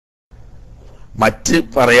മറ്റ്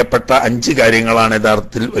പറയപ്പെട്ട 5 കാര്യങ്ങളാണ്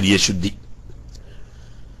യഥാർത്ഥത്തിൽ വലിയ ശുദ്ധി.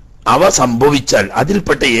 അവ സംഭവിച്ചാൽ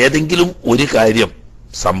അതിൽപ്പെട്ട ഏതെങ്കിലും ഒരു കാര്യം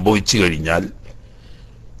സംഭവിച്ചു കഴിഞ്ഞാൽ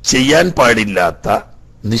ചെയ്യാൻ പാടില്ലാത്ത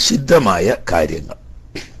നിഷിദ്ധമായ കാര്യങ്ങൾ,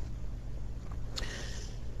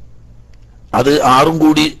 അത് 6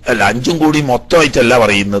 കൂടി അല്ല 5 കൂടി മൊത്തമായിട്ടല്ല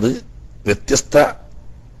പറയുന്നത്, വ്യത്യസ്ത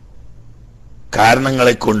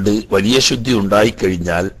കാരണങ്ങളെ കൊണ്ട് വലിയ ശുദ്ധി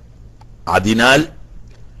ഉണ്ടായിക്കഴിഞ്ഞാൽ അതിനാൽ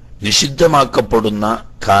നിഷിദ്ധമാക്കപ്പെടുന്ന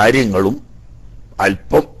കാര്യങ്ങളും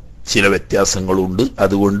അല്പം ചില വ്യത്യാസങ്ങളുണ്ട്.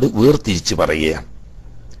 അതുകൊണ്ട് വേർതിരിച്ച് പറയുകയാണ്.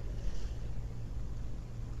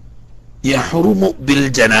 യഹ്റുമു ബിൽ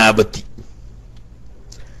ജനാബത്തി,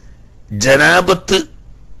 ജനാബത്ത്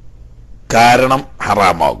കാരണം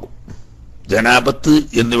ഹറാമാകും. ജനാബത്ത്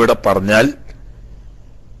എന്നിവിടെ പറഞ്ഞാൽ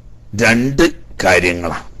 2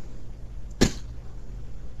 കാര്യങ്ങളാണ്.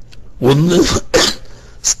 ഒന്ന്,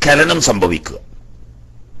 സ്ഖലനം സംഭവിക്കുക.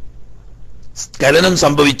 സ്ഖലനം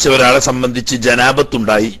സംഭവിച്ച ഒരാളെ സംബന്ധിച്ച്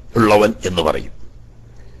ജനാബത്തുണ്ടായി ഉള്ളവൻ എന്ന് പറയും.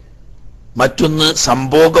 മറ്റൊന്ന്,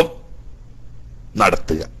 സംഭോഗം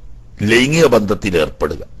നടത്തുക, ലൈംഗിക ബന്ധത്തിൽ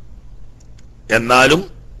ഏർപ്പെടുക, എന്നാലും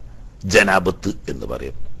ജനാബത്ത് എന്ന്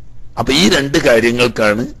പറയും. അപ്പൊ ഈ 2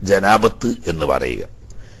 കാര്യങ്ങൾക്കാണ് ജനാബത്ത് എന്ന് പറയുക.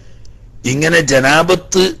 ഇങ്ങനെ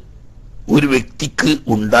ജനാബത്ത് ഒരു വ്യക്തിക്ക്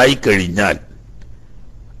ഉണ്ടായിക്കഴിഞ്ഞാൽ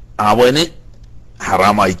അവന്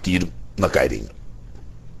ഹറാമായിത്തീരും എന്ന കാര്യങ്ങൾ.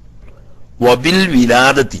 വബിൽ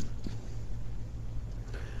വിലാദത്തി,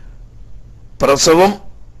 പ്രസവം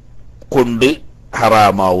കൊണ്ട്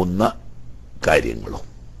ഹറാമാവുന്ന കാര്യങ്ങളും.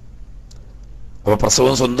 അപ്പൊ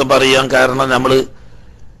പ്രസവം സ്വന്തം പറയാൻ കാരണം നമ്മൾ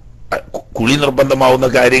കുളി നിർബന്ധമാവുന്ന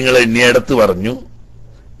കാര്യങ്ങൾ എണ്ണിയടത്ത് പറഞ്ഞു.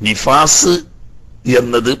 നിഫാസ്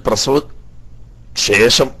എന്നത് പ്രസവ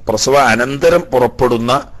ശേഷം പ്രസവ അനന്തരം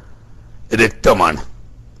പുറപ്പെടുന്ന രക്തമാണ്.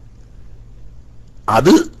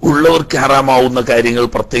 അത് ഉള്ളവർക്ക് ഹറാമാവുന്ന കാര്യങ്ങൾ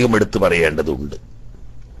പ്രത്യേകം എടുത്തു പറയേണ്ടതുണ്ട്.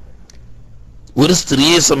 ഒരു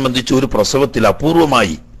സ്ത്രീയെ സംബന്ധിച്ച് ഒരു പ്രസവത്തിൽ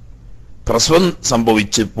അപൂർവമായി പ്രസവം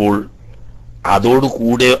സംഭവിച്ചപ്പോൾ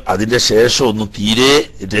അതോടുകൂടെ അതിന്റെ ശേഷം ഒന്നും തീരെ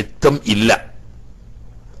രക്തം ഇല്ല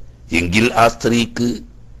എങ്കിൽ ആ സ്ത്രീക്ക്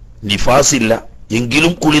നിഫാസ് ഇല്ല,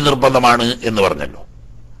 എങ്കിലും കുളി നിർബന്ധമാണ് എന്ന് പറഞ്ഞല്ലോ.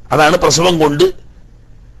 അതാണ് പ്രസവം കൊണ്ട്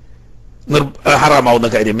ഹറാമാവുന്ന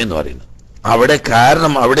കാര്യം എന്ന് പറയുന്നത്. അവിടെ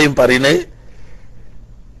കാരണം അവിടെയും പറയുന്നത്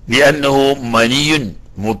ലിഅന്നഹു മനിയുൻ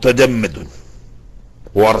മുതജമ്മദുൻ,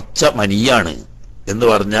 ഉറച്ച മനിയാണ് എന്ന്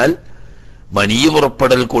പറഞ്ഞാൽ മനിയ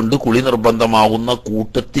പുറപ്പെടൽ കൊണ്ട് കുളി നിർബന്ധമാകുന്ന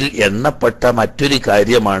കൂട്ടത്തിൽ എണ്ണപ്പെട്ട മറ്റൊരു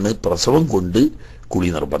കാര്യമാണ് പ്രസവം കൊണ്ട് കുളി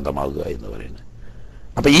നിർബന്ധമാകുക എന്ന് പറയുന്നത്.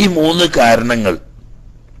 അപ്പൊ ഈ 3 കാരണങ്ങൾ,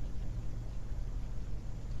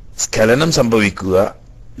 സ്ഖലനം സംഭവിക്കുക,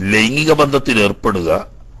 ലൈംഗിക ബന്ധത്തിൽ ഏർപ്പെടുക,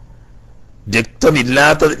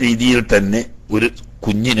 രക്തമില്ലാത്ത രീതിയിൽ തന്നെ ഒരു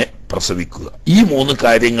കുഞ്ഞിനെ പ്രസവിക്കുക, ഈ 3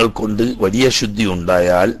 കാര്യങ്ങൾ കൊണ്ട് വലിയ ശുദ്ധി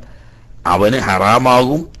ഉണ്ടായാൽ അവന്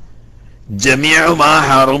ഹറാമാകും. ജമീഉ മാ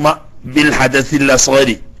ഹറമ ബിൽ ഹദസിൽ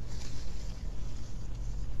അസ്ഗരി,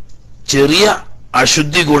 ചെറിയ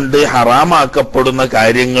അശുദ്ധി കൊണ്ട് ഹറാമാക്കപ്പെടുന്ന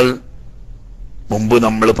കാര്യങ്ങൾ മുമ്പ്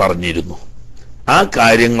നമ്മൾ പറഞ്ഞിരുന്നു. ആ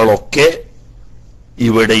കാര്യങ്ങളൊക്കെ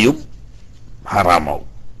ഇവിടെയും ഹറാമാവും.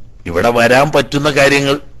 ഇവിടെ വരാൻ പറ്റുന്ന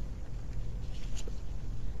കാര്യങ്ങൾ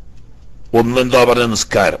ഒന്നെന്താ പറഞ്ഞ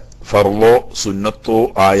നിസ്കാരം, ഫർളോ സുന്നത്തോ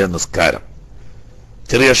ആയ നിസ്കാരം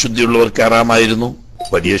ചെറിയ ശുദ്ധിയുള്ളവർക്ക് ഹറാമായിരുന്നു,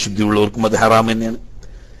 വലിയ ശുദ്ധിയുള്ളവർക്കും അത് ഹറാം തന്നെയാണ്.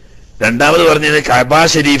 രണ്ടാമത് പറഞ്ഞത് കഅബ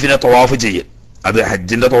ഷരീഫിനെ തവാഫ് ചെയ്യൽ, അത്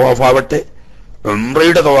ഹജ്ജിന്റെ തവാഫാവട്ടെ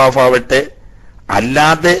ഉംറയുടെ തവാഫാവട്ടെ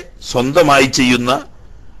അല്ലാതെ സ്വന്തമായി ചെയ്യുന്ന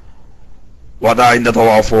വദാഇന്റെ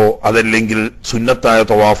തവാഫോ അതല്ലെങ്കിൽ സുന്നത്തായ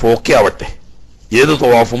തവാഫോ ഒക്കെ ആവട്ടെ, ഏത്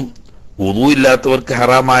തവാഫും വുദൂ ഇല്ലാത്തവർക്ക്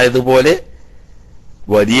ഹറാമായതുപോലെ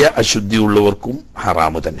വലിയ അശുദ്ധിയുള്ളവർക്കും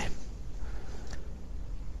ഹറാമ് തന്നെ.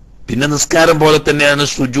 പിന്നെ നിസ്കാരം പോലെ തന്നെയാണ്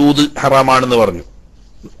സുജൂദ് ഹറാമാണെന്ന് പറഞ്ഞു.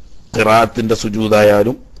 ഖിറാഅത്തിന്റെ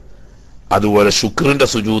സുജൂദായാലും അതുപോലെ ശുക്റിന്റെ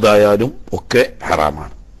സുജൂദായാലും ഒക്കെ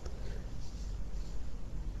ഹറാമാണ്.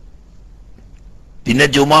 പിന്നെ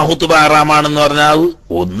ജുമാ ഖുത്ബ ഹറാമാണെന്ന് പറഞ്ഞാൽ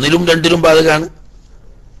 1-ലും 2-ലും ബാധകമാണ്.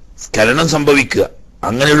 സ്ഖലനം സംഭവിക്കുക,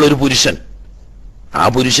 അങ്ങനെയുള്ള ഒരു പുരുഷൻ, ആ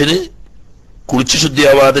പുരുഷന് കുളിച്ചു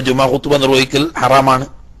ശുദ്ധിയാവാതെ ജുമാ ഖുത്ബ നിർവഹിക്കൽ ഹറാമാണ്.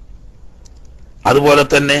 അതുപോലെ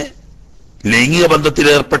തന്നെ ലൈംഗിക ബന്ധത്തിൽ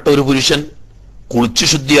ഏർപ്പെട്ട ഒരു പുരുഷൻ കുളിച്ചു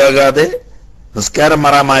ശുദ്ധിയാകാതെ നിസ്കാരം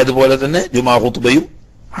ഹറാമായതുപോലെ തന്നെ ജുമാ ഖുത്ബയും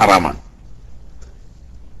ഹറാമാണ്.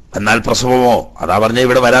 എന്നാൽ പ്രസവമോ, അതാ പറഞ്ഞ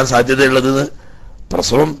ഇവിടെ വരാൻ സാധ്യതയുള്ളത്,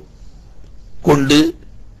 പ്രസവം കൊണ്ട്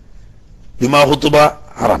ജുമാ ഖുത്ബ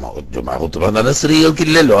ഹറാമാകും. ജുമാ ഖുത്ബ എന്ന് പറഞ്ഞാൽ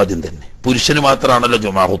സ്ത്രീകൾക്കില്ലല്ലോ, ആദ്യം തന്നെ പുരുഷന് മാത്രമാണല്ലോ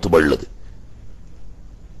ജുമാ ഖുത്ബ ഉള്ളത്.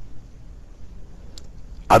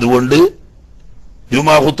 അതുകൊണ്ട്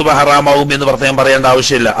ജുമാ ഖുത്ബ ഹറാമാവും എന്ന് പ്രത്യേകം പറയേണ്ട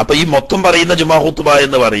ആവശ്യമില്ല. അപ്പൊ ഈ മൊത്തം പറയുന്ന ജുമാ ഖുത്ബ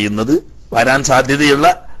എന്ന് പറയുന്നത് വരാൻ സാധ്യതയുള്ള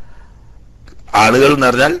ആളുകൾ എന്ന്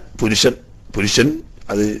പറഞ്ഞാൽ പുരുഷൻ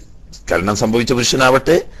അത് സ്ഖലനം സംഭവിച്ച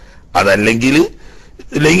പുരുഷനാവട്ടെ, അതല്ലെങ്കിൽ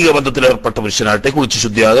ലൈംഗിക ബന്ധത്തിൽ ഏർപ്പെട്ട പുരുഷനാവട്ടെ, കുളിച്ച്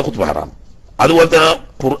ശുദ്ധിയാതെ ഖുത്ബ ഹറാം. അതുപോലെ തന്നെ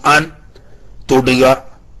ഖുർആൻ തൊടുക,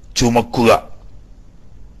 ചുമക്കുക,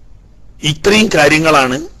 ഇത്രയും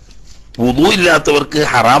കാര്യങ്ങളാണ് വുദൂ ഇല്ലാത്തവർക്ക്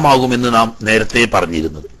ഹറാമാകുമെന്ന് നാം നേരത്തെ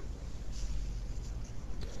പറഞ്ഞിരുന്നത്.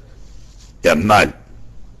 എന്നാൽ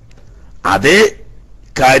അതേ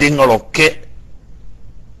കാര്യങ്ങളൊക്കെ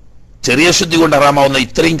ചെറിയ ശുദ്ധി കൊണ്ട് ഹറാമാവുന്ന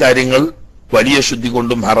ഇത്രയും കാര്യങ്ങൾ വലിയ ശുദ്ധി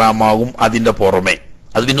കൊണ്ടും ഹറാമാകും. അതിന്റെ പുറമെ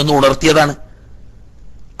അത് പിന്നൊന്ന് ഉണർത്തിയതാണ്,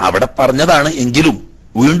 അവിടെ പറഞ്ഞതാണ് എങ്കിലും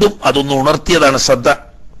വീണ്ടും അതൊന്ന് ഉണർത്തിയതാണ്, ശ്രദ്ധ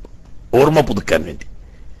ഓർമ്മ പുതുക്കാൻ വേണ്ടി.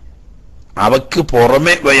 അവക്ക്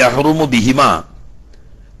പുറമെ വയഹ്റുമു ബിഹിമ,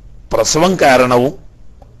 പ്രസവം കാരണവും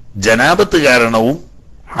ജനാബത്ത് കാരണവും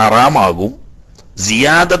ഹറാമാകും.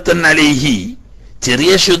 സിയാദത്തൻ അലൈഹി,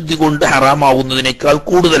 ചെറിയ ശുദ്ധി കൊണ്ട് ഹറാമാവുന്നതിനേക്കാൾ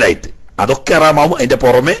കൂടുതലായിട്ട് അതൊക്കെ ഹറാമാവും. അതിന്റെ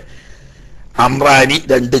പുറമെ അമ്രാനി,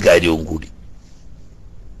 രണ്ട് കാര്യവും കൂടി.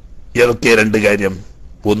 ഏതൊക്കെ രണ്ട് കാര്യം?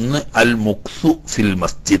 ഒന്ന് അൽ മുക്സു ഫിൽ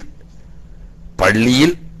മസ്ജിദ്,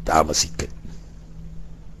 പള്ളിയിൽ താമസിക്കൽ.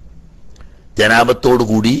 ജനാബത്തോടു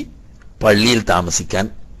കൂടി പള്ളിയിൽ താമസിക്കാൻ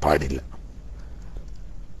പാടില്ല.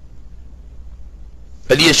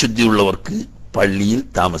 വലിയ ശുദ്ധിയുള്ളവർക്ക് പള്ളിയിൽ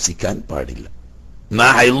താമസിക്കാൻ പാടില്ല. എന്നാ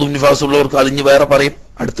ഹൈളും നിഫാസും ഉള്ളവർക്ക് അതിന് വേറെ പറയും.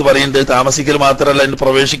 അടുത്ത് പറയേണ്ടത് താമസിക്കൽ മാത്രമല്ല, അതിന്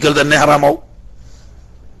പ്രവേശിക്കൽ തന്നെ ഹറാമാവും.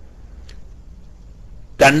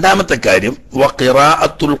 രണ്ടാമത്തെ കാര്യം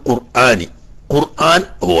വഖിറാഅത്തുൽ ഖുർആനി, ഖുർആൻ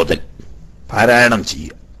ഓതൽ, പാരായണം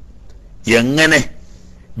ചെയ്യുക. എങ്ങനെ?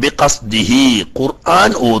 ബിഖസ്ദിഹി, ഖുർആൻ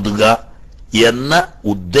ഓതുക എന്ന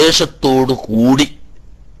ഉദ്ദേശത്തോടു കൂടി.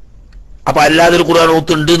 അപ്പൊ അല്ലാതെ ഒരു ഖുർആൻ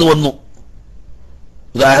ഓത്തുണ്ട് എന്ന് വന്നു,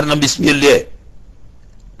 ഉദാഹരണം ബിസ്മില്ലേ,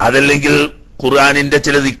 അതല്ലെങ്കിൽ ഖുർആനിന്റെ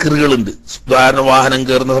ചില ദിക്റുകളുണ്ട്. ഉദാഹരണം വാഹനം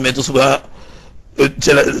കയറുന്ന സമയത്ത്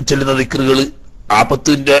ചെല്ലുന്ന ദിക്റുകൾ,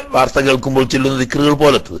 ആപത്തിന്റെ വാർത്ത കേൾക്കുമ്പോൾ ചെല്ലുന്ന ദിക്റുകൾ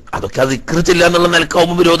പോലത്തത്, അതൊക്കെ ആ ദിക്ർ ചെല്ലുക എന്നുള്ള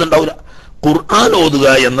നിലക്കാവുമ്പോൾ വിരോധം ഉണ്ടാവില്ല. ഖുർആൻ ഓതുക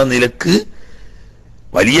എന്ന നിലക്ക്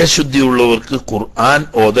വലിയ ശുദ്ധിയുള്ളവർക്ക് ഖുർആൻ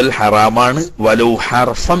ഓതൽ ഹറാമാണ്. വലൗ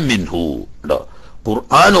ഹർഫം മിൻഹു,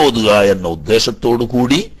 ഖുർആൻ ഓതുക എന്ന ഉദ്ദേശത്തോടു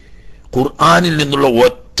കൂടി ഖുർആനിൽ നിന്നുള്ള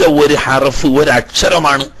ഒറ്റ ഒരു ഹർഫ്, ഒരു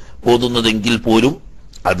അക്ഷരമാണ് ഓതുന്നതെങ്കിൽ പോലും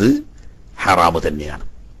അത് ഹറാമ് തന്നെയാണ്.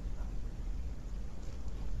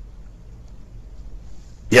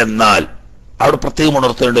 എന്നാൽ അവിടെ പ്രത്യേകം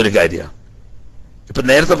ഉണർത്തേണ്ട ഒരു കാര്യമാണ്, ഇപ്പൊ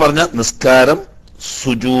നേരത്തെ പറഞ്ഞ നിസ്കാരം,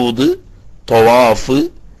 സുജൂദ്, തവാഫ്,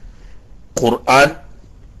 ഖുർആൻ,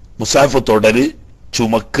 മുസാഫ് തൊടല്,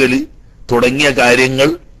 ചുമക്കല് തുടങ്ങിയ കാര്യങ്ങൾ,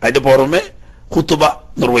 അതിന്റെ പുറമെ ഖുതുബ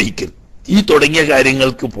നിർവഹിക്കൽ, ഈ തുടങ്ങിയ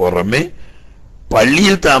കാര്യങ്ങൾക്ക് പുറമെ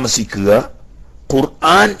പള്ളിയിൽ താമസിക്കുക,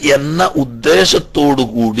 ഖുർആൻ എന്ന ഉദ്ദേശത്തോടു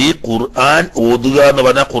കൂടി ഖുർആൻ ഓതുക എന്ന്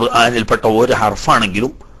പറഞ്ഞാൽ ഖുർആനിൽപ്പെട്ട ഒരു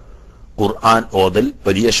ഹർഫാണെങ്കിലും ഖുർആൻ ഓതൽ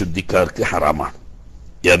വലിയ ശുദ്ധിക്കാർക്ക് ഹറാമാണ്.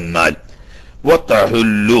 എന്നാൽ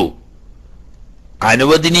വതഹുല്ലു,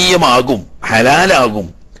 അനുവദനീയമാകും, ഹലാലാകും,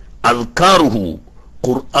 അദ്കാറുഹു,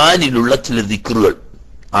 ഖുർആനിലുള്ള ചില ദിക്റുകൾ.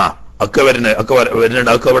 ഒക്കെ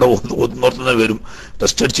വരുന്നുണ്ട്, ഒക്കെ അവിടെ ഓർത്തുന്ന വരും,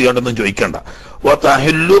 ടെസ്റ്റ് അടിച്ച് കണ്ടൊന്നും ചോദിക്കണ്ട.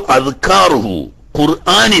 വതഹുല്ലു അദ്കാറുഹു,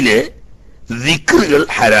 ഖുർആനിലെ ദിക്റുകൾ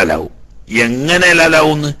ഹലാലാവും. എങ്ങനെ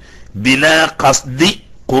ഹലാലാവുന്നു? ബിലാ ഖസ്ദി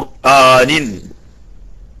ഖുർആനിൻ,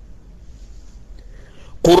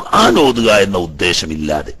 ഖുർആൻ ഓതുക എന്ന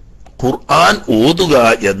ഉദ്ദേശമില്ലാതെ, ഖുർആൻ ഓതുക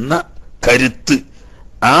എന്ന കരുത്ത്,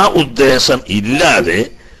 ആ ഉദ്ദേശം ഇല്ലാതെ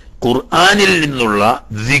ഖുർആനിൽ നിന്നുള്ള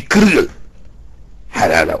ദിക്റുകൾ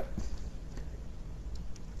ഹലാലാവും.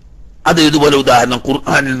 അത് ഇതുപോലെ ഉദാഹരണം,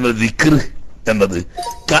 ഖുർആനിൽ നിന്നുള്ള ദിക്ർ എന്നത്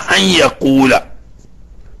കഅൻ യഖൂല,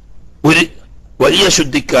 ഒരു വലിയ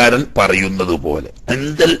ശുദ്ധിക്കാരൻ പറയുന്നത് പോലെ,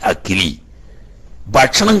 അന്തൽ അഖിലി,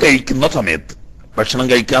 ഭക്ഷണം കഴിക്കുന്ന സമയത്ത്, ഭക്ഷണം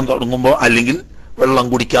കഴിക്കാൻ തുടങ്ങുമ്പോൾ അല്ലെങ്കിൽ വെള്ളം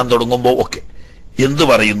കുടിക്കാൻ തുടങ്ങുമ്പോൾ ഒക്കെ എന്ത്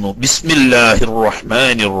പറയുന്നു? ബിസ്മില്ലാഹിർ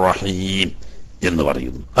റഹ്മാനിർ റഹീം എന്ന്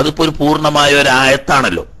പറയുന്നു. അതിപ്പോ ഒരു പൂർണ്ണമായ ഒരു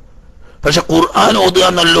ആയത്താണല്ലോ. പക്ഷെ ഖുർആൻ ഓതുക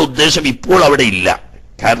എന്നുള്ള ഉദ്ദേശം ഇപ്പോൾ അവിടെ ഇല്ല.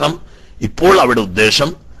 കാരണം ഇപ്പോൾ അവിടെ ഉദ്ദേശം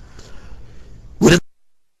ഒരു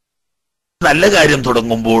നല്ല കാര്യം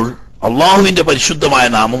തുടങ്ങുമ്പോൾ അള്ളാഹുവിന്റെ പരിശുദ്ധമായ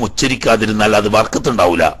നാമം ഉച്ചരിക്കാതിരുന്നാൽ അത്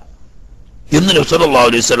ബർക്കത്തുണ്ടാവില്ല എന്ന് നബി സല്ലല്ലാഹു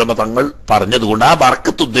അലൈഹി വസല്ലം തങ്ങൾ പറഞ്ഞതുകൊണ്ട് ആ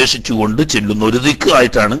ബർക്കത്ത് ഉദ്ദേശിച്ചുകൊണ്ട് ചെല്ലുന്ന ഒരു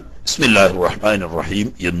ദിക്റായിട്ടാണ് ബിസ്മില്ലാഹിർ റഹ്മാനിർ റഹീം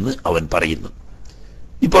എന്ന് അവൻ പറയുന്നത്.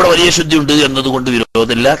 ഇപ്പോൾ വലിയ ശുദ്ധി ഉണ്ട് എന്നതുകൊണ്ട്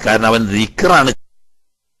വിരോധമില്ല, കാരണം അവൻ ദിക്റാണ്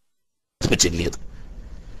ചെല്ലിയത്.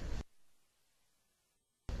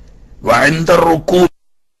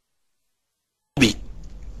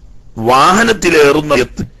 വാഹനത്തിലേറുന്ന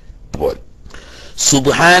പോലെ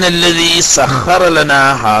സുബ്ഹാനല്ലദീ സഖറ ലനാ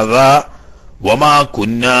ഹാദാ വമാ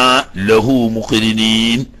കുന്നാ ലഹു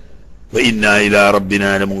മുഖ്രിനീൻ വഇന്നാ ഇലാ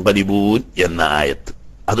റബ്ബിനാ ലമുൻഖലിബൂൻ എന്ന ആയത്ത്,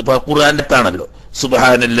 അത് ഖുർആനിലെ ആണല്ലോ.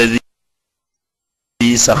 സുബ്ഹാനല്ലദീ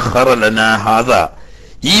സഖറ ലനാ ഹാദാ,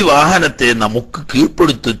 ഈ വാഹനത്തെ നമുക്ക്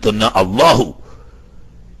കീഴ്പ്പെടുത്തി തന്ന അല്ലാഹു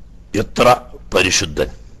എത്ര പരിശുദ്ധൻ.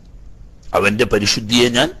 അവന്റെ പരിശുദ്ധിയെ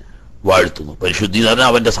ഞാൻ വാഴ്ത്തുന്നു. പരിശുദ്ധി എന്ന് പറഞ്ഞാൽ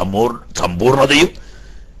അവന്റെ സമ്പൂർണതയും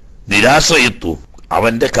നിരാശ്രയത്വവും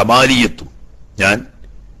അവന്റെ കമാലിയത്തും ഞാൻ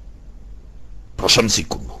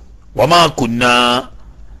പ്രശംസിക്കുന്നു. വമാ കുന്നാ,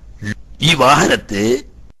 ഈ വാഹനത്തെ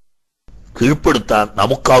കീഴ്പ്പെടുത്താൻ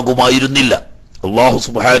നമുക്കാകുമായിരുന്നില്ല. അല്ലാഹു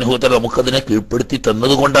സുബ്ഹാനഹു വ തആല നമുക്കതിനെ കീഴ്പ്പെടുത്തി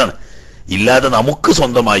തന്നതുകൊണ്ടാണ്. ഇല്ലാതെ നമുക്ക്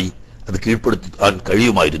സ്വന്തമായി അത് കീഴ്പ്പെടുത്താൻ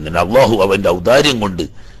കഴിയുമായിരുന്നില്ല. അല്ലാഹു അവന്റെ ഔദാര്യം കൊണ്ട്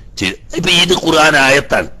ഇപ്പൊ ഇത് ഖുർആൻ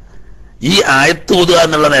ആയത്താണ്. ഈ ആയത്ത് ഓതുക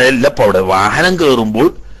എന്നുള്ള നിലയില്ല ഇപ്പൊ അവിടെ. വാഹനം കയറുമ്പോൾ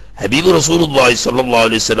ഹബീബ് റസൂലുള്ളാഹി സ്വല്ലല്ലാഹു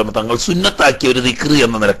അലൈഹി വസല്ലം തങ്ങൾ സുന്നത്താക്കിയ ഒരു ദിക്ർ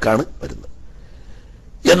എന്ന നിലക്കാണ് വരുന്നത്.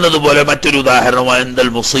 എന്നതുപോലെ മറ്റൊരു ഉദാഹരണമായ എന്തൽ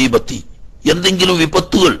മുസീബത്തി, എന്തെങ്കിലും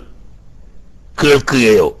വിപത്തുകൾ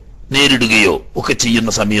കേൾക്കുകയോ നേരിടുകയോ ഒക്കെ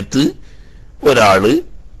ചെയ്യുന്ന സമയത്ത് ഒരാള്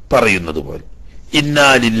പറയുന്നത് പോലെ ഇന്നാ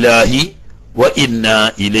ലില്ലാഹി വ ഇന്നാ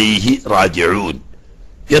ഇലൈഹി റാജിഊൻ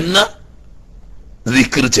എന്ന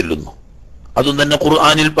ദിക്ർ ചെല്ലുന്നു. അതും തന്നെ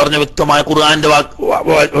ഖുർആനിൽ പറഞ്ഞ വ്യക്തമായ ഖുർആന്റെ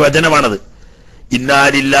വചനമാണത്. ഇന്നാ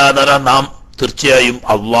ലില്ലാഹി എന്ന് പറഞ്ഞാൽ നാം തീർച്ചയായും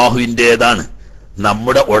അള്ളാഹുവിൻ്റെതാണ്.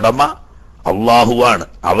 നമ്മുടെ ഉടമ അള്ളാഹുവാണ്.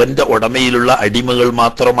 അവന്റെ ഉടമയിലുള്ള അടിമകൾ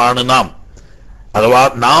മാത്രമാണ് നാം. അഥവാ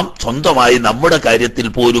നാം സ്വന്തമായി നമ്മുടെ കാര്യത്തിൽ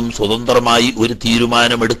പോലും സ്വതന്ത്രമായി ഒരു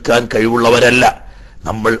തീരുമാനമെടുക്കാൻ കഴിവുള്ളവരല്ല.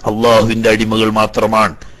 നമ്മൾ അള്ളാഹുവിന്റെ അടിമകൾ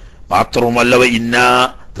മാത്രമാണ്. മാത്രവുമല്ല ഇന്നാ,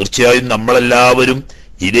 തീർച്ചയായും നമ്മളെല്ലാവരും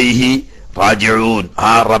ഇലൈഹി റാജിഊൻ,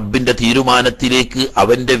 ആ റബ്ബിന്റെ തീരുമാനത്തിലേക്ക്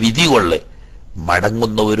അവന്റെ വിധി കൊള്ളെ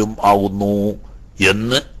മടങ്ങുന്നവരും ആവുന്നു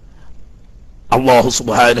എന്ന് അല്ലാഹു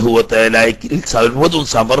സുബ്ഹാനഹു വ തആലയ്ക്ക് സർവ്വതും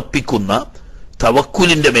സമർപ്പിക്കുന്ന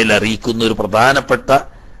തവക്കുലിന്റെ മേൽ അറിയിക്കുന്ന ഒരു പ്രധാനപ്പെട്ട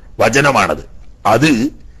വചനമാണത്. അത്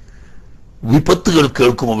വിപത്തുകൾ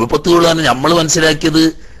കേൾക്കുമ്പോൾ, വിപത്തുകളാണ് നമ്മൾ മനസ്സിലാക്കിയത്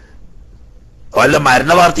വല്ല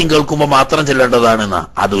മരണവാർത്തയും കേൾക്കുമ്പോൾ മാത്രം ചെല്ലേണ്ടതാണെന്നാ.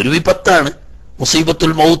 അതൊരു വിപത്താണ്.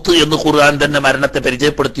 മുസീബത്തുൽ മൗത്ത് എന്ന് ഖുർആൻ തന്നെ മരണത്തെ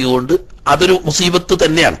പരിചയപ്പെടുത്തിയതുകൊണ്ട് അതൊരു മുസീബത്ത്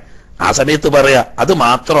തന്നെയാണ്. ആ സമയത്ത് പറയാ അത്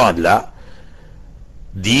മാത്രമല്ല,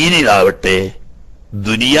 ദീനിലാവട്ടെ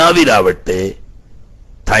ദുനിയാവിലാവട്ടെ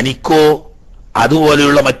തനിക്കോ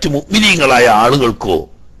അതുപോലെയുള്ള മറ്റു മുഅ്മിനീങ്ങളായ ആളുകൾക്കോ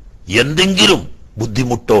എന്തെങ്കിലും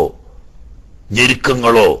ബുദ്ധിമുട്ടോ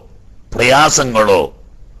ഞെരുക്കങ്ങളോ പ്രയാസങ്ങളോ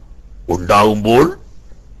ഉണ്ടാവുമ്പോൾ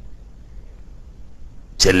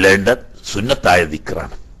ചെല്ലേണ്ട സുന്നത്തായ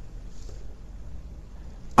ദിക്റാണ്.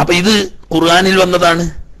 അപ്പൊ ഇത് ഖുർആനിൽ വന്നതാണ്.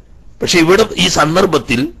 പക്ഷെ ഇവിടെ ഈ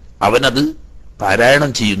സന്ദർഭത്തിൽ അവനത്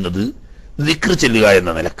പാരായണം ചെയ്യുന്നത് ദിക്ർ ചെല്ലുക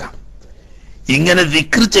എന്ന നിലക്കാണ്. ഇങ്ങനെ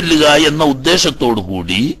ദിക്ർ ചെല്ലുക എന്ന ഉദ്ദേശത്തോടു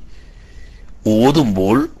കൂടി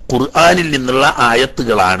ഓതുമ്പോൾ ഖുർആനിൽ നിന്നുള്ള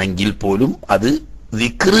ആയത്തുകളാണെങ്കിൽ പോലും അത്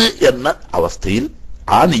ദിക്ർ എന്ന അവസ്ഥയിൽ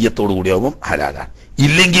ആ നിയ്യത്തോടു കൂടിയാവുമ്പോൾ ഹലാലാണ്.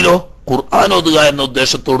 ഇല്ലെങ്കിലോ ഖുർആൻ ഓതുക എന്ന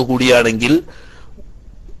ഉദ്ദേശത്തോടു കൂടിയാണെങ്കിൽ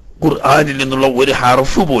ഖുർആനിൽ നിന്നുള്ള ഒരു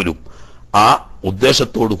ഹർഫ് പോലും ആ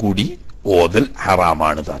ഉദ്ദേശത്തോടു കൂടി ഓതൽ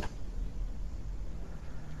ഹറാമാണ് താനും.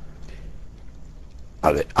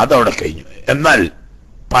 അതെ, അതവിടെ കഴിഞ്ഞു. എന്നാൽ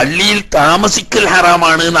പള്ളിയിൽ താമസിക്കൽ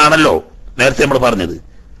ഹറാമാണ് എന്നാണല്ലോ നേരത്തെ നമ്മൾ പറഞ്ഞത്.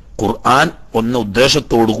 ഖുർആൻ ഒന്ന്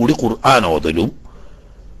ഉദ്ദേശത്തോടു കൂടി ഖുർആൻ ഓതലും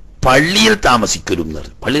പള്ളിയിൽ താമസിക്കലും എന്ന്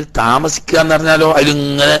പറഞ്ഞു. പള്ളിയിൽ താമസിക്കുക എന്ന് പറഞ്ഞാലോ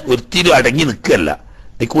അതിലിങ്ങനെ ഒരിക്കലും അടങ്ങി നിൽക്കുകയല്ല,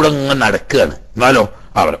 അതിൽക്കൂടെ അങ്ങനെ നടക്കുകയാണ്. എന്നാലോ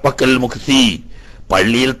അവർ വക്കൽ മുഖ്സി,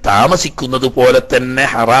 പള്ളിയിൽ താമസിക്കുന്നത് പോലെ തന്നെ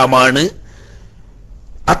ഹറാമാണ്.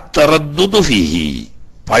 അത്തറദ്ദുദു ഫീഹി,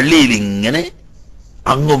 പള്ളിയിൽ ഇങ്ങനെ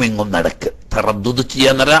അങ്ങുമിങ്ങും നടക്കുക. തറദ്ദുദ്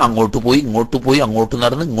ചെയ്യാന്ന് പറഞ്ഞാൽ അങ്ങോട്ട് പോയി ഇങ്ങോട്ട് പോയി, അങ്ങോട്ട്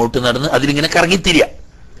നടന്ന് അതിലിങ്ങനെ കറങ്ങിത്തിരിക.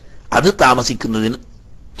 അത് താമസിക്കുന്നതിന്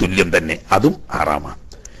തുല്യം തന്നെ, അതും ഹറാമാണ്.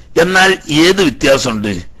 എന്നാൽ ഏത്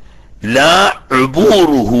വ്യത്യാസമുണ്ട്? ലാ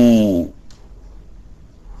ഉബൂറുഹു,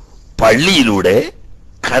 പള്ളിയിലൂടെ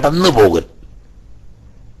കടന്നു പോകൽ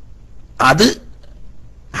അത്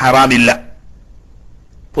ഹറാമില്ല.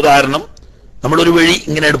 ഉദാഹരണം, നമ്മളൊരു വഴി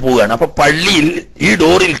ഇങ്ങനെ പോവുകയാണ്. അപ്പൊ പള്ളിയിൽ ഈ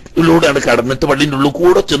ഡോറിലൂടെയാണ് കടന്നിട്ട് പള്ളിൻ്റെ ഉള്ളിൽ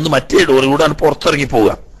കൂടെ ചെന്ന് മറ്റേ ഡോറിലൂടെയാണ് പുറത്തിറങ്ങി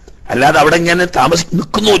പോവുക. അല്ലാതെ അവിടെ ഇങ്ങനെ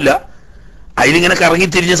നിൽക്കുന്നുമില്ല, അതിലിങ്ങനെ കറങ്ങി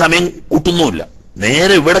തിരിഞ്ഞ സമയം കൂട്ടുന്നുമില്ല.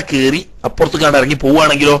 നേരെ ഇവിടെ കയറി അപ്പുറത്ത് കണ്ട് ഇറങ്ങി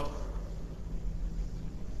പോവുകയാണെങ്കിലോ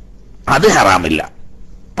അത് ഹറാമില്ല.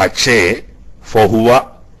 പക്ഷേ ഫഹുവ,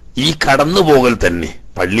 ഈ കടന്നു പോകൽ തന്നെ,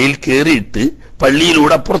 പള്ളിയിൽ കയറിയിട്ട്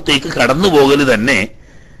പള്ളിയിലൂടെ അപ്പുറത്തേക്ക് കടന്നു പോകൽ തന്നെ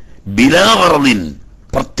ബിലാ ഗർദിൻ,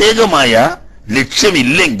 പ്രത്യേകമായ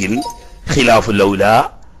ലക്ഷ്യമില്ലെങ്കിൽ ഖിലാഫുൽ ഔലാ,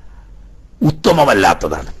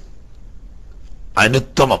 ഉത്തമമല്ലാത്തതാണ്.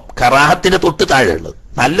 അനുത്തമം, കറാഹത്തിന്റെ തൊട്ട് താഴെയുള്ളത്,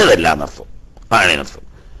 നല്ലതല്ല എന്നർത്ഥം ആണെന്നർത്ഥം.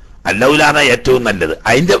 അല്ലൗലാന ഏറ്റവും നല്ലത്,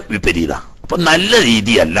 അതിന്റെ വിപരീത. അപ്പൊ നല്ല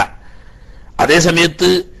രീതിയല്ല. അതേസമയത്ത്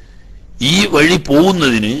ഈ വഴി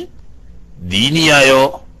പോകുന്നതിന് ദീനിയായോ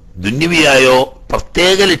ദുന്യവിയായോ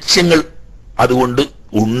പ്രത്യേക ലക്ഷ്യങ്ങൾ അതുകൊണ്ട്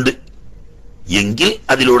ഉണ്ട് എങ്കിൽ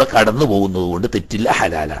അതിലൂടെ കടന്നു പോകുന്നത് കൊണ്ട് തെറ്റില്ല,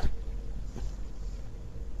 ഹലാലാണ്.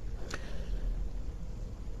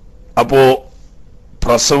 അപ്പോ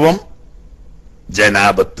പ്രസവം,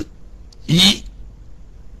 ജനാബത്ത്, ഈ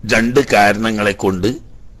രണ്ട് കാരണങ്ങളെ കൊണ്ട്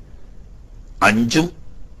 5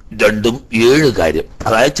 2 7 കാര്യം,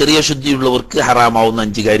 അതായത് ചെറിയ ശുദ്ധിയുള്ളവർക്ക് ഹറാമാവുന്ന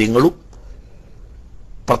 5 കാര്യങ്ങളും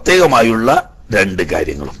പ്രത്യേകമായുള്ള 2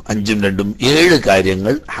 കാര്യങ്ങളും, 5 2 7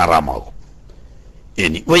 കാര്യങ്ങൾ ഹറാമാകും.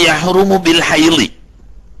 ഇനി വയഹ്റുമു ബിൽ ഹൈളി,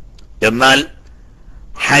 എന്നാൽ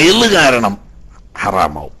ഹൈള് കാരണം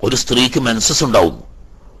ഹറാമാവും. ഒരു സ്ത്രീക്ക് മെൻസസ് ഉണ്ടാവുന്നു,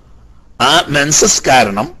 ആ മെൻസസ്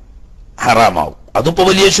കാരണം ഹറാമാവും. അതിപ്പോ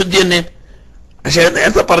വലിയ ശുദ്ധി തന്നെ. പക്ഷെ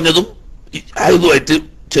നേരത്തെ പറഞ്ഞതും അതുമായിട്ട്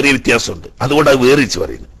ചെറിയ വ്യത്യാസമുണ്ട്, അതുകൊണ്ട് അത് വേറിച്ച്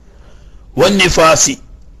പറയുന്നു. വൻ നിഫാസി,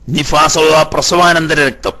 നിഫാസ് അഥവാ പ്രസവാനന്തര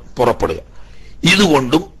രക്തം പുറപ്പെടുക,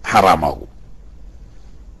 ഇതുകൊണ്ടും ഹറാമാകും.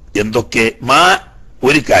 എന്തൊക്കെ? മാ,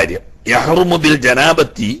 ഒരു കാര്യം, യഹ്റുമു ബിൽ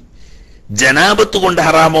ജനാബത്തി, ജനാബത്ത് കൊണ്ട്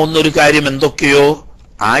ഹറാമാവുന്ന ഒരു കാര്യം എന്തൊക്കെയോ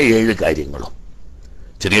ആ 7 കാര്യങ്ങളും.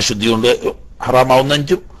 ചെറിയ ശുദ്ധി കൊണ്ട് ഹറാമാവുന്ന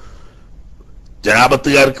 5,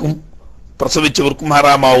 ജനാബത്തുകാർക്കും പ്രസവിച്ചവർക്കും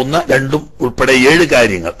ഹറാമാവുന്ന 2 ഉൾപ്പെടെ 7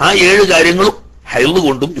 കാര്യങ്ങൾ. ആ 7 കാര്യങ്ങളും ഹൈള്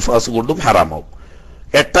കൊണ്ടും നിഫാസ് കൊണ്ടും ഹറാമാവും.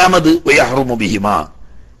 8ാമത് വയഹ്റുമു ബിഹിമാ,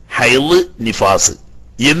 ഹൈള്, നിഫാസ്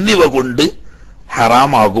എന്നിവ കൊണ്ട്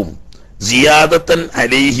ഹറാമാകും. സിയാദത്തൻ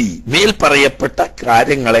അലൈഹി, മേൽ പറയപ്പെട്ട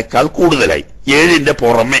കാര്യങ്ങളെക്കാൾ കൂടുതലായി 7ന്റെ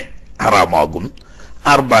പുറമെ ഹറാമാകും.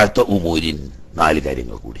 4 ഉമൂരിൻ, 4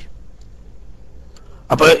 കാര്യങ്ങൾ കൂടി.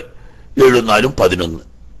 അപ്പൊ 7 4 11,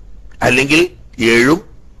 അല്ലെങ്കിൽ 7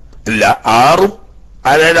 ഇല്ല 6,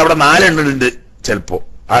 അതായത് അവിടെ 4 എണ്ണുണ്ട് ചിലപ്പോ.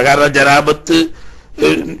 ആ കാരണം ജനാബത്ത്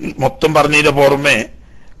മൊത്തം പറഞ്ഞതിന്റെ പുറമെ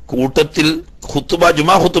കൂട്ടത്തിൽ ഖുത്ബ,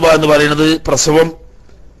 ജുമാ ഖുത്ബ എന്ന് പറയുന്നത് പ്രസവം,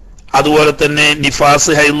 അതുപോലെ തന്നെ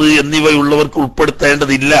നിഫാസ്, ഹൈള് എന്നിവയുള്ളവർക്ക്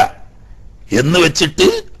ഉൾപ്പെടുത്തേണ്ടതില്ല എന്ന് വെച്ചിട്ട്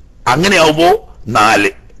അങ്ങനെ ആവുമ്പോ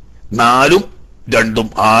 4 4 2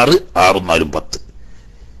 6 6 4 10,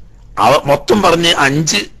 മൊത്തം പറഞ്ഞ്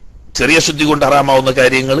 5 ചെറിയ ശുദ്ധി കൊണ്ട് ഹറാമാവുന്ന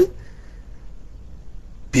കാര്യങ്ങൾ,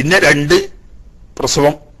 പിന്നെ 2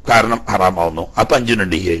 പ്രസവം കാരണം ഹറാമാവുന്നു, അപ്പൊ 5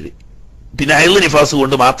 2 7, പിന്നെ ഹൈള് നിഫാസ്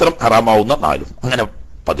കൊണ്ട് മാത്രം ഹറാമാവുന്ന 4, അങ്ങനെ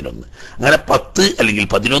 11. അങ്ങനെ 10 അല്ലെങ്കിൽ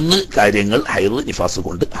 11 കാര്യങ്ങൾ ഹൈള് നിഫാസ്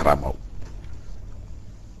കൊണ്ട് ഹറാമാവും.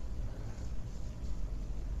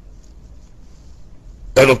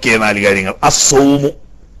 ഏതൊക്കെ 4 കാര്യങ്ങൾ? അസ്സൗമു,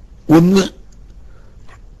 1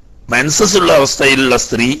 മെൻസസ് ഉള്ള അവസ്ഥയിലുള്ള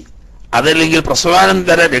സ്ത്രീ, അതല്ലെങ്കിൽ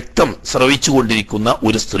പ്രസവാനന്തര രക്തം സ്രവിച്ചുകൊണ്ടിരിക്കുന്ന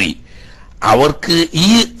ഒരു സ്ത്രീ, അവർക്ക് ഈ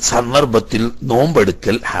സന്ദർഭത്തിൽ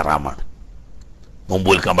നോമ്പെടുക്കൽ ഹറാമാണ്. നോമ്പ്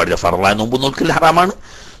നോൽക്കാൻ പാടില്ല. ഫർളായ നോമ്പ് നോൽക്കൽ ഹറാമാണ്,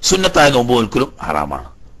 സുന്നത്തായ നോമ്പ് നോൽക്കലും ഹറാമാണ്.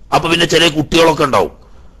 അപ്പൊ പിന്നെ ചില കുട്ടികളൊക്കെ ഉണ്ടാവും,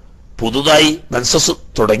 പുതുതായി മെൻസസ്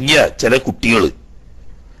തുടങ്ങിയ ചില കുട്ടികൾ,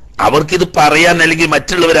 അവർക്കിത് പറയാൻ അല്ലെങ്കിൽ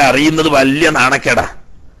മറ്റുള്ളവരെ അറിയുന്നത് വലിയ നാണക്കേടാ.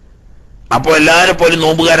 അപ്പൊ എല്ലാരെ പോലെ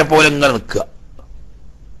നോമ്പുകാരെ പോലെ ഇങ്ങനെ നിൽക്കുക.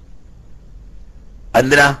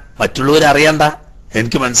 എന്തിനാ? മറ്റുള്ളവരെ അറിയണ്ട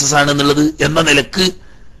എനിക്ക് മെൻസസ് ആണ് എന്നുള്ളത് എന്ന നിലക്ക്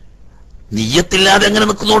നിയ്യത്തില്ലാതെ അങ്ങനെ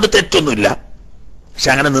നിൽക്കുന്നതുകൊണ്ട് തെറ്റൊന്നുമില്ല. പക്ഷെ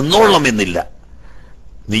അങ്ങനെ നിന്നോളണം എന്നില്ല.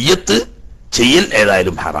 നിയ്യത്ത് ചെയ്യൽ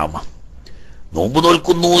ഏതായാലും ഹറാമാണ്. നോമ്പ്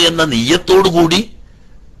നോൽക്കുന്നു എന്ന നിയ്യത്തോടുകൂടി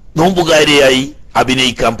നോമ്പുകാരിയായി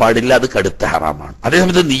അഭിനയിക്കാൻ പാടില്ല, അത് കടുത്ത ഹറാമാണ്.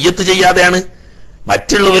 അതേസമയത്ത് നിയ്യത്ത് ചെയ്യാതെയാണ്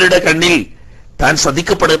മറ്റുള്ളവരുടെ കണ്ണിൽ താൻ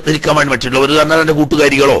ശ്രദ്ധിക്കപ്പെടാതിരിക്കാൻ വേണ്ടി, മറ്റുള്ളവർ പറഞ്ഞാൽ തന്റെ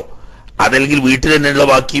കൂട്ടുകാരികളോ അതല്ലെങ്കിൽ വീട്ടിൽ തന്നെയുള്ള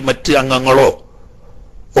ബാക്കി മറ്റ് അംഗങ്ങളോ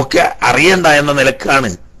ഒക്കെ അറിയണ്ട എന്ന നിലക്കാണ്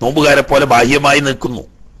നോമ്പുകാരെ പോലെ ബാഹ്യമായി നിൽക്കുന്നു,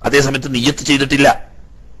 അതേസമയത്ത് നിയ്യത്ത് ചെയ്തിട്ടില്ല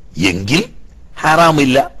എങ്കിൽ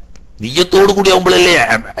ഹറാമില്ല. നിയ്യത്തോടു കൂടി ആവുമ്പോഴല്ലേ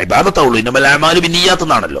ഇബാദത്താവുള്ളൂ. ഇന്നമൽ അഅ്മാലു ബിന്നിയ്യാത്ത്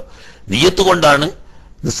എന്നാണല്ലോ. നിയ്യത്ത് കൊണ്ടാണ്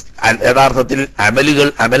യഥാർത്ഥത്തിൽ അമലുകൾ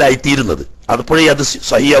അമലായിത്തീരുന്നത്. അതുപോഴേ അത്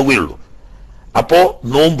സഹിയാവുകയുള്ളൂ. അപ്പോ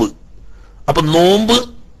നോമ്പ്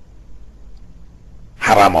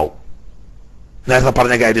ഹറാമാവും. നേരത്തെ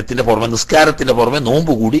പറഞ്ഞ കാര്യത്തിന്റെ പുറമെ, നിസ്കാരത്തിന്റെ പുറമെ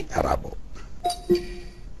നോമ്പ് കൂടി ഹറാമാവും.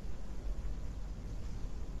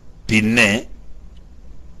 പിന്നെ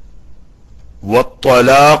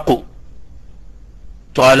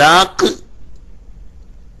ത്വലാഖ്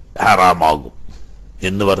ഹറാമാകും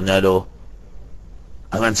എന്ന് പറഞ്ഞാലോ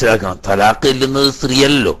അത് മനസ്സിലാക്കണം. തലാഖ് ഇല്ലുന്നത്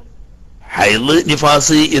സ്ത്രീയല്ലോ. ഹൈള്,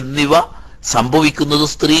 നിഫാസ് എന്നിവ സംഭവിക്കുന്നത്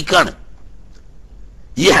സ്ത്രീക്കാണ്.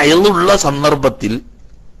 ഈ ഹൈളുള്ള സന്ദർഭത്തിൽ,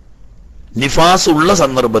 നിഫാസ് ഉള്ള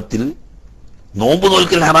സന്ദർഭത്തിൽ നോമ്പ്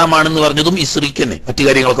നോൽക്കൽ ഹറാമാണെന്ന് പറഞ്ഞതും ഈ സ്ത്രീക്ക് തന്നെ, മറ്റു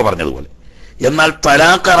കാര്യങ്ങളൊക്കെ പറഞ്ഞതുപോലെ. എന്നാൽ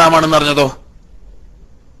തലാഖ് ഹറാമാണെന്ന് പറഞ്ഞതോ?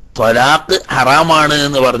 ത്വലാഖ് ഹറാമാണ്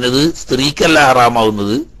എന്ന് പറഞ്ഞത് സ്ത്രീക്കല്ല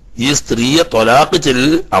ഹറാമാവുന്നത്. ഈ സ്ത്രീയെ ത്വലാഖ്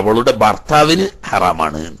ചെല്ലൽ അവളുടെ ഭർത്താവിന്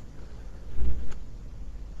ഹറാമാണ്.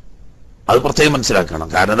 അത് പ്രത്യേകം മനസ്സിലാക്കണം.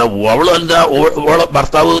 കാരണം അവളെന്താ,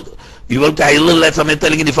 ഭർത്താവ് ഇവൾക്ക് ഹൈളുള്ള സമയത്ത്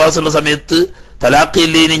അല്ലെങ്കിൽ നിഫാസ് ഉള്ള സമയത്ത് തലാഖ്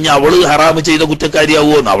ഇല്ലേനി അവള് ഹറാമ് ചെയ്ത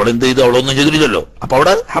കുറ്റക്കാരിയാവുമോ എന്ന്. അവൾ എന്ത് ചെയ്തു? അവളൊന്നും ചെയ്തിട്ടില്ലല്ലോ. അപ്പൊ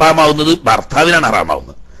അവിടെ ഹറാമാവുന്നത് ഭർത്താവിനാണ്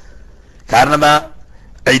ഹറാമാവുന്നത്. കാരണം എന്താ?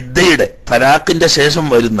 ഇദ്ദയുടെ തലാഖിന്റെ ശേഷം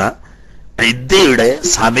വരുന്ന ഇദ്ദയുടെ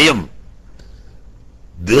സമയം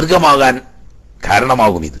ദീർഘമാകാൻ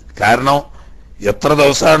കാരണമാകും ഇത്. കാരണം എത്ര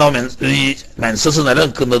ദിവസമാണോ ഈ മെൻസസ്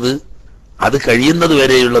നിലനിൽക്കുന്നത് അത് കഴിയുന്നത്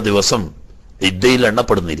വരെയുള്ള ദിവസം ഇദ്ദയിൽ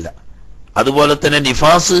എണ്ണപ്പെടുന്നില്ല. അതുപോലെ തന്നെ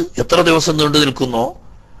നിഫാസ് എത്ര ദിവസം നീണ്ടു നിൽക്കുന്നോ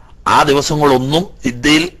ആ ദിവസങ്ങളൊന്നും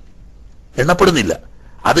ഇദ്ദയിൽ എണ്ണപ്പെടുന്നില്ല.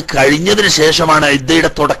 അത് കഴിഞ്ഞതിന് ശേഷമാണ്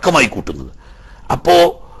ഇദ്ദയുടെ തുടക്കമായി കൂട്ടുന്നത്. അപ്പോ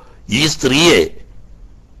ഈ സ്ത്രീയെ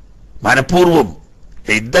മനഃപൂർവ്വം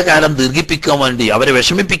ഇദ്ദകാലം ദീർഘിപ്പിക്കാൻ വേണ്ടി അവരെ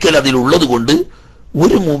വിഷമിപ്പിക്കൽ അതിലുള്ളത് കൊണ്ട്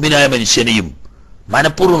ഒരു മുഅ്മിനായ മനുഷ്യനെയും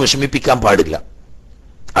മനഃപൂർവ്വം വിഷമിപ്പിക്കാൻ പാടില്ല.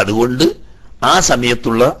 അതുകൊണ്ട് ആ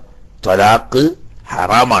സമയത്തുള്ള ത്വലാഖ്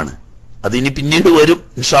ഹറാമാണ്. അതിനി പിന്നീട് വരും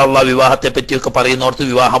ഇൻഷാ അല്ലാഹ്. വിവാഹത്തെ പറ്റിയൊക്കെ പറയുന്നോർത്ത്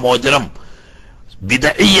വിവാഹമോചനം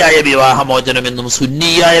ബിദഈയായ വിവാഹമോചനം എന്നും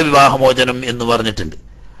സുന്നിയായ വിവാഹമോചനം എന്ന് പറഞ്ഞിട്ടുണ്ട്.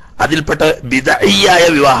 അതിൽപ്പെട്ട ബിദഈയായ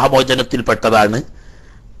വിവാഹമോചനത്തിൽപ്പെട്ടതാണ്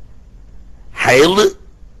ഹൈള്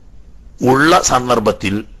ഉള്ള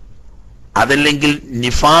സന്ദർഭത്തിൽ, അതല്ലെങ്കിൽ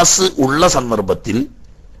നിഫാസ് ഉള്ള സന്ദർഭത്തിൽ,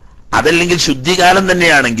 അതല്ലെങ്കിൽ ശുദ്ധികാലം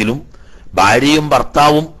തന്നെയാണെങ്കിലും ഭാര്യയും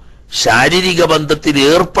ഭർത്താവും ശാരീരിക ബന്ധത്തിൽ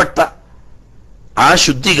ഏർപ്പെട്ട ആ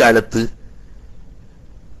ശുദ്ധികാലത്ത്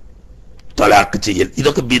ത്വലാഖ് ചെയ്യൽ.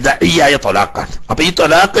 ഇതൊക്കെ ബിദഈയായ ത്വലാഖാണ്. അപ്പൊ ഈ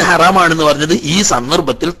ത്വലാഖ് ഹറാമാണെന്ന് പറഞ്ഞത് ഈ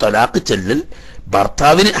സന്ദർഭത്തിൽ ത്വലാഖ് ചെല്ലൽ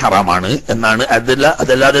ഭർത്താവിന് ഹറാമാണ് എന്നാണ്.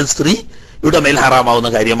 അതല്ലാതെ സ്ത്രീയുടെ മേൽ ഹറാമാവുന്ന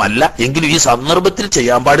കാര്യമല്ല. എങ്കിലും ഈ സന്ദർഭത്തിൽ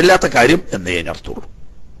ചെയ്യാൻ പാടില്ലാത്ത കാര്യം എന്നേ അർത്ഥമുള്ളൂ.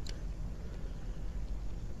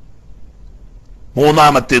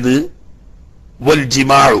 മൂന്നാമത്തേത് വൽ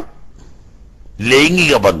ജിമാഉ,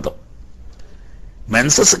 ലൈംഗിക ബന്ധം.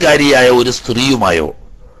 മെൻസസ്കാരിയായ ഒരു സ്ത്രീയുമായോ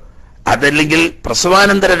അതല്ലെങ്കിൽ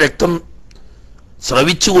പ്രസവാനന്തര രക്തം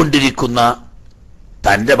സ്രവിച്ചുകൊണ്ടിരിക്കുന്ന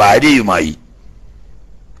തന്റെ ഭാര്യയുമായി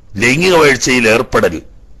ലൈംഗിക വീഴ്ചയിൽ ഏർപ്പെടൽ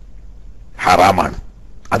ഹറാമാണ്.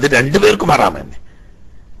 അത് രണ്ടുപേർക്കും ഹറാം തന്നെ.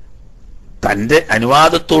 തന്റെ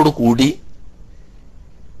അനുവാദത്തോടു കൂടി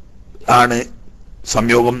ആണ്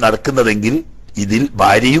സംയോഗം നടക്കുന്നതെങ്കിൽ ഇതിൽ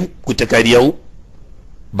ഭാര്യയും കുറ്റക്കാരിയാവും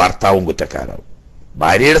ഭർത്താവും കുറ്റക്കാരാവും.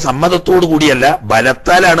 ഭാര്യയുടെ സമ്മതത്തോടു കൂടിയല്ല,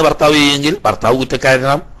 ബലത്താലാണ് ഭർത്താവ് ചെയ്യുമെങ്കിൽ ഭർത്താവ്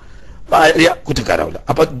കുറ്റക്കാരനാവും, ഭാര്യ കുറ്റക്കാരാവില്ല.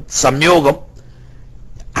 അപ്പൊ സംയോഗം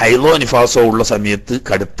ഹൈലോ നിഫാസോ ഉള്ള സമയത്ത്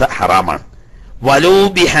കടുത്ത ഹറാമാണ്. വലോ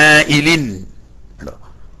ബിഹാഇലിൻ,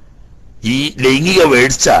 ഈ ലൈംഗിക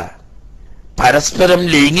വീഴ്ച പരസ്പരം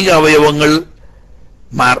ലൈംഗിക അവയവങ്ങൾ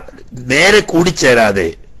നേരെ കൂടിച്ചേരാതെ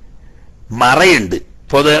മറയുണ്ട്.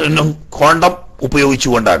 പൊതുവെ കോണ്ടം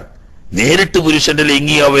ഉപയോഗിച്ചുകൊണ്ടാണ്. നേരിട്ട് പുരുഷന്റെ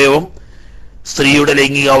ലൈംഗിക അവയവം സ്ത്രീയുടെ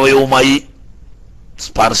ലൈംഗിക അവയവവുമായി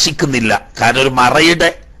സ്പർശിക്കുന്നില്ല. കാരണം ഒരു മറയുടെ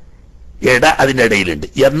ഇട അതിൻ്റെ ഇടയിലുണ്ട്.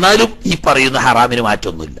 എന്നാലും ഈ പറയുന്ന ഹറാമിന്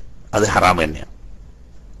മാറ്റമൊന്നുമില്ല, അത് ഹറാം തന്നെയാണ്.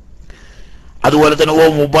 അതുപോലെ തന്നെ ഓ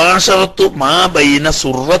മുബാശറത്തു മാ ബൈന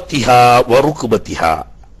സുറത്തിഹാ വറുക്ബത്തിഹാ,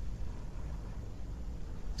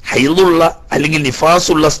 ഹൈദുള്ള അല്ലെങ്കിൽ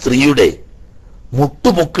നിഫാസുള്ള സ്ത്രീയുടെ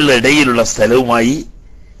മുട്ടുമുക്കുള്ള ഇടയിലുള്ള സ്ഥലവുമായി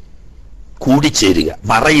കൂടിച്ചേരുക,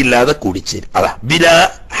 മറയില്ലാതെ കൂടിച്ചേരുക. അതാ ബിലാ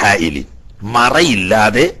ഹായിലിൻ,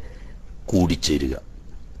 മറയില്ലാതെ കൂടിച്ചേരുക.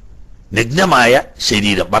 നഗ്നമായ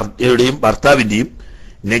ശരീരം, ഭാര്യയുടെയും ഭർത്താവിന്റെയും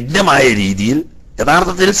നഗ്നമായ രീതിയിൽ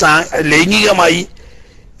യഥാർത്ഥത്തിൽ ലൈംഗികമായി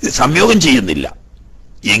സംയോഗം ചെയ്യുന്നില്ല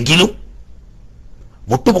എങ്കിലും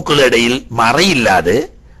മുട്ടുമുക്കളുടെ ഇടയിൽ മറയില്ലാതെ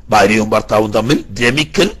ഭാര്യയും ഭർത്താവും തമ്മിൽ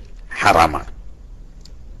രമിക്കൽ ഹറാമാണ്.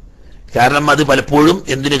 കാരണം അത് പലപ്പോഴും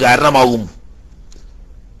എന്തിനു കാരണമാകും?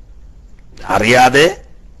 അറിയാതെ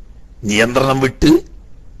നിയന്ത്രണം വിട്ട്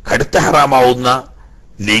കടുത്ത ഹറാമാവുന്ന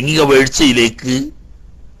ലൈംഗിക വീഴ്ചയിലേക്ക്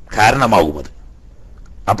കാരണമാകുമത്.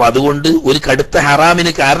 അപ്പൊ അതുകൊണ്ട് ഒരു കടുത്ത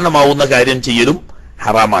ഹറാമിന് കാരണമാവുന്ന കാര്യം ചെയ്യലും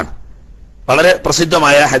ഹറാമാണ്. വളരെ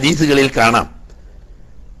പ്രസിദ്ധമായ ഹദീസുകളിൽ കാണാം,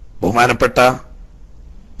 ബഹുമാനപ്പെട്ട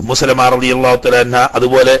ഉമ്മു സലമ റളിയല്ലാഹു തആല അൻഹ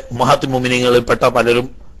അതുപോലെ ഉമ്മഹാത്തുൽ മുഅ്മിനീങ്ങളിൽപ്പെട്ട പലരും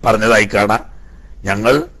പറഞ്ഞതായി കാണാം,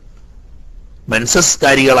 ഞങ്ങൾ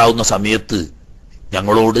മെൻസസ്കാരികളാവുന്ന സമയത്ത്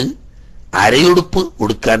ഞങ്ങളോട് അരയുടുപ്പ്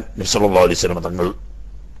ഉടുക്കാൻ നബി സല്ലല്ലാഹു അലൈഹി വസല്ലം തങ്ങൾ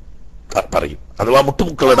പറയും. അഥവാ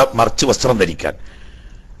മുട്ടുമുക്കളുടെ മറിച്ച് വസ്ത്രം ധരിക്കാൻ.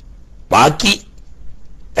 ബാക്കി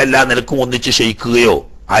എല്ലാ നിലക്കും ഒന്നിച്ച് ക്ഷയിക്കുകയോ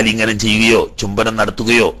ആലിംഗനം ചെയ്യുകയോ ചുംബനം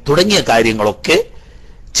നടത്തുകയോ തുടങ്ങിയ കാര്യങ്ങളൊക്കെ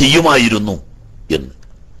ചെയ്യുമായിരുന്നു എന്ന്.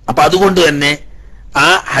 അപ്പൊ അതുകൊണ്ട് തന്നെ ആ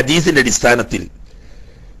ഹദീസിന്റെ അടിസ്ഥാനത്തിൽ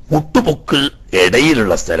മുട്ടുമുക്കൾ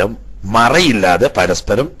ഇടയിലുള്ള സ്ഥലം മറയില്ലാതെ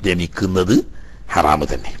പരസ്പരം രമിക്കുന്നത് ഹറാമ്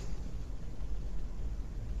തന്നെ.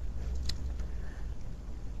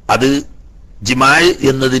 അത് ജിമാഅ്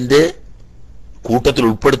എന്നതിന്റെ കൂട്ടത്തിൽ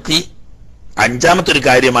ഉൾപ്പെടുത്തി അഞ്ചാമത്തെ ഒരു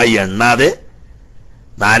കാര്യമായി എണ്ണാതെ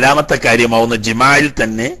നാലാമത്തെ കാര്യമാവുന്ന ജിമാഅിൽ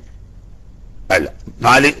തന്നെ അല്ല,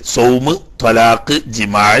 4 സൗമ്, ത്വലാഖ്,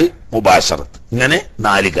 ജിമാഅ്, മുബാശറത്ത്, ഇങ്ങനെ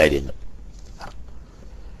 4 കാര്യങ്ങൾ.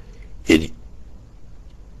 ഇനി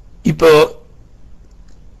ഇപ്പോ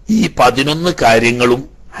ഈ 11 കാര്യങ്ങളും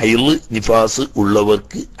ഹൈള് നിഫാസ്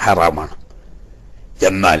ഉള്ളവർക്ക് ഹറാമാണ്.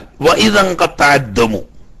 എന്നാൽ വഇദൻഖതഅദ്ദമു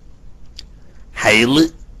ഹൈള്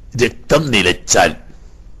രക്തം നിലച്ചാൽ,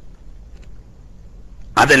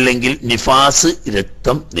 അതല്ലെങ്കിൽ നിഫാസ്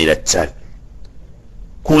രക്തം നിലച്ചാൽ,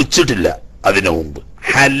 കുളിച്ചിട്ടില്ല അതിനു മുമ്പ്,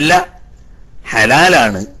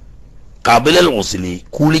 ഹലാലാണ് ഖബലൽ ഗുസ്ലി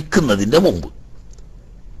കുളിക്കുന്നതിന്റെ മുമ്പ്.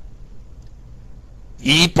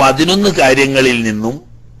 ഈ 11 കാര്യങ്ങളിൽ നിന്നും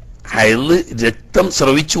ഹൈള് രക്തം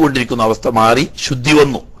സ്രവിച്ചുകൊണ്ടിരിക്കുന്ന അവസ്ഥ മാറി ശുദ്ധി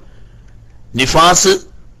വന്നു, നിഫാസ്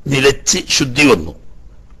നിലച്ച് ശുദ്ധി വന്നു,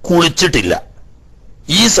 കുളിച്ചിട്ടില്ല.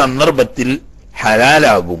 ഈ സന്ദർഭത്തിൽ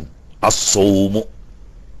ഹലാലാകും അസ്സൗമു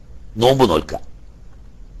നോമ്പ് നോൽക്കാം.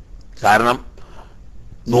 കാരണം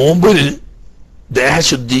നോമ്പിൽ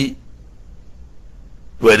ദേഹശുദ്ധി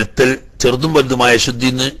വരുത്തൽ, ചെറുതും വലുതുമായ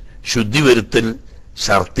ശുദ്ധിന്ന് ശുദ്ധി വരുത്തൽ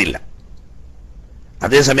ഷർത്തില്ല.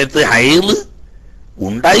 അതേസമയത്ത് ഹൈള്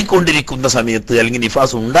ഉണ്ടായിക്കൊണ്ടിരിക്കുന്ന സമയത്ത് അല്ലെങ്കിൽ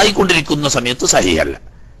നിഫാസ് ഉണ്ടായിക്കൊണ്ടിരിക്കുന്ന സമയത്ത് സഹിയല്ല.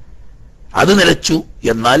 അത് നിലച്ചു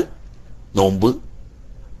എന്നാൽ നോമ്പ്,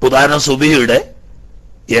 ഉദാഹരണം സുബഹിയുടെ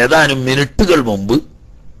ഏതാനും മിനിറ്റുകൾ മുമ്പ്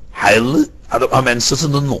ഹൈള് അഥവാ മെൻസസ്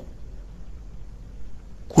നിന്നു,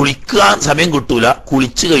 കുളിക്കാൻ സമയം കിട്ടൂല,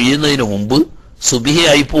 കുളിച്ചു കഴിയുന്നതിന് മുമ്പ്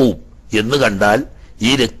സുബഹിയായി പോവും എന്ന് കണ്ടാൽ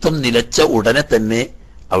ഈ രക്തം നിലച്ച ഉടനെ തന്നെ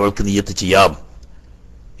അവൾക്ക് നിയ്യത്ത് ചെയ്യാം.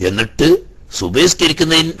 എന്നിട്ട്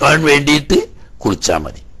സുബഹിസ്കരിക്കുന്നതിന് വേണ്ടിയിട്ട് കുളിച്ചാൽ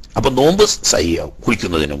മതി. അപ്പൊ നോമ്പ് സഹിയാവും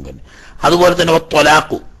കുളിക്കുന്നതിന് മുമ്പ് തന്നെ. അതുപോലെ തന്നെ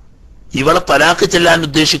ത്വലാഖു, ഇവളെ തലാഖ് ചെല്ലാൻ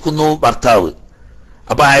ഉദ്ദേശിക്കുന്നു ഭർത്താവ്.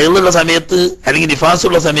 അപ്പൊ ഹൈളുള്ള സമയത്ത് അല്ലെങ്കിൽ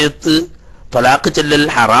നിഫാസുള്ള സമയത്ത് തലാഖ് ചെല്ലൽ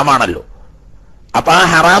ഹറാമാണല്ലോ. അപ്പൊ ആ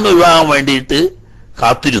ഹറാം ഒഴിവാകാൻ വേണ്ടിയിട്ട്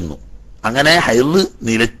കാത്തിരുന്നു. അങ്ങനെ ഹൈള്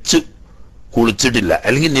നിലച്ചു കുളിച്ചിട്ടില്ല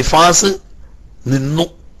അല്ലെങ്കിൽ നിഫാസ് നിന്നു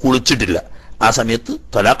കുളിച്ചിട്ടില്ല, ആ സമയത്ത്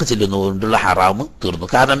തലാഖ് ചെല്ലുന്നതുകൊണ്ടുള്ള ഹറാമ് തീർന്നു.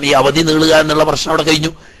 കാരണം ഈ അവധി നീളുക എന്നുള്ള പ്രശ്നം അവിടെ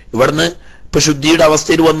കഴിഞ്ഞു. ഇവിടുന്ന് ഇപ്പൊ ശുദ്ധിയുടെ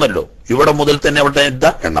അവസ്ഥയിൽ വന്നല്ലോ, ഇവിടെ മുതൽ തന്നെ അവിടെ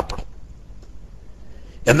എണ്ണപ്പെടും.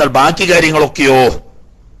 എന്നാൽ ബാക്കി കാര്യങ്ങളൊക്കെയോ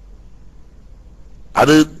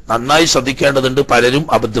അത് നന്നായി ശ്രദ്ധിക്കേണ്ടതുണ്ട്. പലരും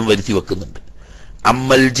അബദ്ധം വരുത്തി വെക്കുന്നുണ്ട്.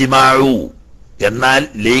 അമ്മൽ ജിമാഉ എന്നാൽ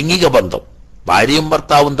ലൈംഗിക ബന്ധം, ഭാര്യയും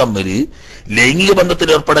ഭർത്താവും തമ്മിൽ ലൈംഗിക ബന്ധത്തിൽ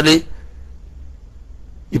ഏർപ്പെടല്.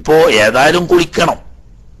 ഇപ്പോ ഏതായാലും കുളിക്കണം,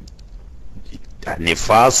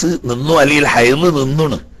 നിഫാസ് നിന്നു അല്ലെങ്കിൽ ഹൈള്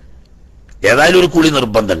നിന്നുണ്, ഏതായാലും ഒരു കുളി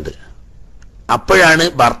നിർബന്ധമുണ്ട്. അപ്പോഴാണ്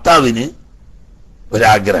ഭർത്താവിന്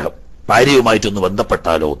ഒരാഗ്രഹം, ഭാര്യയുമായിട്ടൊന്ന്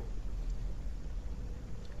ബന്ധപ്പെട്ടാലോ.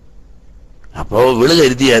 അപ്പോ ഇവള്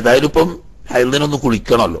കരുതി ഏതായാലും ഇപ്പം ഹൈളിനൊന്ന്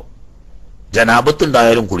കുളിക്കണമല്ലോ,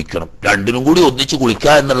 ജനാപത്തുണ്ടായാലും കുളിക്കണം, രണ്ടിനും കൂടി ഒന്നിച്ച്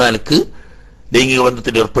കുളിക്കുക എന്നുള്ള നിലക്ക് ലൈംഗിക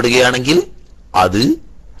ബന്ധത്തിൽ ഏർപ്പെടുകയാണെങ്കിൽ അത്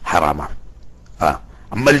ഹറാമാണ്.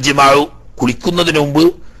 അമ്മൽ ജിമാഉ കുളിക്കുന്നതിന് മുമ്പ്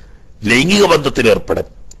ലൈംഗിക ബന്ധത്തിൽ ഏർപ്പെടൽ.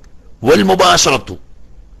 വൽ മുബാശറത്തു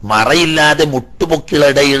മറയില്ലാതെ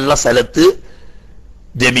മുട്ടുപൊക്കിളിടയുള്ള സ്ഥലത്ത്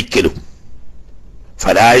രമിക്കലും.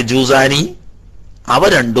 ഫലാ യജൂസാനി അവ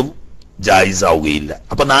രണ്ടും ജായിസാവുകയില്ല.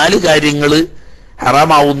 അപ്പൊ 4 കാര്യങ്ങൾ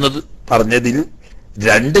ഹറാമാവുന്നത് പറഞ്ഞതിൽ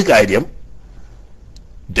 2 കാര്യം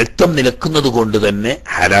രക്തം നിലക്കുന്നത് കൊണ്ട് തന്നെ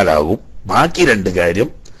ഹലാലാകും, ബാക്കി 2 കാര്യം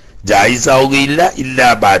ജായിസാവുകയില്ല. ഇല്ലാ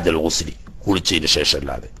ബാദൽ ഗുസ്ലി കുളിച്ചതിന് ശേഷം,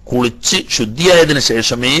 അല്ലാതെ കുളിച്ച് ശുദ്ധിയായതിനു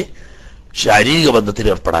ശേഷമേ ശാരീരിക ബന്ധത്തിൽ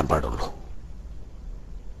ഏർപ്പെടാൻ പാടുള്ളൂ.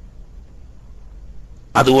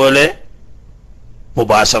 അതുപോലെ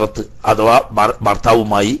മുബാശറത്ത് അഥവാ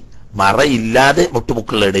ഭർത്താവുമായി മറയില്ലാതെ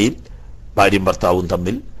മുട്ടുമുക്കളുടെ ഭാര്യയും ഭർത്താവും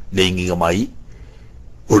തമ്മിൽ ലൈംഗികമായി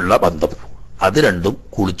ഉള്ള ബന്ധം, അത് രണ്ടും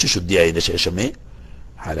കുളിച്ചു ശുദ്ധിയായതിനു ശേഷമേ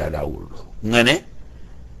ഹലാലാവുള്ളൂ. ഇങ്ങനെ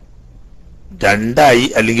 2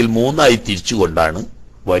 അല്ലെങ്കിൽ 3 തിരിച്ചുകൊണ്ടാണ്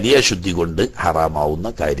വലിയ ശുദ്ധി കൊണ്ട് ഹറാമാവുന്ന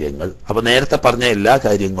കാര്യങ്ങൾ. അപ്പൊ നേരത്തെ പറഞ്ഞ എല്ലാ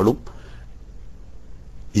കാര്യങ്ങളും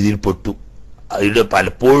ഇതിൽപ്പെട്ടു. അതിൽ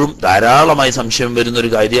പലപ്പോഴും ധാരാളമായി സംശയം വരുന്ന ഒരു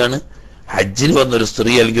കാര്യമാണ്, ഹജ്ജിന് വന്നൊരു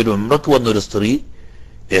സ്ത്രീ അല്ലെങ്കിൽ ഒരു ഉംറക്ക് വന്നൊരു സ്ത്രീ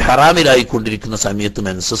ഇഹ്റാമിലായിക്കൊണ്ടിരിക്കുന്ന സമയത്ത്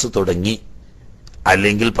മെൻസസ് തുടങ്ങി,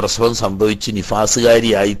 അല്ലെങ്കിൽ പ്രസവം സംഭവിച്ച്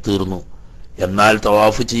നിഫാസുകാരിയായി തീർന്നു, എന്നാൽ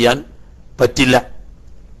തവാഫ് ചെയ്യാൻ പറ്റില്ല.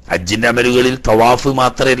 ഹജ്ജിന്റെ അമലുകളിൽ തവാഫ്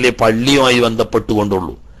മാത്രമല്ലേ പള്ളിയുമായി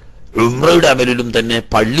ബന്ധപ്പെട്ടുകൊണ്ടുള്ളൂ. ഉംറയുടെ അമലിലും തന്നെ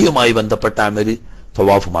പള്ളിയുമായി ബന്ധപ്പെട്ട അമല്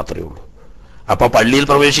തവാഫ് മാത്രമേ ഉള്ളൂ. അപ്പൊ പള്ളിയിൽ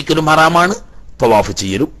പ്രവേശിക്കലും ഹറാമാണ്, തവാഫ്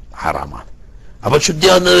ചെയ്യലും ഹറാമാണ്. അപ്പൊ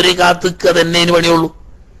ശുദ്ധിയാവുന്നവരെ കാത്തുക തന്നെ പണിയുള്ളൂ.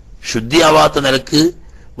 ശുദ്ധിയാവാത്ത നിലക്ക്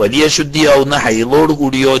വലിയ ശുദ്ധിയാവുന്ന ഹൈളോട്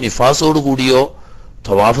കൂടിയോ നിഫാസോട് കൂടിയോ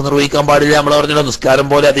തവാഫ് നിർവഹിക്കാൻ പാടില്ല. നമ്മൾ പറഞ്ഞല്ലോ, നിസ്കാരം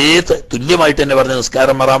പോലെ അതേ തുല്യമായിട്ട് തന്നെ പറഞ്ഞ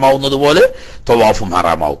നിസ്കാരം ഹറാമാവുന്നത് പോലെ തവാഫും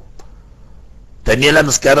ഹറാമാവും. തന്നെയല്ല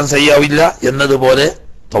നിസ്കാരം സഹിയാവില്ല എന്നതുപോലെ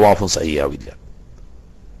തവാഫും സഹിയാവില്ല.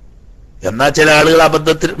 എന്നാൽ ചില ആളുകൾ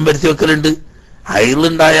അബദ്ധത്തിൽ വരുത്തി വെക്കലുണ്ട്.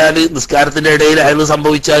 ഹൈളുണ്ടായാല് നിസ്കാരത്തിന്റെ ഇടയിൽ ഹൈള്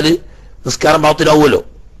സംഭവിച്ചാല് നിസ്കാരം ബാത്തിലാവുമല്ലോ.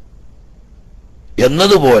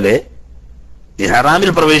 എന്നതുപോലെ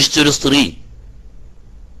ഇഹ്റാമിൽ പ്രവേശിച്ച ഒരു സ്ത്രീ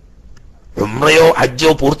ഉംറയോ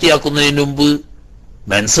ഹജ്ജോ പൂർത്തിയാക്കുന്നതിന് മുമ്പ്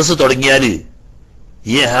മെൻസസ് തുടങ്ങിയാൽ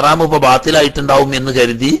ഈ ഇഹ്റാം ഇപ്പൊ ബാത്തിലായിട്ടുണ്ടാവും എന്ന്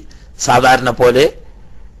കരുതി സാധാരണ പോലെ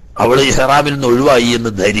അവള് ഇഹ്റാമിൽ നിന്ന് ഒഴിവായി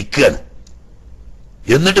എന്ന് ധരിക്കുകയാണ്.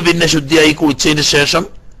 എന്നിട്ട് പിന്നെ ശുദ്ധിയായി കുളിച്ചതിന് ശേഷം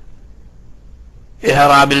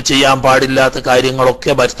ഇഹ്റാമിൽ ചെയ്യാൻ പാടില്ലാത്ത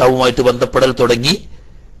കാര്യങ്ങളൊക്കെ ഭർത്താവുമായിട്ട് ബന്ധപ്പെടൽ തുടങ്ങി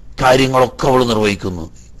കാര്യങ്ങളൊക്കെ അവൾ നിർവഹിക്കുന്നു.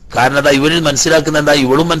 കാരണം എന്താ, ഇവരിൽ മനസ്സിലാക്കുന്ന എന്താ,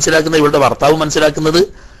 ഇവളും മനസ്സിലാക്കുന്ന, ഇവളുടെ ഭർത്താവും മനസ്സിലാക്കുന്നത്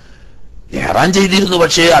ഇഹ്റാം ചെയ്തിരുന്നു,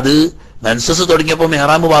 പക്ഷേ അത് മെൻസസ് തുടങ്ങിയപ്പോൾ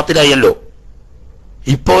ഇഹ്റാം ബാത്തിലായല്ലോ.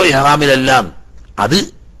 ഇപ്പോ ഇഹ്റാമിലെല്ലാം അത്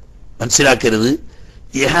മനസ്സിലാക്കരുത്.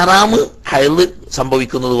 ഇഹ്റാം ഹൈള്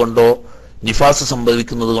സംഭവിക്കുന്നത് കൊണ്ടോ നിഫാസ്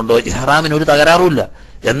സംഭവിക്കുന്നത് കൊണ്ടോ ഇഹ്റാമിന് ഒരു തകരാറുമില്ല.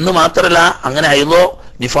 എന്ന് മാത്രമല്ല, അങ്ങനെ ഹൈളോ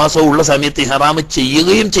നിഫാസോ ഉള്ള സമയത്ത് ഇഹ്റാം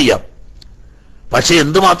ചെയ്യുകയും ചെയ്യാം. പക്ഷെ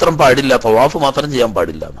എന്തുമാത്രം പാടില്ല, തവാഫ് മാത്രം ചെയ്യാൻ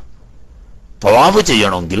പാടില്ല. തവാഫ്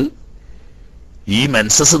ചെയ്യണമെങ്കിൽ ഈ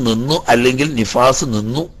മെൻസസ് നിന്നു അല്ലെങ്കിൽ നിഫാസ്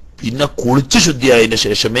നിന്നു പിന്നെ കുളിച്ചു ശുദ്ധിയായതിനു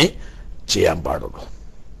ശേഷമേ ചെയ്യാൻ പാടുള്ളൂ.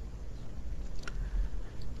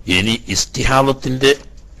 ഇനി ഇസ്തിഹാദത്തിന്റെ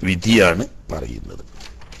വിധിയാണ് പറയുന്നത്.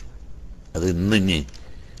 അത് ഇനി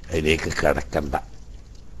അതിലേക്ക് കടക്കണ്ട.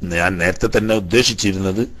 ഞാൻ നേരത്തെ തന്നെ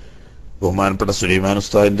ഉദ്ദേശിച്ചിരുന്നത് ബഹുമാനപ്പെട്ട സുലൈമാൻ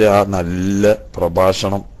ഉസ്താദിന്റെ ആ നല്ല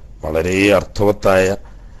പ്രഭാഷണം, വളരെ അർത്ഥവത്തായ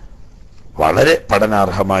വളരെ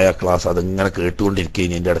പഠനാർഹമായ ക്ലാസ്, അതിങ്ങനെ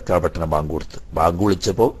കേട്ടുകൊണ്ടിരിക്കുകയും എൻ്റെ അടുക്ക പെട്ടെന്ന് ബാങ്ക്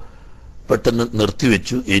വിളിച്ചപ്പോൾ പെട്ടെന്ന്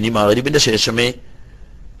നിർത്തിവെച്ചു. ഇനി മഗ്‌രിബിന്റെ ശേഷമേ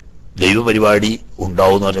ലൈവ് പരിപാടി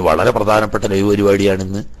ഉണ്ടാവുമെന്ന് പറഞ്ഞ് വളരെ പ്രധാനപ്പെട്ട ലൈവ്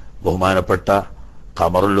പരിപാടിയാണിന്ന്. ബഹുമാനപ്പെട്ട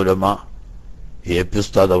ഖമറുൽ ഉലമ എ.പി.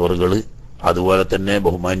 ഉസ്താദ് അവറുകൾ, അതുപോലെ തന്നെ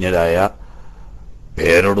ബഹുമാന്യരായ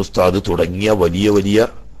പേരോട് ഉസ്താദ് തുടങ്ങിയ വലിയ വലിയ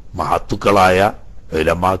മഹത്തുക്കളായ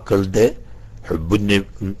ഉലമാക്കളുടെ ഹുബ്ബുൻ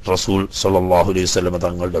റസൂൽ സല്ലല്ലാഹു അലൈഹി വസല്ലം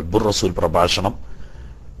തങ്ങളുടെ ഹുബ്ബുർ റസൂൽ പ്രഭാഷണം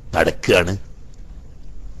നടക്കുകയാണ്.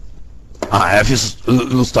 ഹാഫിസ്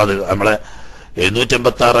ഉസ്താദ് നമ്മളെ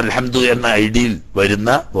 786 അൽഹംദു എന്ന ഐഡിയിൽ വരുന്ന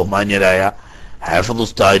ബഹുമാന്യരായ ഹാഫിദ്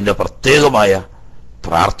ഉസ്താദിന്റെ പ്രത്യേകമായ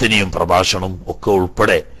പ്രാർത്ഥനയും പ്രഭാഷണവും ഒക്കെ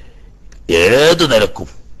ഉൾപ്പെടെ ഏത് നിലക്കും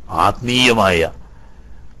ആത്മീയമായ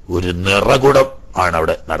ഒരു നിറകുടം ആണ്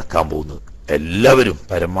അവിടെ നടക്കാൻ പോകുന്നത്. എല്ലാവരും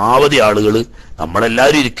പരമാവധി ആളുകൾ,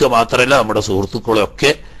 നമ്മളെല്ലാവരും ഇരിക്കുക മാത്രമല്ല നമ്മുടെ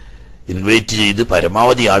സുഹൃത്തുക്കളെയൊക്കെ ഇൻവൈറ്റ് ചെയ്ത്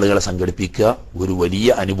പരമാവധി ആളുകളെ സംഘടിപ്പിക്കുക. ഒരു വലിയ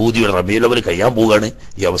അനുഭൂതിയുടെ റബീഉൽ അവ്വൽ കഴിയാൻ പോവുകയാണ്.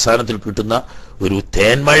 ഈ അവസാനത്തിൽ കിട്ടുന്ന ഒരു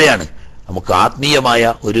തേന്മഴയാണ്. നമുക്ക് ആത്മീയമായ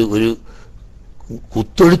ഒരു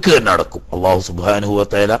കുത്തൊഴുക്ക് തന്നെ നടക്കും. അല്ലാഹു സുബ്ഹാനഹു വ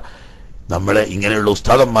തആല നമ്മളെ ഇങ്ങനെയുള്ള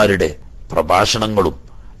ഉസ്താദന്മാരുടെ പ്രഭാഷണങ്ങളും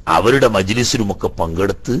അവരുടെ മജ്ലിസിലുമൊക്കെ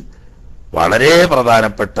പങ്കെടുത്ത് വളരെ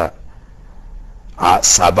പ്രധാനപ്പെട്ട ആ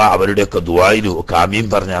സഭ അവരുടെയൊക്കെ ദുആയിലും ഒക്കെ ആമീൻ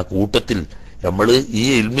പറഞ്ഞ ആ കൂട്ടത്തിൽ നമ്മൾ ഈ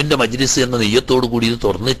ഇൽമിന്റെ മജ്ലിസ് എന്ന നെയ്യത്തോടു കൂടി ഇത്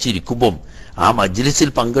തുറന്നു വെച്ചിരിക്കുമ്പം ആ മജ്ലിസിൽ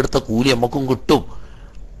പങ്കെടുത്ത കൂലി നമുക്കും കിട്ടും.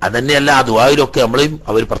 അതന്നെയല്ല, ആ ദുആയിലൊക്കെ നമ്മളെയും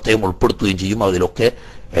അവർ പ്രത്യേകം ഉൾപ്പെടുത്തുകയും ചെയ്യും. അതിലൊക്കെ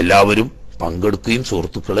എല്ലാവരും പങ്കെടുക്കുകയും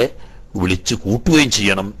സുഹൃത്തുക്കളെ വിളിച്ച് കൂട്ടുകയും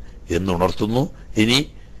ചെയ്യണം എന്നുണർത്തുന്നു. ഇനി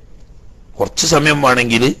കുറച്ച് സമയം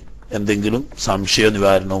വേണമെങ്കിൽ എന്തെങ്കിലും സംശയ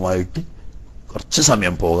നിവാരണവുമായിട്ട് കുറച്ച്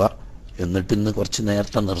സമയം പോകാം. എന്നിട്ട് ഇന്ന് കുറച്ച്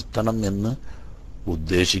നേരത്തെ നിർത്തണം എന്ന്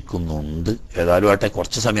ഉദ്ദേശിക്കുന്നുണ്ട്. ഏതായാലും ആട്ടെ,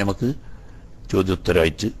 കുറച്ച് സമയം നമുക്ക്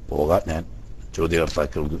ചോദ്യോത്തരമായിട്ട് പോകാം. ഞാൻ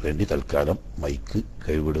ചോദ്യകർത്താക്കൾക്ക് വേണ്ടി തൽക്കാലം മൈക്ക്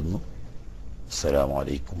കൈവിടുന്നു. അസ്സലാമു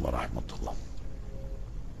അലൈക്കും വറഹ്മത്തുള്ളാഹി.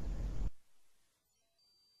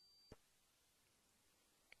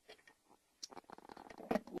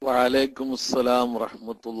 വഅലൈക്കും അസ്സലാം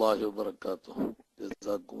വറഹ്മത്തുള്ളാഹി വബറകാതുഹു.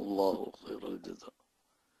 ജസാക്കുമുല്ലാഹു ഖൈറൽ ജസാ.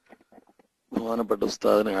 ബഹുമാനപ്പെട്ട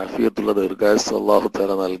ഉസ്താദിന് ആഫിയത്തുള്ള ദീർഘായുസ്സ് അല്ലാഹു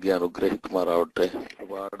തആല നൽകി അനുഗ്രഹിക്കുമാറാവട്ടെ.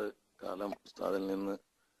 ഒരുപാട് കാലം ഉസ്താദിൽ നിന്ന്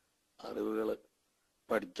അറിവുകൾ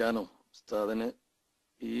പഠിക്കാനും ഉസ്താദിന്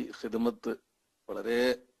ഈ ഖിദ്മത്ത് വളരെ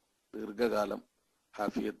ദീർഘകാലം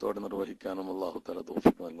ആഫിയത്തോടെ നിർവഹിക്കാനും അല്ലാഹു തആല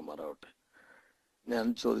തൗഫീഖ് നൽകുമാറാവട്ടെ. ഞാൻ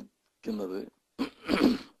ചോദിക്കുന്നത്,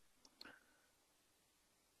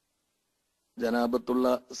 ജനാബത്തുള്ള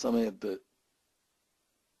സമയത്ത്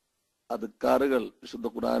അദ്കാറുകൾ, വിശുദ്ധ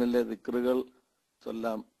ഖുർആനിലെ ദിക്റുകൾ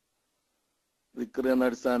ചൊല്ലാം, ദിക്ർ എന്ന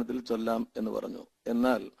അടിസ്ഥാനത്തിൽ ചൊല്ലാം എന്ന് പറഞ്ഞു.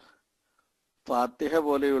 എന്നാൽ ഫാത്തിഹ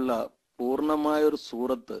പോലെയുള്ള പൂർണ്ണമായ ഒരു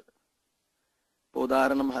സൂറത്ത്,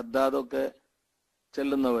 ഉദാഹരണം ഹദ്ദാദൊക്കെ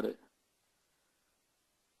ചെല്ലുന്നവര്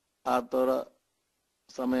ആത്തോറ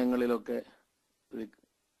സമയങ്ങളിലൊക്കെ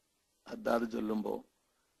ഹദ്ദാദ് ചൊല്ലുമ്പോൾ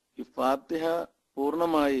ഈ ഫാത്തിഹ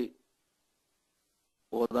പൂർണ്ണമായി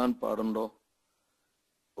ഓതാൻ പാടുണ്ടോ?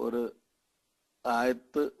 ഒരു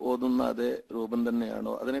ആയത്ത് ഓതുന്ന അതേ രൂപം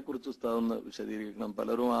തന്നെയാണോ? അതിനെക്കുറിച്ച് ഉസ്താദ് ഒന്ന് വിശദീകരിക്കണം.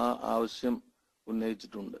 പലരും ആ ആവശ്യം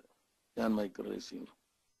ഉന്നയിച്ചിട്ടുണ്ട്. ഞാൻ മൈക്ക് റൈസ് ചെയ്യുന്നു.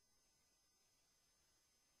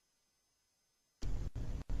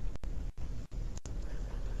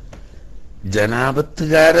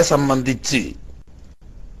 ജനാപത്തുകാരെ സംബന്ധിച്ച്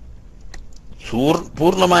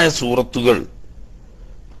പൂർണ്ണമായ സൂറത്തുകൾ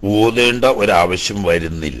ഓതേണ്ട ഒരാവശ്യം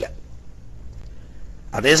വരുന്നില്ല.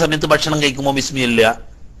 അതേ സമയത്ത് ഭക്ഷണം കഴിക്കുമ്പോൾ ബിസ്മില്ല,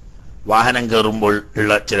 വാഹനം കയറുമ്പോൾ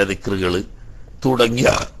ഉള്ള ചില ദിക്റുകൾ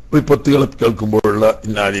തുടങ്ങിയ വിപത്തുകൾ കേൾക്കുമ്പോഴുള്ള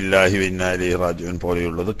ഇന്നാ ലില്ലാഹി വ ഇന്നാ ഇലൈഹി റാജിഊൻ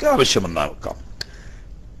പോലെയുള്ളതൊക്കെ ആവശ്യമെന്നാക്കാം.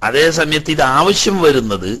 അതേ സമയത്ത് ഇത് ആവശ്യം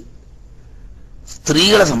വരുന്നത്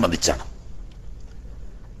സ്ത്രീകളെ സംബന്ധിച്ചാണ്.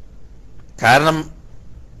 കാരണം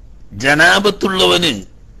ജനാപത്തുള്ളവന്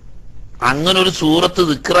അങ്ങനെ ഒരു സൂറത്ത്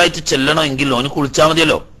ദിക്റായിട്ട് ചെല്ലണമെങ്കിൽ അവന് കുളിച്ചാൽ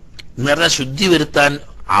മതിയല്ലോ. എന്ന് പറഞ്ഞാൽ ശുദ്ധി വരുത്താൻ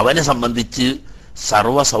അവനെ സംബന്ധിച്ച്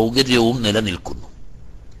സർവ സൗകര്യവും നിലനിൽക്കുന്നു.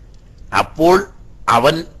 അപ്പോൾ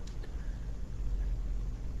അവൻ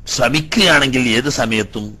ശ്രമിക്കുകയാണെങ്കിൽ ഏത്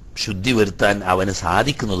സമയത്തും ശുദ്ധി വരുത്താൻ അവന്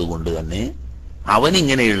സാധിക്കുന്നത് കൊണ്ട് തന്നെ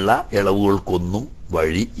അവനിങ്ങനെയുള്ള ഇളവുകൾക്കൊന്നും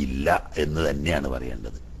വഴി ഇല്ല എന്ന് തന്നെയാണ്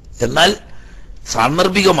പറയേണ്ടത്. എന്നാൽ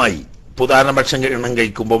സാന്ദർഭികമായി ഉദാഹരണം ഭക്ഷണം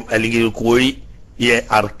കഴിക്കുമ്പം അല്ലെങ്കിൽ കോഴിയെ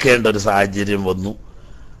അറുക്കേണ്ട ഒരു സാഹചര്യം വന്നു,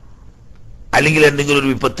 അല്ലെങ്കിൽ എന്തെങ്കിലും ഒരു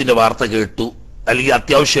വിപത്തിന്റെ വാർത്ത കേട്ടു, അല്ലെങ്കിൽ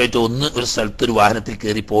അത്യാവശ്യമായിട്ട് ഒരു സ്ഥലത്ത് ഒരു വാഹനത്തിൽ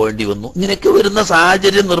കയറി പോകേണ്ടി വന്നു, ഇങ്ങനെയൊക്കെ വരുന്ന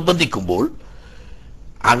സാഹചര്യം നിർബന്ധിക്കുമ്പോൾ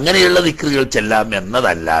അങ്ങനെയുള്ള ദിക്റുകൾ ചെല്ലാം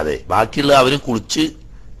എന്നതല്ലാതെ ബാക്കിയുള്ള അവന് കുളിച്ച്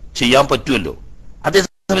ചെയ്യാൻ പറ്റുമല്ലോ.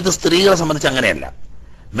 അതേസമയത്ത് സ്ത്രീകളെ സംബന്ധിച്ച് അങ്ങനെയല്ല.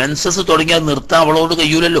 മെൻസസ് തുടങ്ങിയാൽ നിർത്താൻ അവളോട്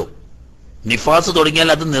കഴിയൂലല്ലോ, നിഫാസ്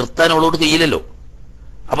തുടങ്ങിയാൽ അത് നിർത്താൻ അവളോട് കഴിയില്ലല്ലോ.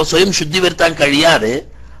 അപ്പൊ സ്വയം ശുദ്ധി വരുത്താൻ കഴിയാതെ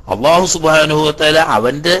അല്ലാഹു സുബ്ഹാനഹു വ തആല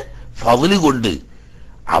അവന്റെ ഫള് കൊണ്ട്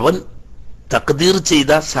അവൻ തഖ്ദീർ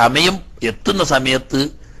ചെയ്ത സമയം എത്തുന്ന സമയത്ത്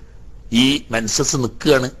ഈ മെൻസസ്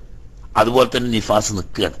നിൽക്കുകയാണ്, അതുപോലെ തന്നെ നിഫാസ്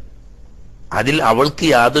നിൽക്കുകയാണ്. അതിൽ അവൾക്ക്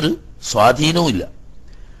യാതൊരു സ്വാധീനവുമില്ല.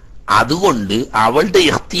 അതുകൊണ്ട് അവളുടെ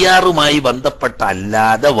ഇഖ്തിയാറുമായി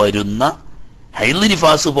ബന്ധപ്പെട്ടല്ലാതെ വരുന്ന ഹൈള്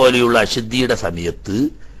നിഫാസ് പോലെയുള്ള അശുദ്ധിയുടെ സമയത്ത്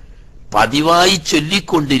പതിവായി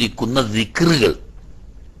ചൊല്ലിക്കൊണ്ടിരിക്കുന്ന ദിക്റുകൾ,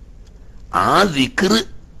 ആ ദിക്ർ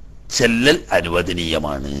ചെല്ലൽ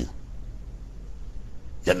അനുവദനീയമാണ്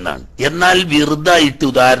എന്നാണ്. എന്നാൽ വെറുതായിട്ട്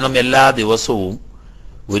ഉദാഹരണം എല്ലാ ദിവസവും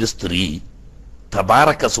ഒരു സ്ത്രീ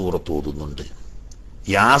തബാറക സൂറത്ത് ഓതുന്നുണ്ട്,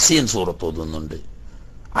 യാസീൻ സൂറത്ത് ഓതുന്നുണ്ട്,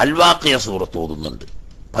 അൽവാഖിയ സൂറത്ത് ഓതുന്നുണ്ട്,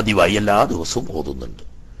 പതിവായി എല്ലാ ദിവസവും ഓതുന്നുണ്ട്.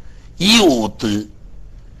 ഈ ഓത്ത്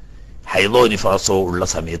ഹൈദോ നിഫാസോ ഉള്ള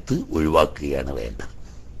സമയത്ത് ഒഴിവാക്കുകയാണ് വേണ്ടത്.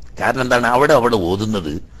 കാരണം എന്താണ്? അവിടെ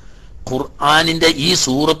ഓതുന്നത് ഖുർആനിന്റെ ഈ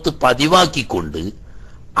സൂറത്ത് പതിവാക്കിക്കൊണ്ട്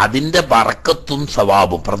അതിന്റെ ബറക്കത്തും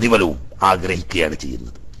സവാബും പ്രതിഫലവും ആഗ്രഹിക്കുകയാണ്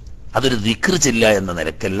ചെയ്യുന്നത്. അതൊരു ദിക്ർ ചെല്ല എന്ന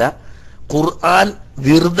നിലക്കല്ല, ഖുർആൻ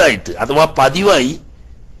വെറുതായിട്ട് അഥവാ പതിവായി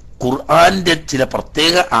ഖുർആന്റെ ചില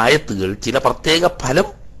പ്രത്യേക ആയത്തുകൾ ചില പ്രത്യേക ഫലം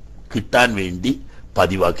കിട്ടാൻ വേണ്ടി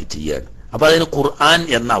പതിവാക്കി ചെയ്യാണ്. അപ്പൊ അതിന് ഖുർആൻ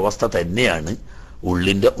എന്ന അവസ്ഥ തന്നെയാണ്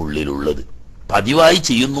ഉള്ളിന്റെ ഉള്ളിലുള്ളത്, പതിവായി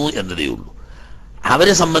ചെയ്യുന്നു എന്നതേ ഉള്ളൂ.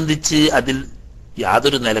 അവരെ സംബന്ധിച്ച് അതിൽ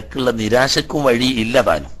യാതൊരു നിലക്കുള്ള നിരാശക്കും വഴി ഇല്ല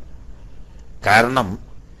താനും. കാരണം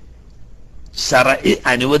ശറഇ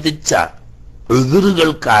അനുവദിച്ച ഉദ്റുകൾ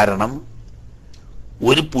കാരണം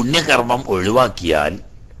ഒരു പുണ്യകർമ്മം ഒഴിവാക്കിയാൽ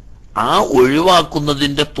ആ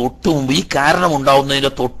ഒഴിവാക്കുന്നതിന്റെ തൊട്ടു മുമ്പ്, ഈ കാരണം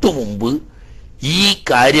ഉണ്ടാവുന്നതിന്റെ തൊട്ടു മുമ്പ് ഈ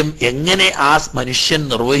കാര്യം എങ്ങനെ ആ മനുഷ്യൻ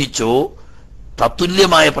നിർവഹിച്ചോ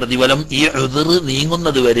തത്തുല്യമായ പ്രതിഫലം ഈ ഉദ്റ്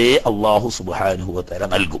നീങ്ങുന്നത് വരെ അല്ലാഹു സുബ്ഹാനഹു വ തആല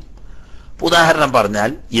നൽകും. ഉദാഹരണം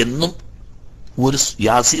പറഞ്ഞാൽ, എന്നും ഒരു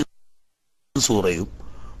യാസീൻ സൂറയും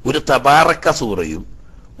ഒരു തബാറക സൂറയും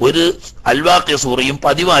ഒരു അൽവാഖിയ സൂറയും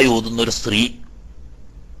പതിവായി ഓതുന്ന ഒരു സ്ത്രീ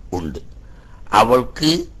ഉണ്ട്.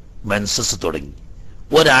 അവൾക്ക് മെൻസസ് തുടങ്ങി,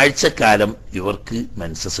 ഒരാഴ്ചക്കാലം ഇവർക്ക്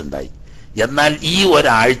മെൻസസ് ഉണ്ടായി. എന്നാൽ ഈ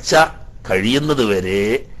ഒരാഴ്ച കഴിയുന്നത് വരെ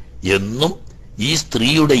എന്നും ഈ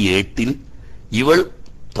സ്ത്രീയുടെ ഏട്ടിൽ ഇവൾ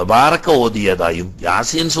തബാറക ഓതിയതായും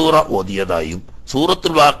യാസീൻ സൂറ ഓതിയതായും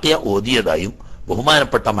സൂറത്തുൽ വാഖിയ ഓതിയതായും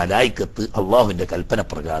ബഹുമാനപ്പെട്ട മലായിക്കത്ത് അള്ളാഹുവിന്റെ കൽപ്പന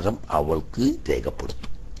പ്രകാരം അവൾക്ക് രേഖപ്പെടുത്തും.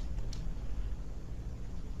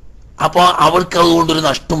 അപ്പൊ അവൾക്ക് അതുകൊണ്ടൊരു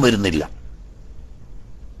നഷ്ടം വരുന്നില്ല.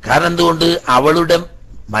 കാരണം എന്തുകൊണ്ട്? അവളുടെ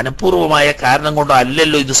മനഃപൂർവമായ കാരണം കൊണ്ട്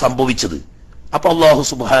അല്ലല്ലോ ഇത് സംഭവിച്ചത്. അപ്പൊ അല്ലാഹു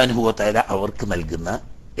സുബ്ഹാനഹു വ തആല അവർക്ക് നൽകുന്ന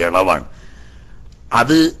ഇളവാണ്.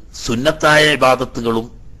 അത് സുന്നത്തായ ഇബാദത്തുകളും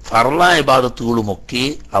ഫർളായ ഇബാദത്തുകളും ഒക്കെ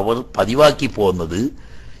അവർ പതിവാക്കി പോകുന്നത്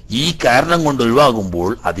ഈ കാരണം കൊണ്ട്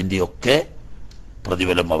ഒഴിവാകുമ്പോൾ അതിൻ്റെയൊക്കെ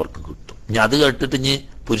പ്രതിഫലം അവർക്ക് കിട്ടും. ഇനി അത് കേട്ടിട്ട് ഇനി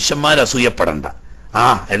പുരുഷന്മാർ അസൂയപ്പെടണ്ട.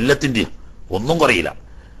 എല്ലാത്തിൻ്റെയും ഒന്നും കുറയില്ല.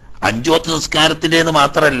 5 വക്ത് നിസ്കാരത്തിൻ്റെന്ന്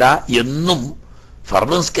മാത്രമല്ല, എന്നും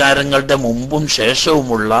ഫർദ് നിസ്കാരങ്ങളുടെ മുമ്പും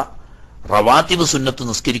ശേഷവുമുള്ള റവാത്തിബ് സുന്നത്ത്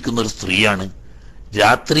നിസ്കരിക്കുന്ന ഒരു സ്ത്രീയാണ്.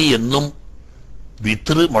 രാത്രി എന്നും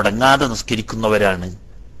വിത്ർ മുടങ്ങാതെ നിസ്കരിക്കുന്നവരാണ്.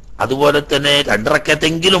 അതുപോലെ തന്നെ 2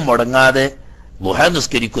 റക്അത്തെങ്കിലും മുടങ്ങാതെ ദുഹ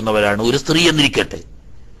നിസ്കരിക്കുന്നവരാണ് ഒരു സ്ത്രീ എന്നിരിക്കട്ടെ.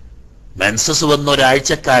 മെൻസസ് വന്ന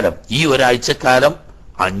ഒരാഴ്ചക്കാലം, ഈ ഒരാഴ്ചക്കാലം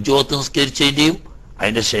 5 വക്ത് നിസ്കരിച്ചതിന്റെയും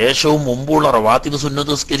അതിന്റെ ശേഷവും മുമ്പുള്ള റവാത്തിബ്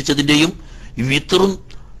സുന്നത്ത് നിസ്കരിച്ചതിന്റെയും വിത്തറും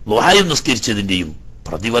ദുഹായും നിസ്കരിച്ചതിന്റെയും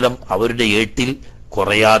പ്രതിഫലം അവരുടെ ഏട്ടിൽ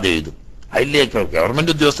കുറയാതെ എഴുതും. അതിലേക്ക്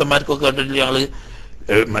ഗവൺമെന്റ് ഉദ്യോഗസ്ഥന്മാർക്കൊക്കെ കണ്ടിട്ട് ഞങ്ങള്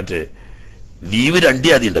മറ്റേ ലീവ് 2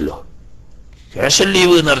 തീയതി ഉണ്ടല്ലോ, ക്യാഷൽ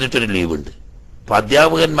ലീവ് എന്ന് പറഞ്ഞിട്ടൊരു ലീവ് ഉണ്ട്. അപ്പൊ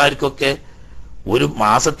അധ്യാപകന്മാർക്കൊക്കെ ഒരു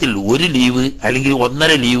മാസത്തിൽ 1 ലീവ് അല്ലെങ്കിൽ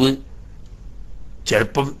 1.5 ലീവ്,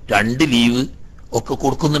 ചിലപ്പം 2 ലീവ് ഒക്കെ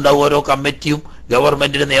കൊടുക്കുന്നുണ്ടാവും. ഓരോ കമ്മിറ്റിയും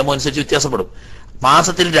ഗവൺമെന്റിന്റെ നിയമം അനുസരിച്ച് വ്യത്യാസപ്പെടും.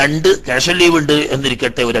 മാസത്തിൽ 2 ക്യാഷൽ ലീവ് ഉണ്ട്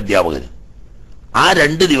എന്നിരിക്കട്ടെ ഒരു അധ്യാപകന്. ആ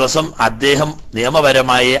 2 ദിവസം അദ്ദേഹം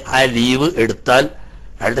നിയമപരമായ ആ ലീവ് എടുത്താൽ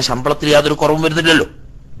അയാളുടെ ശമ്പളത്തിൽ യാതൊരു കുറവും വരുന്നില്ലല്ലോ.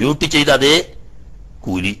 ഡ്യൂട്ടി ചെയ്ത അതേ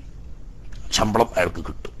കൂലി ശമ്പളം അയാൾക്ക്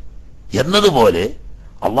കിട്ടും. എന്നതുപോലെ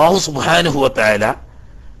അല്ലാഹു സുബ്ഹാനഹു വ തആല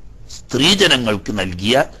സ്ത്രീജനങ്ങൾക്ക്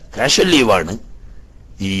നൽകിയ കാഷ്വൽ ലീവാണ്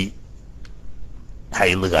ഈ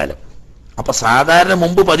ഹൈദ് കാലം. അപ്പൊ സാധാരണ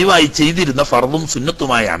മുമ്പ് പതിവായി ചെയ്തിരുന്ന ഫർദും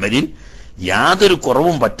സുന്നത്തുമായ അമലിൽ യാതൊരു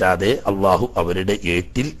കുറവും പറ്റാതെ അള്ളാഹു അവരുടെ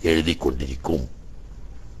ഏട്ടിൽ എഴുതിക്കൊണ്ടിരിക്കും.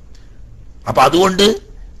 അപ്പൊ അതുകൊണ്ട്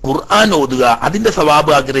ഖുർആൻ ഓതുക, അതിന്റെ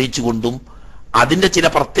സവാബ് ആഗ്രഹിച്ചുകൊണ്ടും അതിന്റെ ചില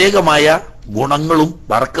പ്രത്യേകമായ ഗുണങ്ങളും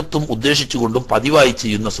ബർക്കത്തും ഉദ്ദേശിച്ചുകൊണ്ടും പതിവായി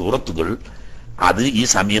ചെയ്യുന്ന സൂറത്തുകൾ അത് ഈ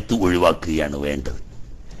സമയത്ത് ഒഴിവാക്കുകയാണ് വേണ്ടത്.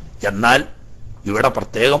 എന്നാൽ ഇവിടെ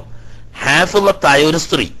പ്രത്യേകം ഹാഫിളത്തായ ഒരു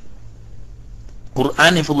സ്ത്രീ,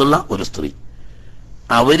 ഖുർആൻ ഹിഫ്ളുള്ള ഒരു സ്ത്രീ,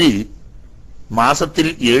 അവര് മാസത്തിൽ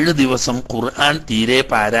 7 ദിവസം ഖുർആൻ തീരെ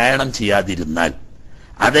പാരായണം ചെയ്യാതിരുന്നാൽ,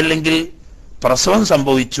 അതല്ലെങ്കിൽ പ്രസവം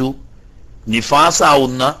സംഭവിച്ചു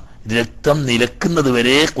നിഫാസാവുന്ന രക്തം നിലക്കുന്നത്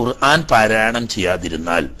വരെ ഖുർആൻ പാരായണം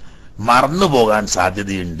ചെയ്യാതിരുന്നാൽ മറന്നു പോകാൻ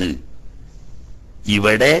സാധ്യതയുണ്ട്.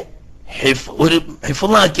 ഇവിടെ ഒരു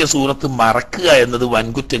ഹിഫ്ളാക്കിയ സൂറത്ത് മറക്കുക എന്നത്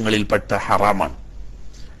വൻകുറ്റങ്ങളിൽപ്പെട്ട ഹറാമാണ്.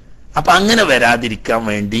 അപ്പൊ അങ്ങനെ വരാതിരിക്കാൻ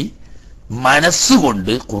വേണ്ടി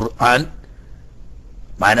മനസ്സുകൊണ്ട് ഖുർആൻ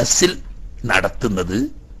മനസ്സിൽ നടത്തുന്നത്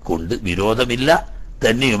കൊണ്ട് വിരോധമില്ല,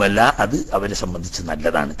 തന്നെയുമല്ല അത് അവരെ സംബന്ധിച്ച്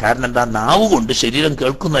നല്ലതാണ്. കാരണം എന്താ, നാവ് കൊണ്ട് ശരീരം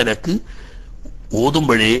കേൾക്കുന്നതിനൊക്കെ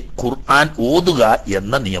ഓതുമ്പോഴേ ഖുർആൻ ഓതുക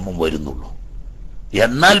എന്ന നിയമം വരുന്നുള്ളൂ.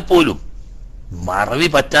 എന്നാൽ പോലും മറവി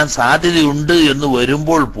പറ്റാൻ സാധ്യതയുണ്ട് എന്ന്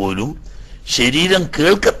വരുമ്പോൾ പോലും ശരീരം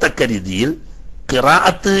കേൾക്കത്തക്ക രീതിയിൽ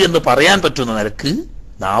ഖിറാഅത്ത് എന്ന് പറയാൻ പറ്റുന്ന നിലക്ക്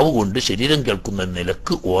നാവ് കൊണ്ട് ശരീരം കേൾക്കുന്ന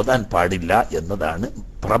നിലക്ക് ഓതാൻ പാടില്ല എന്നതാണ്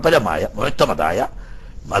പ്രബലമായ മുഅ്തമദായ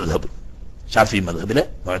മദ്ഹബ്. ഷാഫി മദ്ഹബിലെ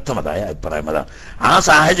മുഅ്തമദായ അഭിപ്രായം അതാണ്. ആ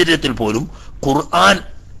സാഹചര്യത്തിൽ പോലും ഖുർആൻ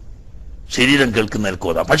ശരീരം കേൾക്കുന്ന നിലക്ക്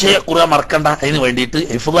ഓതാം. പക്ഷേ ഖുർആൻ മറക്കണ്ട, അതിന് വേണ്ടിയിട്ട്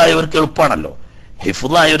ഹിഫ്ളായവർക്ക് എളുപ്പമാണല്ലോ.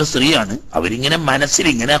 ഹിഫ്ളായ ഒരു സ്ത്രീയാണ്, അവരിങ്ങനെ മനസ്സിൽ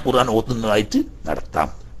ഇങ്ങനെ ഖുർആൻ ഓതുന്നതായിട്ട് നടത്താം,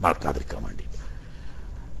 മറക്കാതിരിക്കാൻ വേണ്ടി.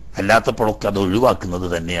 അല്ലാത്തപ്പോഴൊക്കെ അത് ഒഴിവാക്കുന്നത്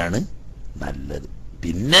തന്നെയാണ് നല്ലത്.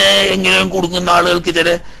 പിന്നെ എങ്ങനെയും കുടുങ്ങുന്ന ആളുകൾക്ക്, ചില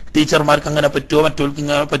ടീച്ചർമാർക്ക് അങ്ങനെ പറ്റുമോ മറ്റവർക്ക്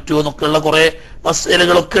ഇങ്ങനെ പറ്റുമോ എന്നൊക്കെയുള്ള കുറെ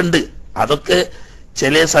മസലകളൊക്കെ ഉണ്ട്. അതൊക്കെ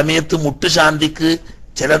ചില സമയത്ത് മുട്ടുശാന്തിക്ക്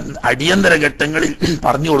ചില അടിയന്തര ഘട്ടങ്ങളിൽ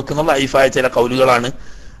പറഞ്ഞു കൊടുക്കുന്ന ലൈഫായ ചില കൗലുകളാണ്.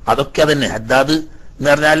 അതൊക്കെ അതന്നെ ഹദ്ദാദ് എന്ന്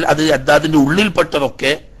പറഞ്ഞാൽ അത് ഹദ്ദാദിന്റെ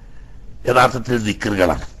ഉള്ളിൽപ്പെട്ടതൊക്കെ യഥാർത്ഥത്തിൽ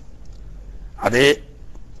ദിക്റുകളാണ്. അതേ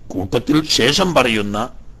കൂട്ടത്തിൽ ശേഷം പറയുന്ന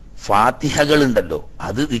ഫാത്തിഹകൾ ഉണ്ടല്ലോ,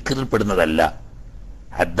 അത് ദിക്റിൽപ്പെടുന്നതല്ല.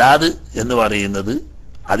 ഹദ്ദാദ് എന്ന് പറയുന്നത്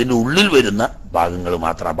അതിന്റെ ഉള്ളിൽ വരുന്ന ഭാഗങ്ങൾ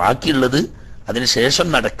മാത്രം. ബാക്കിയുള്ളത് അതിന് ശേഷം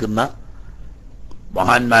നടക്കുന്ന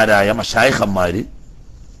മഹാന്മാരായ മശായിഖന്മാര്,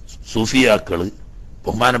 സൂഫിയാക്കള്,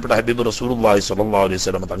 ബഹുമാനപ്പെട്ട ഹബീബ് റസൂലുള്ളാഹി സ്വല്ലല്ലാഹു അലൈഹി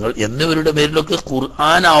വസല്ലം തങ്ങൾ എന്നിവരുടെ പേരിലൊക്കെ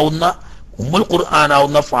ഖുർആനാവുന്ന ഉമ്മുൽ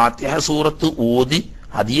ഖുർആനാവുന്ന ഫാത്തിഹ സൂറത്ത് ഓതി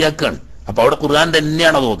ഹദിയാക്കാണ്. അപ്പൊ അവിടെ ഖുർആൻ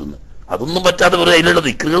തന്നെയാണ് അത് ഓതുന്നത്. അതൊന്നും പറ്റാതെ വെറുതെ അതിലുള്ള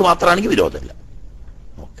ദിക്റുകൾ മാത്രമാണെങ്കിൽ വിരോധമില്ല.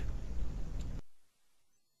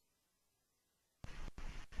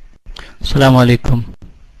 അസ്സലാമു അലൈക്കും.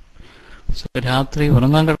 രാത്രി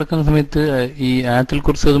ഉറങ്ങാൻ കിടക്കുന്ന സമയത്ത് ഈ ആയത്തുൽ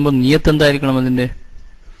കുർസി ഓതുമ്പോൾ നിയ്യത്ത് എന്തായിരിക്കണം, അതിന്റെ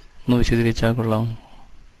ഒന്ന് വിശദീകരിച്ചാൽ കൊള്ളാം.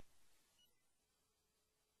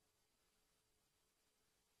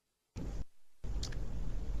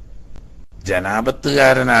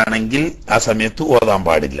 ജനാപത്തുകാരനാണെങ്കിൽ ആ സമയത്ത് ഓതാൻ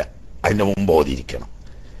പാടില്ല, അതിന്റെ മുമ്പ് ഓതിയിരിക്കണം.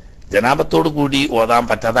 ജനാപത്തോടു കൂടി ഓതാൻ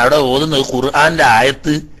പറ്റാതെ അവിടെ ഓതുന്നത് ഖുർആന്റെ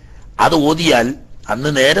ആയത്ത്, അത് ഓതിയാൽ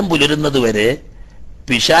അന്ന് നേരം പുലരുന്നത് വരെ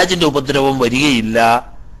പിശാചിന്റെ ഉപദ്രവം വരികയില്ല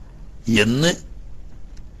എന്ന്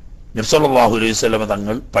നബി സല്ലല്ലാഹു അലൈഹി വസല്ലം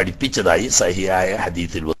തങ്ങൾ പഠിപ്പിച്ചതായി സഹിയായ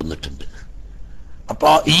ഹദീസിൽ വന്നിട്ടുണ്ട്. അപ്പൊ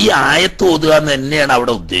ഈ ആയത്ത് ഓതുക എന്ന് തന്നെയാണ്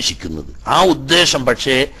അവിടെ ഉദ്ദേശിക്കുന്നത്. ആ ഉദ്ദേശം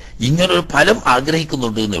പക്ഷേ ഇങ്ങനൊരു ഫലം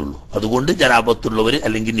ആഗ്രഹിക്കുന്നുണ്ട് എന്നേ ഉള്ളൂ. അതുകൊണ്ട് ജനാപത്തുള്ളവർ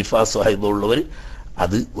അല്ലെങ്കിൽ നിഫാസ് സാഹിബുള്ളവർ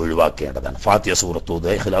അത് ഒഴിവാക്കേണ്ടതാണ്. ഫാത്തിഹ സൂറത്ത്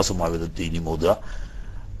ഓതുക, ഇഖ്ലാസും മാവിദത്തീനി ഓതുക,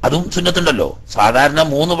 അതും സുന്നത്തുണ്ടല്ലോ. സാധാരണ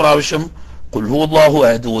 3 പ്രാവശ്യം ഖുൽ ഹുവല്ലാഹു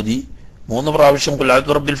അഹദ് ഓതി, 3 പ്രാവശ്യം ഖുൽ അഊദു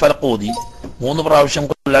ബിറബ്ബിൽ ഫലഖ് ഓതി, 3 പ്രാവശ്യം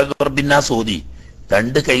ഖുൽ അഊദു ബിറബ്ബിൻ നാസ് ഓതി,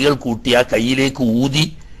 2 കൈകൾ കൂട്ടി ആ കൈയിലേക്ക് ഊതി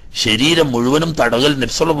ശരീരം മുഴുവനും തടകൽ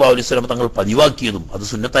നബി സല്ലല്ലാഹു അലൈഹി വസല്ലം തങ്ങൾ പതിവാക്കിയതും അത്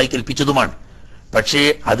സുന്നത്തായി കൽപ്പിച്ചതുമാണ്. പക്ഷേ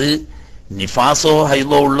അത് നിഫാസോ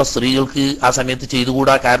ഹൈദോ ഉള്ള സ്ത്രീകൾക്ക് ആ സമയത്ത്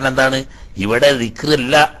ചെയ്തുകൂടാ. കാരണം എന്താണ്? ഇവിടെ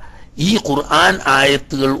ദിക്റല്ല, ഈ ഖുർആൻ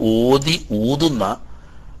ആയത്തുകൾ ഊതുന്ന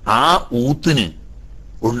ആ ഊത്തിന്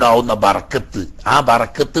ഉണ്ടാവുന്ന ബറക്കത്ത്, ആ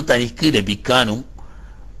ബറക്കത്ത് തനിക്ക് ലഭിക്കാനും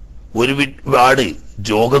ഒരുപാട്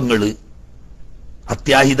രോഗങ്ങള്,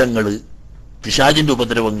 അത്യാഹിതങ്ങള്, പിശാചിന്റെ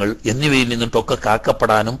ഉപദ്രവങ്ങൾ എന്നിവയിൽ നിന്നിട്ടൊക്കെ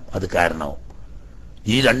കാക്കപ്പെടാനും അത് കാരണമാവും.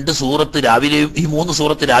 ഈ 2 സൂറത്ത് രാവിലെയും ഈ 3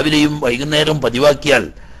 സൂറത്ത് രാവിലെയും വൈകുന്നേരവും പതിവാക്കിയാൽ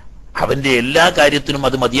അവന്റെ എല്ലാ കാര്യത്തിനും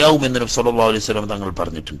അത് മതിയാവുമെന്ന് നബി സല്ലല്ലാഹു അലൈഹി വസല്ലം തങ്ങൾ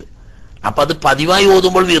പറഞ്ഞിട്ടുണ്ട്. അപ്പൊ അത് പതിവായി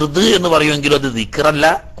ഓതുമ്പോൾ വിർദ് എന്ന് പറയുമെങ്കിലും അത് ദിക്റല്ല,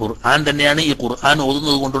 ഖുർആൻ തന്നെയാണ്. ഈ ഖുർആൻ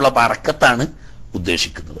ഓതുന്നത് കൊണ്ടുള്ള ബറക്കത്താണ്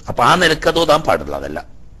ഉദ്ദേശിക്കുന്നത്. അപ്പൊ ആ നിലക്ക് അത് ഓതാൻ പാടില്ല. അതല്ല,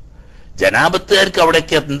 ജനാപത്തുകാർക്ക്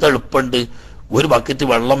അവിടേക്ക് എന്ത് എളുപ്പമുണ്ട്, ഒരു ബക്കറ്റ്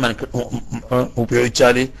വെള്ളം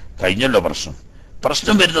ഉപയോഗിച്ചാൽ കഴിഞ്ഞല്ലോ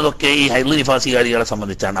പ്രശ്നം വരുന്നതൊക്കെ ഈ ഹൈദ് നിഫാസികാരികളെ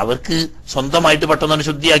സംബന്ധിച്ചാണ്. അവർക്ക് സ്വന്തമായിട്ട് പെട്ടെന്ന്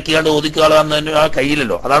ശുദ്ധിയാക്കിയാണ്ട് ഓതിക്കാളെന്ന് ആ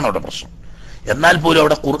കയ്യിലല്ലോ, അതാണ് അവിടെ പ്രശ്നം. എന്നാൽ പോലും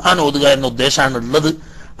അവിടെ ഖുർആൻ ഓതുക എന്ന ഉദ്ദേശമാണ് ഉള്ളത്.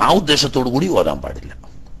 ആ ഉദ്ദേശത്തോടു കൂടി ഓതാൻ പാടില്ല.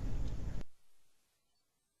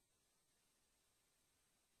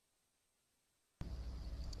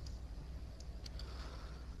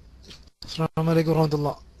 അസ്സലാമു അലൈക്കും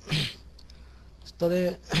വറഹ്മത്തുള്ളാഹി. ഉസ്താദേ,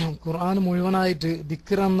 ഖുർആൻ മുഴുവനായിട്ട്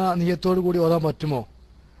ദിക്ർ എന്ന നിയ്യത്തോടു കൂടി ഓതാൻ പറ്റുമോ?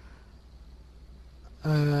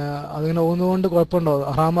 അതിങ്ങനെ ഓതുന്നതുകൊണ്ട് കുഴപ്പമുണ്ടോ?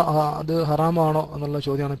 അത് ഹറാമാണോ എന്നുള്ള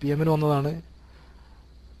ചോദ്യമാണ്. PM ന് വന്നതാണ്.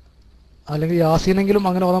 അല്ലെങ്കിൽ യാസീനെങ്കിലും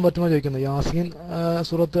അങ്ങനെ ഓതാൻ പറ്റുമോ ചോദിക്കുന്നത്. യാസീൻ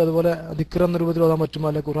സൂറത്ത് അതുപോലെ ദിക്ർ എന്ന രൂപത്തിൽ ഓതാൻ പറ്റുമോ,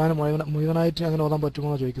 അല്ലെങ്കിൽ ഖുർആൻ മുഴുവനായിട്ട് അങ്ങനെ ഓതാൻ പറ്റുമോ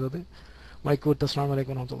എന്നാണ് ചോദിക്കുന്നത്. മൈക്ക് വിട്ട്. അസ്സലാമു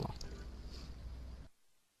അലൈക്കും വറഹ്മത്തുള്ളാഹി.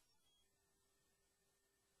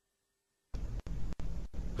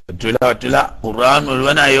 പറ്റില്ല. ഖുർആൻ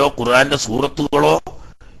മുഴുവനായോ ഖുർആന്റെ സൂറത്തുകളോ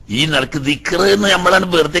ഈ നിലക്ക് ദിക്ർ എന്ന് നമ്മളാണ്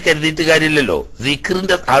വെറുതെ കരുതിയിട്ട് കാര്യമില്ലല്ലോ.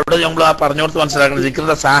 ദിക്റിന്റെ അവിടെ നമ്മൾ ആ പറഞ്ഞോടത്ത് മനസ്സിലാക്കണം,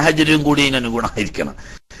 ദിക്റിന്റെ സാഹചര്യം കൂടി അതിന് അനുഗുണമായിരിക്കണം.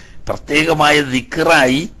 പ്രത്യേകമായ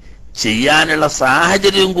ദിക്റായി ചെയ്യാനുള്ള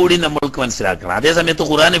സാഹചര്യവും കൂടി നമ്മൾക്ക് മനസ്സിലാക്കണം. അതേ സമയത്ത്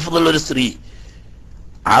ഖുർആൻ ഹിഫ്ളുള്ള ഒരു സ്ത്രീ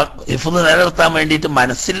ആ ഹിഫ്ള് നിലനിർത്താൻ വേണ്ടിയിട്ട്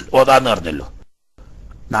മനസ്സിൽ ഓതാന്ന് പറഞ്ഞല്ലോ.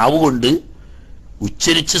 നാവ് കൊണ്ട്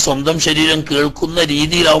ഉച്ചരിച്ച് സ്വന്തം ശരീരം കേൾക്കുന്ന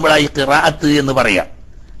രീതിയിലാവുമ്പോഴായി ഖിറാഅത്ത് എന്ന് പറയാം.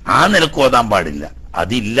 ആ നിലക്ക് ഓതാൻ പാടില്ല.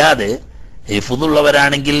 അതില്ലാതെ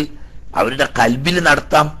ഹിഫ്ളുള്ളവരാണെങ്കിൽ അവരുടെ കൽബിൽ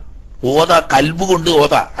നടത്താം. കൽബ് കൊണ്ട്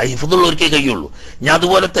ഓതാ. ആ ഹിഫ്ളുള്ളവർക്കേ കഴിയുള്ളൂ. ഞാൻ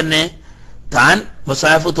അതുപോലെ തന്നെ താൻ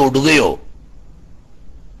മുസാഫ് തൊടുകയോ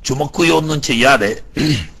ചുമക്കുകയോ ഒന്നും ചെയ്യാതെ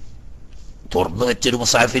തുറന്നു വെച്ചൊരു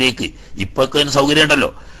മുസാഫിലേക്ക് ഇപ്പൊക്കെ സൗകര്യം ഉണ്ടല്ലോ,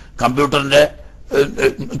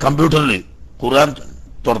 കമ്പ്യൂട്ടറിൽ ഖുർആൻ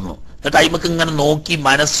തുറന്നു എന്നിട്ട് അയിമക്ക് ഇങ്ങനെ നോക്കി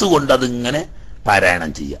മനസ്സുകൊണ്ട് അതിങ്ങനെ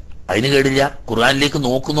പാരായണം ചെയ്യുക. അതിന് കേടില്ല. ഖുർആനിലേക്ക്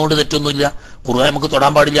നോക്കുന്നോണ്ട് തെറ്റൊന്നുമില്ല. ഖുർആൻ നമുക്ക്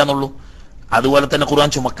തൊടാൻ പാടില്ല എന്നുള്ളൂ. അതുപോലെ തന്നെ ഖുർആൻ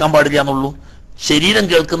ചുമക്കാൻ പാടില്ല എന്നുള്ളൂ. ശരീരം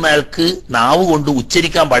കേൾക്കുന്ന ആൾക്ക് നാവ് കൊണ്ട്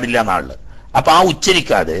ഉച്ചരിക്കാൻ പാടില്ല എന്നാള്. അപ്പൊ ആ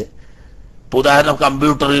ഉച്ചരിക്കാതെ, ഉദാഹരണം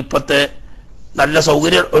കമ്പ്യൂട്ടർ ഇപ്പത്തെ നല്ല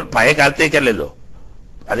സൗകര്യം പഴയ കാലത്തേക്കല്ലല്ലോ,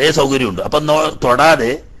 അതേ സൗകര്യമുണ്ട്. അപ്പൊ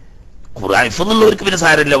തൊടാതെ ഖുർആൻ ഹിഫ്ളുള്ളവർക്ക് പിന്നെ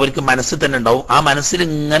സാരമില്ല, അവർക്ക് മനസ്സിൽ തന്നെ ഉണ്ടാവും. ആ മനസ്സിൽ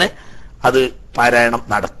ഇങ്ങനെ അത് പാരായണം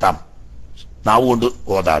നടത്താം, നാവ് കൊണ്ട്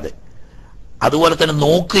ഓതാതെ. അതുപോലെ തന്നെ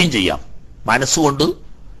നോക്കുകയും ചെയ്യാം. മനസ്സുകൊണ്ട്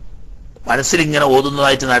മനസ്സിലിങ്ങനെ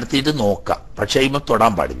ഓതുന്നതായിട്ട് നടത്തിയിട്ട് നോക്കാം. പക്ഷെ ഇമ്മ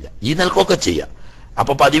തൊടാൻ പാടില്ല. ഈ നിലക്കൊക്കെ ചെയ്യാം.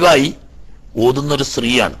 അപ്പൊ പതിവായി ഓതുന്നൊരു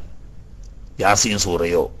സ്ത്രീയാണ് യാസീൻ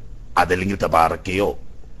സൂറയോ അതല്ലെങ്കിൽ തബാറക്കയോ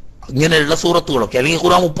ഇങ്ങനെയുള്ള സൂറത്തുകളൊക്കെ, അല്ലെങ്കിൽ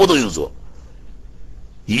ഖുർആൻ 30 യൂസോ,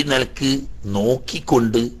 ഈ നിലക്ക്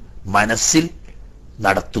നോക്കിക്കൊണ്ട് മനസ്സിൽ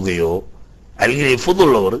നടത്തുകയോ അല്ലെങ്കിൽ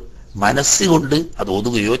ഹിഫ്ളുള്ളവർ മനസ്സുകൊണ്ട് അത്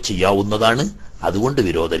ഓതുകയോ ചെയ്യാവുന്നതാണ്. അതുകൊണ്ട്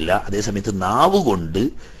വിരോധമില്ല. അതേസമയത്ത് നാവ് കൊണ്ട്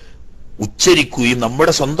ഉച്ചരിക്കുകയും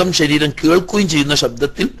നമ്മുടെ സ്വന്തം ശരീരം കേൾക്കുകയും ചെയ്യുന്ന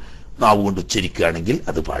ശബ്ദത്തിൽ നാവ് കൊണ്ട് ഉച്ചരിക്കുകയാണെങ്കിൽ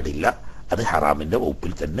അത് പാടില്ല. അത് ഹറാമിന്റെ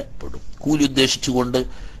വകുപ്പിൽ തന്നെ പെടും. കൂലി ഉദ്ദേശിച്ചുകൊണ്ട്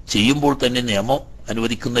ചെയ്യുമ്പോൾ തന്നെ നിയമം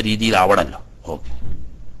അനുവദിക്കുന്ന രീതിയിലാവണല്ലോ. ഓക്കെ.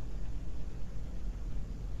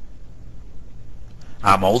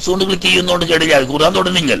 മൗസ് കൊണ്ട് ക്ലിക്ക് ചെയ്യുന്നതുകൊണ്ട് കേടില്ല. ഖുർആൻ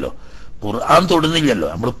തൊടുന്നില്ലല്ലോ.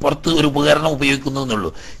 നമ്മൾ പുറത്ത് ഒരു ഉപകരണം ഉപയോഗിക്കുന്നുള്ളൂ.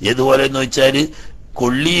 ഏതുപോലെ എന്ന് വെച്ചാൽ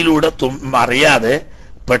കൊള്ളിയിലൂടെ അറിയാതെ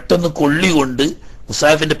പെട്ടെന്ന് കൊള്ളി കൊണ്ട്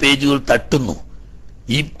മുസാഫിന്റെ പേജുകൾ തട്ടുന്നു.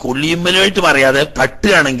 ഈ കൊള്ളിയുമ്മലായിട്ടും അറിയാതെ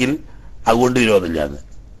തട്ടുകയാണെങ്കിൽ അതുകൊണ്ട് വിരോധമില്ല.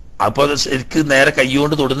 അപ്പൊ ശരിക്ക് നേരെ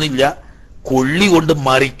കൈകൊണ്ട് തൊടുന്നില്ല, കൊള്ളി കൊണ്ട്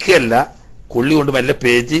മറിക്കല്ല, കൊള്ളി കൊണ്ട് മെല്ലെ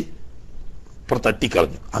പേജ്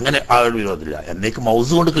തട്ടിക്കളഞ്ഞു. അങ്ങനെ ആ വിരോധമില്ല. എന്നേക്ക്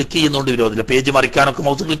മൗസ് കൊണ്ട് ക്ലിക്ക് ചെയ്യുന്നതുകൊണ്ട് വിരോധമില്ല. പേജ് മറിക്കാനൊക്കെ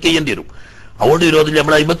മൗസ് ക്ലിക്ക് ചെയ്യേണ്ടി വരും. അതുകൊണ്ട് വിരോധമില്ല.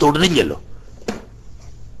 നമ്മൾ അതിന്മേൽ തൊടുന്നില്ലല്ലോ.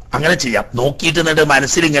 അങ്ങനെ ചെയ്യാം. നോക്കിയിട്ട് എന്നിട്ട്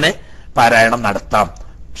മനസ്സിലിങ്ങനെ പാരായണം നടത്താം.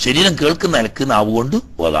 ശരീരം കേൾക്കുന്ന നിലക്ക് നാവ് കൊണ്ട്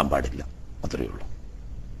ഓതാൻ പാടില്ല. അത്രയേ ഉള്ളൂ.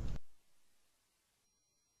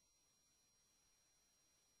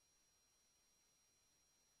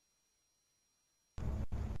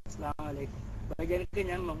 എനിക്ക്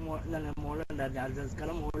ഞാൻ മുകളിലുണ്ടായിരുന്നു,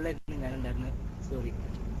 അർജസ്കളം മുകളിലായിരുന്നു ഞാനുണ്ടായിരുന്നു. സോറി.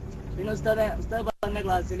 പിന്നെ ഉസ്താദ് പറഞ്ഞ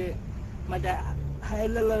ക്ലാസ്സിൽ മറ്റേ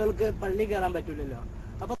ഹൈലുള്ളവർക്ക് പള്ളി കയറാൻ പറ്റൂലല്ലോ.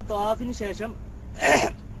 അപ്പൊ ത്വാഫിന്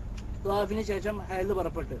ശേഷം ഹൈല്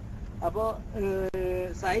പുറപ്പെട്ടു. അപ്പോ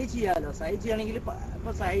സൈ ചെയ്യാലോ? സൈ ചെയ്യണമെങ്കിൽ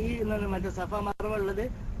ഇപ്പൊ സൈ മറ്റേ സഫ മറവ ഉള്ളത്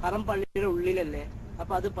ഹറം പള്ളിയുടെ ഉള്ളിലല്ലേ?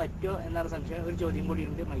 അപ്പൊ അത് പറ്റോ എന്നാണ് സംശയം. ഒരു ചോദ്യം കൂടി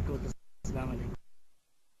ഉണ്ട്. മൈക്കോട്ട്. അസ്സലാമു അലൈക്കും.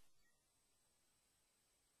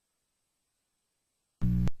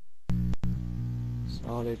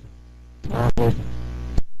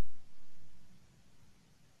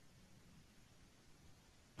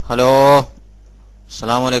 ഹലോ,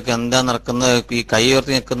 അസ്സലാമു അലൈക്കും. എന്താ നടക്കുന്നത്? ഈ കൈ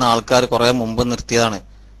ഉയർത്തി നിൽക്കുന്ന ആൾക്കാർ കുറെ മുമ്പ് നിർത്തിയതാണ്.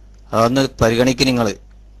 അതൊന്ന് പരിഗണിക്കും. നിങ്ങൾ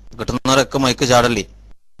കിട്ടുന്നവരൊക്കെ മൈക്ക് ചാടല്ലേ.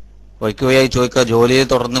 വഴിക്ക് പോയി ചോദിക്കുക. ജോലിയിൽ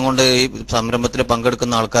തുടർന്നുകൊണ്ട് ഈ സംരംഭത്തിൽ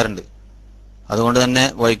പങ്കെടുക്കുന്ന ആൾക്കാരുണ്ട്. അതുകൊണ്ട് തന്നെ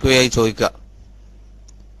വഴിക്ക് പോയി ചോദിക്കുക.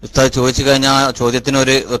 ഉസ്താദ് ചോദിച്ചു കഴിഞ്ഞാൽ ചോദ്യത്തിന്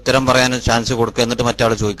ഒരു ഉത്തരം പറയാൻ ചാൻസ് കൊടുക്കുക. എന്നിട്ട്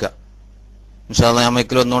മറ്റാൾ ചോദിക്കുക. ഇൻഷാ അല്ലാഹ് ഞാൻ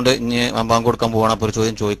മൈക്കിൽ വന്നുകൊണ്ട് ഇനി ബാങ്ക് കൊടുക്കാൻ പോവാണ്. അപ്പോൾ ഒരു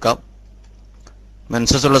ചോദ്യം ചോദിക്കാം.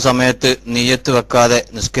 മെൻസസ് ഉള്ള സമയത്ത് നിയ്യത്ത് വെക്കാതെ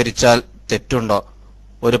നിസ്കരിച്ചാൽ തെറ്റുണ്ടോ?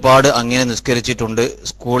 ഒരുപാട് അങ്ങനെ നിസ്കരിച്ചിട്ടുണ്ട്.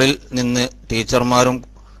 സ്കൂളിൽ നിന്ന് ടീച്ചർമാരും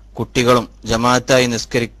കുട്ടികളും ജമാഅത്തായി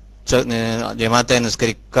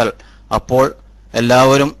നിസ്കരിക്കൽ. അപ്പോൾ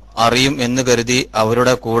എല്ലാവരും അറിയും എന്ന് കരുതി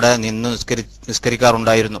അവരുടെ കൂടെ നിന്ന്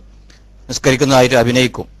നിസ്കരിക്കുന്നതായിട്ട്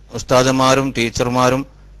അഭിനയിക്കും. ഉസ്താദുമാരും ടീച്ചർമാരും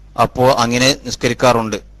അപ്പോൾ അങ്ങനെ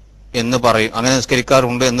നിസ്കരിക്കാറുണ്ട് എന്ന്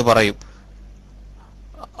പറയും.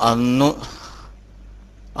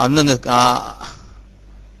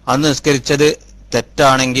 അന്ന് നിസ്കരിച്ചത്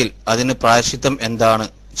തെറ്റാണെങ്കിൽ അതിന് പ്രായശ്ചിത്തം എന്താണ്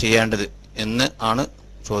ചെയ്യേണ്ടത് എന്ന് ആണ്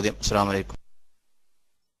ചോദ്യം. അസ്സലാമു അലൈക്കും.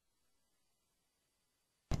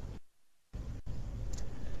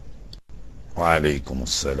 വലൈക്കും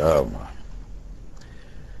അസ്സലാം.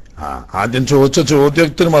 ആദ്യം ചോദിച്ച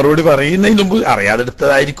ചോദ്യത്തിന് മറുപടി പറയുന്നതിന് മുമ്പ്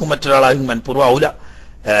അറിയാതെടുത്തതായിരിക്കും, മറ്റൊരാളായിരിക്കും, മനഃപൂർവ്വം ആവൂല.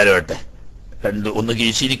 ഏതായാലും ഒന്ന്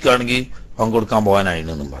കീശിരിക്കുകയാണെങ്കിൽ പങ്കെടുക്കാൻ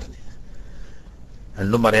പോകാനായിന്നും പറഞ്ഞ്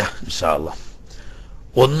രണ്ടും പറയാ ഇൻഷാ അല്ലാഹ്.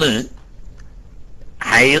 ഒന്ന്,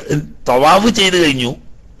 തവാഫ് ചെയ്ത് കഴിഞ്ഞു.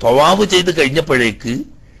 തവാഫ് ചെയ്ത് കഴിഞ്ഞപ്പോഴേക്ക്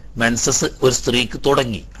മെൻസസ് ഒരു സ്ത്രീക്ക്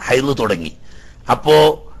തുടങ്ങി, ഹൈള് തുടങ്ങി. അപ്പോ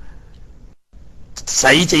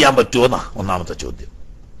സൈ ചെയ്യാൻ പറ്റുമോന്നാ ഒന്നാമത്തെ ചോദ്യം.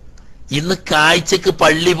 ഇന്ന് കാഴ്ചക്ക്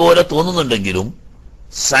പള്ളി പോലെ തോന്നുന്നുണ്ടെങ്കിലും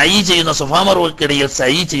സൈ ചെയ്യുന്ന സുഫാമർക്കിടയിൽ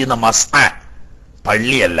സൈ ചെയ്യുന്ന മസ്ആ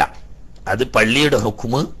പള്ളിയല്ല. അത് പള്ളിയുടെ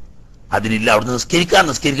ഹുക്മ് അതിനില്ല. അവിടുന്ന്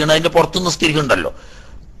നിസ്കരിക്കണം, അതിന്റെ പുറത്ത് നിസ്കരിക്കണ്ടല്ലോ.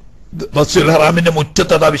 മസ്ജിദുൽ ഹറാമിന്റെ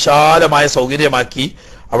മുറ്റത്ത് അതാ വിശാലമായ സൗകര്യമാക്കി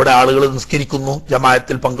അവിടെ ആളുകൾ നിസ്കരിക്കുന്നു,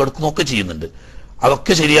 ജമാഅത്തിൽ പങ്കെടുക്കുന്നു, ഒക്കെ ചെയ്യുന്നുണ്ട്.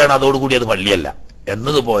 അതൊക്കെ ശരിയാണ്. അതോടുകൂടി അത് പള്ളിയല്ല.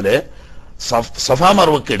 എന്നതുപോലെ സഫാ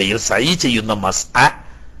മർവക്കിടയിൽ സൈ ചെയ്യുന്ന മസ്ആ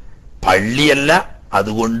പള്ളിയല്ല.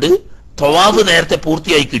 അതുകൊണ്ട് തവാഫ് നേരത്തെ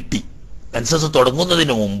പൂർത്തിയായി കിട്ടി. മെൻസസ്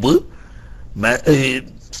തുടങ്ങുന്നതിന് മുമ്പ്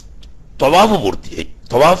തവാഫ് പൂർത്തിയായി.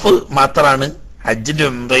 തവാഫ് മാത്രമാണ് ഹജ്ജിന്റെ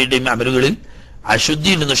ഉംറയുടെയും അമലുകളിൽ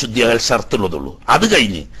അശുദ്ധിയിൽ നിന്ന് ശുദ്ധിയാകാൻ ഷർത്തുള്ളതുള്ളൂ. അത്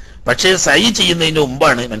കഴിഞ്ഞ് പക്ഷേ സൈ ചെയ്യുന്നതിന്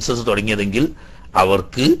മുമ്പാണ് മെൻസസ് തുടങ്ങിയതെങ്കിൽ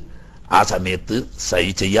അവർക്ക് ആ സമയത്ത് സൈ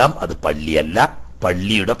ചെയ്യാം. അത് പള്ളിയല്ല,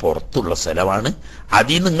 പള്ളിയുടെ പുറത്തുള്ള സ്ഥലമാണ്.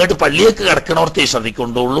 അതിൽ നിന്ന് ഇങ്ങോട്ട് പള്ളിയേക്ക് കിടക്കണവർത്തേ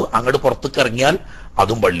ശ്രദ്ധിക്കൊണ്ടുള്ളൂ. അങ്ങോട്ട് പുറത്തേക്ക് ഇറങ്ങിയാൽ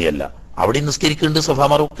അതും പള്ളിയല്ല. അവിടെ നിസ്കരിക്കുന്നുണ്ട്,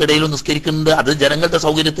 സഫാമർക്കിടയിലും നിസ്കരിക്കുന്നുണ്ട്. അത് ജനങ്ങളുടെ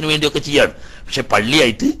സൗകര്യത്തിന് വേണ്ടിയൊക്കെ ചെയ്യാണ്. പക്ഷെ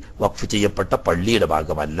പള്ളിയായിട്ട് വഖഫ് ചെയ്യപ്പെട്ട പള്ളിയുടെ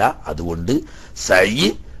ഭാഗമല്ല. അതുകൊണ്ട് സൈ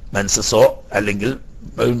മെൻസസോ അല്ലെങ്കിൽ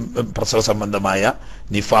പ്രസവ സംബന്ധമായ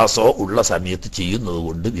നിഫാസോ ഉള്ള സമയത്ത് ചെയ്യുന്നത്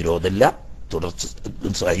കൊണ്ട് വിരോധമില്ല. തുടർച്ച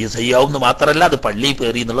ചെയ്യാവുന്ന മാത്രമല്ല, അത് പള്ളിയിൽ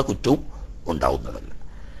കയറി എന്നുള്ള കുറ്റവും ഉണ്ടാവുന്നതല്ല.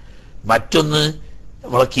 മറ്റൊന്ന്,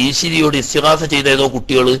 നമ്മളെ കീശിരിയോട് ഇസ്തിഗാസ ചെയ്ത ഏതോ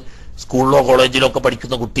കുട്ടികൾ സ്കൂളിലോ കോളേജിലോ ഒക്കെ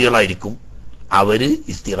പഠിക്കുന്ന കുട്ടികളായിരിക്കും. അവര്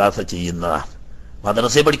ഇസ്തിഗാസ ചെയ്യുന്നതാണ്.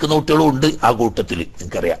 മദ്രസയിൽ പഠിക്കുന്ന കുട്ടികളും ഉണ്ട് ആ കൂട്ടത്തിൽ.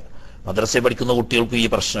 എനിക്കറിയാം, മദ്രസയിൽ പഠിക്കുന്ന കുട്ടികൾക്കും ഈ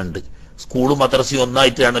പ്രശ്നമുണ്ട്. സ്കൂളും മദ്രസയും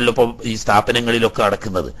ഒന്നായിട്ടാണല്ലോ ഇപ്പൊ ഈ സ്ഥാപനങ്ങളിലൊക്കെ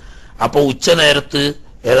നടക്കുന്നത്. അപ്പൊ ഉച്ച നേരത്ത്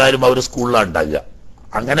ഏതായാലും അവർ സ്കൂളിലാണ് ഉണ്ടാകുക.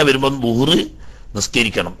 അങ്ങനെ വരുമ്പം ളുഹ്റ്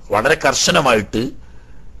നിസ്കരിക്കണം. വളരെ കർശനമായിട്ട്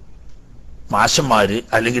മാഷന്മാര്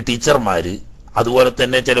അല്ലെങ്കിൽ ടീച്ചർമാര് അതുപോലെ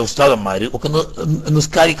തന്നെ ചില ഉസ്താദന്മാര് ഒക്കെ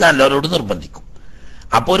നിസ്കരിക്കാൻ എല്ലാവരോടും നിർബന്ധിക്കും.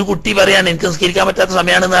 അപ്പൊ ഒരു കുട്ടി പറയാണ് എനിക്ക് നിസ്കരിക്കാൻ പറ്റാത്ത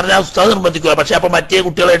സമയമാണെന്ന് പറഞ്ഞാൽ ഉസ്താദ് നിർബന്ധിക്കുക. പക്ഷെ അപ്പൊ മറ്റേ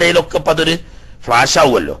കുട്ടികളുടെ ഇടയിലൊക്കെ അപ്പൊ അതൊരു ഫ്ലാഷ്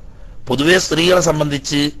ആവുമല്ലോ. പൊതുവെ സ്ത്രീകളെ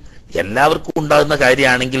സംബന്ധിച്ച് എല്ലാവർക്കും ഉണ്ടാകുന്ന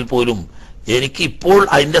കാര്യമാണെങ്കിൽ പോലും എനിക്ക് ഇപ്പോൾ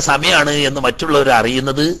അതിന്റെ സമയമാണ് എന്ന് മറ്റുള്ളവർ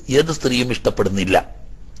അറിയുന്നത് ഏത് സ്ത്രീയും ഇഷ്ടപ്പെടുന്നില്ല.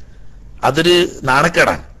 അതൊരു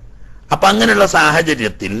നാണക്കേടാണ്. അപ്പൊ അങ്ങനെയുള്ള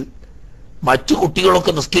സാഹചര്യത്തിൽ മറ്റു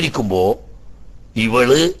കുട്ടികളൊക്കെ നിസ്കരിക്കുമ്പോ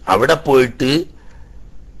ഇവള് അവിടെ പോയിട്ട്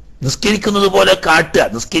നിസ്കരിക്കുന്നത് പോലെ കാട്ടുക,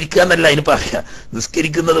 നിസ്കരിക്കുക എന്നല്ല അതിന് പറയാ,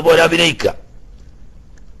 നിസ്കരിക്കുന്നത് പോലെ അഭിനയിക്കുക.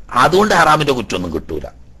 അതുകൊണ്ട് ഹറാമിന്റെ കുറ്റമൊന്നും കിട്ടൂല.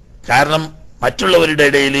 കാരണം മറ്റുള്ളവരുടെ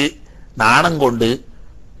ഇടയിൽ നാണം കൊണ്ട്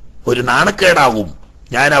ഒരു നാണക്കേടാവും.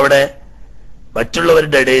 ഞാൻ അവിടെ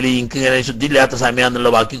മറ്റുള്ളവരുടെ ഇടയിൽ എനിക്ക് ഇങ്ങനെ ശുദ്ധിയില്ലാത്ത സമയമെന്നുള്ള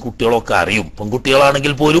ബാക്കി കുട്ടികളൊക്കെ അറിയും.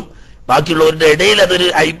 പെൺകുട്ടികളാണെങ്കിൽ പോലും ബാക്കിയുള്ളവരുടെ ഇടയിൽ അതൊരു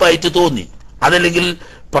അയ്പായിട്ട് തോന്നി. അതല്ലെങ്കിൽ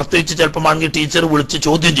പ്രത്യേകിച്ച് ചിലപ്പോൾ ആണെങ്കിൽ ടീച്ചർ വിളിച്ച്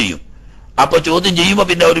ചോദ്യം ചെയ്യും. അപ്പൊ ചോദ്യം ചെയ്യുമ്പോ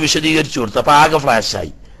പിന്നെ അവർ വിശദീകരിച്ചു കൊടുത്തു. അപ്പൊ ആകെ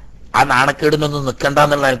ഫ്ലാഷായി. ആ നാണക്കേടിനൊന്നും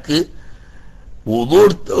നിൽക്കണ്ടെന്നുള്ള എനിക്ക് വുളു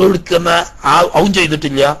എടുക്കുന്ന അവൻ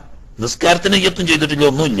ചെയ്തിട്ടില്ല, നിസ്കാരത്തിന് നിയ്യത്തും ചെയ്തിട്ടില്ല,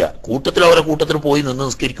 ഒന്നുമില്ല. അവരെ കൂട്ടത്തിൽ പോയി നിന്ന്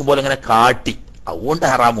നിസ്കരിക്കുമ്പോൾ അങ്ങനെ കാട്ടി. അതുകൊണ്ട്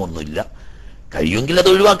ഹറാമൊന്നുമില്ല. കഴിയുമെങ്കിൽ അത്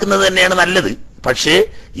ഒഴിവാക്കുന്നത് തന്നെയാണ് നല്ലത്. പക്ഷേ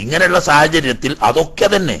ഇങ്ങനെയുള്ള സാഹചര്യത്തിൽ അതൊക്കെ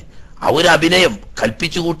തന്നെ അവരഭിനയം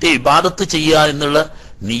കൽപ്പിച്ചു കൂട്ടി ഇബാദത്ത് ചെയ്യുക എന്നുള്ള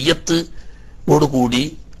നിയ്യത്തോടുകൂടി,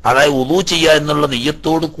 അതായത് വുളു ചെയ്യുക എന്നുള്ള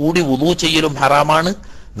നിയ്യത്തോടു കൂടി വുളു ചെയ്യലും ഹറാമാണ്.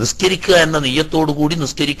 നിസ്കരിക്കുക എന്ന നിയ്യത്തോടു കൂടി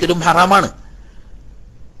നിസ്കരിക്കലും ഹറാമാണ്.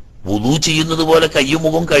 വുളു ചെയ്യുന്നത് പോലെ കയ്യും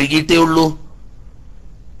മുഖവും കഴുകിയിട്ടേ ഉള്ളൂ.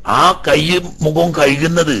 ആ കയ്യും മുഖവും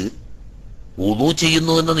കഴുകുന്നത് വുളു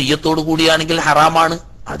ചെയ്യുന്നു എന്ന നിയ്യത്തോടു കൂടിയാണെങ്കിൽ ഹറാമാണ്.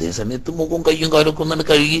 അതേസമയത്ത് മുഖവും കയ്യും കാലൊക്കെ ഒന്നും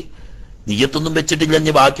കഴുകി നിയ്യത്തൊന്നും വെച്ചിട്ടില്ല,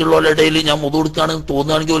 ഇനി ബാക്കിയുള്ളവരുടെ ഇടയിൽ ഞാൻ മുതു കൊടുക്കുകയാണെന്ന്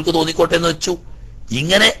തോന്നുകയാണെങ്കിൽ അവർക്ക് തോന്നിക്കോട്ടെ എന്ന് വെച്ചു.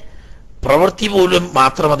 ഇങ്ങനെ പ്രവൃത്തി പോലും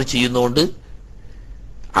മാത്രം അത് ചെയ്യുന്നതുകൊണ്ട്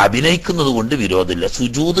അഭിനയിക്കുന്നത് കൊണ്ട് വിരോധമില്ല.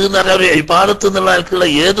 സുജൂദ് എന്ന് പറഞ്ഞ ഒരു ഇബാദത്ത് എന്നുള്ള ആൾക്കുള്ള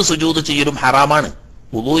ഏത് സുജൂദ് ചെയ്യലും ഹറാമാണ്.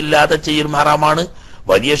 വുളു ഇല്ലാതെ ചെയ്യലും ഹറാമാണ്.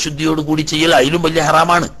 വലിയ ശുദ്ധിയോട് കൂടി ചെയ്യൽ അതിലും വലിയ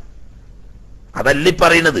ഹറാമാണ്. അതല്ല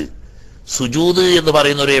പറയുന്നത്. സുജൂദ് എന്ന്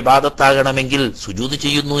പറയുന്ന ഒരു ഇബാദത്താകണമെങ്കിൽ സുജൂദ്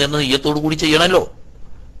ചെയ്യുന്നു എന്ന നിയ്യത്തോടു കൂടി ചെയ്യണമല്ലോ.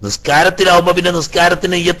 നിസ്കാരത്തിലാവുമ്പോ പിന്നെ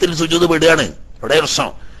നിസ്കാരത്തിന് നിയ്യത്തിൽ സുജൂദ് വിടുകയാണ് ഇവിടെ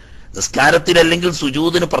പ്രശ്നം. നിസ്കാരത്തിലല്ലെങ്കിൽ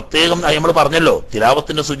സുജൂദിന് പ്രത്യേകം നമ്മൾ പറഞ്ഞല്ലോ,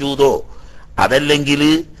 തിലാവത്തിന്റെ സുജൂദോ അതല്ലെങ്കിൽ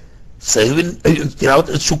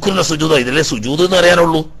ശുക്രിന്റെ സുജൂദോ, ഇതിലെ സുജൂദ് എന്ന്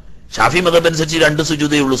പറയാനുള്ളൂ. ഷാഫി മദബ് അനുസരിച്ച് 2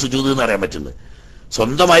 സുജൂദേ ഉള്ളൂ സുജൂദ് എന്ന് പറയാൻ പറ്റുന്നത്.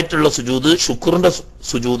 സ്വന്തമായിട്ടുള്ള സുജൂദ് ശുക്രിന്റെ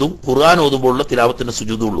സുജൂദും ഖുർആൻ ഓതുമ്പോഴുള്ള തിലാവത്തിന്റെ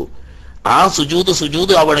സുജൂദും ഉള്ളൂ. ആ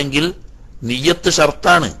സുജൂദ് ആവണമെങ്കിൽ നിയ്യത്ത്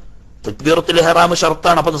ഷർത്താണ്. തക്ബീറത്തുൽ ഇഹ്റാം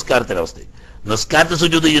ഷർത്താണ്. അപ്പൊ നിസ്കാരത്തിന്റെ അവസ്ഥ, നിസ്കാരത്തിന്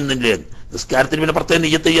സുജൂദ് ചെയ്യുന്നില്ലേ? നിസ്കാരത്തിന് പിന്നെ പ്രത്യേകം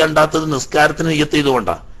നിയ്യത്ത് ചെയ്യാണ്ടാത്തത് നിസ്കാരത്തിന് നിയ്യത്ത്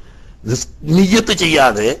ചെയ്തുകൊണ്ടാണ്. നിയ്യത്ത്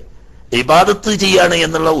ചെയ്യാതെ ഇബാദത്ത് ചെയ്യാണ്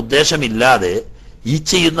എന്നുള്ള ഉദ്ദേശമില്ലാതെ ഈ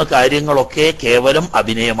ചെയ്യുന്ന കാര്യങ്ങളൊക്കെ കേവലം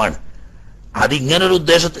അഭിനയമാണ്. അതിങ്ങനൊരു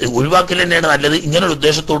ഉദ്ദേശത്തെ ഒഴിവാക്കൽ തന്നെയാണ് നല്ലത്. ഇങ്ങനൊരു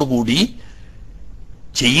ഉദ്ദേശത്തോടു കൂടി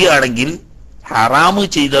ചെയ്യുകയാണെങ്കിൽ ഹറാമ്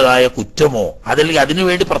ചെയ്തതായ കുറ്റമോ അതല്ലെങ്കിൽ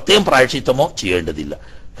അതിനുവേണ്ടി പ്രത്യേകം പ്രായശ്ചിത്തമോ ചെയ്യേണ്ടതില്ല.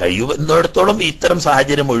 കഴിയുന്നിടത്തോളം ഇത്തരം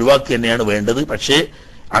സാഹചര്യം ഒഴിവാക്കുക തന്നെയാണ് വേണ്ടത്. പക്ഷേ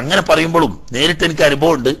അങ്ങനെ പറയുമ്പോഴും നേരിട്ട് എനിക്ക്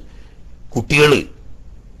അനുഭവമുണ്ട്.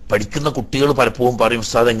 പഠിക്കുന്ന കുട്ടികൾ പലപ്പോഴും പറയും,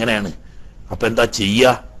 ഉസ്താദ് എങ്ങനെയാണ്, അപ്പൊ എന്താ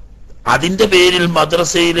ചെയ്യുക? അതിന്റെ പേരിൽ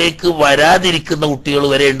മദ്രസയിലേക്ക് വരാതിരിക്കുന്ന കുട്ടികൾ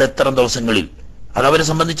വരെ ഉണ്ട് ഇത്തരം ദിവസങ്ങളിൽ. അതവരെ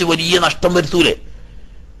സംബന്ധിച്ച് വലിയ നഷ്ടം വരുത്തൂലേ?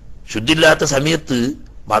 ശുദ്ധിയില്ലാത്ത സമയത്ത്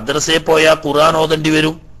മദ്രസയിൽ പോയാൽ ഖുർആൻ ഓതേണ്ടി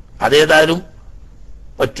വരും. അതേതായാലും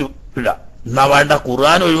പറ്റില്ല. എന്നാ വേണ്ട,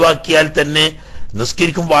 ഖുർആൻ ഒഴിവാക്കിയാൽ തന്നെ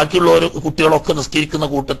നിസ്കരിക്കും. ബാക്കിയുള്ള കുട്ടികളൊക്കെ നിസ്കരിക്കുന്ന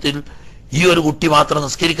കൂട്ടത്തിൽ ഈ ഒരു കുട്ടി മാത്രം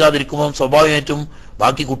നിസ്കരിക്കാതിരിക്കുമ്പോൾ സ്വാഭാവികമായിട്ടും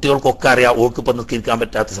ബാക്കി കുട്ടികൾക്കൊക്കെ അറിയാം ഓൾക്കിപ്പം നിസ്കരിക്കാൻ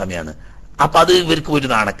പറ്റാത്ത സമയമാണ്. അപ്പൊ അത് ഇവർക്ക് ഒരു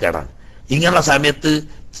നാണക്കേടാണ്. ഇങ്ങനെയുള്ള സമയത്ത്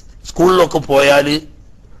സ്കൂളിലൊക്കെ പോയാൽ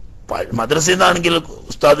മദ്രസയിൽ നിന്നാണെങ്കിൽ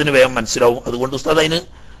ഉസ്താദിന് വേഗം മനസ്സിലാവും. അതുകൊണ്ട് ഉസ്താദ് അതിന്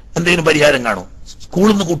എന്തെങ്കിലും പരിഹാരം കാണും.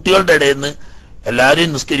 സ്കൂളിൽ നിന്ന് കുട്ടികളുടെ ഇടയിൽ നിന്ന്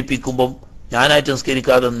എല്ലാവരെയും നിസ്കരിപ്പിക്കുമ്പം ഞാനായിട്ട്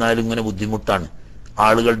നിസ്കരിക്കാതെ നിന്നാലും ഇങ്ങനെ ബുദ്ധിമുട്ടാണ്.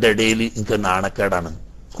 ആളുകളുടെ ഇടയിൽ എനിക്ക് നാണക്കേടാണ്.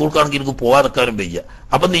 സ്കൂൾക്കാണെങ്കിൽ എനിക്ക് പോകാതെക്കാരും വയ്യ.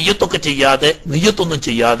 അപ്പൊ നിയ്യത്തൊന്നും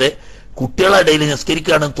ചെയ്യാതെ കുട്ടികളുടെ ഇടയിൽ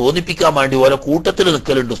നിസ്കരിക്കുകയാണെന്ന് തോന്നിപ്പിക്കാൻ വേണ്ടി ഓരോ കൂട്ടത്തിൽ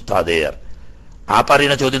നിൽക്കലുണ്ട് ഉസ്താദേയർ. ആ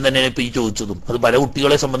പറയുന്ന ചോദ്യം തന്നെയാണ് ഇപ്പൊ ഈ ചോദിച്ചതും. അത് പല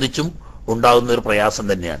കുട്ടികളെ സംബന്ധിച്ചും ഉണ്ടാകുന്ന ഒരു പ്രയാസം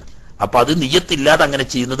തന്നെയാണ്. അപ്പൊ അത് നിയ്യത്തില്ലാതെ അങ്ങനെ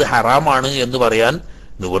ചെയ്യുന്നത് ഹറാമാണ് എന്ന് പറയാൻ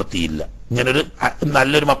നിവൃത്തിയില്ല. ഇങ്ങനൊരു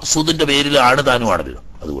നല്ലൊരു മഖ്സൂദിന്റെ പേരിലാണ് താനുമാണല്ലോ.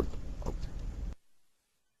 അതുകൊണ്ട്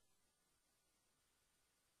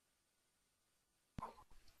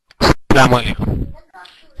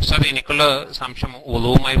സാർ, എനിക്കുള്ള സംശയം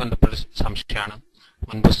ഉളവുമായി ബന്ധപ്പെട്ട സംശയമാണ്.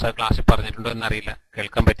 മുൻപ് സാർ ക്ലാസ്സിൽ പറഞ്ഞിട്ടുണ്ടോ എന്നറിയില്ല,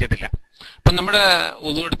 കേൾക്കാൻ പറ്റിയിട്ടില്ല. അപ്പൊ നമ്മുടെ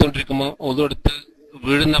ഉളു എടുത്തുകൊണ്ടിരിക്കുമ്പോൾ ഉളു എടുത്ത്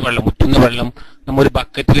വീഴുന്ന വെള്ളം, മുറ്റുന്ന വെള്ളം നമ്മൾ ഒരു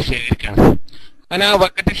ബക്കറ്റിൽ ശേഖരിക്കുകയാണ്. അങ്ങനെ ആ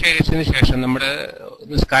ബക്കറ്റ് ശേഖരിച്ചതിന് ശേഷം നമ്മുടെ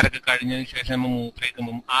നിസ്കാരമൊക്കെ കഴിഞ്ഞതിന് ശേഷം നമ്മൾ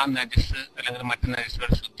മൂത്രയിക്കുമ്പോൾ ആ നജസ് അല്ലെങ്കിൽ മറ്റു നജസുകൾ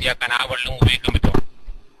ശുദ്ധിയാക്കാൻ ആ വെള്ളം ഉപയോഗിക്കാൻ പറ്റുമോ?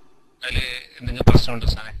 അതിൽ എന്തെങ്കിലും പ്രശ്നമുണ്ടോ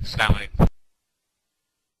സാറേ? അസ്സലാമു അലൈക്കും.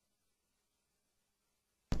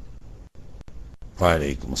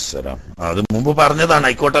 വലൈക്കും അസ്സലാം. അത് മുമ്പ് പറഞ്ഞതാണ്,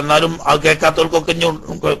 ആയിക്കോട്ടെ. എന്നാലും അത് കേൾക്കാത്തവർക്കൊക്കെ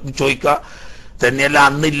ചോദിക്കുക. തന്നെയല്ല,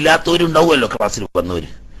 അന്ന് ഇല്ലാത്തവരുണ്ടാവുമല്ലോ ക്ലാസ്സിൽ വന്നവര്.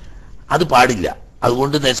 അത് പാടില്ല.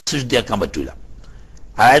 അതുകൊണ്ട് ശുദ്ധിയാക്കാൻ പറ്റൂല.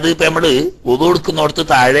 അതായത് ഇപ്പൊ നമ്മള് ഒതു കൊടുക്കുന്നിടത്ത്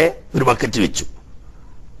താഴെ ഒരു ബക്കറ്റ് വെച്ചു.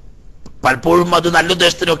 പലപ്പോഴും അത് നല്ല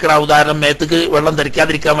ഉദ്ദേശത്തിനൊക്കെ ഉദാഹരണം മേത്തേക്ക് വെള്ളം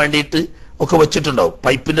ധരിക്കാതിരിക്കാൻ വേണ്ടിയിട്ട് ഒക്കെ വെച്ചിട്ടുണ്ടാവും.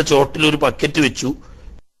 പൈപ്പിന്റെ ചോട്ടിൽ ഒരു ബക്കറ്റ് വെച്ചു.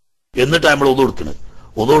 എന്നിട്ടാണ് നമ്മൾ ഒതു കൊടുക്കുന്നത്.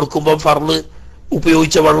 ഒതു കൊടുക്കുമ്പോൾ ഫർള്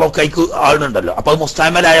ഉപയോഗിച്ച വെള്ളം കൈക്ക് ആളുണ്ടല്ലോ. അപ്പൊ അത്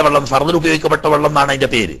മുസ്താമലായ വെള്ളം, ഫർദിൽ ഉപയോഗിക്കപ്പെട്ട വെള്ളം എന്നാണ് അതിന്റെ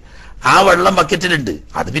പേര്. ആ വെള്ളം ബക്കറ്റിലുണ്ട്.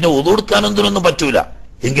 അത് പിന്നെ ഒതു കൊടുക്കാനൊന്നും പറ്റൂല.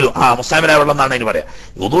 എങ്കിലും മുസ്താമലായ വെള്ളം എന്നാണ് അതിന് പറയാ.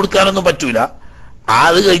 ഒതു കൊടുക്കാനൊന്നും പറ്റൂല.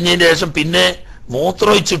 അത് കഴിഞ്ഞതിന് ശേഷം പിന്നെ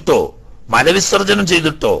മൂത്രമൊഴിച്ചിട്ടോ മലവിസർജനം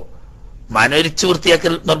ചെയ്തിട്ടോ മനരിച്ച്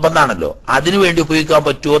വൃത്തിയാക്കൽ നിർബന്ധമാണല്ലോ. അതിനു വേണ്ടി ഉപയോഗിക്കാൻ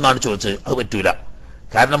പറ്റുമോ എന്നാണ് ചോദിച്ചത്. അത് പറ്റൂല.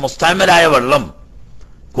 കാരണം മുസ്താമലായ വെള്ളം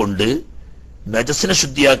കൊണ്ട് നജസിനെ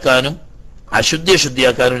ശുദ്ധിയാക്കാനും അശുദ്ധിയെ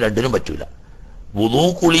ശുദ്ധിയാക്കാനും രണ്ടിനും പറ്റൂല. വുളൂ,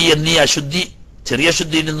 കുളി എന്നീ അശുദ്ധി ചെറിയ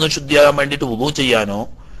ശുദ്ധിയിൽ നിന്ന് ശുദ്ധിയാകാൻ വേണ്ടിയിട്ട് വുളൂ ചെയ്യാനോ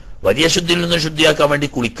വലിയ ശുദ്ധിയിൽ നിന്ന് ശുദ്ധിയാക്കാൻ വേണ്ടി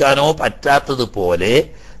കുളിക്കാനോ പറ്റാത്തതുപോലെ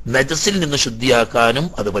നജസിൽ നിന്ന് ശുദ്ധിയാക്കാനും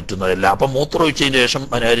അത് പറ്റുന്നതല്ല. അപ്പൊ മൂത്രമൊഴിച്ചതിന് ശേഷം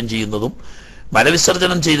അനാരം ചെയ്യുന്നതും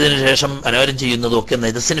മലവിസർജനം ചെയ്തതിനു ശേഷം അനാരം ചെയ്യുന്നതും ഒക്കെ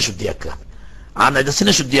നജസിനെ ശുദ്ധിയാക്കുക. ആ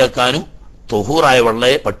നജസിനെ ശുദ്ധിയാക്കാനും തൊഹൂറായ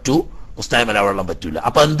വെള്ളയെ പറ്റൂ, മുസ്താമല വെള്ളം പറ്റൂല.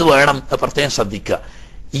 അപ്പൊ എന്ത് വേണം പ്രത്യേകം ശ്രദ്ധിക്കുക.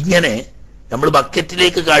 ഇങ്ങനെ നമ്മൾ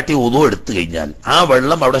ബക്കറ്റിലേക്ക് കാട്ടി ഉദു എടുത്തു കഴിഞ്ഞാൽ ആ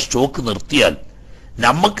വെള്ളം അവിടെ സ്റ്റോക്ക് നിർത്തിയാൽ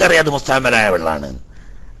നമുക്കറിയാം അത് മുസ്താമലായ വെള്ളമാണ്.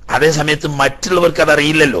 അതേ സമയത്ത് മറ്റുള്ളവർക്ക്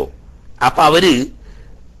അതറിയില്ലല്ലോ. അപ്പൊ അവര്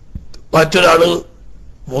മറ്റൊരാള്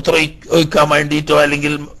മൂത്രമൊഴിക്കാൻ വേണ്ടിയിട്ടോ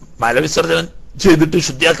അല്ലെങ്കിൽ മലവിസർജനം ചെയ്തിട്ട്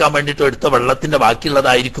ശുദ്ധിയാക്കാൻ വേണ്ടിയിട്ടോ എടുത്ത വെള്ളത്തിന്റെ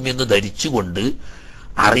ബാക്കിയുള്ളതായിരിക്കും എന്ന് ധരിച്ചുകൊണ്ട്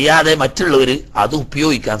അറിയാതെ മറ്റുള്ളവര് അത്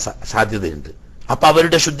ഉപയോഗിക്കാൻ സാധ്യതയുണ്ട്. അപ്പൊ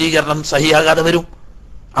അവരുടെ ശുദ്ധീകരണം സഹിയാകാതെ വരും.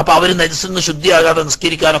 അപ്പൊ അവര് നജസിന്ന് ശുദ്ധിയാകാതെ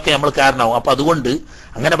നിസ്കരിക്കാനൊക്കെ നമ്മൾ കാരണമാവും. അപ്പൊ അതുകൊണ്ട്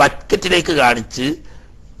അങ്ങനെ ബക്കറ്റിലേക്ക് കാണിച്ച്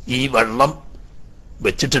ഈ വെള്ളം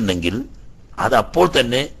വെച്ചിട്ടുണ്ടെങ്കിൽ അത് അപ്പോൾ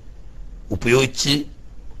തന്നെ ഉപയോഗിച്ച്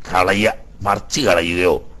മറിച്ച്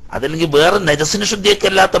കളയുകയോ അതല്ലെങ്കിൽ വേറെ നജസിന് ശുദ്ധിയൊക്കെ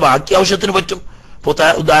അല്ലാത്ത ബാക്കി ആവശ്യത്തിന് പറ്റും.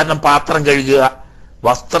 ഉദാഹരണം പാത്രം കഴുകുക,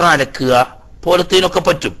 വസ്ത്രം അലക്കുക പോലത്തേനൊക്കെ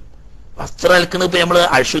പറ്റും. വസ്ത്രം അലക്കുന്നത് ഇപ്പൊ നമ്മള്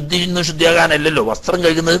അശുദ്ധിയിൽ നിന്ന് ശുദ്ധിയാകാനല്ലല്ലോ, വസ്ത്രം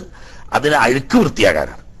കഴുകുന്നത് അതിന് അഴുക്ക്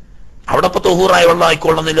വൃത്തിയാകാനാണ്. അവിടെ ഇപ്പൊ തൊഹൂറായ വെള്ളം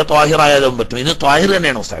ആയിക്കൊള്ളുന്നില്ല, ത്വാഹിറായതും പറ്റും. ഇത് ത്വാഹിർ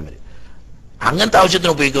തന്നെയാണ് മുസ്താമിൽ. അങ്ങനത്തെ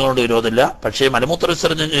ആവശ്യത്തിന് ഉപയോഗിക്കുന്നതുകൊണ്ട് വിരോധമില്ല. പക്ഷേ മലമൂത്ര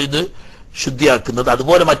വിസർജനം ചെയ്ത് ശുദ്ധിയാക്കുന്നത്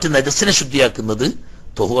അതുപോലെ മറ്റ് നജസിനെ ശുദ്ധിയാക്കുന്നത്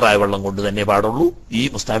തൊഹൂറായ വെള്ളം കൊണ്ട് തന്നെ പാടുള്ളൂ, ഈ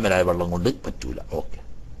മുസ്താമിലായ വെള്ളം കൊണ്ട് പറ്റൂല. ഓക്കെ.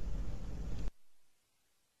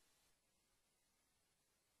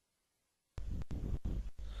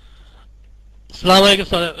 അസ്സലാമു അലൈക്കും.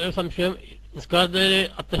 സംശയം, നിസ്കാരത്തില്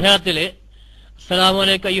അത്തഹിയാത്തില് അസ്സലാമു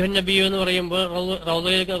അലൈക്കും അയ്യുഹൻ നബി എന്ന് പറയുമ്പോൾ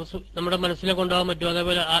റൗദയിലേക്ക് നമ്മുടെ മനസ്സിനെ കൊണ്ടുപോകാൻ പറ്റും.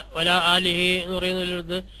 അതേപോലെ വലാ ആലിഹി എന്ന്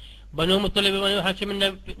പറയുന്നതിലത് ബനു മുത്തലിബ് ബനു ഹാഷിമിന്റെ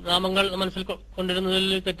നാമങ്ങൾ മനസ്സിൽ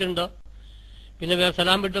കൊണ്ടിരുന്നതിൽ തെറ്റുണ്ടോ? പിന്നെ വേറെ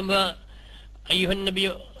സലാം വിട്ടുമ്പോ അയ്യുഹൻ നബി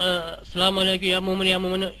അസ്സലാമു അലൈക്കും യാ മുഅ്മിൻ യാ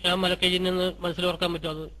മുഅ്മിൻ യാ മലക്കൽ ജിൻ എന്ന് മനസ്സിൽ ഓർക്കാൻ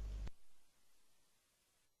പറ്റുമോ? അത്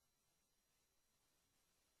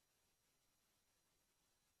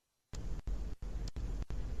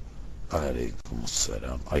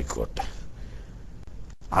ആയിക്കോട്ടെ.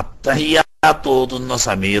 അത്തഹിയ്യാത്ത് ഓതുന്ന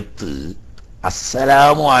സമയത്ത്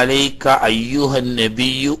അസ്സലാമു അലൈക അയ്യുഹൻ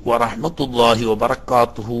നബിയു വറഹ്മത്തുള്ളാഹി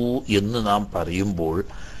വബറകാതുഹു എന്ന് നാം പറയുമ്പോൾ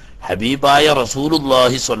ഹബീബായ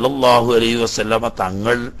റസൂലുള്ളാഹി സ്വല്ലല്ലാഹു അലൈഹി വസല്ലമ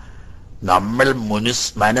തങ്ങൾ നമ്മൾ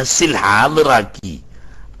മനസ്സിൽ ഹാളിറാക്കി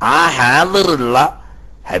ആ ഹാളിറുള്ള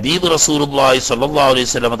ഹബീബ് റസൂലുള്ളാഹി സ്വല്ലല്ലാഹു അലൈഹി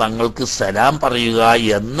വസല്ലമ തങ്ങൾക്ക് സലാം പറയുക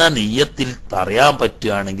എന്ന നിയ്യത്തിൽ പറയാൻ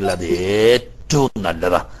പറ്റുകയാണെങ്കിൽ അത് ഏറ്റവും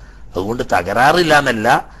നല്ലതാ. അതുകൊണ്ട് തകരാറില്ല എന്നല്ല,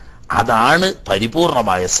 അതാണ്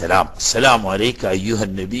പരിപൂർണമായ സലാം. അസ്സലാമു അലൈക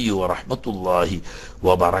അയ്യുഹൻ നബിയു വറഹ്മത്തുള്ളാഹി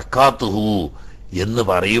വബറകാതുഹു എന്ന്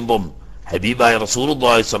പറയുമ്പം ഹബീബായ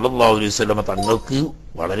റസൂലുള്ളാഹി സ്വല്ലല്ലാഹു അലൈഹി വസല്ലമ തങ്ങൾക്ക്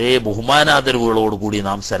വളരെ ബഹുമാനാദരവുകളോടുകൂടി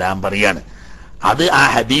നാം സലാം പറയാണ്. അത് ആ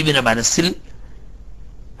ഹബീബിനെ മനസ്സിൽ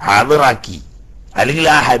ഹാളിറാക്കി അല്ലെങ്കിൽ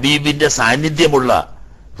ആ ഹബീബിന്റെ സാന്നിധ്യമുള്ള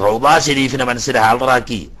റൗദാ ഷരീഫിനെ മനസ്സിൽ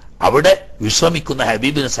ഹാളിറാക്കി അവിടെ വിശ്രമിക്കുന്ന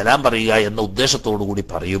ഹബീബിന് സലാം പറയുക എന്ന ഉദ്ദേശത്തോടു കൂടി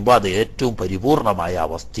പറയുമ്പോൾ അത് ഏറ്റവും പരിപൂർണമായ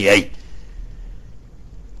അവസ്ഥയായി.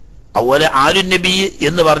 അതുപോലെ ആലു നബി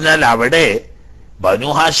എന്ന് പറഞ്ഞാൽ അവിടെ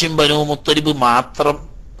ബനു ഹാഷിം ബനു മുത്തലിബ് മാത്രം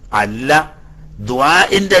അല്ല,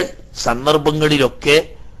 ദുആഇന്റെ സന്ദർഭങ്ങളിലൊക്കെ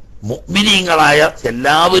മുഅ്മിനീങ്ങളായ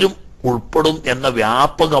എല്ലാവരും ഉൾപ്പെടും എന്ന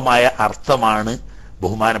വ്യാപകമായ അർത്ഥമാണ്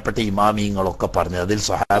ബഹുമാനപ്പെട്ട ഇമാമീങ്ങളൊക്കെ പറഞ്ഞത്. അതിൽ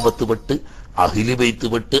സ്വഹാബത്ത് പെട്ട് അഹ്ലു ബൈത്ത്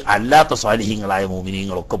പെട്ട് അല്ലാത്ത സ്വാലിഹീങ്ങളായ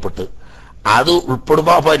മുഅ്മിനീങ്ങളൊക്കെ പെട്ട് അത്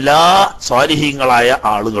ഉൾപ്പെടുമ്പോ അപ്പൊ എല്ലാ സ്വാലിഹീങ്ങളായ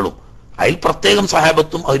ആളുകളും അതിൽ പ്രത്യേകം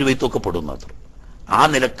സ്വഹാബത്തും അഹ്ലു ബൈത്തും ഒക്കെ പെടുന്നത്. ആ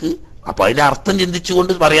നിലക്ക് അപ്പൊ അതിന്റെ അർത്ഥം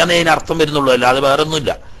ചിന്തിച്ചുകൊണ്ട് പറയാനേ അതിന് അർത്ഥം വരുന്നുള്ളൂ, അല്ലാതെ വേറെ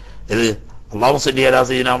ഒന്നുമില്ല. ഇത് അല്ലാഹു സല്ലി അലാ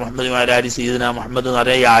സയ്യിദിനാ മുഹമ്മദ് വഅലാ ആലി സയ്യിദിനാ മുഹമ്മദ് എന്ന്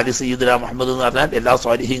പറഞ്ഞാൽ ആലി സയ്യിദിനാ മുഹമ്മദ് എന്ന് പറഞ്ഞാൽ എല്ലാ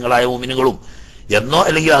സ്വാലിഹീങ്ങളായ മുഅ്മിനുകളും എന്നോ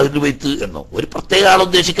അല്ലെങ്കിൽ അഹ്ലു ബൈത്ത് എന്നോ ഒരു പ്രത്യേക ആൾ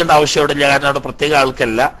ഉദ്ദേശിക്കേണ്ട ആവശ്യം അവിടെ ഇല്ല. കാരണം അവിടെ പ്രത്യേക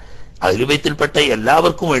ആൾക്കല്ല, അഹ്ലു ബൈത്തിൽപ്പെട്ട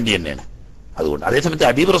എല്ലാവർക്കും വേണ്ടി തന്നെയാണ്. അതുകൊണ്ട് അതേസമയത്ത്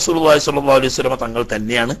ഹബീബ് റസൂലുള്ളാഹി സ്വല്ലല്ലാഹു അലൈഹി വസല്ലം തങ്ങൾ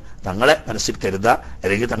തന്നെയാണ് തങ്ങളെ മനസ്സിൽ കരുതുക,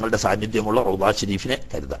 അല്ലെങ്കിൽ തങ്ങളുടെ സാന്നിധ്യമുള്ള റൗദാ ഷരീഫിനെ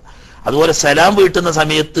കരുതുക. അതുപോലെ സലാം വീട്ടുന്ന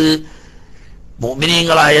സമയത്ത്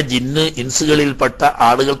മുഅ്മിനീങ്ങളായ ജിന്ന് ഇൻസുകളിൽപ്പെട്ട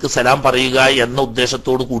ആളുകൾക്ക് സലാം പറയുക എന്ന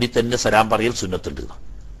ഉദ്ദേശത്തോടു കൂടി തന്നെ സലാം പറയൽ സുന്നത്തുണ്ട്.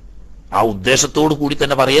 ആ ഉദ്ദേശത്തോടു കൂടി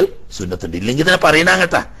തന്നെ പറയൽ സുന്നത്തുണ്ട്. ഇല്ലെങ്കിൽ തന്നെ പറയണ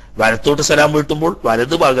കേട്ടാ, വലത്തോട്ട് സലാം വീട്ടുമ്പോൾ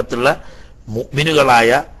വലതു ഭാഗത്തുള്ള മുഅ്മിനുകളായ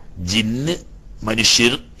ജിന്ന്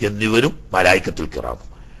മനുഷ്യർ എന്നിവരും മലായിക്കത്തുൽ കിറാമും,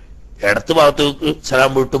 ഇടത്ത് ഭാഗത്തേക്ക്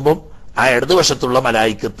സലാം വീട്ടുമ്പോൾ ആ ഇടതുവശത്തുള്ള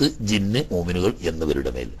മലായിക്കത്ത് ജിന്ന് മോമിനുകൾ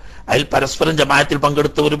എന്നിവരുടെ മേൽ. അതിൽ പരസ്പരം ജമാഅത്തിൽ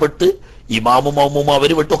പങ്കെടുത്തവർ പെട്ട് ഇമാമും മൗമും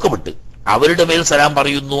അവർ പെട്ടൊക്കെ പെട്ട് അവരുടെ മേൽ സലാം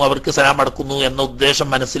പറയുന്നു, അവർക്ക് സലാം അടക്കുന്നു എന്ന ഉദ്ദേശം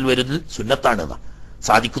മനസ്സിൽ വരുന്നത് സുന്നത്താണ്.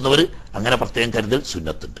 സാധിക്കുന്നവർ അങ്ങനെ പ്രത്യേകം കരുതൽ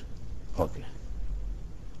സുന്നത്തുണ്ട്. ഓക്കെ.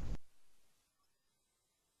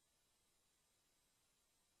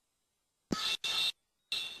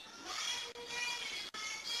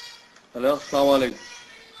 ഹലോ, അസ്സലാമു അലൈക്കും.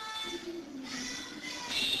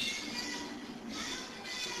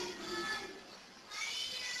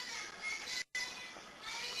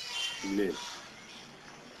 ഇല്ലേ?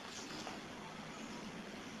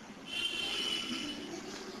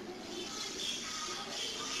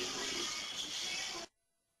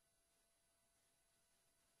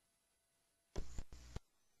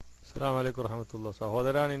 അസ്സലാമു അലൈക്കും വറഹ്മത്തുള്ളാഹി.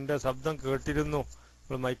 സഹോദരാ, നിന്റെ ശബ്ദം കേട്ടിരുന്നു,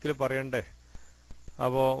 നിങ്ങൾ മൈക്കിൽ പറയണ്ടേ?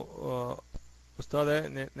 അപ്പോൾ ഉസ്താദെ,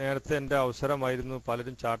 നേരത്തെ എൻ്റെ അവസരമായിരുന്നു,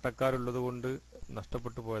 പലരും ചാട്ടക്കാരുള്ളത് കൊണ്ട്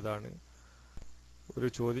നഷ്ടപ്പെട്ടു പോയതാണ്. ഒരു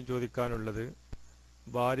ചോദ്യം ചോദിക്കാനുള്ളത്,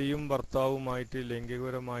 ഭാര്യയും ഭർത്താവുമായിട്ട്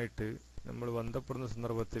ലൈംഗികപരമായിട്ട് നമ്മൾ ബന്ധപ്പെടുന്ന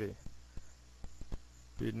സന്ദർഭത്തിൽ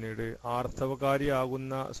പിന്നീട്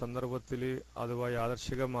ആർത്തവകാരിയാകുന്ന സന്ദർഭത്തിൽ അഥവാ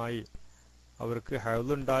യാദർശികമായി അവർക്ക്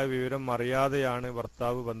ഹൈളുണ്ടായ വിവരം അറിയാതെയാണ്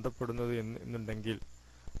ഭർത്താവ് ബന്ധപ്പെടുന്നത് എന്നുണ്ടെങ്കിൽ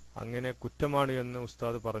അങ്ങനെ കുറ്റമാണ് എന്ന്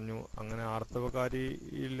ഉസ്താദ് പറഞ്ഞു. അങ്ങനെ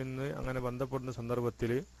ആർത്തവകാരിയിൽ നിന്ന് അങ്ങനെ ബന്ധപ്പെടുന്ന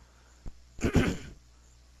സന്ദർഭത്തിൽ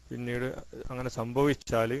പിന്നീട് അങ്ങനെ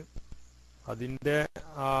സംഭവിച്ചാൽ അതിൻ്റെ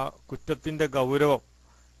ആ കുറ്റത്തിൻ്റെ ഗൗരവം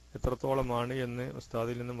എത്രത്തോളമാണ് എന്ന്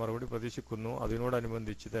ഉസ്താദിൽ നിന്ന് മറുപടി പ്രതീക്ഷിക്കുന്നു.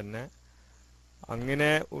 അതിനോടനുബന്ധിച്ച് തന്നെ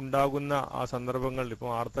അങ്ങനെ ഉണ്ടാകുന്ന ആ സന്ദർഭങ്ങളിൽ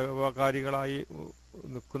ഇപ്പോൾ ആർത്തവകാരികളായി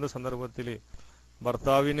നിൽക്കുന്ന സന്ദർഭത്തിൽ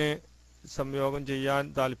ഭർത്താവിന് സംയോഗം ചെയ്യാൻ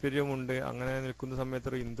താല്പര്യമുണ്ട്. അങ്ങനെ നിൽക്കുന്ന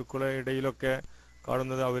സമയത്ത് ഹിന്ദുക്കളുടെ ഇടയിലൊക്കെ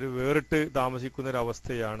കാണുന്നത് അവർ വേറിട്ട് താമസിക്കുന്ന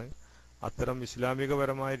ഒരവസ്ഥയാണ്. അത്തരം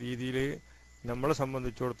ഇസ്ലാമികപരമായ രീതിയിൽ നമ്മളെ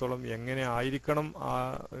സംബന്ധിച്ചിടത്തോളം എങ്ങനെ ആയിരിക്കണം ആ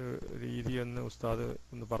രീതി എന്ന് ഉസ്താദ്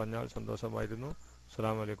ഒന്ന് പറഞ്ഞാൽ സന്തോഷമായിരുന്നു.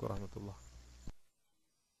 അസ്സലാമു അലൈക്കും വറഹ്മത്തുള്ളാഹി.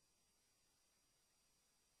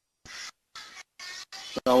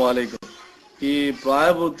 അസ്സലാമു അലൈക്കും. ഈ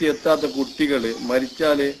പ്രായപൂർത്തി എത്താത്ത കുട്ടികള്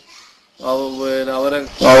മരിച്ചാല് അവരെ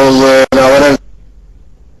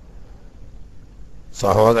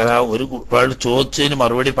സഹോദര, ഒരു ചോദിച്ചതിന്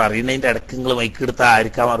മറുപടി പറയുന്നതിന്റെ ഇടയ്ക്ക് നിങ്ങൾ മൈക്കെടുത്ത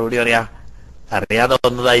ആർക്കാ മറുപടി പറയാ? അറിയാതെ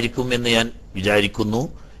വന്നതായിരിക്കും എന്ന് ഞാൻ വിചാരിക്കുന്നു.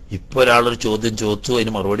 ഇപ്പൊ ഒരാളൊരു ചോദ്യം ചോദിച്ചു,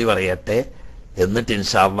 അതിന് മറുപടി പറയട്ടെ, എന്നിട്ട്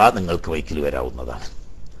ഇൻഷാ അല്ലാഹ് നിങ്ങൾക്ക് മൈക്കിൽ വരാവുന്നതാണ്.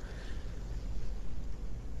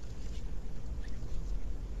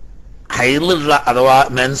 ഹൈറുള്ള അഥവാ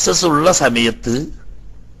മെൻസസ് ഉള്ള സമയത്ത്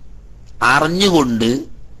അറിഞ്ഞുകൊണ്ട്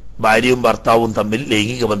ഭാര്യയും ഭർത്താവും തമ്മിൽ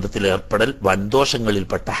ലൈംഗിക ബന്ധത്തിൽ ഏർപ്പെടൽ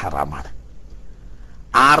വൻദോഷങ്ങളിൽപ്പെട്ട ഹറാമാണ്.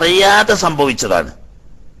 അറിയാതെ സംഭവിച്ചതാണ്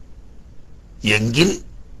എങ്കിൽ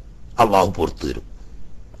അള്ളാഹു പുറത്തു തരും.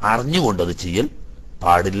 അറിഞ്ഞുകൊണ്ടത് ചെയ്യൽ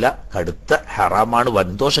പാടില്ല, കടുത്ത ഹറാമാണ്,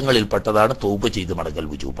 വൻദോഷങ്ങളിൽപ്പെട്ടതാണ്. തൗബ ചെയ്ത് മടങ്ങൽ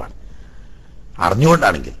വുജൂബാണ്.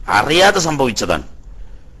 അറിഞ്ഞുകൊണ്ടാണെങ്കിൽ. അറിയാതെ സംഭവിച്ചതാണ്,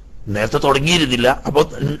 നേരത്തെ തുടങ്ങിയിരുന്നില്ല, അപ്പോൾ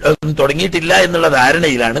തുടങ്ങിയിട്ടില്ല എന്നുള്ള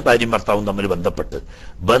ധാരണയിലാണ് ഭാര്യയും ഭർത്താവും തമ്മിൽ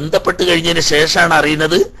ബന്ധപ്പെട്ട് കഴിഞ്ഞതിന് ശേഷമാണ്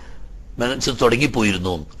അറിയുന്നത് മനസ്സിൽ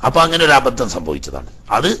തുടങ്ങിപ്പോയിരുന്നു. അപ്പൊ അങ്ങനെ ഒരു അബദ്ധം സംഭവിച്ചതാണ്.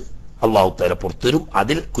 അത് അള്ളാഹു തആല പുറത്തുവരും,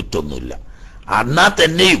 അതിൽ കുറ്റമൊന്നുമില്ല. എന്നാ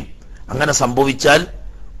തന്നെയും അങ്ങനെ സംഭവിച്ചാൽ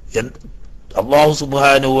അള്ളാഹു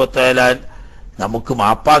സുബ്ഹാനഹു വ തആല നമുക്ക്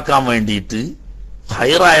മാപ്പാക്കാൻ വേണ്ടിയിട്ട്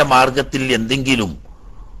ഹൈറായ മാർഗത്തിൽ എന്തെങ്കിലും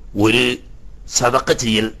ഒരു സദഖ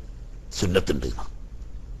ചെയ്യൽ സുന്നത്തുണ്ട്.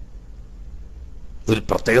 ഒരു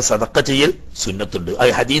പ്രത്യേക സദഖ ചെയ്യൽ സുന്നത്തുണ്ട്.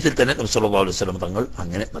 അത് ഹദീസിൽ തന്നെ നബി സല്ലല്ലാഹു അലൈഹി വസല്ലം തങ്ങൾ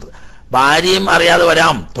അങ്ങനെ ഭാര്യയും അറിയാതെ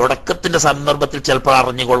വരാം. തുടക്കത്തിന്റെ സന്ദർഭത്തിൽ ചിലപ്പോൾ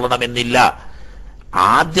അറിഞ്ഞുകൊള്ളണമെന്നില്ല.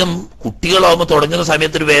 ആദ്യം കുട്ടികളാവുമ്പോൾ തുടങ്ങുന്ന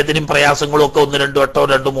സമയത്ത് ഒരു വേദനയും പ്രയാസങ്ങളും ഒക്കെ 1-2 വട്ടോ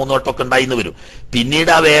 2-3 വട്ടോ ഒക്കെ ഉണ്ടായിന്ന് വരും.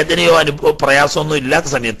 പിന്നീട് ആ വേദനയോ പ്രയാസമൊന്നും ഇല്ലാത്ത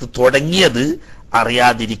സമയത്ത് തുടങ്ങിയത്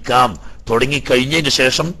അറിയാതിരിക്കാം. തുടങ്ങിക്കഴിഞ്ഞതിന്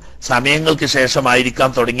ശേഷം സമയങ്ങൾക്ക് ശേഷമായിരിക്കാം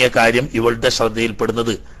തുടങ്ങിയ കാര്യം ഇവളുടെ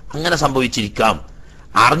ശ്രദ്ധയിൽപ്പെടുന്നത്. അങ്ങനെ സംഭവിച്ചിരിക്കാം.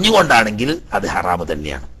 അറിഞ്ഞുകൊണ്ടാണെങ്കിൽ അത് ഹറാമ്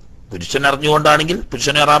തന്നെയാണ്. പുരുഷൻ അറിഞ്ഞുകൊണ്ടാണെങ്കിൽ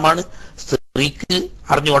പുരുഷന് ഹറാമാണ്, സ്ത്രീക്ക്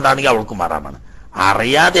അറിഞ്ഞുകൊണ്ടാണെങ്കിൽ അവൾക്കും ഹറാമാണ്.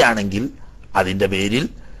 അറിയാതെ ആണെങ്കിൽ അതിന്റെ പേരിൽ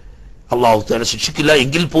അള്ളാഹു തആല ശിക്ഷിക്കില്ല.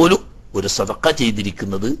 എങ്കിൽ പോലും ഒരു സദഖ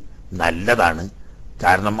ചെയ്തിരിക്കുന്നത് നല്ലതാണ്.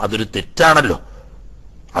 കാരണം അതൊരു തെറ്റാണല്ലോ.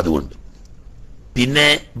 അതുകൊണ്ട് പിന്നെ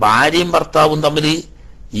ഭാര്യയും ഭർത്താവും തമ്മിൽ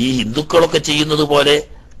ഈ ഹിന്ദുക്കളൊക്കെ ചെയ്യുന്നത് പോലെ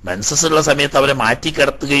മെൻസസ് ഉള്ള സമയത്ത് അവരെ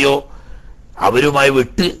മാറ്റിക്കിടത്തുകയോ അവരുമായി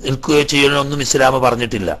വിട്ട് നിൽക്കുകയോ ചെയ്യണമെന്നും ഇസ്ലാം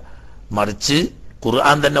പറഞ്ഞിട്ടില്ല. മറിച്ച്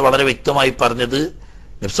ഖുർആൻ തന്നെ വളരെ വ്യക്തമായി പറഞ്ഞത്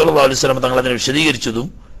നബി സല്ലല്ലാഹു അലൈഹി വസല്ലം തങ്ങൾ അതിനെ വിശദീകരിച്ചതും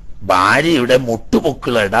ഭാര്യയുടെ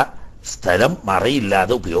മുട്ടുപൊക്കിളുടെ സ്ഥലം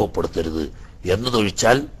മറയില്ലാതെ ഉപയോഗപ്പെടുത്തരുത്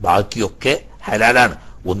എന്നതൊഴിച്ചാൽ ബാക്കിയൊക്കെ ഹലാലാണ്.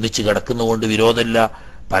 ഒന്നിച്ച് കിടക്കുന്നതുകൊണ്ട് വിരോധമില്ല,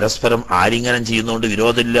 പരസ്പരം ആലിംഗനം ചെയ്യുന്നതുകൊണ്ട്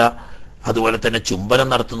വിരോധമില്ല, അതുപോലെ തന്നെ ചുംബനം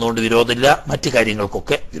നടത്തുന്നതുകൊണ്ട് വിരോധമില്ല, മറ്റു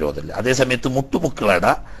കാര്യങ്ങൾക്കൊക്കെ വിരോധമില്ല. അതേസമയത്ത്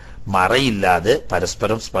മുട്ടുപൊക്കിളുടെ മറയില്ലാതെ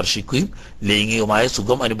പരസ്പരം സ്പർശിക്കുകയും ലൈംഗികമായ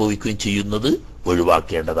സുഖം അനുഭവിക്കുകയും ചെയ്യുന്നത്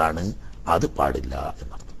ഒഴിവാക്കേണ്ടതാണ്. അത് പാടില്ല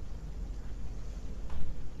എന്നർത്ഥം.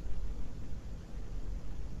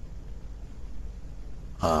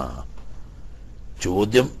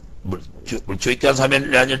 ചോദ്യം ചോദിക്കാൻ സമയം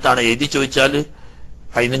ഇല്ലാഞ്ഞിട്ടാണ്. എഴുതി ചോദിച്ചാൽ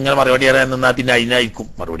അതിനിങ്ങനെ മറുപടി പറയാൻ നിന്നാൽ പിന്നെ അതിനായിരിക്കും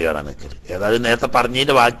മറുപടി പറയാൻ നിൽക്കരുത്. ഏതായാലും നേരത്തെ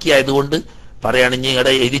പറഞ്ഞതിന്റെ ബാക്കിയായതുകൊണ്ട് പറയുകയാണെങ്കിൽ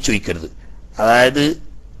ഇവിടെ എഴുതി ചോദിക്കരുത്. അതായത്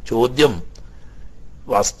ചോദ്യം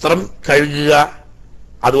വസ്ത്രം കഴുകുക,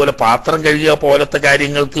 അതുപോലെ പാത്രം കഴുകുക പോലത്തെ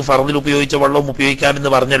കാര്യങ്ങൾക്ക് ഫർദിൽ ഉപയോഗിച്ച വെള്ളവും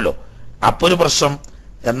ഉപയോഗിക്കാമെന്ന് പറഞ്ഞല്ലോ. അപ്പൊ ഒരു പ്രശ്നം.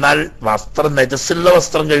 എന്നാൽ വസ്ത്രം നജസ്സുള്ള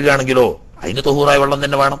വസ്ത്രം കഴുകുകയാണെങ്കിലോ അതിന് തൊഹൂറായ വെള്ളം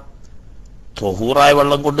തന്നെ വേണം. തൊഹൂറായ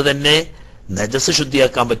വെള്ളം കൊണ്ട് തന്നെ നജസ്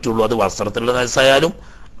ശുദ്ധിയാക്കാൻ പറ്റുള്ളൂ. അത് വസ്ത്രത്തിലുള്ള നജസ്സായാലും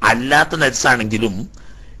അല്ലാത്ത നജസ്സാണെങ്കിലും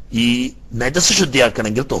ഈ നജസ്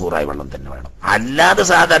ശുദ്ധിയാക്കണമെങ്കിൽ തൊഹൂറായ വെള്ളം തന്നെ വേണം. അല്ലാതെ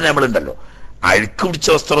സാധാരണ നമ്മളുണ്ടല്ലോ അഴുക്ക് പിടിച്ച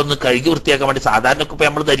വസ്ത്രം ഒന്ന് കഴുകി വൃത്തിയാക്കാൻ വേണ്ടി സാധാരണ ഇപ്പൊ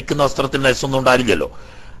നമ്മൾ ധരിക്കുന്ന വസ്ത്രത്തിൽ നജസ്സൊന്നും ഉണ്ടാവില്ലല്ലോ.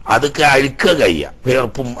 അതൊക്കെ അഴുക്കുക കഴിയുക,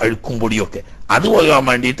 വേർപ്പും അഴുക്കും പൊടിയൊക്കെ അത് പോകാൻ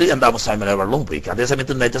വേണ്ടിയിട്ട് എന്താ മുസ്ലിമിലെ വെള്ളം ഉപയോഗിക്കുക.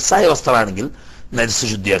 അതേസമയത്ത് നജസ്സായ വസ്ത്രമാണെങ്കിൽ നജസ്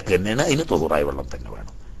ശുദ്ധിയാക്കുക തന്നെയാണ്, അതിന് തൊഹൂറായ വെള്ളം തന്നെ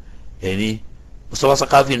വേണം. ഇനി മുസ്തഫ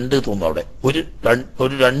സഖാഫി ഉണ്ട് തോന്നുന്നു അവിടെ.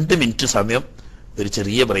 ഒരു 2 മിനിറ്റ് സമയം ഒരു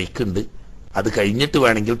ചെറിയ ബ്രേക്ക് ഉണ്ട്. അത് കഴിഞ്ഞിട്ട്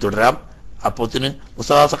വേണമെങ്കിൽ തുടരാം. അപ്പോത്തിന്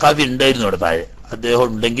മുസ്തഫ സഖാഫി ഉണ്ടായിരുന്നു അവിടെ താഴെ. അദ്ദേഹം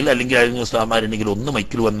ഉണ്ടെങ്കിൽ അല്ലെങ്കിൽ ആരെങ്കിലും ഉസ്താദന്മാരുണ്ടെങ്കിൽ ഒന്ന്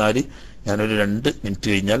മൈക്കിൽ വന്നാൽ ഞാനൊരു 2 മിനിറ്റ്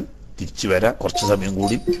കഴിഞ്ഞാൽ തിരിച്ചു വരാം. കുറച്ച് സമയം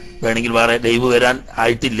കൂടി വേണമെങ്കിൽ വേറെ ലൈവ് വരാൻ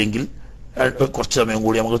ആയിട്ടില്ലെങ്കിൽ കുറച്ച് സമയം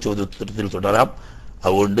കൂടി നമുക്ക് ചോദ്യോത്തരത്തിൽ തുടരാം.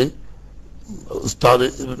 അതുകൊണ്ട് ഉസ്താദ്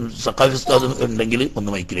സഖാഫി ഉസ്താദ് ഉണ്ടെങ്കിൽ ഒന്ന്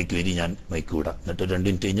മൈക്കിലേക്ക് വരി, ഞാൻ മൈക്ക് വിടാം. എന്നിട്ട് 2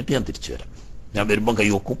 മിനിറ്റ് കഴിഞ്ഞിട്ട് ഞാൻ തിരിച്ചു വരാം. ഞാൻ വരുമ്പം കൈ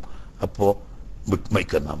വെക്കും, അപ്പോ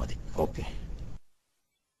മൈക്ക് തന്നാൽ മതി. ഓക്കെ.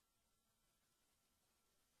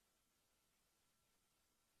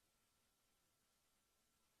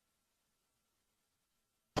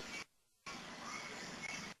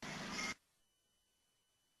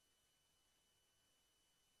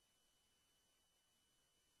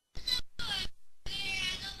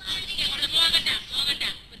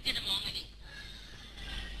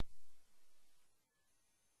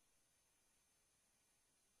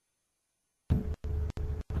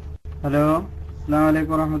 ഹലോ, അസ്സലാമു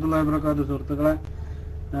അലൈക്കും വറഹ്മത്തുള്ളാഹി വബറകാതുഹു. സുഹൃത്തുക്കളെ,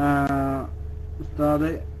 ഉസ്താദ്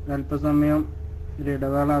അല്പസമയം ഒരു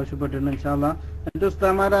ഇടവേള ആവശ്യപ്പെട്ടിട്ടുണ്ട്. ഇൻഷാ അല്ലാഹ് മറ്റു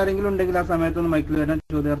ഉസ്താദ്മാർ ആരെങ്കിലും ഉണ്ടെങ്കിൽ ആ സമയത്തൊന്ന് മൈക്കിൽ വരാൻ.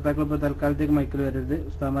 ചോദ്യാർത്ഥികൾ ഇപ്പോൾ തൽക്കാലത്തേക്ക് മൈക്കിൽ വരരുത്.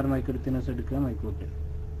 ഉസ്താദ്മാർ മൈക്ക് എടുത്തതിന് ശേഷം എടുക്കുക, മൈക്ക് വിട്ട്.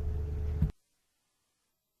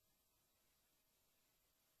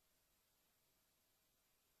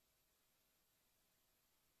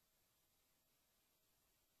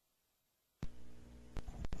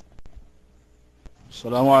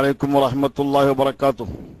 അസ്സലാമു അലൈക്കും വറഹ്മത്തുള്ളാഹി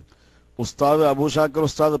വബറകാതുഹു. ഉസ്താദ് അബൂഷാക്കിർ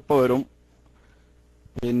ഉസ്താദ് ഇപ്പൊ വരും.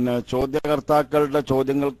 പിന്നെ ചോദ്യകർത്താക്കളുടെ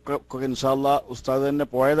ചോദ്യങ്ങൾക്ക് ഇൻഷാ അല്ലാഹ് ഉസ്താദ് തന്നെ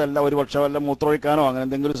പോയതല്ല, ഒരു പക്ഷെ വല്ല മൂത്രമൊഴിക്കാനോ അങ്ങനെ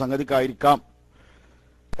എന്തെങ്കിലും സംഗതിക്കായിരിക്കാം.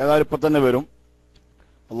 ഏതായാലും ഇപ്പൊ തന്നെ വരും.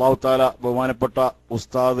 അല്ലാഹു തആല ബഹുമാനപ്പെട്ട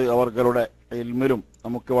ഉസ്താദ് അവർകളുടെ ഇൽമിലും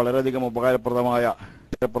നമുക്ക് വളരെയധികം ഉപകാരപ്രദമായ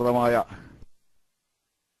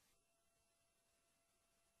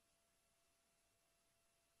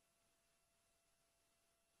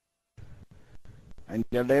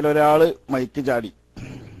അതിൻ്റെ ഇടയിൽ ഒരാള് മൈക്ക് ചാടി.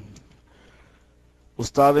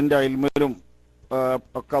 ഉസ്താദിന്റെ ഇൽമിലും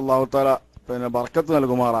ഒക്കെ അല്ലാഹു തആല പിന്നെ ബർക്കത്ത്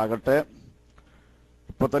നൽകുമാറാകട്ടെ.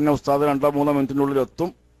 ഇപ്പൊ തന്നെ ഉസ്താദ് 2-3 മിനിറ്റിനുള്ളിൽ എത്തും.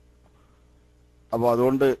 അപ്പൊ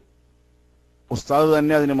അതുകൊണ്ട് ഉസ്താദ്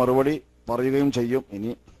തന്നെ അതിന് മറുപടി പറയുകയും ചെയ്യും.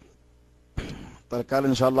 ഇനി തൽക്കാലം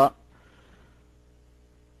ഇൻഷാ അല്ലാഹ്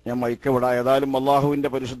ഞാൻ മൈക്ക് വിടാം. ഏതായാലും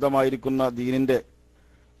അള്ളാഹുവിന്റെ പരിശുദ്ധമായിരിക്കുന്ന ദീനിന്റെ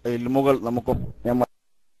ഇൽമുകൾ നമുക്ക്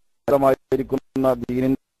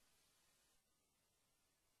ദീനിന്റെ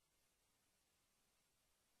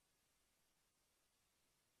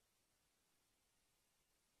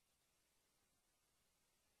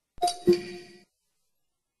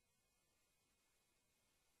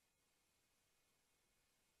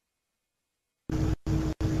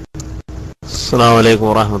അസ്സലാമു അലൈക്കും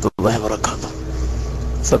വറഹ്മത്തുള്ളാഹി വബറകാതുഹു.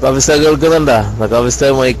 സഖാഫിസ്ത കേൾക്കുന്നുണ്ടാ?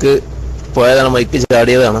 സഖാഫിസ്ത മൈക്ക് പോയതാണ്, മൈക്ക്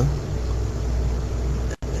ചാടിയതാണ്.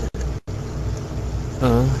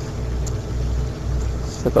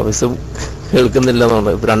 സഖാഫിസ്ത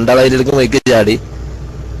കേൾക്കുന്നില്ലെന്നുണ്ട്. ഇപ്പൊ രണ്ടാളായിരിക്കും മൈക്ക് ചാടി.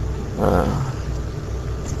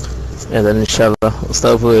 ഏതായാലും ഇൻഷാ അല്ലാഹ്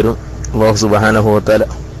ഉസ്താദ് വരും. അല്ലാഹു സുബ്ഹാനഹു വ തആല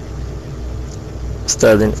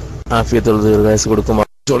ഉസ്താദിന് ആഫിയത്തുള്ള ദീർഘായുസ്സ് കൊടുക്കുമാറാകട്ടെ.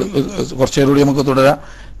 കുറച്ചു നേരം കൂടി നമുക്ക് തുടരാം.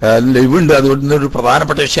 ലൈവ് ഉണ്ട്, അതുകൊണ്ട് ഒരു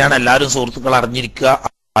പ്രധാനപ്പെട്ട വിഷയമാണ്. എല്ലാവരും സുഹൃത്തുക്കൾ അറിഞ്ഞിരിക്കുക,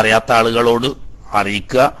 അറിയാത്ത ആളുകളോട്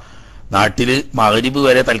അറിയിക്കുക. നാട്ടില് മഗ്രിബ്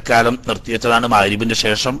വരെ തൽക്കാലം നിർത്തിവെച്ചതാണ്. മഗ്രിബിന്റെ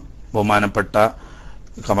ശേഷം ബഹുമാനപ്പെട്ട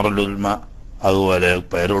ഖമറുൽ ഉൽമ, അതുപോലെ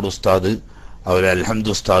പേരോട് ഉസ്താദ്, അതുപോലെ അൽഹംദു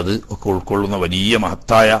ഉസ്താദ് ഒക്കെ ഉൾക്കൊള്ളുന്ന വലിയ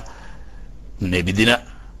മഹത്തായ നബിദിന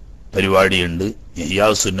പരിപാടിയുണ്ട് ഇഹ്യാ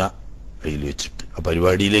സുന്ന കയ്യിൽ വെച്ചിട്ട്. ആ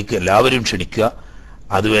പരിപാടിയിലേക്ക് എല്ലാവരും ക്ഷണിക്കുക.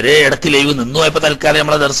 അതുവരെ ഇടയ്ക്ക് ലൈവ് നിന്നു പോയപ്പോൾ തൽക്കാലം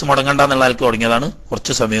നമ്മളെ ദർസ് മുടങ്ങണ്ടെന്നുള്ള ആൾക്ക് തുടങ്ങിയതാണ്.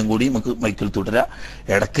 കുറച്ച് സമയം കൂടി നമുക്ക് മൈക്കിൽ തുടരാം.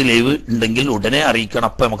 ഇടയ്ക്ക് ലൈവ് ഉണ്ടെങ്കിൽ ഉടനെ അറിയിക്കണം,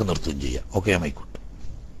 അപ്പം നമുക്ക് നിർത്തുകയും ചെയ്യാം. ഓക്കെ മൈക്കോട്ടെ.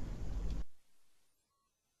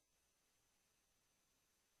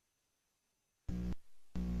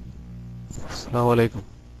 അസ്സലാമു അലൈക്കും.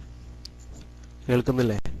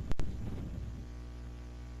 കേൾക്കുന്നില്ലേ?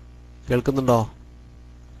 കേൾക്കുന്നുണ്ടോ?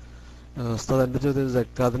 ഉസ്താദ്, എൻ്റെ ചോദ്യം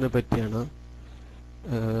സക്കാത്തിനെ പറ്റിയാണ്.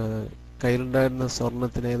 കയ്യിലുണ്ടായിരുന്ന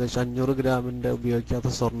സ്വർണത്തിന് ഏകദേശം 500 ഗ്രാമിൻ്റെ ഉപയോഗിക്കാത്ത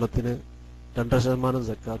സ്വർണത്തിന് 2%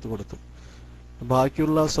 സക്കാത്ത് കൊടുത്തു.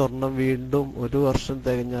 ബാക്കിയുള്ള സ്വർണം വീണ്ടും 1 വർഷം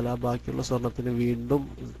തികഞ്ഞാൽ ആ ബാക്കിയുള്ള സ്വർണത്തിന് വീണ്ടും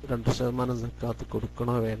 2% സക്കാത്ത്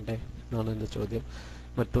കൊടുക്കണോ വേണ്ടേ എന്നാണ് എൻ്റെ ചോദ്യം.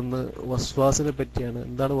 മറ്റൊന്ന് വസ്വാസിനെ പറ്റിയാണ്.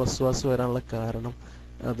 എന്താണ് വസ്വാസ് വരാനുള്ള കാരണം?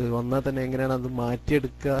 അത് വന്നാൽ തന്നെ എങ്ങനെയാണ് അത്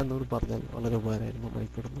മാറ്റിയെടുക്കുക എന്നൊരു പറഞ്ഞാൽ വളരെ ഉപകാരമായിരുന്നു.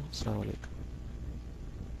 മൈക്കിടുന്നു. അസ്സലാമു അലൈക്കും.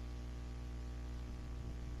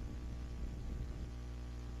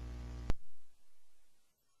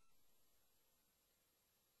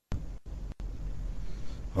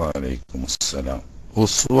 വലൈക്കും അസ്സലാം.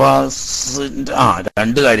 ഉസ്വാസിന്റെ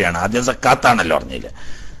രണ്ട് കാര്യമാണ്. ആദ്യം സക്കാത്താണല്ലോ പറഞ്ഞില്ല.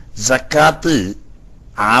 സക്കാത്ത്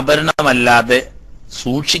ആഭരണമല്ലാതെ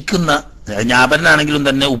സൂക്ഷിക്കുന്ന, ആഭരണമാണെങ്കിലും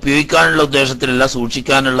തന്നെ ഉപയോഗിക്കാനുള്ള ഉദ്ദേശത്തിലല്ല,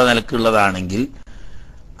 സൂക്ഷിക്കാനുള്ള നിലക്കുള്ളതാണെങ്കിൽ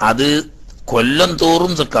അത് കൊല്ലം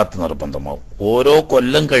തോറും സക്കാത്ത് നിർബന്ധമാവും. ഓരോ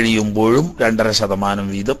കൊല്ലം കഴിയുമ്പോഴും 2.5%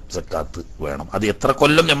 വീതം സക്കാത്ത് വേണം. അത് എത്ര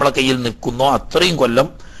കൊല്ലം നമ്മളെ കയ്യിൽ നിൽക്കുന്നോ അത്രയും കൊല്ലം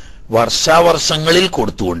വർഷാവർഷങ്ങളിൽ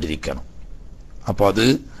കൊടുത്തുകൊണ്ടിരിക്കണം. അപ്പൊ അത്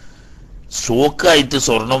സ്റ്റോക്കായിട്ട്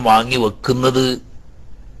സ്വർണം വാങ്ങി വെക്കുന്നത്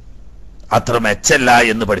അത്ര മെച്ചല്ല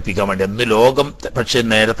എന്ന് പഠിപ്പിക്കാൻ വേണ്ടി. അന്ന് ലോകം പക്ഷെ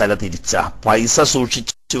നേരെ തല തിരിച്ച, പൈസ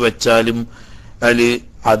സൂക്ഷിച്ചു വെച്ചാലും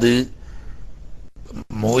അത്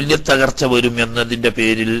മൂല്യത്തകർച്ച വരും എന്നതിന്റെ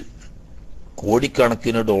പേരിൽ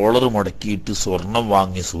കോടിക്കണക്കിന് ഡോളർ മുടക്കിയിട്ട് സ്വർണം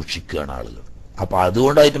വാങ്ങി സൂക്ഷിക്കുകയാണ് ആളുകൾ. അപ്പൊ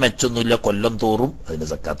അതുകൊണ്ടായിട്ട് മെച്ചൊന്നുമില്ല. കൊല്ലം തോറും അതിന്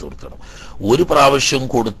സക്കാത്ത് കൊടുക്കണം. ഒരു പ്രാവശ്യം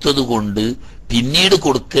കൊടുത്തത് കൊണ്ട് പിന്നീട്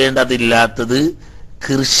കൊടുക്കേണ്ടതില്ലാത്തത്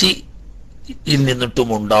കൃഷിയിൽ നിന്നിട്ടും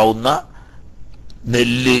ഉണ്ടാവുന്ന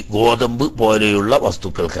നെല്ല്, ഗോതമ്പ് പോലെയുള്ള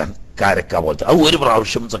വസ്തുക്കൾക്കാണ്. കാരക്ക പോലത്തെ അത് ഒരു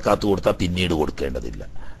പ്രാവശ്യം സക്കാത്ത് കൊടുത്താൽ പിന്നീട് കൊടുക്കേണ്ടതില്ല.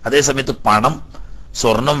 അതേസമയത്ത് പണം,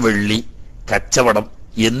 സ്വർണം, വെള്ളി, കച്ചവടം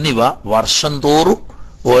എന്നിവ വർഷം തോറും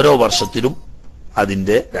ഓരോ വർഷത്തിലും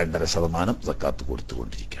അതിന്റെ 2.5% സക്കാത്ത്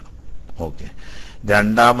കൊടുത്തുകൊണ്ടിരിക്കണം. ഓക്കെ.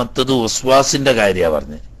 രണ്ടാമത്തത് ഉസ്വാസിന്റെ കാര്യമാണ്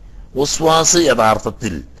പറഞ്ഞത്. ഉസ്വാസ്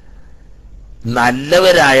യഥാർത്ഥത്തിൽ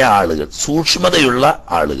നല്ലവരായ ആളുകൾ, സൂക്ഷ്മതയുള്ള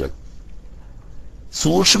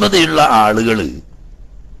ആളുകൾ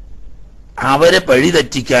അവരെ പഴി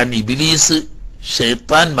തെറ്റിക്കാൻ ഇബ്ലീസ്,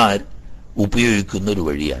 ശൈത്താന്മാർ ഉപയോഗിക്കുന്ന ഒരു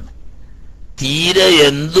വഴിയാണ്. തീരെ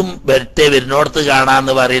എന്തും വരട്ടെ വരുന്നോടത്ത്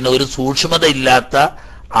കാണാന്ന് പറയുന്ന ഒരു സൂക്ഷ്മത ഇല്ലാത്ത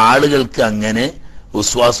ആളുകൾക്ക് അങ്ങനെ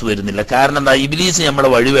വിശ്വാസം വരുന്നില്ല. കാരണം എന്താ? ഇബ്ലീസ് നമ്മളെ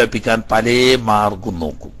വഴിവേപ്പിക്കാൻ പല മാർഗം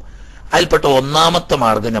നോക്കും. അതിൽപ്പെട്ട ഒന്നാമത്തെ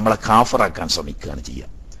മാർഗം നമ്മളെ കാഫറാക്കാൻ ശ്രമിക്കുകയാണ് ചെയ്യുക.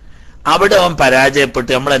 അവിടെ അവൻ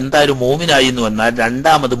പരാജയപ്പെട്ട് നമ്മൾ എന്തായാലും മോമിനായി എന്ന് വന്നാൽ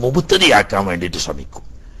രണ്ടാമത് മുബുത്തതിയാക്കാൻ വേണ്ടിയിട്ട് ശ്രമിക്കും.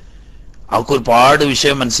 അവർക്ക് ഒരുപാട്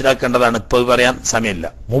വിഷയം മനസ്സിലാക്കേണ്ടതാണ്, ഇപ്പൊ പറയാൻ സമയമില്ല.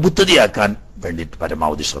 മുബുത്തതിയാക്കാൻ വേണ്ടിയിട്ട്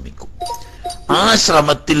പരമാവധി ശ്രമിക്കും. ആ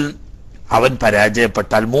ശ്രമത്തിൽ അവൻ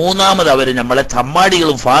പരാജയപ്പെട്ടാൽ മൂന്നാമത് അവര് നമ്മളെ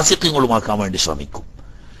തമ്മാടികളും ഫാസിഖുകളുമാക്കാൻ വേണ്ടി ശ്രമിക്കും.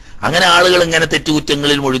 അങ്ങനെ ആളുകൾ ഇങ്ങനെ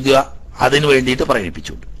തെറ്റുകുറ്റങ്ങളിൽ മുഴുകുക, അതിനു വേണ്ടിയിട്ട്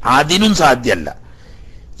പ്രേരിപ്പിച്ചുകൊണ്ട്. അതിനും സാധ്യമല്ല.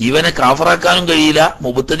 ഇവനെ കാഫറാക്കാനും കഴിയില്ല,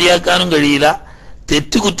 മുബുത്തതിയാക്കാനും കഴിയില്ല.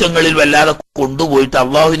 തെറ്റുകുറ്റങ്ങളിൽ വല്ലാതെ കൊണ്ടുപോയിട്ട്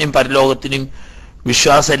അള്ളാഹുവിനെയും പരലോകത്തിനും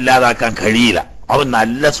വിശ്വാസം ഇല്ലാതാക്കാൻ കഴിയില്ല. അവൻ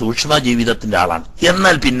നല്ല സൂക്ഷ്മ ജീവിതത്തിന്റെ ആളാണ്.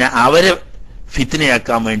 എന്നാൽ പിന്നെ അവരെ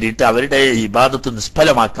ഫിത്നയാക്കാൻ വേണ്ടിയിട്ട്, അവരുടെ ഇബാദത്ത്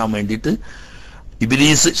നിഷ്ഫലമാക്കാൻ വേണ്ടിയിട്ട്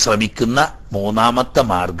ഇബ്ലീസ് ശ്രമിക്കുന്ന മൂന്നാമത്തെ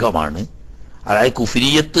മാർഗമാണ്. അതായത്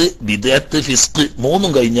കുഫ്രിയത്ത്, ബിദ്അത്ത്, ഫിസ്ഖ്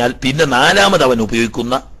മൂന്നും കഴിഞ്ഞാൽ പിന്നെ നാലാമത് അവൻ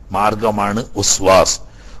ഉപയോഗിക്കുന്ന മാർഗമാണ് ഉസ്വാസ്.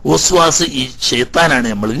 ഉസ്വാസ് ഈ ശൈത്താനാണ്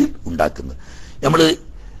നമ്മളിൽ ഉണ്ടാക്കുന്നത്. നമ്മൾ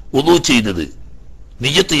വുളൂ ചെയ്തത്,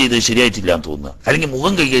 നിയ്യത്ത് ചെയ്തത് ശരിയായിട്ടില്ല എന്ന് തോന്നുക, അല്ലെങ്കിൽ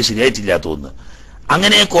മുഖം കഴുകിയത് ശരിയായിട്ടില്ല തോന്നുക,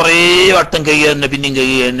 അങ്ങനെ കുറേ വട്ടം കഴുകുക തന്നെ, പിന്നെയും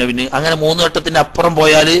കഴുകുക തന്നെ, പിന്നെ അങ്ങനെ 3 വട്ടത്തിന്റെ അപ്പുറം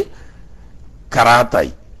പോയാൽ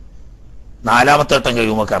കറാത്തായി. 4ാമത്തെ വട്ടം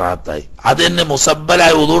കഴിയുമ്പോൾ കറാത്തായി. അത് തന്നെ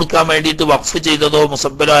മുസബ്ബലായി വുളൂ എടുക്കാൻ വേണ്ടിയിട്ട് വഖഫ് ചെയ്തതോ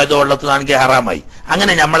മുസബ്ബലായതോ വെള്ളത്തിനാണെങ്കിൽ ഹറാമായി.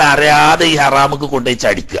 അങ്ങനെ നമ്മളെ അറിയാതെ ഈ ഹറാമുക്ക് കൊണ്ടുപോയി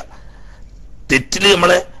ചടിക്കുക. തെറ്റില്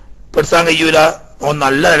നമ്മളെ പെടുത്താൻ കഴിയൂല.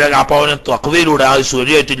 നല്ല അപ്പൊ അവനെ തഖ്വയിലൂടെ അത്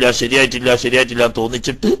ശരിയായിട്ടില്ല എന്ന്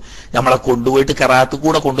തോന്നിച്ചിട്ട് നമ്മളെ കൊണ്ടുപോയിട്ട് കറാത്ത്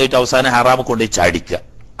കൂടെ കൊണ്ടുപോയിട്ട് അവസാനം ഹറാമ് കൊണ്ടുപോയി ചാടിക്കുക.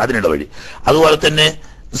 അതിനുള്ള വഴി. അതുപോലെ തന്നെ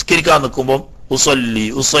നിസ്കരിക്കാൻ നിൽക്കുമ്പോൾ ഉസല്ലി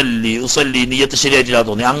നിയ്യത്ത് ശരിയായിട്ടില്ല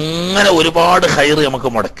തോന്നി, അങ്ങനെ ഒരുപാട് ഖൈറ് നമുക്ക്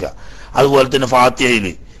മുടക്കുക. അതുപോലെ തന്നെ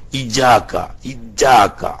ഫാത്തിഹയില്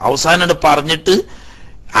ഇജാക്ക അവസാനം പറഞ്ഞിട്ട്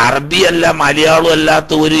അറബി അല്ല മലയാളം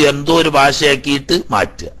അല്ലാത്ത എന്തോ ഒരു ഭാഷയാക്കിയിട്ട്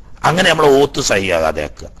മാറ്റുക. അങ്ങനെ നമ്മളെ ഓത്ത് സഹിയാകാതെ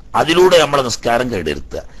ആക്കുക. അതിലൂടെ നമ്മളെ നിസ്കാരം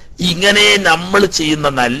കേടെടുത്തുക. ഇങ്ങനെ നമ്മൾ ചെയ്യുന്ന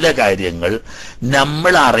നല്ല കാര്യങ്ങൾ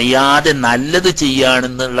നമ്മൾ അറിയാതെ നല്ലത്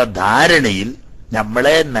ചെയ്യാണെന്നുള്ള ധാരണയിൽ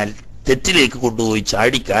നമ്മളെ തെറ്റിലേക്ക് കൊണ്ടുപോയി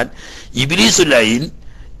ചാടിക്കാൻ ഇബ്ലീസുലൈൻ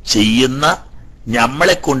ചെയ്യുന്ന,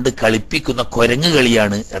 നമ്മളെ കൊണ്ട് കളിപ്പിക്കുന്ന കുരങ്ങ്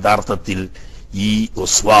കളിയാണ് യഥാർത്ഥത്തിൽ ഈ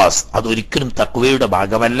വസ്വാസ്. അതൊരിക്കലും തഖ്വയുടെ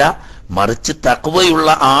ഭാഗമല്ല, മറിച്ച് തഖ്വയുള്ള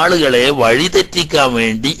ആളുകളെ വഴിതെറ്റിക്കാൻ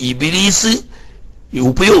വേണ്ടി ഇബ്ലീസ്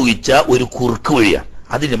ഉപയോഗിച്ച ഒരു കുറുക്ക് വഴിയാണ്.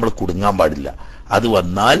 അതിൽ നമ്മൾ കുടുങ്ങാൻ പാടില്ല. അത്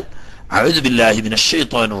വന്നാൽ അഊദു ബില്ലാഹി മിനശ്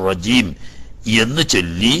ശൈത്വാനിർ റജീം എന്ന്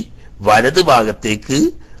ചൊല്ലി വലത് ഭാഗത്തേക്ക്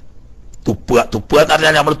തുപ്പുക. തുപ്പുക എന്ന്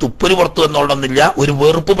പറഞ്ഞാൽ നമ്മൾ തുപ്പല് പുറത്തു വന്നോളണമെന്നില്ല, ഒരു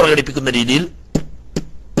വെറുപ്പ് പ്രകടിപ്പിക്കുന്ന രീതിയിൽ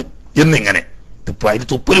എന്നിങ്ങനെ തുപ്പ. അതിൽ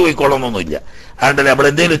തുപ്പല് പോയിക്കൊള്ളണമെന്നൊന്നുമില്ല. അതുകൊണ്ടല്ലേ നമ്മൾ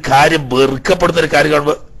എന്തെങ്കിലും കാര്യം വെറുക്കപ്പെടുന്ന ഒരു കാര്യം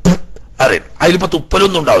കാണുമ്പോൾ അറിയാം, അതിലിപ്പോ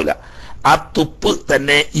തുപ്പലൊന്നും ഉണ്ടാവില്ല. ആ തുപ്പ്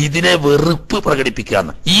തന്നെ ഇതിനെ വെറുപ്പ്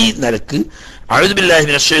പ്രകടിപ്പിക്കാന്ന്. ഈ നിലക്ക് അഊദു ബില്ലാഹി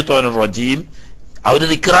മിനശ് ശൈത്വാനിർ റജീം അവര്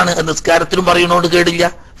ദിക്റാണ്, നിസ്കാരത്തിലും പറയുന്നോണ്ട് കേടില്ല.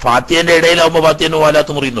 ഫാത്തിഹന്റെ ഇടയിലാവുമ്പോൾ ഫാത്തിഹന്റെ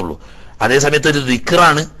വാലാത്ത് മുറിയുന്നുള്ളൂ. അതേസമയത്ത് ഒരു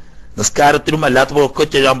ദിക്റാണ്, നിസ്കാരത്തിലും അല്ലാത്തപ്പോൾ ഒക്കെ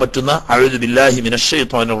ചെയ്യാൻ പറ്റുന്ന അഊദു ബില്ലാഹി മിനശ്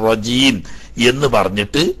ശൈത്വാനിർ റജീം എന്ന്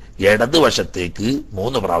പറഞ്ഞിട്ട് ഇടതുവശത്തേക്ക്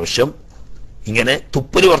 3 പ്രാവശ്യം ഇങ്ങനെ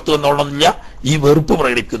തുപ്പല് പുറത്തു വന്നോളന്നില്ല, ഈ വെറുപ്പ്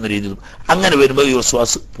പ്രകടിപ്പിക്കുന്ന രീതിയിൽ. അങ്ങനെ വരുമ്പോൾ ഈ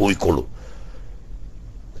വസ്വാസ് പോയിക്കോളൂ.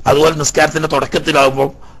 അതുപോലെ നിസ്കാരത്തിന്റെ തുടക്കത്തിലാവുമ്പോൾ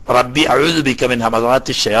റബ്ബി അഊദു ബിക മിൻ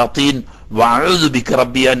ഹമസാത്തി ശയാത്തീൻ വഅഊദു ബിക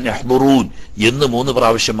റബ്ബി അൻ യഹ്ദുറൂൻ എന്ന് 3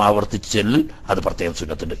 പ്രാവശ്യം ആവർത്തിച്ചാൽ അത് പ്രത്യേകം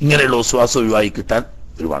സുന്നത്തുണ്ട്. ഇങ്ങനെയുള്ള വസ്വാസ് ഒഴിവായി കിട്ടാൻ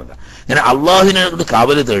ഒരുപാട്. ഇങ്ങനെ അള്ളാഹുവിനോട്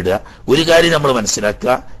കാവല് തേടുക. ഒരു കാര്യം നമ്മൾ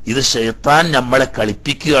മനസ്സിലാക്കുക, ഇത് ശൈത്താൻ നമ്മളെ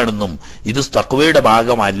കളിപ്പിക്കുകയാണെന്നും ഇത് തഖ്വയുടെ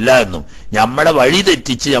ഭാഗമല്ല എന്നും നമ്മളെ വഴി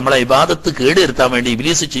തെറ്റിച്ച് നമ്മളെ ഇബാദത്ത് കേടുവരുത്താൻ വേണ്ടി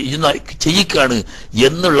ഇബ്ലീസ് ചെയ്യിക്കാണ്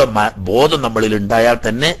എന്നുള്ള ബോധം നമ്മളിൽ ഉണ്ടായാൽ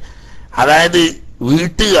തന്നെ, അതായത്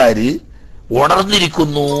വീട്ടുകാര്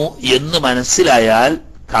ഉണർന്നിരിക്കുന്നു എന്ന് മനസ്സിലായാൽ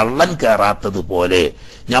കള്ളൻ കയറാത്തതുപോലെ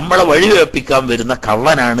നമ്മളെ വഴിവേപ്പിക്കാൻ വരുന്ന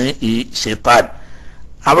കള്ളനാണ് ഈ ശൈത്താൻ.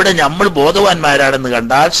 അവിടെ നമ്മൾ ബോധവാന്മാരാണെന്ന്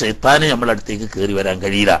കണ്ടാൽ ശൈത്താന് നമ്മളെ അടുത്തേക്ക് കയറി വരാൻ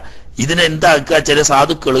കഴിയില്ല. ഇതിനെന്താക്കുക, ചില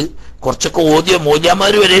സാധുക്കള് കുറച്ചൊക്കെ ഓതിയ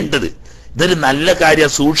മൂല്യന്മാര് വരെ ഉണ്ടത്. ഇതൊരു നല്ല കാര്യം,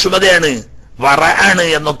 സൂക്ഷ്മതയാണ്, വറയാണ്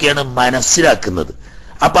എന്നൊക്കെയാണ് മനസ്സിലാക്കുന്നത്.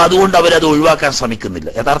 അപ്പൊ അതുകൊണ്ട് അവരത് ഒഴിവാക്കാൻ ശ്രമിക്കുന്നില്ല.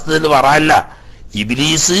 യഥാർത്ഥത്തിൽ വറയല്ല,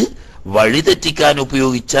 ഇബ്ലീസ് വഴിതെറ്റിക്കാൻ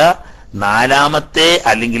ഉപയോഗിച്ച 4ാമത്തെ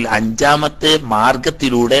അല്ലെങ്കിൽ 5ാമത്തെ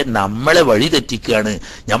മാർഗത്തിലൂടെ നമ്മളെ വഴിതെറ്റിക്കുകയാണ്.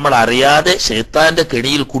 നമ്മൾ അറിയാതെ ശൈത്താന്റെ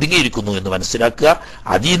കെണിയിൽ കുടുങ്ങിയിരിക്കുന്നു എന്ന് മനസ്സിലാക്കുക.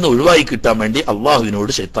 അതിൽ നിന്ന് ഒഴിവായി കിട്ടാൻ വേണ്ടി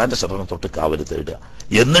അള്ളാഹുവിനോട് ശൈത്താന്റെ ശരണം തൊട്ട് കാവല് തേടുക.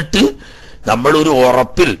 എന്നിട്ട് നമ്മളൊരു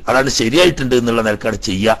ഉറപ്പിൽ അതാണ് ശരിയായിട്ടുണ്ട് എന്നുള്ള നിലക്കാണ്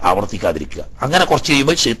ചെയ്യുക, ആവർത്തിക്കാതിരിക്കുക. അങ്ങനെ കുറച്ച്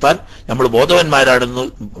ചെയ്യുമ്പോൾ ശൈത്താൻ നമ്മൾ ബോധവാന്മാരാണെന്ന്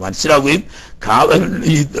മനസ്സിലാവുകയും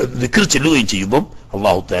ഈ ദിക്ർ ചെല്ലുകയും ചെയ്യുമ്പോൾ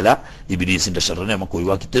അള്ളാഹു തആല ഇബ്ലീസിന്റെ ശർറിനെ നമുക്ക്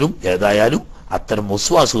ഒഴിവാക്കി തരും. ഏതായാലും അത്തരം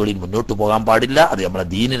വസ്വാസുകളിൽ മുന്നോട്ട് പോകാൻ പാടില്ല. അത് നമ്മളെ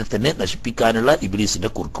ദീനിനെ തന്നെ നശിപ്പിക്കാനുള്ള ഇബ്ലീസിന്റെ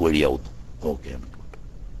കുറുക്ക് വഴിയാവുന്നു. ഓക്കെ.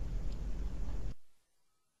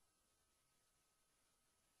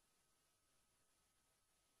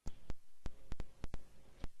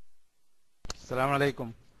 അസ്സലാമു അലൈക്കും.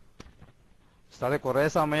 ഉസ്താദെ, കുറെ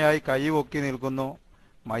സമയമായി കൈ പൊക്കി നിൽക്കുന്നു,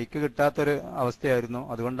 മൈക്ക് കിട്ടാത്തൊരു അവസ്ഥയായിരുന്നു,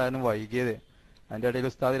 അതുകൊണ്ടാണ് വൈകിയത്. അതിന്റെ ഇടയിൽ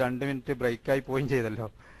ഉസ്താദ് 2 മിനിറ്റ് ബ്രേക്കായി പോയും ചെയ്തല്ലോ.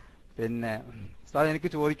 പിന്നെ ഉസ്താദ്, എനിക്ക്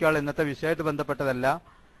ചോദിക്കാനുള്ള ഇന്നത്തെ വിഷയമായിട്ട് ബന്ധപ്പെട്ടതല്ല,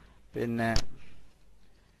 പിന്നെ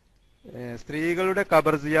സ്ത്രീകളുടെ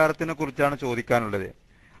ഖബർ സിയാറത്തിനെ കുറിച്ചാണ് ചോദിക്കാനുള്ളത്.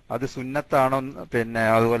 അത് സുന്നത്താണോ, പിന്നെ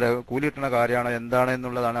അതുപോലെ കൂലി കിട്ടുന്ന കാര്യമാണോ, എന്താണ്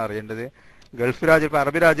എന്നുള്ളതാണ് അറിയേണ്ടത്. ഗൾഫ് രാജ്യം, ഇപ്പൊ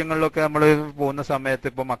അറബി രാജ്യങ്ങളിലൊക്കെ നമ്മൾ പോകുന്ന സമയത്ത്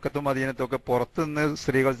ഇപ്പൊ മക്കത്തും മദീനത്തും ഒക്കെ പുറത്തുനിന്ന്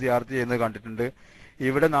സ്ത്രീകൾ സിയാറത്ത് ചെയ്യുന്നത് കണ്ടിട്ടുണ്ട്.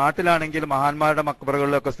 ഇവിടെ നാട്ടിലാണെങ്കിൽ മഹാന്മാരുടെ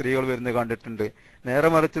മക്ബറുകളിലൊക്കെ സ്ത്രീകൾ വരുന്നത് കണ്ടിട്ടുണ്ട്. നേരെ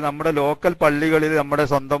മറിച്ച് നമ്മുടെ ലോക്കൽ പള്ളികളിൽ നമ്മുടെ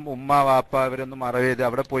സ്വന്തം ഉമ്മ വാപ്പ ഇവരൊന്നും മറവേത്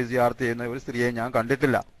അവിടെ പോയി സിയാറത്ത് ചെയ്യുന്ന ഒരു സ്ത്രീയെ ഞാൻ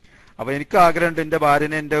കണ്ടിട്ടില്ല. അപ്പൊ എനിക്ക് ആഗ്രഹമുണ്ട്, എന്റെ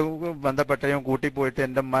ഭാര്യനെ എന്റെ ബന്ധപ്പെട്ടയും കൂട്ടി പോയിട്ട്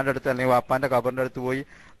എന്റെ ഉമ്മാന്റെ അടുത്ത് അല്ലെങ്കിൽ വാപ്പാന്റെ ഖബറിന്റെ അടുത്ത് പോയി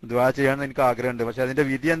ദുആ ചെയ്യണമെന്ന് എനിക്ക് ആഗ്രഹമുണ്ട്. പക്ഷെ അതിന്റെ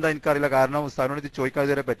വിധി എന്താ എനിക്കറിയില്ല, കാരണം ഉസ്താദിനോട് ഇത് ചോദിക്കാൻ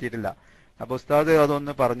ഇതുവരെ പറ്റിയിട്ടില്ല. അപ്പൊ ഉസ്താദ്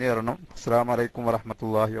അതൊന്ന് പറഞ്ഞു തരണം. അസ്സലാമു അലൈക്കും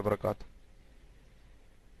വറഹ്മത്തുള്ളാഹി വബറകാതുഹു.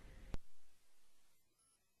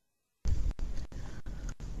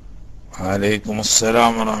 വലൈക്കും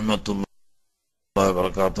അസ്സലാം വറഹ്മത്തുള്ളാഹി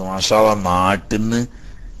വബറകാതുഹു. മാഷാ അല്ലാഹ്, നാട്ടിന്ന്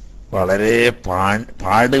വളരെ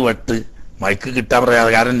പാടുപെട്ട് മൈക്ക് കിട്ടാൻ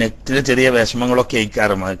പറയാതെ, കാരണം നെറ്റിലെ ചെറിയ വിഷമങ്ങളൊക്കെ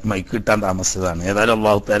ആയിക്കാറ് മൈക്ക് കിട്ടാൻ താമസിച്ചതാണ്. ഏതായാലും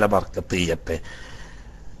അല്ലാഹു തആല ബർക്കത്ത് ചെയ്യട്ടെ.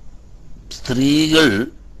 സ്ത്രീകൾ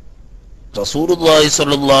റസൂലുള്ളാഹി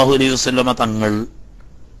സ്വല്ലല്ലാഹു അലൈഹി വസല്ലമ തങ്ങൾ,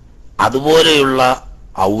 അതുപോലെയുള്ള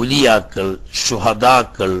ഔലിയാക്കൾ,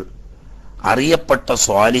 ശുഹദാക്കൾ, അറിയപ്പെട്ട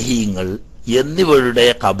സ്വാലിഹീങ്ങൾ എന്നിവരുടെ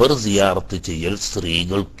ഖബർ സിയാറത്ത് ചെയ്യൽ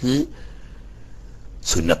സ്ത്രീകൾക്ക്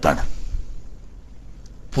സുന്നത്താണ്.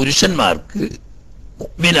 പുരുഷന്മാർക്ക്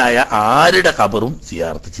മുഅ്മിനായ ആരുടെ ഖബറും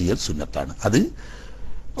സിയാറത്ത് ചെയ്യൽ സുന്നത്താണ്. അത്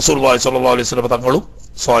റസൂലുള്ളാഹി സ്വല്ലല്ലാഹു അലൈഹി വസല്ലമ തങ്ങളും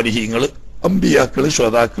സ്വാലിഹീങ്ങൾ, അമ്പിയാക്കൾ,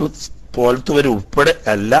 ശുഹദാക്കൾ പോലത്തവർ ഉൾപ്പെടെ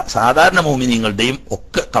അല്ല, സാധാരണ മോമിനീങ്ങളുടെയും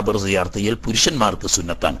ഒക്കെ ഖബർ സിയാറത്ത് ചെയ്യൽ പുരുഷന്മാർക്ക്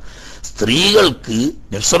സുന്നത്താണ്. സ്ത്രീകൾക്ക്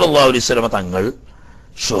നബി സല്ലല്ലാഹു അലൈഹി വസല്ലമ തങ്ങൾ,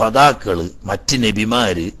 ശുഹദാക്കള്, മറ്റ്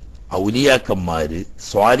നബിമാര്, ഔലിയാക്കന്മാര്,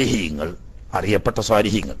 സ്വാലിഹീങ്ങൾ, അറിയപ്പെട്ട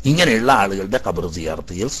സ്വാലിഹീങ്ങൾ, ഇങ്ങനെയുള്ള ആളുകളുടെ ഖബർ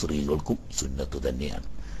സിയാറത്ത് ചെയ്യൽ സ്ത്രീകൾക്കും സുന്നത്ത് തന്നെയാണ്.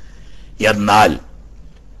 എന്നാൽ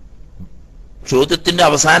ചോദ്യത്തിന്റെ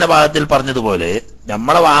അവസാന ഭാഗത്തിൽ പറഞ്ഞതുപോലെ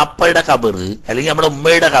നമ്മളെ വാപ്പയുടെ ഖബറ്, അല്ലെങ്കിൽ നമ്മുടെ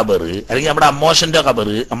ഉമ്മയുടെ ഖബറ്, അല്ലെങ്കിൽ നമ്മുടെ അമ്മോഷന്റെ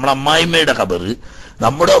ഖബറ്, നമ്മുടെ അമ്മായിമ്മയുടെ ഖബറ്,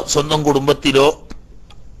 നമ്മുടെ സ്വന്തം കുടുംബത്തിലോ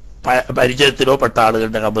പരിചയത്തിലോ പെട്ട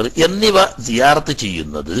ആളുകളുടെ ഖബർ എന്നിവ സിയാറത്ത്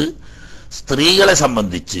ചെയ്യുന്നത് സ്ത്രീകളെ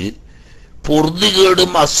സംബന്ധിച്ച്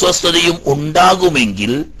പൊറുതികേടും അസ്വസ്ഥതയും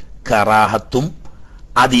ഉണ്ടാകുമെങ്കിൽ കറാഹത്തും,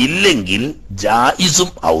 അതില്ലെങ്കിൽ ജായിസും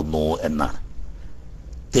ആവുന്നു എന്നാണ്.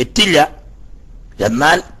 തെറ്റില്ല,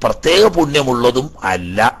 എന്നാൽ പ്രത്യേക പുണ്യമുള്ളതും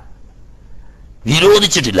അല്ല,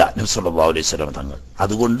 വിരോധിച്ചിട്ടില്ല നബി സല്ലല്ലാഹു അലൈഹി വസല്ലം തങ്ങൾ.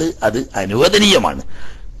 അതുകൊണ്ട് അത് അനുവദനീയമാണ്.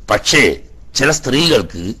 പക്ഷേ ചില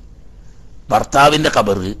സ്ത്രീകൾക്ക് ഭർത്താവിന്റെ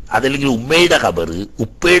ഖബറ്, അതല്ലെങ്കിൽ ഉമ്മയുടെ ഖബറ്,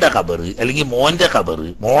 ഉപ്പയുടെ ഖബറ്, അല്ലെങ്കിൽ മോന്റെ ഖബറ്,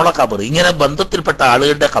 മോളെ ഖബറ്, ഇങ്ങനെ ബന്ധത്തിൽപ്പെട്ട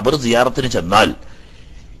ആളുകളുടെ ഖബർ സിയാറത്തിന് ചെന്നാൽ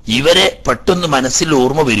ഇവരെ പെട്ടെന്ന് മനസ്സിൽ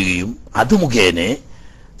ഓർമ്മ വരികയും അത് മുഖേന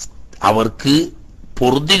അവർക്ക്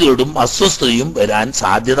പൊറുതികേടും അസ്വസ്ഥതയും വരാൻ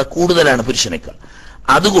സാധ്യത കൂടുതലാണ് പുരുഷനേക്കാൾ.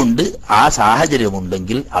 അതുകൊണ്ട് ആ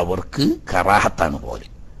സാഹചര്യമുണ്ടെങ്കിൽ അവർക്ക് കറാഹത്താണ് പോലെ.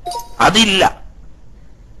 അതില്ല,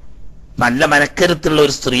 നല്ല മനക്കരുത്തുള്ള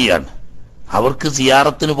ഒരു സ്ത്രീയാണ്, അവർക്ക്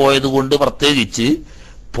സിയാറത്തിന് പോയത് കൊണ്ട് പ്രത്യേകിച്ച്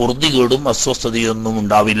പൊറുതികേടും അസ്വസ്ഥതയൊന്നും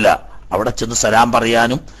ഉണ്ടാവില്ല. അവിടെ ചെന്ന് സലാം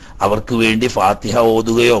പറയാനും അവർക്ക് വേണ്ടി ഫാത്തിഹ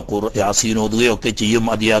ഓതുകയോ യാസീൻ ഓതുകയോ ഒക്കെ ചെയ്യും,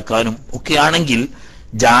 മതിയാക്കാനും ഒക്കെ ആണെങ്കിൽ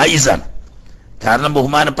ജായിസാണ്. കാരണം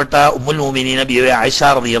ബഹുമാനപ്പെട്ട ഉമ്മുൽ മുഅ്മിനീന ബിവി ആയിഷ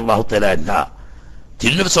റളിയല്ലാഹു തആല അൻഹ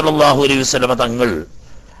തിരുനബി സല്ലല്ലാഹു അലൈഹി വസല്ലമ തങ്ങൾ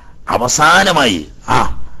അവസാനമായി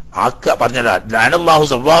പറഞ്ഞല്ല, ലഅനല്ലാഹു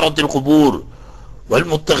സവ്വാറത്തുൽ ഖുബൂർ വൽ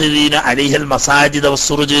മുത്തഖിദീന അലൈഹൽ മസാജിദ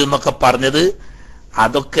വസ്സുറുജ് എന്നൊക്കെ പറഞ്ഞത്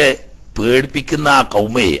അതൊക്കെ പേടിപ്പിക്കുന്ന ആ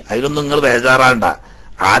കൗമയെ, അതിലൊന്നും നിങ്ങൾ ബേജാറാണ്ട.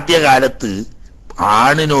 ആദ്യകാലത്ത്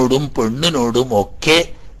ആണിനോടും പെണ്ണിനോടും ഒക്കെ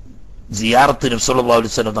സിയാറത്ത് നബി സല്ലല്ലാഹു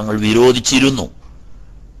അലൈഹി വസല്ലം തങ്ങൾ വിരോധിച്ചിരുന്നു,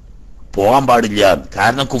 പോകാൻ പാടില്ല.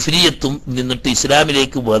 കാരണം കുഫ്രിയത്തും നിന്നിട്ട്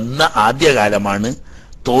ഇസ്ലാമിലേക്ക് വന്ന ആദ്യകാലമാണ്.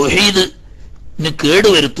 തൗഹീദിന്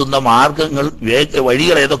കേടുവരുത്തുന്ന മാർഗങ്ങൾ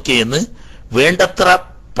വഴികൾ ഏതൊക്കെയെന്ന് വേണ്ടത്ര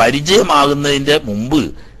പരിചയമാകുന്നതിന്റെ മുമ്പ്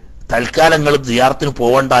തൽക്കാലങ്ങൾ സിയാറത്തിന്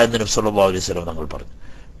പോകണ്ട എന്ന് നബി സല്ലല്ലാഹു അലൈഹി വസല്ലം തങ്ങൾ പറഞ്ഞു.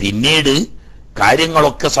 പിന്നീട്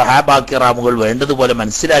കാര്യങ്ങളൊക്കെ സഹാബാക്കിറാമുകൾ വേണ്ടതുപോലെ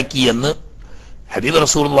മനസ്സിലാക്കി എന്ന് ഹബീബ്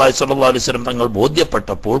റസൂലുള്ളാഹി സ്വല്ലല്ലാഹു അലൈഹി വസല്ലം തങ്ങൾ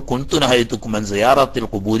ബോധ്യപ്പെട്ടപ്പോൾ കുൻതു നഹയ്തുക്കും അൻ സിയാറത്തിൽ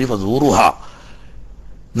ഖുബൂരി ഫസൂറുഹാ,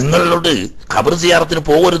 നിങ്ങളോട് ഖബർ സിയാറത്തിന്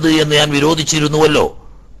പോകരുത് എന്ന് ഞാൻ വിരോധിച്ചിരുന്നുവല്ലോ,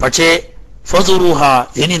 പക്ഷേ ഫസൂറുഹ,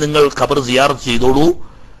 ഇനി നിങ്ങൾ ഖബർ സിയാറത്ത് ചെയ്തോളൂ,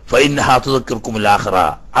 ഫഇന്നഹാ തുദക്കിറുക്കുമുൽ ആഖിറ,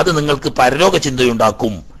 അത് നിങ്ങൾക്ക് പരലോക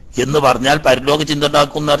ചിന്തയുണ്ടാക്കും എന്ന് പറഞ്ഞാൽ, പരലോക ചിന്ത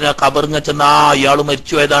ഉണ്ടാക്കും എന്ന് പറഞ്ഞാൽ ഖബറിങ്ങ ചെന്ന ഇയാൾ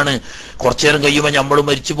മരിച്ചു പോയതാണ്, കുറച്ചു നേരം കഴിയുമ്പോൾ നമ്മളും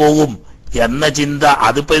മരിച്ചു പോകും എന്ന ചിന്ത,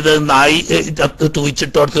 അതിപ്പോ ഇത് നായി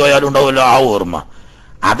തൂയിച്ചിട്ടോടത്ത് പോയാലും ഉണ്ടാവുമല്ലോ ആ ഓർമ്മ,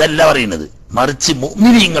 അതല്ല പറയുന്നത്. മറിച്ച്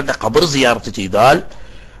മുഅ്മിനീങ്ങളുടെ ഖബർ സിയാറത്ത് ചെയ്താൽ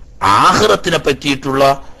ആഖിറത്തിനെ പറ്റിയിട്ടുള്ള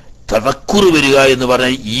തദക്കുർ വരിക എന്ന്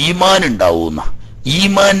പറഞ്ഞാൽ ഈമാൻ ഉണ്ടാവുന്ന,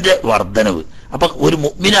 ഈമാന്റെ വർധനവ്. അപ്പൊ ഒരു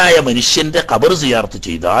മുഅ്മിനായ മനുഷ്യന്റെ ഖബർ സിയാറത്ത്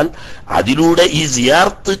ചെയ്താൽ അതിലൂടെ ഈ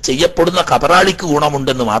സിയാറത്ത് ചെയ്യപ്പെടുന്ന ഖബറാളിക്ക്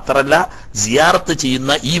ഗുണമുണ്ടെന്ന് മാത്രമല്ല, സിയാറത്ത്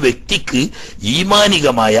ചെയ്യുന്ന ഈ വ്യക്തിക്ക്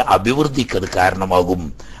ഈമാനികമായ അഭിവൃദ്ധിക്ക് അത് കാരണമാകും.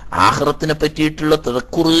 ആഖിറത്തിനെ പറ്റിയിട്ടുള്ള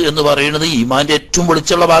തദക്കുർ എന്ന് പറയുന്നത് ഈമാന്റെ ഏറ്റവും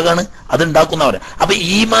വെളിച്ചുള്ള ഭാഗമാണ്, അതുണ്ടാക്കുന്നവരെ. അപ്പൊ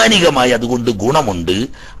ഈമാനികമായി അതുകൊണ്ട് ഗുണമുണ്ട്,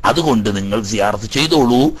 അതുകൊണ്ട് നിങ്ങൾ സിയാറത്ത്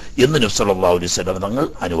ചെയ്തോളൂ എന്ന് നബി സല്ലല്ലാഹു അലൈഹി വസല്ലം തങ്ങൾ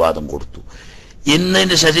അനുവാദം കൊടുത്തു.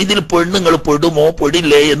 ഇന്നതിന്റെ ശരീരത്തിൽ പെണ്ണുങ്ങൾ പെടുമോ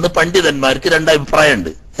പെടില്ലേ എന്ന് പണ്ഡിതന്മാർക്ക്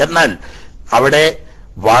രണ്ടഭിപ്രായമുണ്ട്. എന്നാൽ അവിടെ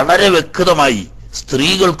വളരെ വ്യക്തമായി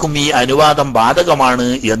സ്ത്രീകൾക്കും ഈ അനുവാദം ബാധകമാണ്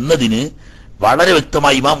എന്നതിന് വളരെ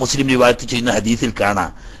വ്യക്തമായി ഇമാം മുസ്ലിം റിവായത്ത് ചെയ്യുന്ന ഹദീസിൽ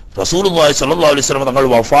കാണാം. റസൂലുള്ളാഹി സ്വല്ലല്ലാഹു അലൈഹി വസല്ലം തങ്ങൾ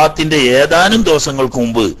വഫാത്തിന്റെ ഏതാനും ദിവസങ്ങൾക്ക്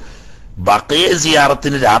മുമ്പ് ബഖയ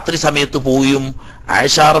സിയാറത്തിന് രാത്രി സമയത്ത് പോവുകയും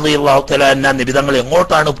ആയിഷ റളിയല്ലാഹു തആല അൻഹ നബി തങ്ങൾ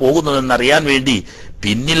എങ്ങോട്ടാണ് പോകുന്നതെന്ന് അറിയാൻ വേണ്ടി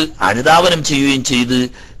പിന്നിൽ അനുധാവനം ചെയ്യുകയും ചെയ്ത്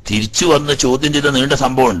തിരിച്ചു വന്ന് ചോദ്യം ചെയ്ത നീണ്ട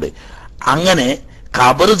സംഭവമുണ്ട്. അങ്ങനെ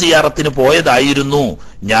ഖബർ സിയാറത്തിന് പോയതായിരുന്നു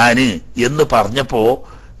ഞാന് എന്ന് പറഞ്ഞപ്പോ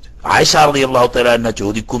ആയിഷ റളിയല്ലാഹു തആല അൻഹ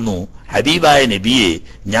ചോദിക്കുന്നു, ഹബീബായ നബിയെ,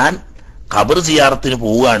 ഞാൻ ഖബർ സിയാറത്തിന്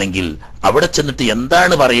പോവുകയാണെങ്കിൽ അവിടെ ചെന്നിട്ട്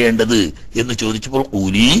എന്താണ് പറയേണ്ടത് എന്ന് ചോദിച്ചപ്പോൾ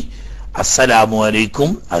ഖൂലി അസ്സലാമു അലൈക്കും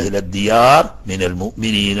അഹ്ലദ്ദിയാർ മിനൽ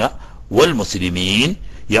മുഅ്മിനീന വൽ മുസ്ലിമീൻ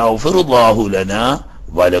യഗ്ഫിറുല്ലാഹു ലനാ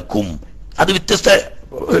വലക്കും. അത് വ്യത്യസ്ത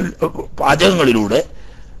പാചകങ്ങളിലൂടെ.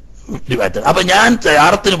 അപ്പൊ ഞാൻ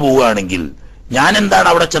സിയാറത്തിന് പോവുകയാണെങ്കിൽ ഞാൻ എന്താണ്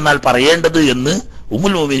അവിടെ ചെന്നാൽ പറയേണ്ടത് എന്ന്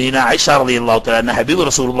ഉമ്മുൽ മുഅ്മിനീന ആയിഷ റളിയല്ലാഹു തആല അൻഹ ഹബീബ്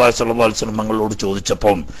റസൂലുള്ളാഹി സ്വല്ലല്ലാഹു അലൈഹി വസല്ലം തങ്ങളോട്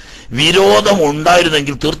ചോദിച്ചപ്പോൾ വിരോധം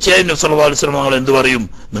ഉണ്ടായിരുന്നെങ്കിൽ തീർച്ചയായും നബി സല്ലല്ലാഹു അലൈഹി വസല്ലം തങ്ങൾ എന്ത് പറയും?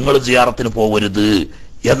 നിങ്ങൾ സിയാറത്തിന് പോകരുത്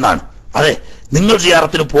എന്നാണ്. അതെ, നിങ്ങൾ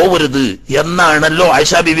സിയാറത്തിന് പോകരുത് എന്നാണല്ലോ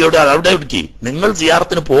ആയിഷ ബീവിയോട്, അവിടെ ഒടുക്കി നിങ്ങൾ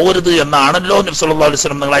സിയാറത്തിന് പോകരുത് എന്നാണല്ലോ നബി സല്ലല്ലാഹു അലൈഹി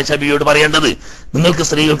വസല്ലം നിങ്ങൾ ആയിഷ ബീവിയോട് പറയേണ്ടത്. നിങ്ങൾക്ക്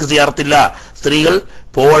സ്ത്രീകൾക്ക് സിയാറത്തില്ല, സ്ത്രീകൾ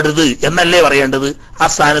പോകരുത് എന്നല്ലേ പറയേണ്ടത്. ആ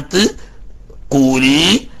സ്ഥാനത്ത് കൂലി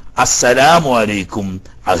അസ്സലാമു അലൈക്കും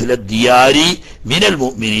അഹ്ലദ്ദിയാരി മിനൽ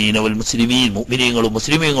മുഅ്മിനീന വൽ മുസ്ലിമീൻ, മുഅ്മിനീങ്ങളും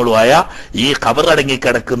മുസ്ലിമീങ്ങളുമായ ഈ ഖബർ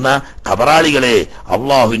അടങ്ങിക്കിടക്കുന്ന ഖബറാളികളെ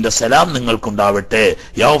അള്ളാഹുവിന്റെ സലാം നിങ്ങൾക്കുണ്ടാവട്ടെ,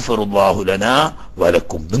 യഗ്ഫിറുല്ലാഹു ലനാ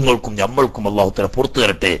വലക്കും, നിങ്ങൾക്കും നമ്മൾക്കും അള്ളാഹു തആല പുറത്തു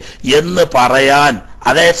തരട്ടെ എന്ന് പറയാൻ,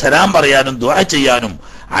 അതേ സലാം പറയാനും ദുആ ചെയ്യാനും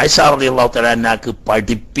ആയിഷ റളിയല്ലാഹു തആല അൻഹാക്ക്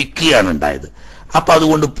പഠിപ്പിക്കുകയാണ് ഉണ്ടായത്. അപ്പൊ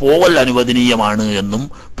അതുകൊണ്ട് പോവൽ അനുവദനീയമാണ് എന്നും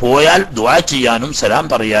പോയാൽ ദുആ ചെയ്യാനും സലാം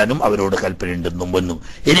പറയാനും അവരോട് കൽപ്പനയുണ്ടെന്നും വന്നു.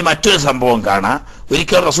 ഇനി മറ്റൊരു സംഭവം കാണാം.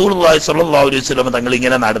 ഒരിക്കൽ റസൂലുള്ളാഹി സ്വല്ലല്ലാഹു അലൈഹി വസല്ലം തങ്ങൾ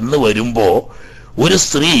ഇങ്ങനെ നടന്നു വരുമ്പോ ഒരു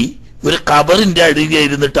സ്ത്രീ ഒരു ഖബറിന്റെ അടിയിൽ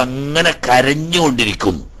ഇരുന്നിട്ട് അങ്ങനെ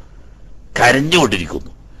കരഞ്ഞുകൊണ്ടിരിക്കുന്നു.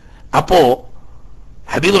 അപ്പോ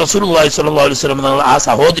ഹബീബ് റസൂലുള്ളാഹി സ്വല്ലല്ലാഹു അലൈഹി വസല്ലം തങ്ങൾ ആ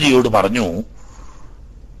സഹോദരിയോട് പറഞ്ഞു,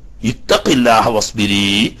 ഇത്തഖില്ലാഹ വസ്ബിരി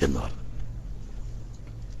എന്ന് പറഞ്ഞു.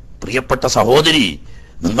 പ്രിയപ്പെട്ട സഹോദരി,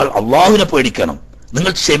 നിങ്ങൾ അള്ളാഹുവിനെ പേടിക്കണം,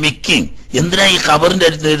 നിങ്ങൾ ക്ഷമിക്കും. എന്തിനാ ഈ ഖബറിന്റെ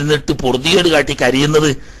അടുത്ത് ഇരുന്നിട്ട് പൊറുതിയേട് കാട്ടി കരയുന്നത്?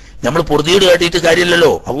 നമ്മൾ പൊറുതിയേട് കാട്ടിയിട്ട്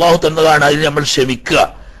കാര്യമില്ലല്ലോ, അള്ളാഹു തന്നതാണ്, അതിന് നമ്മൾ ക്ഷമിക്കുക,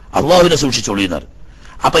 അള്ളാഹുവിനെ സൂക്ഷിച്ചോളിയുന്നത്.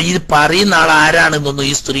 അപ്പൊ ഇത് പറയുന്ന ആൾ ആരാണെന്നൊന്നും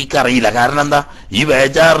ഈ സ്ത്രീക്ക് അറിയില്ല. കാരണം എന്താ, ഈ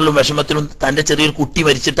വേജാറിലും വിഷമത്തിലും തന്റെ ചെറിയൊരു കുട്ടി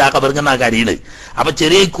മരിച്ചിട്ട് ആ കബറിങ്ങുന്ന കാര്യമാണ്. അപ്പൊ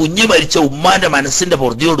ചെറിയ കുഞ്ഞ് മരിച്ച ഉമ്മാന്റെ മനസ്സിന്റെ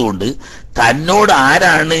പൊറുതിയോടുകൊണ്ട് തന്നോട്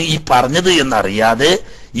ആരാണ് ഈ പറഞ്ഞത് എന്നറിയാതെ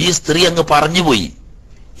ഈ സ്ത്രീ അങ്ങ് പറഞ്ഞുപോയി,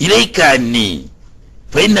 ഇലൈക്കാന്നി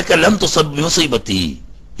ഫൈന്നകലം തുസബ് മുസീബത്തി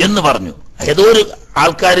എന്ന് പറഞ്ഞു. ഏതോ ഒരു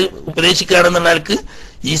ആൾക്കാർ ഉപദേശിക്കുകയാണെന്നുള്ള ആൾക്ക്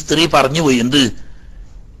ഈ സ്ത്രീ പറഞ്ഞുപോയി, എന്ത്,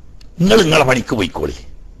 നിങ്ങളെ പണിക്ക് പോയിക്കോളി,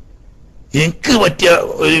 എനിക്ക് പറ്റിയ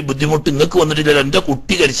ഒരു ബുദ്ധിമുട്ട് നിങ്ങൾക്ക് വന്നിട്ടില്ലല്ലോ, എന്റെ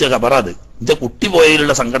കുട്ടി കരിച്ച ഖബറാത്, എന്റെ കുട്ടി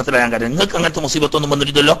പോയതിലുള്ള സങ്കടത്തിലാണ് ഞാൻ കാര്യം, നിങ്ങൾക്ക് അങ്ങനത്തെ മുസീബത്തൊന്നും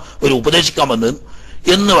വന്നിട്ടില്ലല്ലോ, ഒരു ഉപദേശിക്കാൻ വന്നത്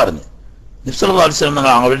എന്ന് പറഞ്ഞു. നബി സല്ലല്ലാഹു അലൈഹി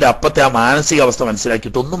വസല്ലം അവരുടെ അപ്പത്തെ ആ മാനസികാവസ്ഥ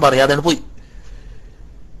മനസ്സിലാക്കിയിട്ട് ഒന്നും പറയാതെ പോയി.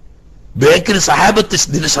 ബേക്കിൽ സഹാബത്ത്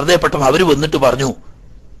ഇതിന് ശ്രദ്ധയപ്പെട്ടപ്പോൾ അവര് വന്നിട്ട് പറഞ്ഞു,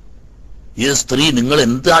 ഈ സ്ത്രീ നിങ്ങൾ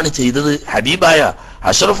എന്താണ് ചെയ്തത്? ഹബീബായ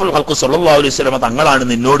അഷ്റഫുൽ ഖൽഖ് സല്ലല്ലാഹു അലൈഹി വസല്ലം തങ്ങളാണ്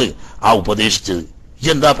നിന്നോട് ആ ഉപദേശിച്ചത്,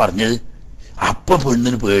 എന്താ പറഞ്ഞത്? അപ്പൊ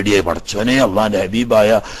പെണ്ണിന് പേടിയായി, പടച്ചോനെ, അള്ളാന്റെ ഹബീബായ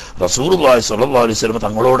റസൂലുള്ളാഹി സ്വല്ലല്ലാഹു അലൈഹി വസല്ലം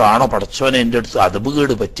തങ്ങളോടാണോ പടച്ചോനെ എന്റെ അടുത്ത്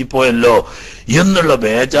അദബുകേട് പറ്റിപ്പോയല്ലോ എന്നുള്ള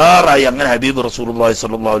ബേജാറായി. അങ്ങനെ ഹബീബ് റസൂലുള്ളാഹി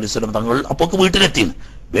സ്വല്ലല്ലാഹു അലൈഹി വസല്ലം തങ്ങൾ അപ്പൊക്ക് വീട്ടിലെത്തി.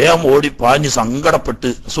 വേഗം ഓടി പാഞ്ഞ് സങ്കടപ്പെട്ട്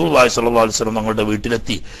റസൂലുള്ളാഹി സ്വല്ലല്ലാഹു അലൈഹി വസല്ലം തങ്ങളുടെ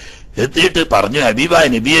എത്തിയിട്ട് പറഞ്ഞു, ഹബീബായ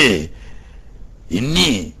നബിയെ, ഇനി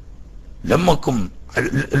ലമ്മക്കും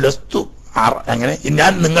ലസ്തു, അങ്ങനെ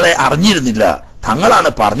ഞാൻ നിങ്ങളെ അറിഞ്ഞിരുന്നില്ല, തങ്ങളാണ്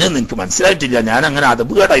പറഞ്ഞത്, നിങ്ങൾക്ക് മനസ്സിലായിട്ടില്ല, ഞാൻ അങ്ങനെ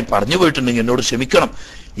അതബുകേടായി പറഞ്ഞു പോയിട്ടുണ്ടെങ്കിൽ എന്നോട് ക്ഷമിക്കണം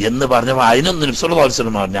എന്ന് പറഞ്ഞപ്പോൾ അതിനൊന്നും നബി സല്ലല്ലാഹു അലൈഹി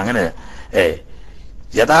വസല്ലം പറഞ്ഞു, അങ്ങനെ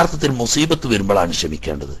യഥാർത്ഥത്തിൽ മുസീബത്ത് വരുമ്പോഴാണ്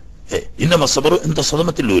ക്ഷമിക്കേണ്ടത്. ഇന്നമ സബറു ഇൻദ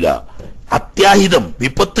സദമത്തിൽ ഊല, അത്യാഹിതം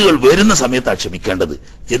വിപത്തുകൾ വരുന്ന സമയത്താണ് ക്ഷമിക്കേണ്ടത്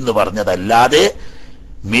എന്ന് പറഞ്ഞതല്ലാതെ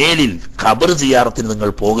മേലിൽ ഖബർ സിയാറത്തിന് നിങ്ങൾ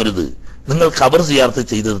പോകരുത്, നിങ്ങൾ ഖബർ സിയാറത്ത്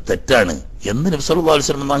ചെയ്തത് തെറ്റാണ് എന്ന് നബി സല്ലല്ലാഹു അലൈഹി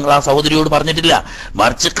വസല്ലം തങ്ങൾ ആ സഹോദരിയോട് പറഞ്ഞിട്ടില്ല.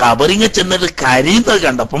 മറിച്ച് ഖബറിങ്ങ ചെന്നിട്ട് കരയുന്നത്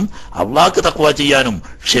കണ്ടപ്പം അള്ളാഹ്ക്ക് തഖ്വ ചെയ്യാനും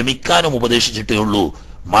ക്ഷമിക്കാനും ഉപദേശിച്ചിട്ടേ ഉള്ളൂ.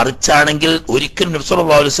 മറിച്ചാണെങ്കിൽ ഒരിക്കലും നബി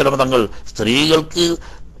സല്ലല്ലാഹു അലൈഹി വസല്ലം തങ്ങൾ സ്ത്രീകൾക്ക്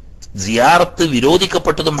സിയാറത്ത്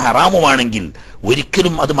വിരോധിക്കപ്പെട്ടതും ഹറാമുമാണെങ്കിൽ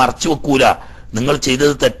ഒരിക്കലും അത് മറച്ചു വെക്കൂല, നിങ്ങൾ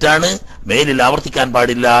ചെയ്തത് തെറ്റാണ്, മേലിൽ ആവർത്തിക്കാൻ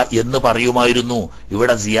പാടില്ല എന്ന് പറയുമായിരുന്നു.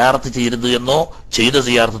 ഇവിടെ സിയാറത്ത് ചെയ്യരുത് എന്നോ ചെയ്ത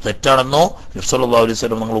സിയാറത്ത് തെറ്റാണെന്നോ നബി സല്ലല്ലാഹു അലൈഹി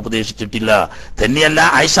വസല്ലം നിങ്ങൾ ഉപദേശിച്ചിട്ടില്ല. തന്നെയല്ല,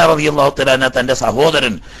 ആയിഷ റളിയല്ലാഹു തആല അൻഹ തന്റെ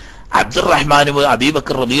സഹോദരൻ അബ്ദുറഹ്മാൻ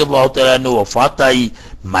അബൂബക്കർ റളിയല്ലാഹു തആല അൻഹു വഫാത്തായി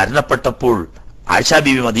മരണപ്പെട്ടപ്പോൾ ആയിഷ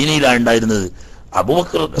ബീവി മദീനയിലാണ് ഉണ്ടായിരുന്നത്.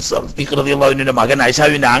 അബൂബക്കർ സിദ്ദീഖ് റളിയല്ലാഹു അൻഹുവിന്റെ മകൻ ആയിഷ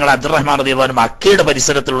ബീവിന്റെ ആങ്ങൾ അബ്ദുറഹ്മാൻ റളിയല്ലാഹു അൻഹു മക്കയുടെ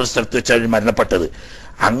പരിസരത്തുള്ള സ്ഥലത്ത് വെച്ചാണ് മരണപ്പെട്ടത്.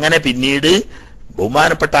 അങ്ങനെ പിന്നീട്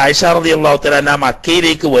ബഹുമാനപ്പെട്ട ആയിഷ റളിയല്ലാഹു തആല അൻഹ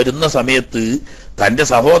മക്കയിലേക്ക് വരുന്ന സമയത്ത് തന്റെ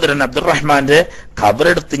സഹോദരൻ അബ്ദുറഹ്മാന്റെ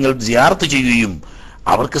ഖബറെടുത്തിങ്ങൾ സിയാറത്ത് ചെയ്യുകയും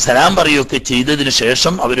അവർക്ക് സലാം പറയുകയൊക്കെ ചെയ്തതിനു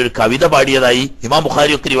ശേഷം അവരൊരു കവിത പാടിയതായി ഇമാം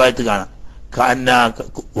ബുഖാരി ഒക്കെ റിവായത്ത് കാണാം.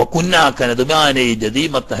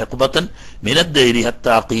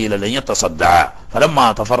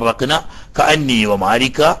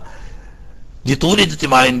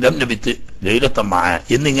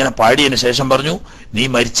 എന്നിങ്ങനെ പാടിയതിനു ശേഷം പറഞ്ഞു, നീ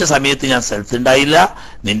മരിച്ച സമയത്ത് ഞാൻ സ്ഥലത്തുണ്ടായില്ല,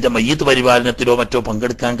 നിന്റെ മയ്യത്ത് പരിപാലനത്തിലോ മറ്റോ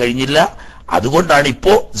പങ്കെടുക്കാൻ കഴിഞ്ഞില്ല, അതുകൊണ്ടാണ്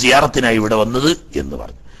ഇപ്പോ സിയാറത്തിനായി ഇവിടെ വന്നത് എന്ന്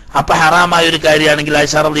പറഞ്ഞു. അപ്പൊ ഹറാമായ ഒരു കാര്യമാണെങ്കിൽ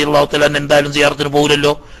ആയിഷ റളിയല്ലാഹു തആല എന്തായാലും സിയാറത്തിന്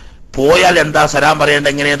പോകില്ലല്ലോ. പോയാൽ എന്താ സലാം പറയേണ്ട,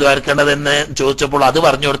 എങ്ങനെയാണ് ദ്വാരക്കേണ്ടതെന്ന് ചോദിച്ചപ്പോൾ അത്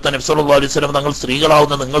പറഞ്ഞു കൊടുത്ത നബി സല്ലല്ലാഹു അലൈഹി വസല്ലം തങ്ങൾ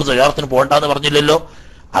സ്ത്രീകളാവുന്ന നിങ്ങൾ സിയാറത്തിന് പോകണ്ടെന്ന് പറഞ്ഞില്ലല്ലോ.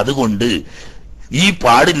 അതുകൊണ്ട് ഈ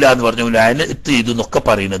പാടില്ല എന്ന് പറഞ്ഞു ലഅനത്ത് ഇതെന്നൊക്കെ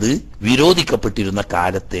പറയുന്നത് വിരോധിക്കപ്പെട്ടിരുന്ന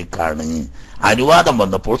കാലത്തേക്കാണ്. അനുവാദം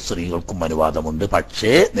വന്നപ്പോൾ സ്ത്രീകൾക്കും അനുവാദമുണ്ട്.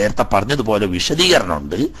 പക്ഷേ നേരത്തെ പറഞ്ഞതുപോലെ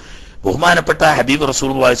വിശദീകരണമുണ്ട്. ബഹുമാനപ്പെട്ട ഹബീബ്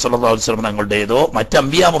റസൂലുള്ളാഹി സ്വല്ലല്ലാഹു അലൈഹി വസല്ലം തങ്ങളുടേതോ മറ്റ്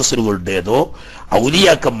അമ്പിയാ മുർസലുകളുടേതോ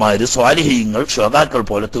ഔലിയാക്കന്മാര് സ്വാലിഹീങ്ങൾ ശ്രോതാക്കൾ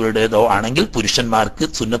പോലത്തുകളുടേതോ ആണെങ്കിൽ പുരുഷന്മാർക്ക്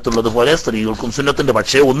സുന്നത്തുള്ളത് പോലെ സ്ത്രീകൾക്കും സുന്നത്തുണ്ട്.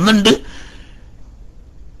 പക്ഷേ ഒന്നുണ്ട്,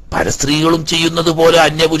 പരസ്ത്രീകളും ചെയ്യുന്നത് പോലെ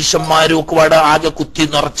അന്യപുരുഷന്മാരും ഒക്കെ വട ആകെ കുത്തി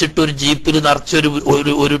നിറച്ചിട്ട് ഒരു ജീപ്പിൽ നിറച്ചൊരു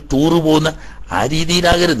ടൂറ് പോകുന്ന ആ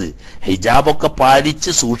രീതിയിലാകരുത്. ഹിജാബൊക്കെ പാലിച്ച്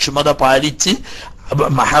സൂക്ഷ്മത പാലിച്ച്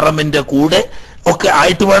മഹറമിന്റെ കൂടെ ഒക്കെ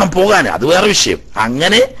ആയിട്ട് വേണം പോകാൻ, അത് വേറെ വിഷയം.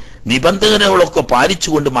 അങ്ങനെ നിബന്ധനകളൊക്കെ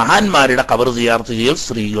പാലിച്ചുകൊണ്ട് മഹാന്മാരുടെ ഖബർ സിയാറത്ത് ചെയ്യൽ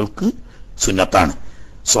സ്ത്രീകൾക്ക് സുന്നത്താണ്.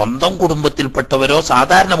 സ്വന്തം കുടുംബത്തിൽപ്പെട്ടവരോ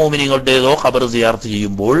സാധാരണ മോമിനികളുടേതോ ഖബർ സിയാറത്ത്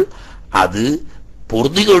ചെയ്യുമ്പോൾ അത്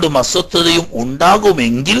പൊറുതികേടും അസ്വസ്ഥതയും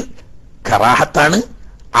ഉണ്ടാകുമെങ്കിൽ കറാഹത്താണ്.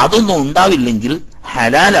 അതൊന്നും ഉണ്ടാവില്ലെങ്കിൽ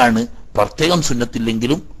ഹലാലാണ്. പ്രത്യേകം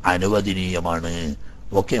സുന്നത്തില്ലെങ്കിലും അനുവദനീയമാണ്.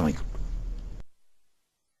 Okay mic.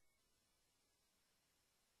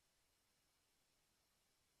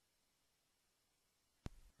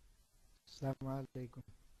 അസ്സലാമലൈക്കും.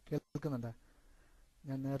 കേൾക്കുന്നുണ്ടോ?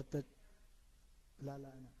 ഞാൻ നേരത്തെ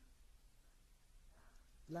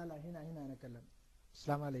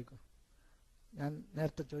അസ്സലാമലൈക്കും. ഞാൻ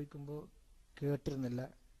നേരത്തെ ചോദിക്കുമ്പോൾ കേട്ടിരുന്നില്ല.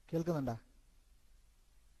 കേൾക്കുന്നുണ്ടോ?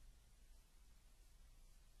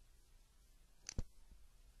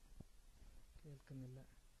 കേൾക്കുന്നില്ല.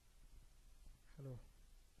 Hello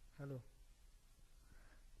hello.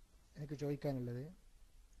 എനിക്ക് ചോദിക്കാനുള്ളത്,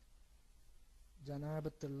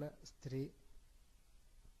 ജനാബത്തുള്ള സ്ത്രീ,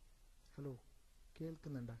 ഹലോ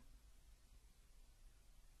കേൾക്കുന്നുണ്ടോ?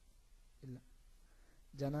 ഇല്ല.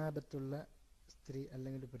 ജനാബത്തുള്ള സ്ത്രീ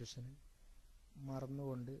അല്ലെങ്കിൽ പുരുഷന്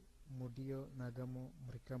മറന്നുകൊണ്ട് മുടിയോ നഖമോ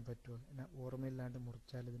മുറിക്കാൻ പറ്റുമോ? എന്നാൽ ഓർമ്മയില്ലാണ്ട്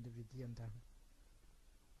മുറിച്ചാൽ ഇതിൻ്റെ വിധി എന്താണ്?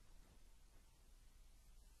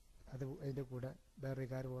 അതിൻ്റെ കൂടെ വേറൊരു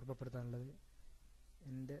കാര്യം ഓർമ്മപ്പെടുത്താനുള്ളത്,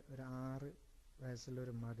 എൻ്റെ ഒരു 6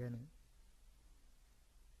 വയസ്സുള്ളൊരു മകന്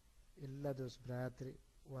എല്ലാ ദിവസവും രാത്രി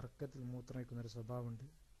ഉറക്കത്തിൽ മൂത്രം വയ്ക്കുന്നൊരു സ്വഭാവമുണ്ട്.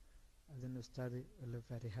 അതിന് ഉസ്താദ് വല്ല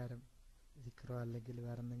പരിഹാരം ദിക്റോ അല്ലെങ്കിൽ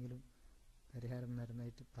വേറെ എന്തെങ്കിലും പരിഹാരം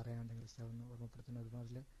മരുന്നായിട്ട് പറയാനുണ്ടെങ്കിൽ ഉസ്താദ് ഒന്ന് ഓർമ്മപ്പെടുത്തുന്നത്.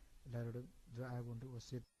 അതുപോലെ എല്ലാവരോടും ദുആ കൊണ്ട്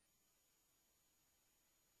വസിയത്ത്.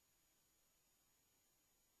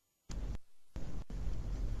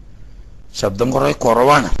 ശബ്ദം കുറെ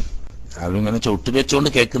കുറവാണ്. അതിങ്ങനെ ചവിട്ടിൽ വെച്ചുകൊണ്ട്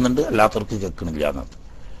കേൾക്കുന്നുണ്ട്, അല്ലാത്തവർക്ക് കേൾക്കണില്ല എന്നത്.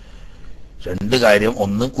 2 കാര്യം.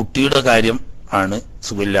 ഒന്ന്, കുട്ടിയുടെ കാര്യം ആണ്.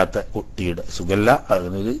 സുഖമില്ലാത്ത കുട്ടിയുടെ സുഖമില്ല,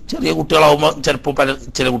 അതിനൊരു ചെറിയ കുട്ടികളാവുമ്പോൾ ചിലപ്പോൾ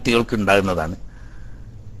ചില കുട്ടികൾക്ക് ഉണ്ടാകുന്നതാണ്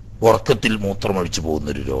ഉറക്കത്തിൽ മൂത്രമൊഴിച്ചു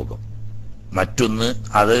പോകുന്നൊരു രോഗം. മറ്റൊന്ന്,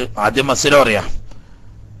 അത് ആദ്യം മസല പറയാം.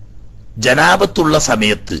 ജനാബത്തുള്ള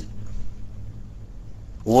സമയത്ത്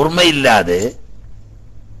ഓർമ്മയില്ലാതെ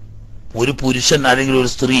ഒരു പുരുഷൻ അല്ലെങ്കിൽ ഒരു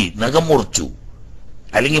സ്ത്രീ നഖം മുറിച്ചു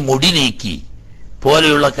അല്ലെങ്കിൽ മുടി നീക്കി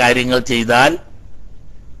പോലെയുള്ള കാര്യങ്ങൾ ചെയ്താൽ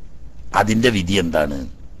അതിന്റെ വിധി എന്താണ്?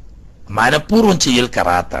 മനഃപൂർവ്വം ചെയ്യൽ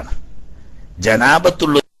കറാത്താണ്.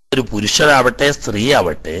 ജനാബത്തുള്ള ഒരു പുരുഷനാവട്ടെ സ്ത്രീ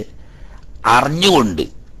ആവട്ടെ അറിഞ്ഞുകൊണ്ട്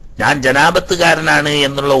ഞാൻ ജനാബത്തുകാരനാണ്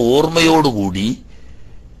എന്നുള്ള ഓർമ്മയോടുകൂടി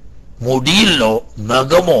മുടിയിലോ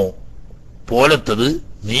നഖമോ പോലത്തത്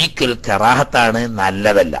നീക്കൽ കറാഹത്താണ്,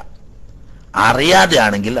 നല്ലതല്ല. അറിയാതെ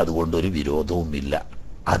ആണെങ്കിൽ അതുകൊണ്ടൊരു വിരോധവുമില്ല.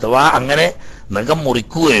 അഥവാ അങ്ങനെ നഖം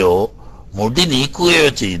മുറിക്കുകയോ മുടി നീക്കുകയോ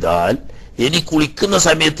ചെയ്താൽ ഇനി കുളിക്കുന്ന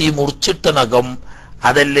സമയത്ത് ഈ മുറിച്ചിട്ട നഖം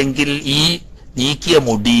അതല്ലെങ്കിൽ ഈ നീക്കിയ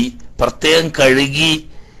മുടി പ്രത്യേകം കഴുകി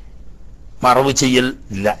മറവ് ചെയ്യൽ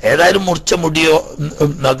ഇല്ല. ഏതായാലും മുറിച്ച മുടിയോ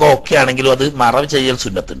നഖമോ ഒക്കെ ആണെങ്കിലും അത് മറവ് ചെയ്യൽ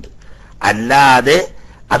സുന്നത്തുണ്ട്. അല്ലാതെ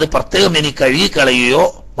അത് പ്രത്യേകം ഇനി കഴുകിക്കളയുകയോ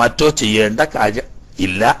മറ്റോ ചെയ്യേണ്ട കാര്യം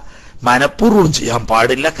ഇല്ല. മനഃപൂർവ്വം ചെയ്യാൻ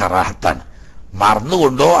പാടില്ല, കറാഹത്താണ്.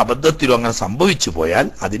 മറന്നുകൊണ്ടോ അബദ്ധത്തിലോ അങ്ങനെ സംഭവിച്ചു പോയാൽ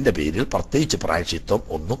അതിന്റെ പേരിൽ പ്രത്യേകിച്ച് പ്രായശ്ചിത്വം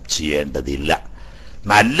ഒന്നും ചെയ്യേണ്ടതില്ല.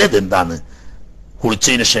 നല്ലത് എന്താണ്?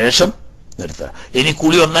 കുളിച്ചതിന് ശേഷം നിർത്തുക. ഇനി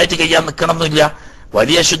കുളി ഒന്നായിട്ട് കഴിയാൻ നിൽക്കണം എന്നില്ല.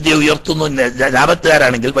 വലിയ ശുദ്ധി ഉയർത്തുന്നു,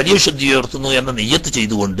 ജനാബത്തുകാരാണെങ്കിൽ വലിയ ശുദ്ധി ഉയർത്തുന്നു എന്ന നെയ്യത്ത്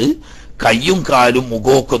ചെയ്തുകൊണ്ട് കയ്യും കാലും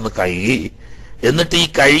മുഖമൊക്കെ ഒന്ന് കഴുകി, എന്നിട്ട് ഈ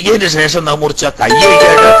കഴുകിയതിന് ശേഷം നാം മുറിച്ച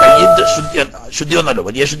കയ്യിന്റെ ശുദ്ധി ഒന്നല്ലോ,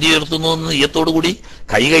 വലിയ ശുദ്ധി ഉയർത്തുന്നു എന്ന് നെയ്യത്തോടു കൂടി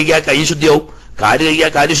കൈ കഴുകിയാൽ കൈ ശുദ്ധിയാവും, കാല്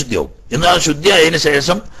കഴുകിയാൽ കാല് ശുദ്ധിയാവും. എന്നാൽ ശുദ്ധി ആയതിനു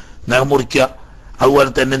ശേഷം നഖം മുറിക്കുക. അതുപോലെ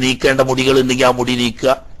തന്നെ നീക്കേണ്ട മുടികൾ ഉണ്ടെങ്കിൽ ആ മുടി നീക്കുക,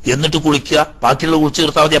 എന്നിട്ട് കുളിക്കുക, ബാക്കിയുള്ള കുളിച്ച്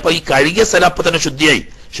തീർത്താൽ മതി. അപ്പൊ ഈ കഴുകിയ സ്ഥലം അപ്പൊ തന്നെ ശുദ്ധിയായി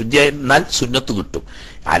എന്നാൽ സുന്നത്ത് കിട്ടും.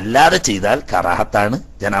 അല്ലാതെ ചെയ്താൽ കറാഹത്താണ്.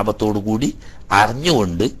 ജനാബത്തോടുകൂടി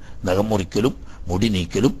അറിഞ്ഞുകൊണ്ട് നഖം മുറിക്കലും മുടി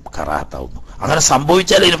നീക്കലും കറാഹത്താവുന്നു. അങ്ങനെ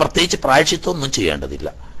സംഭവിച്ചാൽ ഇതിന് പ്രത്യേകിച്ച് പ്രായശ്ചിത്വം ഒന്നും ചെയ്യേണ്ടതില്ല.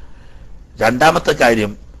 രണ്ടാമത്തെ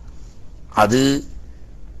കാര്യം, അത്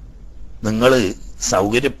നിങ്ങൾ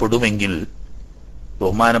സൗകര്യപ്പെടുമെങ്കിൽ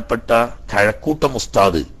ബഹുമാനപ്പെട്ട കഴക്കൂട്ടം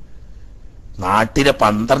ഉസ്താദ് നാട്ടിലെ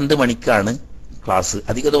 12 മണിക്കാണ് ക്ലാസ്.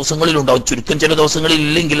 അധിക ദിവസങ്ങളിലുണ്ടാവും, ചുരുക്കം ചില ദിവസങ്ങളിൽ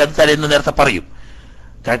ഇല്ലെങ്കിൽ അത് തലേന്ന് നേരത്തെ പറയും.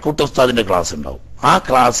 കഴക്കൂട്ട ഉസ്താദിന്റെ ക്ലാസ് ഉണ്ടാവും. ആ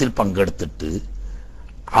ക്ലാസ്സിൽ പങ്കെടുത്തിട്ട്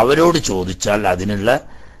അവരോട് ചോദിച്ചാൽ അതിനുള്ള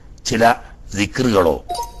ചില ദിക്റുകളോ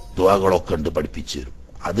ദുആകളോ ഒക്കെ ഉണ്ട് പഠിപ്പിച്ചു തരും.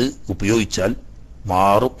 അത് ഉപയോഗിച്ചാൽ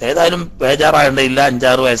മാറും. ഏതായാലും ബേജാറാകേണ്ടയില്ല,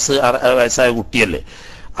 5-6 വയസ്സായ കുട്ടിയല്ലേ.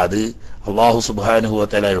 അത് അള്ളാഹു സുബ്ഹാനഹു വ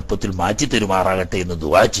തആല എളുപ്പത്തിൽ മാറ്റി തരുമാറാകട്ടെ എന്ന്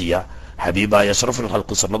ദുആ ചെയ്യുക. ഹബീബായ അഷ്റഫുൽ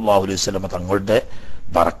ഖൽഖ് സല്ലല്ലാഹു അലൈഹി വസല്ലം തങ്ങളുടെ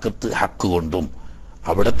ബറക്കത്ത് ഹക്ക് കൊണ്ടും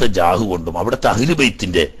അവിടുത്തെ ജാഹ് കൊണ്ടും അവിടുത്തെ അഹ്ലു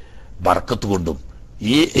ബൈത്തിന്റെ ബർക്കത്ത് കൊണ്ടും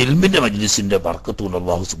ഈ ഇൽമിന്റെ മജ്ലിസിന്റെ ബർക്കത്ത് കൊണ്ട്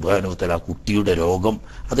അള്ളാഹു സുബ്ഹാനഹു വ തആല കുട്ടിയുടെ രോഗം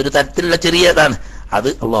അതൊരു തരത്തിലുള്ള ചെറിയതാണ്, അത്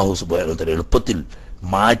അള്ളാഹു സുബ്ഹാനഹു വ തആല എളുപ്പത്തിൽ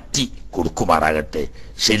മാറ്റി കൊടുക്കുമാറാകട്ടെ.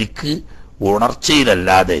 ശരിക്ക്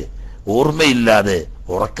ഉണർച്ചയിലല്ലാതെ ഓർമ്മയില്ലാതെ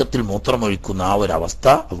ഉറക്കത്തിൽ മൂത്രമൊഴിക്കുന്ന ആ ഒരു അവസ്ഥ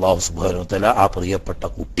അള്ളാഹു സുബ്ഹാനഹു വ തആല ആ പ്രിയപ്പെട്ട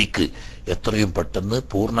കുട്ടിക്ക് എത്രയും പെട്ടെന്ന്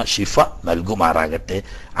പൂർണ്ണ ശിഫ നൽകുമാറാകട്ടെ.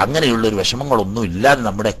 അങ്ങനെയുള്ളൊരു വിഷമങ്ങളൊന്നും ഇല്ലാതെ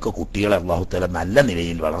നമ്മുടെയൊക്കെ കുട്ടികളെ അള്ളാഹു തആല നല്ല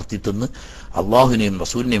നിലയിൽ വളർത്തി തന്ന് അള്ളാഹുവിനെയും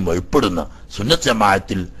റസൂലിനെയും വെളിപ്പെടുന്ന സുന്നത്ത്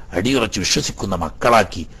ജമാഅത്തിൽ അടിയുറച്ച് വിശ്വസിക്കുന്ന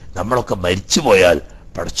മക്കളാക്കി നമ്മളൊക്കെ മരിച്ചുപോയാൽ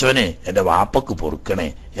പടച്ചോനെ എൻ്റെ വാപ്പക്ക് പൊറുക്കണേ,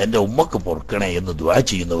 എൻ്റെ ഉമ്മക്ക് പൊറുക്കണേ എന്ന് ദുആ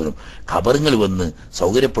ചെയ്യുന്നവരും ഖബറുകൾ വന്ന്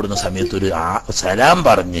സൗകര്യപ്പെടുന്ന സമയത്ത് ഒരു സലാം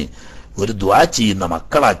പറഞ്ഞ് ഒരു ദുആ ചെയ്യുന്ന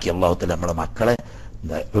മക്കളാക്കി അല്ലാഹു തആല നമ്മളെ മക്കളെ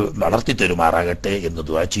വളർത്തി തരുമാറാകട്ടെ എന്ന്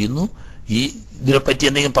ദുആ ചെയ്യുന്നു. ഈ ഇതിനെപ്പറ്റി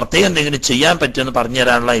പ്രത്യേകം എന്തെങ്കിലും ചെയ്യാൻ പറ്റുമെന്ന് പറഞ്ഞു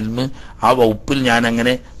തരാനുള്ള ഇൽമ് ആ വകുപ്പിൽ ഞാൻ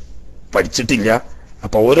അങ്ങനെ പഠിച്ചിട്ടില്ല.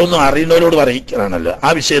 അപ്പൊ ഓരോന്നും അറിയുന്നവരോട് പറയിക്കാനാണല്ലോ.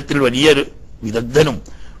 ആ വിഷയത്തിൽ വലിയൊരു വിദഗ്ധനും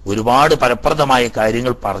ഒരുപാട് ഫലപ്രദമായ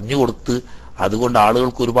കാര്യങ്ങൾ പറഞ്ഞു കൊടുത്ത് അതുകൊണ്ട്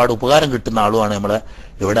ആളുകൾക്ക് ഒരുപാട് ഉപകാരം കിട്ടുന്ന ആളുമാണ് നമ്മളെ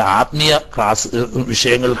ഇവിടെ ആത്മീയ ക്ലാസ്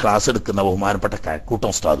വിഷയങ്ങൾ ക്ലാസ് എടുക്കുന്ന ബഹുമാനപ്പെട്ട കാക്കൂട്ടം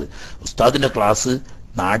ഉസ്താദ്. ഉസ്താദിന്റെ ക്ലാസ്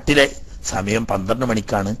നാട്ടിലെ സമയം 12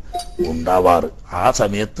 മണിക്കാണ് ഉണ്ടാവാറ്. ആ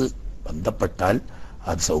സമയത്ത് ബന്ധപ്പെട്ടാൽ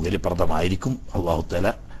അത് സൗകര്യപ്രദമായിരിക്കും. അല്ലാഹു തആല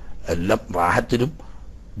എല്ലാം റാഹത്തിലും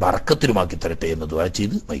ബർക്കത്തിലുമാക്കി തരട്ടെ എന്ന് ദുആ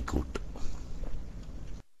ചെയ്ത് മൈക്ക് വിട്ടു.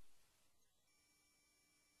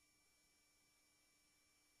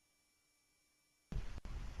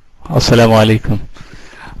 അസ്സലാമു അലൈക്കും.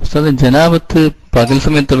 ഉസ്താദ്, ജനാബത്ത് പകൽ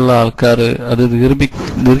സമയത്തുള്ള ആൾക്കാർ അത്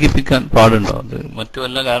ദീർഘിപ്പിക്കാൻ പാടുണ്ടോ? അത് മറ്റു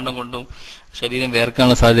വല്ല കാരണം കൊണ്ടും ശരീരം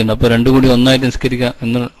വേർക്കാനുള്ള സാധ്യതയുണ്ട്. അപ്പൊ രണ്ടും കൂടി ഒന്നായിട്ട് നിസ്കരിക്കാം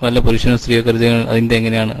എന്ന് വല്ല പുരുഷനും സ്ത്രീയോ കരുതിയ അതിന്റെ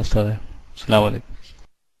എങ്ങനെയാണ് ഉസ്താദ്? അസ്സലാമു അലൈക്കും.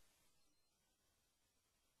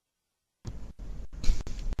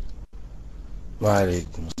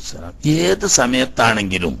 വഅലൈക്കും അസ്സലാം. ഏത്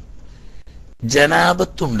സമയത്താണെങ്കിലും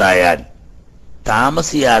ജനാബത്തുണ്ടായാൽ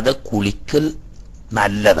താമസിയാതെ കുളിക്കൽ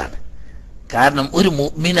നല്ലതാണ്. കാരണം ഒരു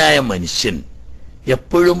മുഅ്മിനായ മനുഷ്യൻ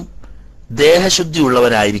എപ്പോഴും ദേഹശുദ്ധി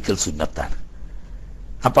ഉള്ളവനായിരിക്കൽ സുന്നത്താണ്.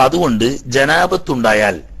 അപ്പൊ അതുകൊണ്ട്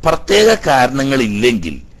ജനാബത്തുണ്ടായാൽ പ്രത്യേക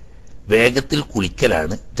കാരണങ്ങളില്ലെങ്കിൽ വേഗത്തിൽ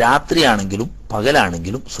കുളിക്കലാണ് രാത്രിയാണെങ്കിലും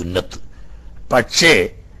പകലാണെങ്കിലും സുന്നത്ത്. പക്ഷേ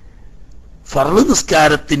ഫർള്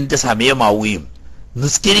നിസ്കാരത്തിന്റെ സമയമാവുകയും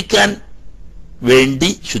നിസ്കരിക്കാൻ വേണ്ടി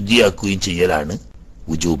ശുദ്ധിയാക്കുകയും ചെയ്യലാണ്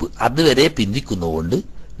വുജൂബ്. അതുവരെ പിന്തിക്കുന്നതുകൊണ്ട്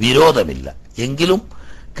വിരോധമില്ല. എങ്കിലും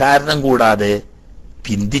കാരണം കൂടാതെ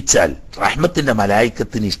പിന്തിച്ചാൽ റഹ്മത്തിന്റെ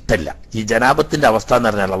മലായിക്കത്തിന് ഇഷ്ടമല്ല. ഈ ജനാബത്തിന്റെ അവസ്ഥ എന്ന്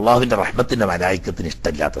പറഞ്ഞാൽ അള്ളാഹുവിന്റെ റഹ്മത്തിന്റെ മലായിക്കത്തിന്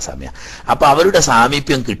ഇഷ്ടമില്ലാത്ത സമയം. അപ്പൊ അവരുടെ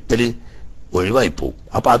സാമീപ്യം കിട്ടല് ഒഴിവായി പോകും.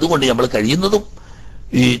 അപ്പൊ അതുകൊണ്ട് നമ്മൾ കഴിയുന്നതും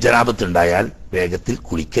ഈ ജനാബത്തുണ്ടായാൽ വേഗത്തിൽ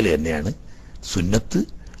കുളിക്കൽ തന്നെയാണ് സുന്നത്ത്.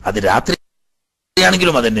 അത്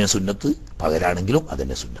രാത്രിയാണെങ്കിലും അതന്നെ സുന്നത്ത്, പകലാണെങ്കിലും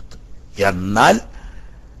അതന്നെ സുന്നത്ത്. എന്നാൽ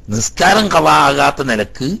നിസ്കാരം കളാകാത്ത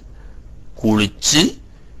നിലക്ക് കുളിച്ച്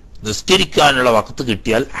നിസ്കരിക്കാനുള്ള വഖത്ത്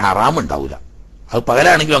കിട്ടിയാൽ ഹറാം ഉണ്ടാവില്ല. അത്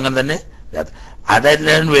പകലാണെങ്കിലും അങ്ങനെ തന്നെ.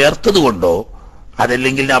 അതെല്ലാം വേർത്തത് കൊണ്ടോ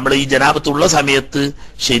അതല്ലെങ്കിൽ നമ്മൾ ഈ ജനാബത്തുള്ള സമയത്ത്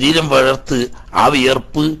ശരീരം വേർത്ത് ആ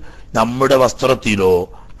വിയർപ്പ് നമ്മുടെ വസ്ത്രത്തിലോ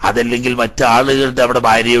അതല്ലെങ്കിൽ മറ്റാളുകളുടെ അവിടെ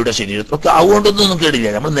ഭാര്യയുടെ ശരീരത്തിലോ ഒക്കെ അതുകൊണ്ടൊന്നും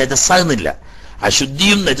കേടില്ല. നമ്മൾ നജസ്സാകുന്നില്ല.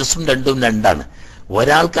 അശുദ്ധിയും നജസ്സും രണ്ടാണ്.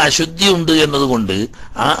 ഒരാൾക്ക് അശുദ്ധി ഉണ്ട് എന്നതുകൊണ്ട്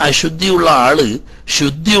ആ അശുദ്ധിയുള്ള ആള്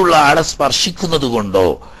ശുദ്ധിയുള്ള ആളെ സ്പർശിക്കുന്നത് കൊണ്ടോ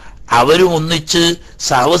അവരും ഒന്നിച്ച്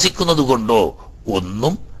സഹവസിക്കുന്നത് കൊണ്ടോ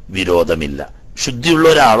ഒന്നും വിരോധമില്ല. ശുദ്ധിയുള്ള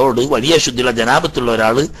ഒരാളോട് വലിയ ശുദ്ധിയുള്ള ജനാബത്തുള്ള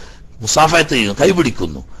ഒരാള് മുസാഫത്ത് ചെയ്യുന്നു,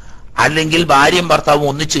 കൈപിടിക്കുന്നു, അല്ലെങ്കിൽ ഭാര്യയും ഭർത്താവും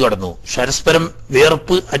ഒന്നിച്ചു കിടന്നു, പരസ്പരം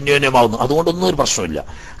വേർപ്പ് അന്യോന്യമാവുന്നു, അതുകൊണ്ടൊന്നും ഒരു പ്രശ്നമില്ല.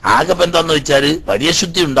 ആകെ എന്താന്ന് വെച്ചാൽ വലിയ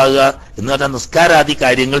ശുദ്ധി ഉണ്ടാകുക എന്ന് പറഞ്ഞാൽ നിസ്കാരാദി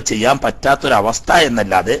കാര്യങ്ങൾ ചെയ്യാൻ പറ്റാത്തൊരവസ്ഥ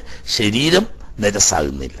എന്നല്ലാതെ ശരീരം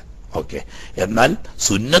നജസാകുന്നില്ല. ഓക്കെ. എന്നാൽ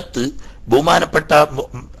സുന്നത്ത് ബഹുമാനപ്പെട്ട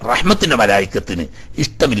റഹ്മത്തിന്റെ മലായിക്കത്തിന്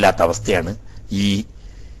ഇഷ്ടമില്ലാത്ത അവസ്ഥയാണ് ഈ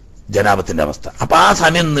ജനാബത്തിന്റെ അവസ്ഥ. അപ്പൊ ആ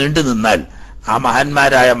സമയം നീണ്ടു നിന്നാൽ ആ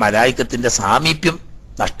മഹാന്മാരായ മലായിക്കത്തിന്റെ സാമീപ്യം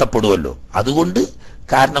നഷ്ടപ്പെടുമല്ലോ. അതുകൊണ്ട്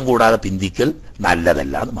കാരണം കൂടാതെ പിന്തിക്കൽ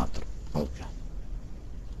നല്ലതല്ല എന്ന് മാത്രം. ഓക്കെ.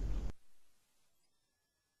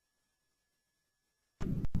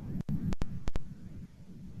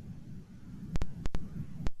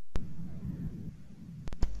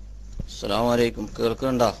 അസ്സലാമു അലൈക്കും.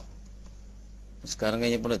 കേൾക്കുന്നുണ്ടോ? നിസ്കാരം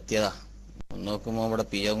കഴിഞ്ഞപ്പോൾ എത്തിയതാ. നോക്കുമ്പോൾ ഇവിടെ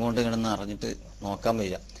പിയം കൊണ്ട് കിടന്ന് അറിഞ്ഞിട്ട് നോക്കാൻ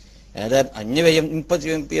വയ്യ. ഏതായാലും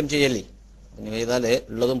 5 PM ചെയ്യല്ലേ. 5 പെയ്താലേ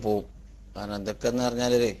ഉള്ളതും പോവും. കാരണം എന്തൊക്കെയെന്ന്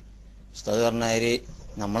പറഞ്ഞാൽ ഉസ്താദ് പറഞ്ഞ മാതിരി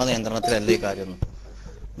നമ്മളെ നിയന്ത്രണത്തിലല്ല ഈ കാര്യമൊന്നും.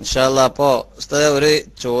 ഇൻഷാ അല്ലാ. അപ്പോ ഉസ്താദ് ഒരു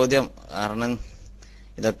ചോദ്യം, കാരണം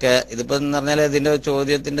ഇതിപ്പോ എന്ന് പറഞ്ഞാൽ ഇതിന്റെ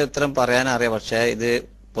ചോദ്യത്തിന്റെ ഉത്തരം പറയാനറിയാം, പക്ഷെ ഇത്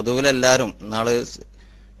പൊതുവിലെല്ലാരും നാള്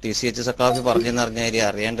TCH സക്കാഫി പറഞ്ഞെന്ന് പറഞ്ഞ മാതിരി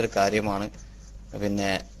അറിയേണ്ട ഒരു കാര്യമാണ്.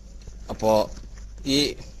 പിന്നെ അപ്പോ ഈ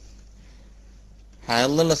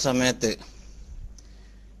ഹയലുള്ള സമയത്ത്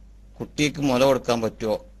കുട്ടിക്ക് മുല കൊടുക്കാൻ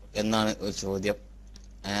പറ്റുമോ എന്നാണ് ഒരു ചോദ്യം.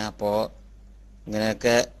 അപ്പോ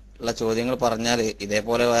ഇങ്ങനെയൊക്കെ ഉള്ള ചോദ്യങ്ങൾ പറഞ്ഞാൽ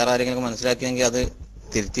ഇതേപോലെ വേറെ ആരെങ്കിലും മനസ്സിലാക്കിയെങ്കിൽ അത്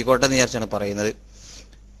തിരുത്തിക്കോട്ടെ എന്ന് വിചാരിച്ചാണ് പറയുന്നത്.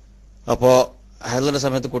 അപ്പോ ഹയലുള്ള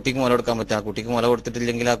സമയത്ത് കുട്ടിക്ക് മുല കൊടുക്കാൻ പറ്റും. ആ കുട്ടിക്ക് മുല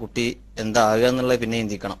കൊടുത്തിട്ടില്ലെങ്കിൽ ആ കുട്ടി എന്താകുക എന്നുള്ളത് പിന്നെ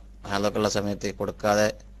ചിന്തിക്കണം. ഹയലൊക്കെ ഉള്ള സമയത്ത് കൊടുക്കാതെ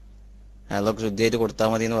ഹയലൊക്കെ ശുദ്ധിയായിട്ട് കൊടുത്താൽ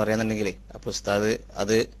മതി എന്ന് പറയുന്നുണ്ടെങ്കിൽ അപ്പൊ ഉസ്താദ്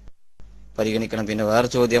അത് പരിഗണിക്കണം. പിന്നെ വേറെ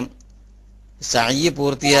ചോദ്യം, സഅയ്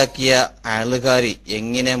പൂർത്തിയാക്കിയ അയലുകാരി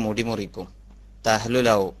എങ്ങനെ മുടി മുറിക്കും?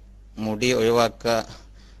 തഹ്ലുലാവും,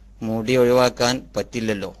 മുടി ഒഴിവാക്കാൻ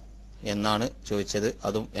പറ്റില്ലല്ലോ എന്നാണ് ചോദിച്ചത്.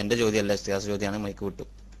 അതും എന്റെ ചോദ്യമല്ല, ഇസ്തിഹാസ ചോദ്യമാണ്. മൈക്ക് വിട്ടു.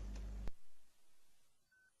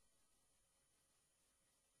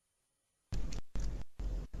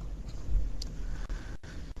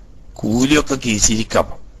 കൂലിയൊക്കെ കീശിരിക്കാം.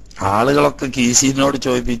 ആളുകളൊക്കെ കീശീരിനോട്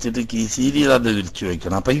ചോദിപ്പിച്ചിട്ട് കീശീരി അത് തിരിച്ചു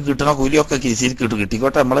ചോദിക്കണം. അപ്പൊ ഈ കിട്ടുന്ന കൂലിയൊക്കെ കീശീരി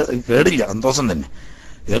കിട്ടിക്കോട്ടെ, നമ്മള് കേടില്ല, സന്തോഷം തന്നെ.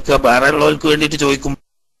 ഇതൊക്കെ വേറെ ഉള്ളവർക്ക് വേണ്ടിയിട്ട്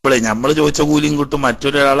ചോദിക്കുമ്പോഴേ നമ്മൾ ചോദിച്ച കൂലിയും കിട്ടും,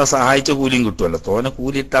 മറ്റൊരാളെ സഹായിച്ച കൂലിയും കിട്ടുമല്ലോ. തോനെ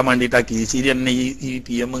കൂലി ഇട്ടാൻ വേണ്ടിയിട്ട് ആ കീശീരി തന്നെ ഈ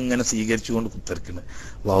PM ഇങ്ങനെ സ്വീകരിച്ചുകൊണ്ട് കുത്തിരിക്കുന്നത്.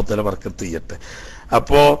 വാവുത്തല വർക്കത്ത് ചെയ്യട്ടെ.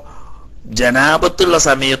 അപ്പോ ജനാപത്തുള്ള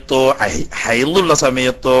സമയത്തോ ഹൈലുള്ള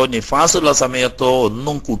സമയത്തോ നിഫാസുള്ള സമയത്തോ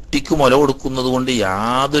ഒന്നും കുട്ടിക്ക് മുല കൊടുക്കുന്നത് കൊണ്ട്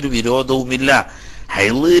യാതൊരു വിരോധവുമില്ല.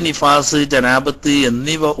 ഹൈല്, നിഫാസ്, ജനാപത്ത്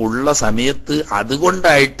എന്നിവ ഉള്ള സമയത്ത്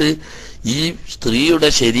അതുകൊണ്ടായിട്ട് ഈ സ്ത്രീയുടെ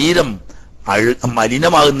ശരീരം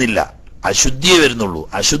മലിനമാകുന്നില്ല, അശുദ്ധിയെ വരുന്നുള്ളൂ.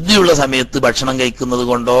 അശുദ്ധിയുള്ള സമയത്ത് ഭക്ഷണം കഴിക്കുന്നത്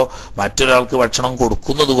കൊണ്ടോ മറ്റൊരാൾക്ക് ഭക്ഷണം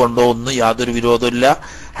കൊടുക്കുന്നത് കൊണ്ടോ ഒന്നും യാതൊരു വിരോധമില്ല.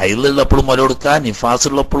 ഹൈലുള്ളപ്പോഴും മുല കൊടുക്കാം,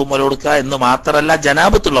 നിഫാസുള്ളപ്പോഴും മുല കൊടുക്കാം എന്ന് മാത്രമല്ല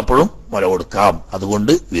ജനാപത്തുള്ളപ്പോഴും മുല കൊടുക്കാം.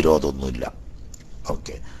 അതുകൊണ്ട് വിരോധമൊന്നുമില്ല.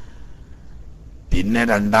 ഓക്കെ. പിന്നെ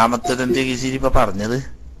രണ്ടാമത്തേത് എന്തേ കീശിരി ഇപ്പൊ പറഞ്ഞത്?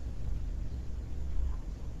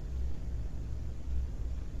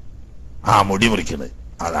 മുടി മുറിക്കുന്നത്.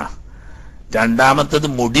 അതാ രണ്ടാമത്തേത്,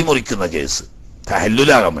 മുടി മുറിക്കുന്ന കേസ്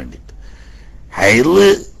തഹല്ലുലാകാൻ വേണ്ടിയിട്ട്. ഹൈറ്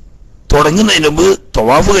തുടങ്ങുന്നതിന് മുമ്പ്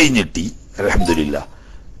തവാഫ് കഴിഞ്ഞിട്ടി അൽഹംദുലില്ലാ,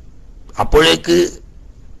 അപ്പോഴേക്ക്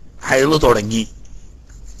ഹൈറ് തുടങ്ങി.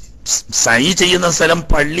 സൈ ചെയ്യുന്ന സ്ഥലം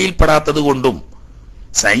പള്ളിയിൽ പെടാത്തത് കൊണ്ടും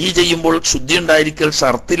സൈ ചെയ്യുമ്പോൾ ശുദ്ധി ഉണ്ടായിരിക്കൽ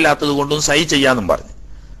ഷർത്തില്ലാത്തത് കൊണ്ടും സൈ ചെയ്യാന്നും പറഞ്ഞു.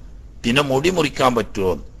 പിന്നെ മുടി മുറിക്കാൻ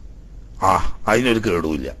പറ്റുമോ? അതിനൊരു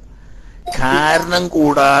കേടുമില്ല. കാരണം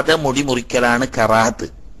കൂടാതെ മുടി മുറിക്കലാണ് കറാഹത്ത്.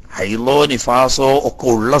 ഹൈലോ നിഫാസോ ഒക്കെ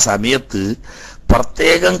ഉള്ള സമയത്ത്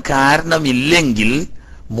പ്രത്യേകം കാരണമില്ലെങ്കിൽ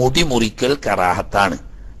മുടി മുറിക്കൽ കറാഹത്താണ്.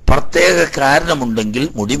 പ്രത്യേക കാരണമുണ്ടെങ്കിൽ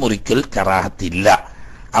മുടി മുറിക്കൽ കറാഹത്തില്ല.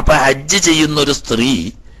 അപ്പൊ ഹജ്ജ് ചെയ്യുന്ന ഒരു സ്ത്രീ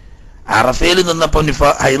അറഫയിൽ നിന്നപ്പോ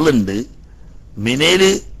ഹൈലുണ്ട്,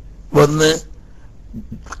 മിനയില് വന്ന്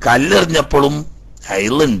കല്ലെറിഞ്ഞപ്പോഴും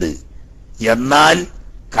ഹൈലുണ്ട്. എന്നാൽ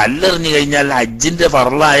കല്ലെറിഞ്ഞു കഴിഞ്ഞാൽ ഹജ്ജിന്റെ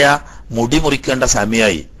ഫർളായ മുടി മുറിക്കേണ്ട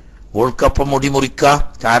സമയമായി. ഓൾക്കപ്പം മുടി മുറിക്ക.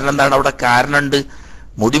 കാരണം എന്താണ്? അവിടെ കാരണമുണ്ട്.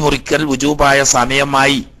 മുടി മുറിക്കൽ വുജൂബായ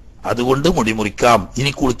സമയമായി, അതുകൊണ്ട് മുടി മുറിക്കാം.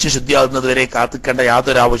 ഇനി കുളിച്ച് ശുദ്ധിയാകുന്നത് വരെ കാത്തിക്കേണ്ട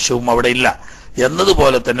യാതൊരു ആവശ്യവും അവിടെ ഇല്ല.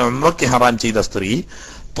 എന്നതുപോലെ തന്നെ ഉംറയ്ക്ക് ഹറാം ചെയ്ത സ്ത്രീ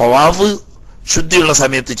തവാഫ് ശുദ്ധിയുള്ള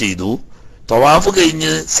സമയത്ത് ചെയ്തു, തവാഫ്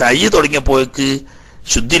കഴിഞ്ഞ് സൈ തുടങ്ങിയപ്പോഴേക്ക്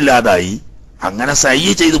ശുദ്ധി ഇല്ലാതായി. അങ്ങനെ സൈ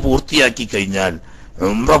ചെയ്ത് പൂർത്തിയാക്കി കഴിഞ്ഞാൽ,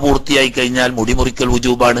 ഉംറ പൂർത്തിയായി കഴിഞ്ഞാൽ മുടി മുറിക്കൽ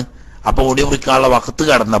വുജൂബാണ്. അപ്പൊ മുടി മുറിക്കാനുള്ള വഖത്ത്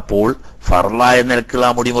കടന്നപ്പോൾ ഫർളായ നിലക്കുള്ള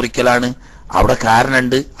മുടി മുറിക്കലാണ്. അവിടെ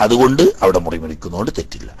കാരണമുണ്ട്, അതുകൊണ്ട് അവിടെ മുടി മുറിക്കുന്നതുകൊണ്ട്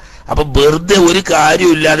തെറ്റില്ല. അപ്പൊ വെറുതെ ഒരു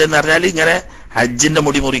കാര്യമില്ലാതെ എന്ന് പറഞ്ഞാൽ ഇങ്ങനെ ഹജ്ജിന്റെ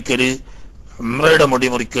മുടി മുറിക്കല്, ഉംറയുടെ മുടി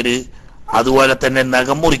മുറിക്കല്, അതുപോലെ തന്നെ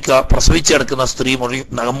നഖം മുറിക്കുക, പ്രസവിച്ച് കിടക്കുന്ന സ്ത്രീ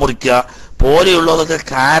നഖം മുറിക്കുക പോലെയുള്ളതൊക്കെ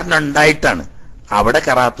കാരണം ഉണ്ടായിട്ടാണ്. അവിടെ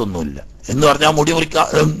കറാത്തൊന്നുമില്ല എന്ന് പറഞ്ഞാൽ മുടി മുറിക്ക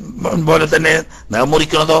പോലെ തന്നെ നഖം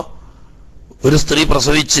മുറിക്കണതോ, ഒരു സ്ത്രീ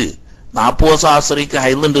പ്രസവിച്ച് 40 ദിവസം ആ സ്ത്രീക്ക്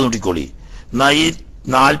ഹൈലുണ്ട് നോട്ടിക്കോളി, എന്നാൽ ഈ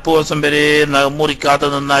 40 ദിവസം വരെ നഖം മുറിക്കാതെ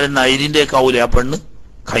നിന്നാലും നൈരിന്റെ ഒക്കെ ആവൂലേ ആ പെണ്ണ്?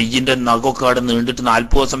 കയ്യിന്റെ നഖമൊക്കെ അവിടെ നീണ്ടിട്ട്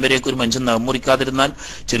 40 ദിവസം വരെയൊക്കെ ഒരു മനുഷ്യൻ നഖം മുറിക്കാതിരുന്നാൽ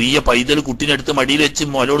ചെറിയ പൈതൽ കുട്ടീനെടുത്ത് മടിയിൽ വെച്ച്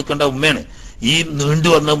മുല കൊടുക്കേണ്ട ഉമ്മയാണ്. ഈ നീണ്ടു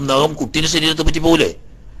വന്ന നഖം കുട്ടീന്റെ ശരീരത്തെ പറ്റി പോകൂലേ?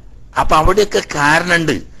 അപ്പൊ അവിടെയൊക്കെ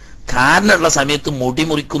കാരണമുണ്ട്. കാരണമുള്ള സമയത്ത് മുടി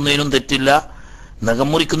മുറിക്കുന്നതിനും തെറ്റില്ല, നഖം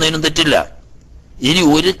മുറിക്കുന്നതിനും തെറ്റില്ല. ഇനി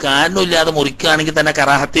ഒരു കാരണമില്ലാതെ മുറിക്കുകയാണെങ്കിൽ തന്നെ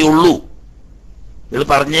കറാഹത്തേ ഉള്ളൂ. ഇത്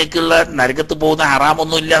പറഞ്ഞേക്കുള്ള നരകത്ത് പോകുന്ന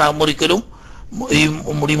ഹറാമൊന്നുമില്ല. നഖം മുറിക്കലും ഈ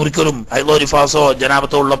മുടി മുറിക്കലും ഹൈലോ നിഫാസോ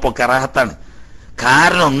ജനാബത്തോ ഉള്ളപ്പോ കറാഹത്താണ്.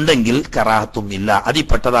 കാരണം ഉണ്ടെങ്കിൽ കറാഹത്തും ഇല്ല.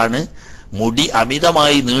 അതിൽപ്പെട്ടതാണ് മുടി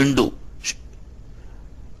അമിതമായി നീണ്ടു,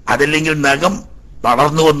 അതല്ലെങ്കിൽ നഖം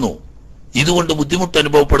വളർന്നു വന്നു, ഇതുകൊണ്ട് ബുദ്ധിമുട്ട്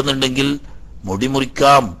അനുഭവപ്പെടുന്നുണ്ടെങ്കിൽ മുടി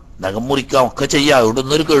മുറിക്കാം, നഖം മുറിക്കാം, ഒക്കെ ചെയ്യാം. അവിടെ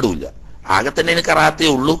ഒന്നും ഒരു കേടുമില്ല. ആകെ തന്നെ അതിന് കറാത്തേ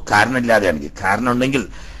ഉള്ളൂ കാരണമില്ലാതെയാണെങ്കിൽ. കാരണം ഉണ്ടെങ്കിൽ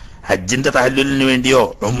ഹജ്ജിന്റെ തഹല്ലുലിന് വേണ്ടിയോ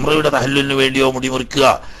ഉംറയുടെ തഹല്ലുലിന് വേണ്ടിയോ മുടി മുറിക്കുക,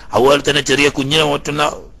 അതുപോലെ തന്നെ ചെറിയ കുഞ്ഞിനെ പോറ്റുന്ന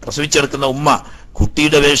പ്രസവിച്ചെടുക്കുന്ന ഉമ്മ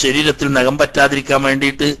കുട്ടിയുടെ ശരീരത്തിൽ നഖം പറ്റാതിരിക്കാൻ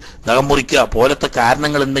വേണ്ടിയിട്ട് നഖം മുറിക്കുക പോലത്തെ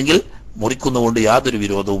കാരണങ്ങൾ ഉണ്ടെങ്കിൽ മുറിക്കുന്നതുകൊണ്ട് യാതൊരു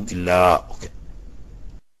വിരോധവും ഇല്ല. ഓക്കെ.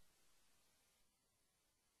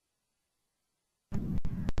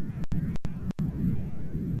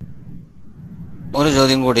 ഒരു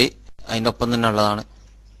ചോദ്യം കൂടി അതിൻ്റെ ഒപ്പം തന്നെ ഉള്ളതാണ്.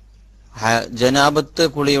 ജനാബത്ത്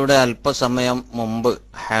കുളിയുടെ അല്പസമയം മുമ്പ്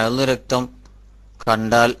ഹൈള് രക്തം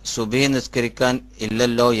കണ്ടാൽ സുബഹി നിസ്കരിക്കാൻ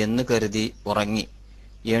ഇല്ലല്ലോ എന്ന് കരുതി ഉറങ്ങി.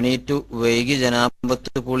 എണീറ്റു വൈകി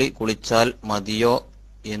ജനാബത്ത് കുളി കുളിച്ചാൽ മതിയോ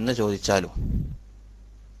എന്ന് ചോദിച്ചാലോ?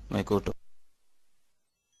 മൈക്കൂട്ടു.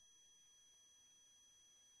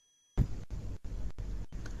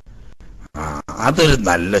 അതൊരു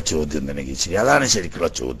നല്ല ചോദ്യം തന്നെ ശരി. അതാണ്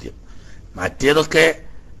ശരിക്കുള്ള ചോദ്യം. മറ്റേതൊക്കെ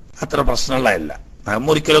അത്ര പ്രശ്നമുള്ളതല്ല.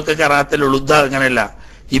 മുറിക്കലൊക്കെ കറാത്തലുള്ളൂ. ഇതാ അങ്ങനെയല്ല.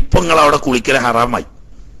 ഇപ്പൊ നിങ്ങൾ അവിടെ കുളിക്കൽ ഹറാമായി,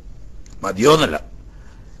 മതിയോന്നല്ല.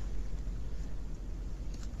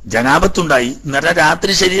 ജനാബത്തുണ്ടായി, ഇന്നലെ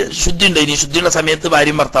രാത്രി ശുദ്ധി ഉണ്ട്. ഇനി ശുദ്ധിയുള്ള സമയത്ത്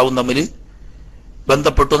ഭാര്യയും ഭർത്താവും തമ്മിൽ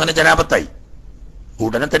ബന്ധപ്പെട്ടു, അങ്ങനെ ജനാബത്തായി.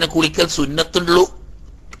 ഉടനെ തന്നെ കുളിക്കൽ സുന്നത്തുള്ളൂ.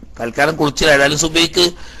 തൽക്കാലം കുളിച്ചില്ല. ഏതായാലും സുബൈക്ക്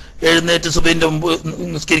എഴുന്നേറ്റ് സുബൈന്റെ മുമ്പ്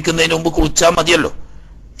നിസ്കരിക്കുന്നതിന് മുമ്പ് കുളിച്ചാൽ മതിയല്ലോ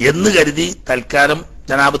എന്ന് കരുതി തൽക്കാലം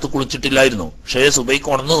ജനാബത്ത് കുളിച്ചിട്ടില്ലായിരുന്നു. പക്ഷേ സുബൈക്ക്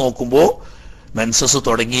ഉണർന്നു നോക്കുമ്പോ മെൻസസ്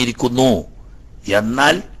തുടങ്ങിയിരിക്കുന്നു.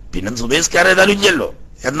 എന്നാൽ പിന്നെ സുബൈസ്കാരം ഏതായാലും ഇല്ലല്ലോ.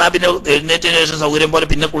 എന്നാ പിന്നെ എഴുന്നേറ്റതിന് ശേഷം സൗകര്യം പോലെ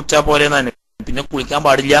പിന്നെ കുളിച്ചാൽ പോലെ എന്നാണ്. പിന്നെ കുളിക്കാൻ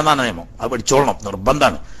പാടില്ല എന്നാണ് നിയമം. അത് പഠിച്ചോളണം,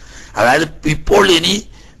 നിർബന്ധമാണ്. അതായത് ഇപ്പോൾ ഇനി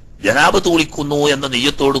ജനാബത്ത് കുളിക്കുന്നു എന്ന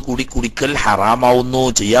നെയ്യത്തോട് കൂടി കുളിക്കൽ ഹറാമാവുന്നു,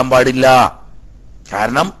 ചെയ്യാൻ പാടില്ല.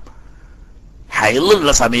 കാരണം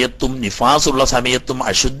ഹൈലുള്ള സമയത്തും നിഫാസുള്ള സമയത്തും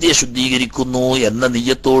അശുദ്ധിയെ ശുദ്ധീകരിക്കുന്നു എന്ന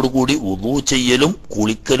നെയ്യത്തോടു കൂടി വുളൂ ചെയ്യലും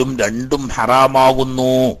കുളിക്കലും രണ്ടും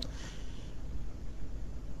ഹറാമാകുന്നു.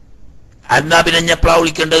 എന്നാ പിന്നെ എപ്പോഴാ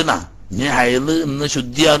കുളിക്കേണ്ടതെന്നാ? ഇനി ഹൈല് ഇന്ന്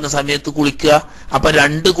ശുദ്ധിയാകുന്ന സമയത്ത് കുളിക്കുക. അപ്പൊ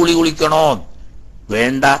 2 കുളി കുളിക്കണോ?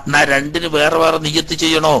 വേണ്ട. എന്നാ 2ന് വേറെ വേറെ നിയ്യത്ത്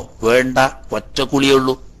ചെയ്യണോ? വേണ്ട. ഒറ്റ കുളിയേ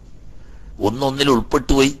ഉള്ളൂ. ഒന്നൊന്നിൽ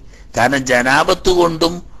ഉൾപ്പെട്ടുപോയി. കാരണം ജനാബത്ത്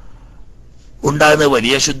കൊണ്ടും ഉണ്ടാകുന്നത്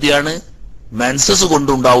വലിയ ശുദ്ധിയാണ്, മെൻസസ്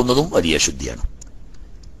കൊണ്ടുണ്ടാവുന്നതും വലിയ ശുദ്ധിയാണ്.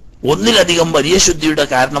 ഒന്നിലധികം വലിയ ശുദ്ധിയുടെ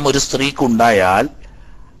കാരണം ഒരു സ്ത്രീക്കുണ്ടായാൽ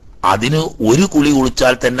അതിന് 1 കുളി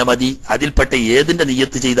കുളിച്ചാൽ തന്നെ മതി. അതിൽപ്പെട്ട ഏതിന്റെ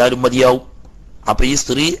നിയ്യത്ത് ചെയ്താലും മതിയാവും. അപ്പൊ ഈ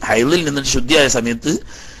സ്ത്രീ ഹൈലിൽ നിന്ന് ശുദ്ധിയായ സമയത്ത്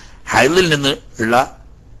ഹൈലിൽ നിന്ന് ഉള്ള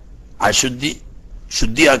അശുദ്ധി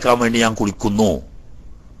ശുദ്ധിയാക്കാൻ വേണ്ടി ഞാൻ കുളിക്കുന്നു,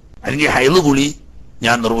 അല്ലെങ്കിൽ ഹൈല് കുളി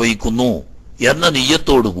ഞാൻ നിർവഹിക്കുന്നു എന്ന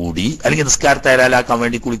നിയ്യത്തോടുകൂടി, അല്ലെങ്കിൽ നിസ്കാരത്തെ ഹലാലാക്കാൻ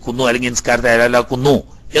വേണ്ടി കുളിക്കുന്നു, അല്ലെങ്കിൽ നിസ്കാരത്തെ ഹലാലാക്കുന്നു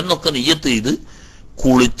എന്നൊക്കെ നിയ്യത്ത് ചെയ്ത്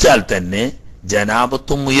കുളിച്ചാൽ തന്നെ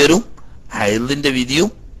ജനാബത്തും ഉയരും, ഹൈലിന്റെ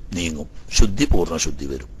വിധിയും നീങ്ങും, ശുദ്ധി പൂർണ്ണ ശുദ്ധി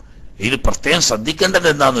വരും. ഇതിൽ പ്രത്യേകം ശ്രദ്ധിക്കേണ്ടത്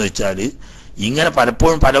എന്താന്ന് വെച്ചാല്, ഇങ്ങനെ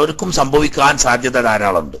പലപ്പോഴും പലവർക്കും സംഭവിക്കാൻ സാധ്യത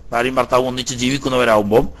ധാരാളമുണ്ട്. ഭാര്യയും ഭർത്താവും ഒന്നിച്ച്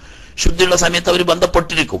ജീവിക്കുന്നവരാകുമ്പോൾ ശുദ്ധിയുള്ള സമയത്ത് അവർ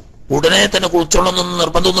ബന്ധപ്പെട്ടിരിക്കും. ഉടനെ തന്നെ കുളിച്ചോളൊന്നും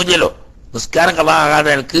നിർബന്ധമൊന്നുമില്ലല്ലോ. നിസ്കാരം കളാകാതെ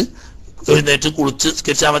എനിക്ക് എഴുന്നേറ്റ് കുളിച്ച്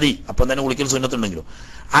സ്കരിച്ചാൽ മതി, അപ്പം തന്നെ കുളിക്കൽ സുന്നത്തുണ്ടെങ്കിലും.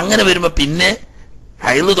 അങ്ങനെ വരുമ്പോ പിന്നെ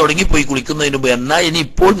ഹൈല് തുടങ്ങിപ്പോയി കുളിക്കുന്നതിന് മുമ്പ്, എന്നാ ഇനി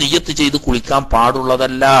ഇപ്പോൾ നിയ്യത്ത് ചെയ്ത് കുളിക്കാൻ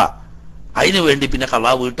പാടുള്ളതല്ല. അതിനു വേണ്ടി പിന്നെ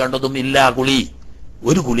കളാ വീട്ടേണ്ടതും ഇല്ല. കുളി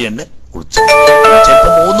 1 കുളി തന്നെ കുളിച്ചു. ചിലപ്പോ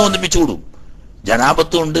 3 ഒന്നിപ്പിച്ചു കൂടും.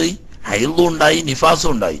 ജനാബത്തും ഉണ്ട്, ഹൈലും ഉണ്ടായി,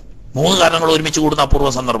 നിഫാസും ഉണ്ടായി. 3 കാരണങ്ങൾ ഒരുമിച്ച് കൂടുന്ന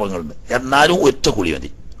അപൂർവ സന്ദർഭങ്ങളുണ്ട്. എന്നാലും ഒറ്റ കുളി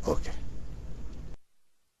മതി. ഓക്കെ.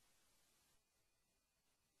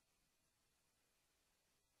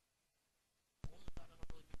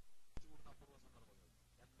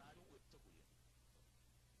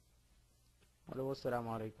 ഹലോ, അസ്സലാമു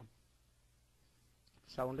അലൈക്കും.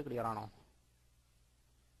 സൗണ്ട് ക്ലിയർ ആണോ?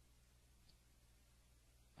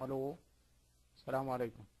 ഹലോ, അസ്സലാമു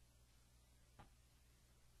അലൈക്കും.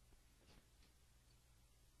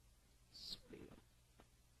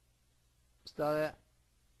 ഉസ്താദെ,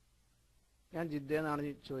 ഞാൻ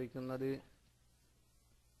ജിദ്ദയെന്നാണ് ചോദിക്കുന്നത്.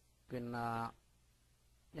 പിന്നെ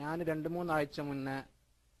ഞാൻ 2-3 ആഴ്ച മുന്നേ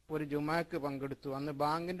ഒരു ജുമാക്ക് പങ്കെടുത്തു. അന്ന്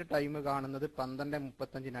ബാങ്കിന്റെ ടൈം കാണുന്നത്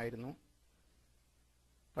 12:35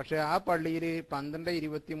 പക്ഷെ ആ പള്ളിയിൽ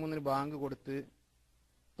 12:23 ബാങ്ക് കൊടുത്ത്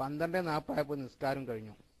 12:40 നിസ്കാരം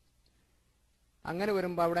കഴിഞ്ഞു. അങ്ങനെ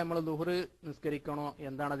വരുമ്പോൾ അവിടെ നമ്മൾ ദുഹർ നിസ്കരിക്കണോ,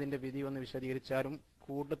 എന്താണ് അതിന്റെ വിധി എന്ന് വിശദീകരിച്ചാലും.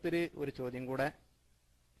 കൂട്ടത്തിൽ ഒരു ചോദ്യം കൂടെ.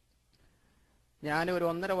 ഞാൻ ഒരു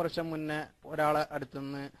 1.5 വർഷം മുന്നേ ഒരാളെ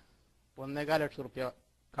അടുത്തുനിന്ന് 1.25 ലക്ഷം റുപ്യ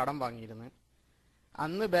കടം വാങ്ങിയിരുന്നു.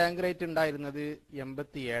 അന്ന് ബാങ്ക് റേറ്റ് ഉണ്ടായിരുന്നത്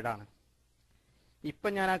 87.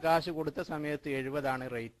 ഇപ്പം ഞാൻ ആ കാശ് കൊടുത്ത സമയത്ത്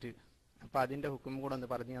 70 റേറ്റ്. അപ്പം അതിൻ്റെ ഹുക്കും കൂടെ ഒന്ന്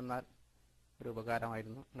പറഞ്ഞു തന്നാൽ ഒരു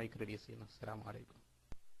ഉപകാരമായിരുന്നു. മൈക്ക് റിലീസ് ചെയ്യുന്നു. അസ്സലാമു അലൈക്കും.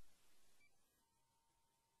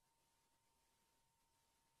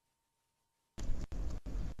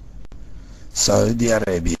 സൗദി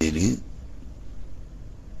അറേബ്യയിൽ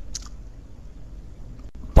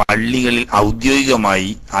പള്ളികളിൽ ഔദ്യോഗികമായി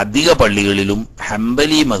അധിക പള്ളികളിലും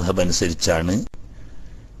ഹംബലി മദ്ഹബ് അനുസരിച്ചാണ്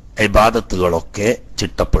ഇബാദത്തുകളൊക്കെ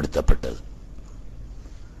ചിട്ടപ്പെടുത്തപ്പെട്ടത്.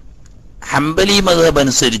 ഹംബലി മദ്ഹബ്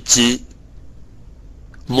അനുസരിച്ച്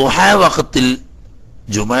ളുഹാ വഖത്തിൽ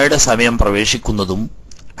ജുമയുടെ സമയം പ്രവേശിക്കുന്നതും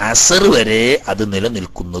അസർ വരെ അത്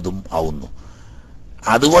നിലനിൽക്കുന്നതും ആവുന്നു.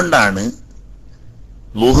 അതുകൊണ്ടാണ്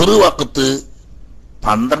ളുഹർ വഖത്ത്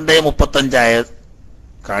 12:35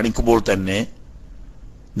 കാണിക്കുമ്പോൾ തന്നെ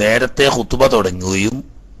നേരത്തെ ഖുത്ബ തുടങ്ങുകയും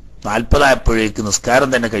 40 ആയപ്പോഴേക്ക് നിസ്കാരം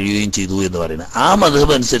തന്നെ കഴിയുകയും ചെയ്തു എന്ന് പറയുന്നത്. ആ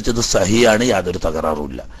മദ്ഹബ് അനുസരിച്ച് അത് സഹിയാണ്, യാതൊരു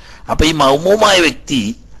തകരാറുമില്ല. അപ്പൊ ഈ മൗമൂമായ വ്യക്തി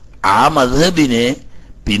ആ മദ്ഹബിനെ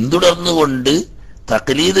പിന്തുടർന്നുകൊണ്ട്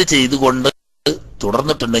തഖ്ലീദ് ചെയ്തുകൊണ്ട്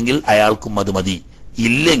തുടർന്നിട്ടുണ്ടെങ്കിൽ അയാൾക്കും അത് മതി.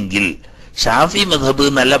 ഇല്ലെങ്കിൽ ഷാഫി മദ്ഹബ്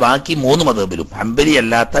എന്നല്ല ബാക്കി 3 മദ്ഹബിലും, ഹംബലി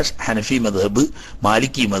അല്ലാത്ത ഹനഫി മദ്ഹബ്,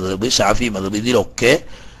 മാലിക്കി മദ്ഹബ്, ഷാഫി മദ്ഹബ്, ഇതിലൊക്കെ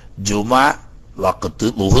ജുമാ വഖത്ത്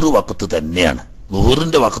ളുഹർ വഖത്ത് തന്നെയാണ്.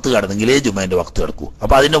 ളുഹറിന്റെ വഖത്ത് കടന്നെങ്കിലേ ജുമാന്റെ വഖത്ത് കിടക്കൂ.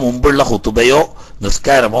 അപ്പൊ അതിന്റെ മുമ്പുള്ള ഖുതുബയോ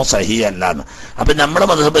നിസ്കാരമോ സഹി അല്ലാന്ന്. അപ്പൊ നമ്മുടെ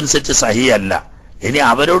മദ്ഹബ് അനുസരിച്ച് സഹി അല്ല. ഇനി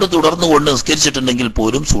അവരോട് തുടർന്നു കൊണ്ട് നിസ്കരിച്ചിട്ടുണ്ടെങ്കിൽ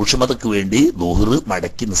പോലും സൂക്ഷ്മതയ്ക്ക് വേണ്ടി ളുഹർ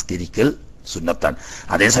മടക്കി നിസ്കരിക്കൽ സുന്നത്താണ്.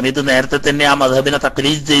 അതേസമയത്ത് നേരത്തെ തന്നെ ആ മദ്ഹബിനെ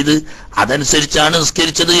തഖ്ലീദ് ചെയ്ത് അതനുസരിച്ചാണ്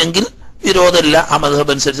നിസ്കരിച്ചത് എങ്കിൽ വിരോധമില്ല. ആ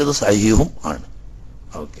മദ്ഹബ് അനുസരിച്ചത് സഹീഹും ആണ്.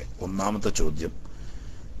 ഓക്കെ, ഒന്നാമത്തെ ചോദ്യം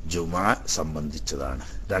ജുമാ സംബന്ധിച്ചതാണ്.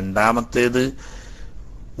 രണ്ടാമത്തേത്,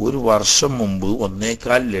 1 വർഷം മുമ്പ്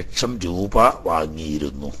 1.25 ലക്ഷം രൂപ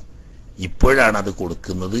വാങ്ങിയിരുന്നു. ഇപ്പോഴാണ് അത്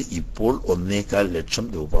കൊടുക്കുന്നത്. ഇപ്പോൾ 1.25 ലക്ഷം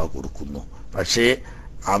രൂപ കൊടുക്കുന്നു. പക്ഷേ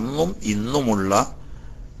അന്നും ഇന്നുമുള്ള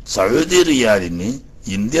സൗദി റിയാലിന്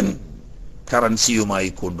ഇന്ത്യൻ കറൻസിയുമായി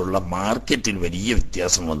കൊണ്ടുള്ള മാർക്കറ്റിൽ വലിയ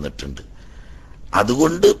വ്യത്യാസം വന്നിട്ടുണ്ട്.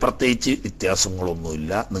 അതുകൊണ്ട് പ്രത്യേകിച്ച്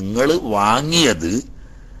വ്യത്യാസങ്ങളൊന്നുമില്ല. നിങ്ങൾ വാങ്ങിയത്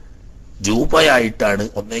രൂപയായിട്ടാണ്,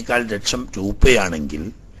 1.25 ലക്ഷം രൂപയാണെങ്കിൽ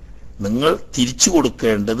നിങ്ങൾ തിരിച്ചു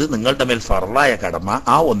കൊടുക്കേണ്ടത് നിങ്ങളുടെ മേൽ ഫർളായ കടമ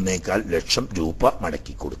ആ 1.25 ലക്ഷം രൂപ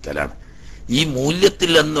മടക്കി കൊടുക്കലാണ്. ഈ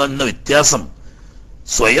മൂല്യത്തിൽ നിന്ന് വന്ന വ്യത്യാസം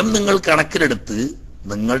സ്വയം നിങ്ങൾ കണക്കിലെടുത്ത്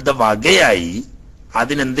നിങ്ങളുടെ വകയായി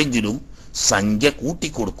അതിനെന്തെങ്കിലും സംഖ്യ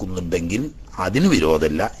കൂട്ടിക്കൊടുക്കുന്നുണ്ടെങ്കിൽ അതിന്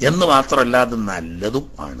വിരോധമില്ല. എന്ന് മാത്രമല്ല അത് നല്ലതും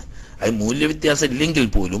ആണ്. അത് മൂല്യവ്യത്യാസം ഇല്ലെങ്കിൽ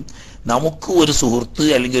പോലും നമുക്ക് ഒരു സുഹൃത്ത്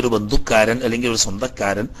അല്ലെങ്കിൽ ഒരു ബന്ധുക്കാരൻ അല്ലെങ്കിൽ ഒരു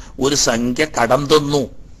സ്വന്തക്കാരൻ ഒരു സംഖ്യ കടം തന്നു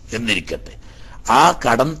എന്നിരിക്കട്ടെ, ആ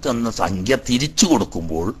കടം തന്ന സംഖ്യ തിരിച്ചു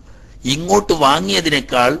കൊടുക്കുമ്പോൾ ഇങ്ങോട്ട്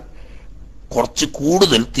വാങ്ങിയതിനേക്കാൾ കുറച്ച്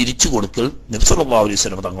കൂടുതൽ തിരിച്ചു കൊടുക്കൽ നബി സല്ലല്ലാഹു അലൈഹി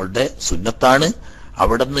വസല്ലം തങ്ങളുടെ സുന്നത്താണ്.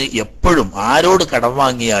 അവിടുന്ന് എപ്പോഴും ആരോട് കടം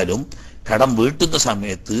വാങ്ങിയാലും കടം വീട്ടുന്ന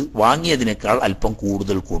സമയത്ത് വാങ്ങിയതിനേക്കാൾ അല്പം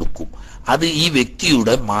കൂടുതൽ കൊടുക്കും. അത് ഈ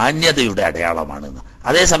വ്യക്തിയുടെ മാന്യതയുടെ അടയാളമാണെന്ന്.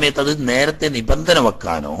 അതേ സമയത്ത് അത് നേരത്തെ നിബന്ധന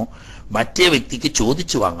വെക്കാനോ മറ്റേ വ്യക്തിക്ക്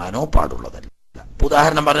ചോദിച്ചു വാങ്ങാനോ പാടുള്ളതല്ല.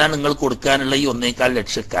 ഉദാഹരണം പറഞ്ഞാൽ, നിങ്ങൾ കൊടുക്കാനുള്ള ഈ 1.25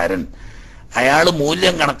 ലക്ഷക്കാരൻ അയാൾ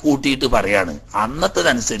മൂല്യം കണക്ക് കൂട്ടിയിട്ട് പറയാണ്,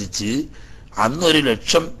 അന്നത്തതനുസരിച്ച് അന്ന് 1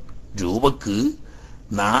 ലക്ഷം രൂപക്ക്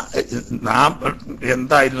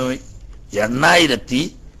എന്തായിരുന്നു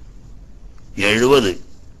 8,070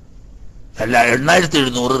 അല്ല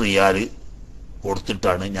 8,700 റിയാല്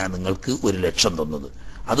കൊടുത്തിട്ടാണ് ഞാൻ നിങ്ങൾക്ക് 1 ലക്ഷം തന്നത്.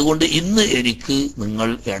 അതുകൊണ്ട് ഇന്ന് എനിക്ക് നിങ്ങൾ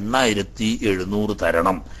 8,700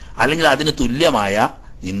 തരണം, അല്ലെങ്കിൽ അതിന് തുല്യമായ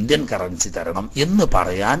ഇന്ത്യൻ കറൻസി തരണം എന്ന്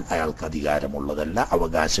പറയാൻ അയാൾക്ക് അധികാരമുള്ളതല്ല,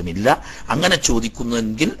 അവകാശമില്ല. അങ്ങനെ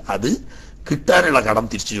ചോദിക്കുന്നെങ്കിൽ അത് കിട്ടാനുള്ള കടം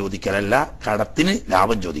തിരിച്ചു ചോദിക്കലല്ല, കടത്തിന്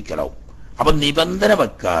ലാഭം ചോദിക്കലാവും. അപ്പൊ നിബന്ധന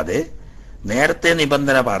വെക്കാതെ, നേരത്തെ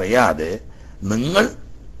നിബന്ധന പറയാതെ നിങ്ങൾ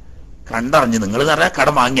കണ്ടറിഞ്ഞ്, നിങ്ങൾ എന്ന് പറഞ്ഞാൽ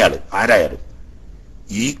കടം വാങ്ങിയ ആള് ആരായാലും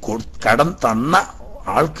ഈ കടം തന്ന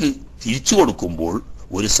ആൾക്ക് തിരിച്ചു കൊടുക്കുമ്പോൾ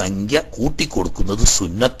ഒരു സംഖ്യ കൂട്ടിക്കൊടുക്കുന്നത്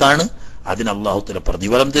സുന്നത്താണ്. അതിന് അല്ലാഹു തആല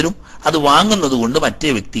പ്രതിഫലം തരും. അത് വാങ്ങുന്നത് കൊണ്ട് മറ്റേ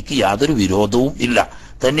വ്യക്തിക്ക് യാതൊരു വിരോധവും ഇല്ല.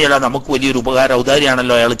 തന്നെയല്ല, നമുക്ക് വലിയൊരു ഉപകാര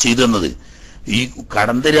ഔദാര്യാണല്ലോ അയാൾ ചെയ്തു തന്നത്. ഈ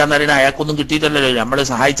കടം തരിക എന്ന് പറയുന്നത് അയാൾക്കൊന്നും കിട്ടിയിട്ടല്ലോ, നമ്മളെ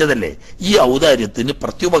സഹായിച്ചതല്ലേ. ഈ ഔദാര്യത്തിന്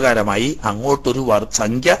പ്രത്യുപകാരമായി അങ്ങോട്ടൊരു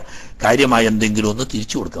സംഖ്യ കാര്യമായി എന്തെങ്കിലും ഒന്ന്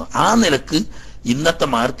തിരിച്ചു കൊടുക്കണം. ആ നിലക്ക് ഇന്നത്തെ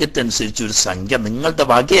മാർക്കറ്റ് അനുസരിച്ച് ഒരു സംഖ്യ നിങ്ങളുടെ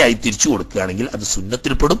വകയായി തിരിച്ചു കൊടുക്കുകയാണെങ്കിൽ അത്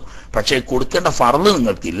സുന്നത്തിൽപ്പെടും. പക്ഷേ കൊടുക്കേണ്ട ഫർള്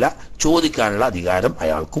നിങ്ങൾക്കില്ല, ചോദിക്കാനുള്ള അധികാരം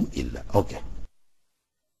അയാൾക്കും ഇല്ല. ഓക്കെ.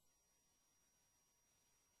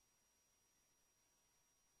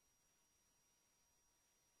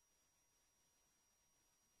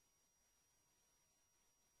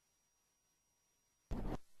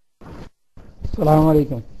 അസ്സലാമു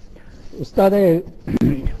അലൈക്കും ഉസ്താദെ,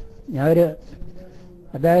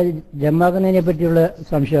 അതായത് ജമാക്കുന്നതിനെ പറ്റിയുള്ള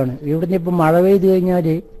സംശയമാണ്. ഇവിടുന്ന് ഇപ്പം മഴ പെയ്ത് കഴിഞ്ഞാൽ,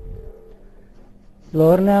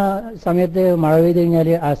 ലോറിന സമയത്ത് മഴ പെയ്ത് കഴിഞ്ഞാൽ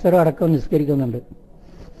അസർ അടക്കം നിസ്കരിക്കുന്നുണ്ട്.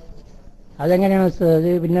 അതെങ്ങനെയാണ് അത്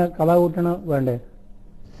പിന്നെ കള കൂട്ടണോ വേണ്ടേ?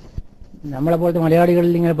 നമ്മളെ പോലത്തെ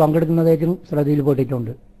മലയാളികളിൽ ഇങ്ങനെ പങ്കെടുക്കുന്നതായിട്ടും ശ്രദ്ധയിൽ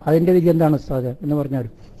പെട്ടിട്ടുണ്ട്. അതിന്റെ വിധി എന്താണ് ഉസ്താദ് എന്ന് പറഞ്ഞാൽ?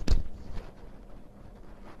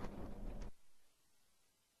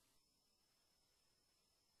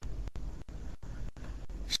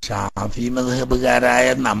 ഷാഫി മദ്ഹബുകാരായ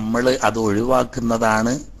നമ്മൾ അത്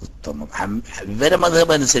ഒഴിവാക്കുന്നതാണ് ഉത്തമം. ഇവരെ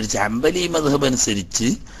മദ്ഹബ് അനുസരിച്ച്, ഹംബലി മദ്ഹബ് അനുസരിച്ച്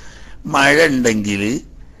മഴ ഉണ്ടെങ്കിൽ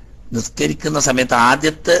നിസ്കരിക്കുന്ന സമയത്ത്,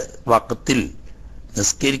 ആദ്യത്തെ വഖത്തിൽ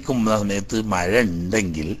നിസ്കരിക്കുന്ന സമയത്ത് മഴ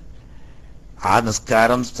ഉണ്ടെങ്കിൽ ആ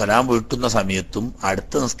നിസ്കാരം സലാം വീട്ടുന്ന സമയത്തും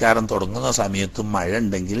അടുത്ത നിസ്കാരം തുടങ്ങുന്ന സമയത്തും മഴ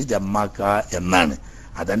ഉണ്ടെങ്കിൽ ജമ്മാക്ക എന്നാണ്.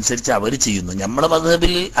 അതനുസരിച്ച് അവർ ചെയ്യുന്നു. നമ്മുടെ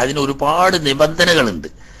മദ്ഹബിൽ അതിന് ഒരുപാട് നിബന്ധനകളുണ്ട്.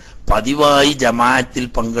 പതിവായി ജമാഅത്തിൽ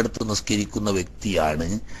പങ്കെടുത്ത് നിസ്കരിക്കുന്ന വ്യക്തിയാണ്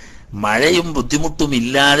മഴയും ബുദ്ധിമുട്ടും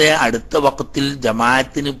ഇല്ലാതെ അടുത്ത വഖത്തിൽ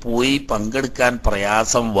ജമാഅത്തിന് പോയി പങ്കെടുക്കാൻ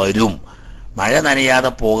പ്രയാസം വരും, മഴ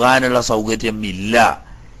നനയാതെ പോകാനുള്ള സൗകര്യം ഇല്ല,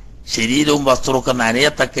 ശരീരവും വസ്ത്രമൊക്കെ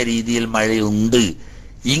നനയത്തക്ക രീതിയിൽ മഴയുണ്ട്,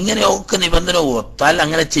 ഇങ്ങനെയൊക്കെ നിബന്ധന ഒത്താൽ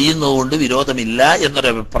അങ്ങനെ ചെയ്യുന്നതുകൊണ്ട് വിരോധമില്ല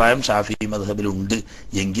എന്നൊരു അഭിപ്രായം ഷാഫി മദ്ഹബിലുണ്ട്.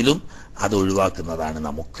 എങ്കിലും അത് ഒഴിവാക്കുന്നതാണ്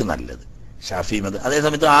നമുക്ക് നല്ലത്. ഷാഫി മദ്ഹബ്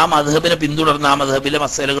അതേസമയത്ത് ആ മദ്ഹബിനെ പിന്തുടർന്ന് ആ മദ്ഹബിലെ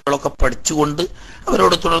മസലകളൊക്കെ പഠിച്ചുകൊണ്ട്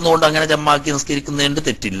അവരോട് തുടർന്നുകൊണ്ട് അങ്ങനെ ജമ്മാക്കി നിസ്കരിക്കുന്നതിന്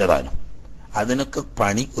തെറ്റില്ല താനും. അതിനൊക്കെ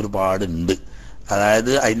പണി ഒരുപാടുണ്ട്. അതായത്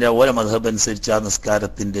അതിൻ്റെ ഓരോ മദ്ഹബ് അനുസരിച്ച് ആ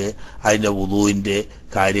നിസ്കാരത്തിൻ്റെ അതിൻ്റെ വുളൂവിൻ്റെ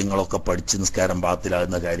കാര്യങ്ങളൊക്കെ പഠിച്ച് നിസ്കാരം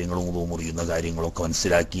ബാത്തിലാകുന്ന കാര്യങ്ങളും വുളൂ മുറിയുന്ന കാര്യങ്ങളൊക്കെ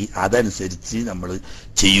മനസ്സിലാക്കി അതനുസരിച്ച് നമ്മൾ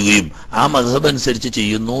ചെയ്യുകയും ആ മദ്ഹബ് അനുസരിച്ച്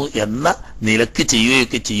ചെയ്യുന്നു എന്ന നിലക്ക്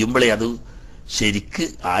ചെയ്യുകയൊക്കെ ചെയ്യുമ്പോഴേ അത് ശരിക്ക്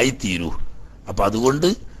ആയിത്തീരൂ. അപ്പൊ അതുകൊണ്ട്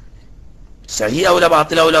സഹിയാവൂല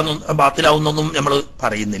ബാത്തിലാവുന്നൊന്നും നമ്മൾ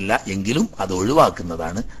പറയുന്നില്ല. എങ്കിലും അത്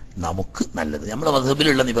ഒഴിവാക്കുന്നതാണ് നമുക്ക് നല്ലത്. നമ്മുടെ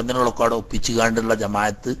മദ്ഹബിലുള്ള നിബന്ധനകളൊക്കെ അവിടെ ഒപ്പിച്ചു കാണ്ടുള്ള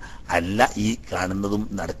ജമാഅത്ത് അല്ല ഈ കാണുന്നതും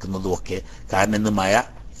നടക്കുന്നതും ഒക്കെ. കാരണം ഇന്ന് മഴ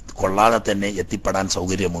കൊള്ളാതെ തന്നെ എത്തിപ്പെടാൻ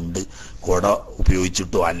സൗകര്യമുണ്ട്, കുട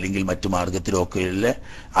ഉപയോഗിച്ചിട്ടോ അല്ലെങ്കിൽ മറ്റു മാർഗത്തിലോ ഒക്കെ അല്ലേ.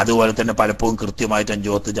 അതുപോലെ തന്നെ പലപ്പോഴും കൃത്യമായിട്ട് 5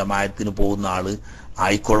 വക്ത് ജമാഅത്തിന് പോകുന്ന ആള്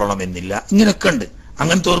ആയിക്കൊള്ളണമെന്നില്ല. ഇങ്ങനെയൊക്കെ ഉണ്ട്.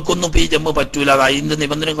 അങ്ങനത്തെവർക്കൊന്നും ഇപ്പൊ ഈ ജമ്മ് പറ്റൂല. അത് അതിന്റെ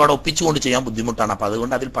നിബന്ധനകൾ അവിടെ ഒപ്പിച്ചുകൊണ്ട് ചെയ്യാൻ ബുദ്ധിമുട്ടാണ്. അപ്പൊ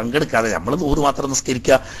അതുകൊണ്ട് അതിൽ പങ്കെടുക്കാതെ നമ്മൾ 100 മാത്രം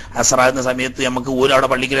നിസ്കരിക്കുക. അസറാകുന്ന സമയത്ത് നമുക്ക് അവിടെ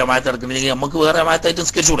പള്ളിക്ക് ജമാഅത്ത് നടക്കണമെങ്കിൽ നമുക്ക് വേറെ ജമാഅത്തായിട്ട്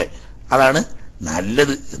നിസ്കരിച്ചൂടെ? അതാണ്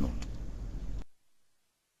നല്ലത് എന്നുണ്ട്.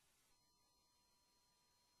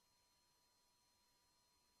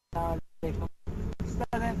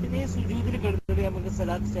 പിന്നെ സുജൂദിൽ കിടന്നിട്ട് നമുക്ക്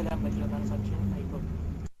സലാത്ത് ചെല്ലാൻ പറ്റുമോ എന്നാണ് സംശയം. ആയിക്കോട്ടെ.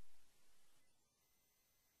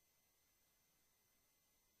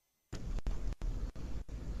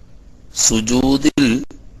 സുജൂദിൽ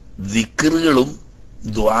ദിക്റുകളും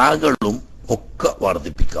ദ്വാകളും ഒക്കെ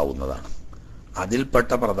വർദ്ധിപ്പിക്കാവുന്നതാണ്.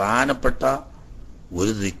 അതിൽപ്പെട്ട പ്രധാനപ്പെട്ട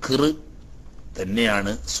ഒരു ദിക്റ്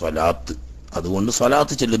തന്നെയാണ് സ്വലാത്ത്. അതുകൊണ്ട്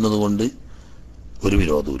സ്വലാത്ത് ചെല്ലുന്നത് കൊണ്ട് ഒരു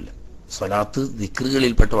വിരോധവുമില്ല. സ്വലാത്ത്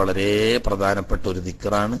ദിക്റുകളിൽപ്പെട്ട വളരെ പ്രധാനപ്പെട്ട ഒരു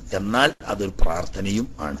ദിക്റാണ്. എന്നാൽ അതൊരു പ്രാർത്ഥനയും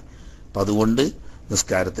ആണ്. അപ്പൊ അതുകൊണ്ട്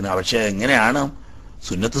നിസ്കാരത്തിന് പക്ഷേ എങ്ങനെയാണ്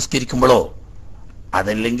സുന്നത്ത് നിസ്കരിക്കുമ്പോഴോ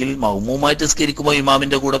അതല്ലെങ്കിൽ മൗമൂമായിട്ട് നിസ്കരിക്കുമ്പോൾ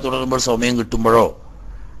ഇമാമിന്റെ കൂടെ തുടരുമ്പോൾ സമയം കിട്ടുമ്പോഴോ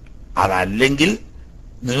അതല്ലെങ്കിൽ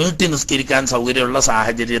നീട്ടി നിസ്കരിക്കാൻ സൗകര്യമുള്ള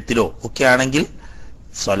സാഹചര്യത്തിലോ ഒക്കെ ആണെങ്കിൽ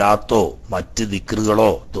സ്വലാത്തോ മറ്റ്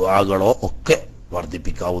ദിക്റുകളോ ദുആകളോ ഒക്കെ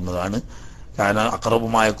വർദ്ധിപ്പിക്കാവുന്നതാണ്. കാരണം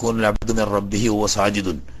അഖറബുമായ യകൂനുൽ അബ്ദു മിർ റബ്ബിഹി വഹുവ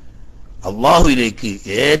സാജിദുൻ, അള്ളാഹുവിലേക്ക്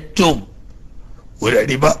ഏറ്റവും ഒരു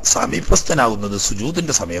അടിമ സമീപസ്ഥനാകുന്നത്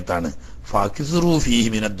സുജൂദിന്റെ സമയത്താണ്. ഫാകിസുറു ഫീഹി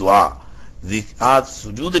മിനദ് ദുആ, ആ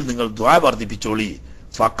സുജൂദിൽ നിങ്ങൾ ദുആ വർദ്ധിപ്പിച്ചോളി.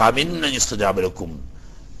 ഫഖമിന്ന യുസ്തജാബ ലക്കും,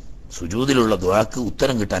 സുജൂദിലുള്ള ദുആക്ക്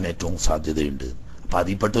ഉത്തരം കിട്ടാൻ ഏറ്റവും സാധ്യതയുണ്ട്. അപ്പൊ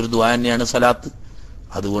അതിൽപ്പെട്ടൊരു ദുആ തന്നെയാണ് സലാത്ത്.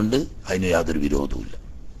 അതുകൊണ്ട് അതിന് യാതൊരു വിരോധവുമില്ല.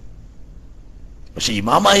 പക്ഷെ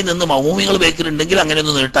ഇമാമായി നിന്ന് മൗമൂമികൾ ബേക്കിലുണ്ടെങ്കിൽ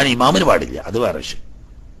അങ്ങനെയൊന്നും നീട്ടാൻ ഇമാമിന് പാടില്ല. അത് വേറെ വിഷയം.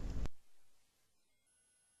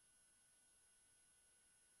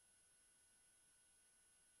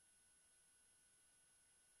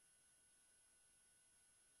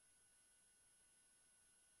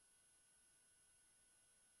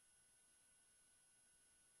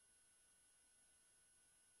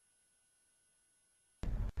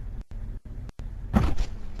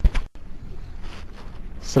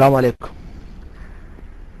 അസ്സലാമു അലൈക്കും.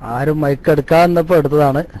 ആരും മൈക്ക് എടുക്കാന്നപ്പോ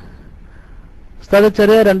എടുത്തതാണ്. ഉസ്താദ്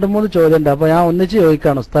ചെറിയ 2-3 ചോദ്യം ഉണ്ട്. അപ്പൊ ഞാൻ ഒന്നിച്ച്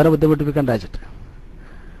ചോദിക്കാണ്, ഉസ്താദിനെ ബുദ്ധിമുട്ടിപ്പിക്കണ്ട വെച്ചിട്ട്.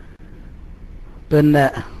 പിന്നെ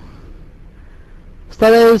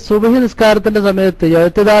ഉസ്താദ് സുബ്ഹി നിസ്കാരത്തിന്റെ സമയത്ത്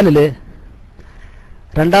ഇഅ്തിദാലില്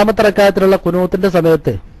 2ാമത്തെ റക്അത്തിലുള്ള ഖുനൂത്തിന്റെ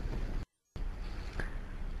സമയത്ത്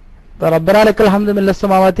റബ്ബനാ ലക്കൽ ഹംദു മില്ലസ്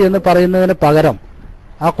സമാവാതി എന്ന് പറയുന്നതിന് പകരം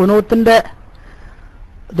ആ ഖുനൂത്തിന്റെ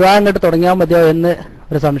ദുആ അങ്ങോട്ട് തുടങ്ങിയാൽ മതിയോ എന്ന്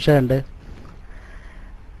ഒരു സംശയമുണ്ട്.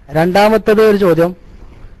 2ാമത്തേത് ഒരു ചോദ്യം,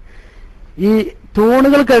 ഈ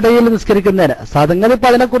തൂണുകൾക്കിടയിൽ നിസ്കരിക്കുന്നതിന് സംഗതി ഇപ്പൊ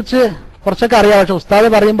അതിനെക്കുറിച്ച് കുറച്ചൊക്കെ അറിയാം. പക്ഷെ ഉസ്താദ്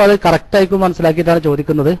പറയുമ്പോൾ അത് കറക്റ്റ് ആയിരിക്കും മനസ്സിലാക്കിയിട്ടാണ്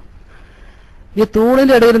ചോദിക്കുന്നത്. ഈ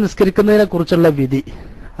തൂണിന്റെ ഇടയിൽ നിസ്കരിക്കുന്നതിനെ കുറിച്ചുള്ള വിധി,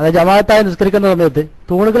 അതായത് ജമാഅത്തായി നിസ്കരിക്കുന്ന സമയത്ത്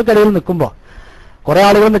തൂണുകൾക്കിടയിൽ നിൽക്കുമ്പോൾ കുറെ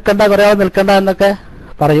ആളുകൾ നിൽക്കണ്ട, കുറെ ആൾ നിൽക്കണ്ട എന്നൊക്കെ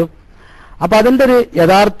പറയും. അപ്പൊ അതിന്റെ ഒരു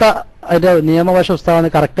യഥാർത്ഥ അതിന്റെ നിയമവശ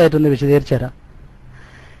ഉസ്താദ് കറക്റ്റ് ആയിട്ടൊന്ന് വിശദീകരിച്ചു തരാം.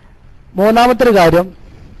 3ാമത്തെ ഒരു കാര്യം,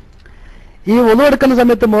 ഈ ഒന്നു എടുക്കുന്ന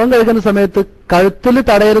സമയത്ത് മുഖം കഴുകുന്ന സമയത്ത് കഴുത്തിൽ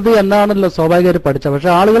തടയരുത് എന്നാണല്ലോ സ്വാഭാവികമായിട്ട് പഠിച്ചത്.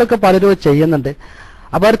 പക്ഷെ ആളുകളൊക്കെ പലരും ചെയ്യുന്നുണ്ട്.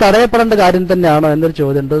 അപ്പൊ അത് തടയപ്പെടേണ്ട കാര്യം തന്നെയാണോ എന്നൊരു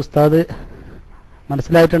ചോദ്യമുണ്ട്. ഉസ്താദ്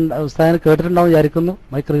മനസ്സിലായിട്ടുണ്ട്, ഉസ്താദിനെ കേട്ടിട്ടുണ്ടാവും വിചാരിക്കുന്നു.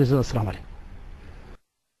 Mic release. അസ്സലാമു അലൈക്കും.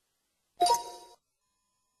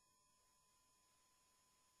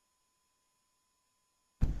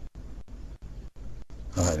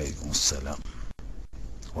 വലൈക്കും അസ്സലാം.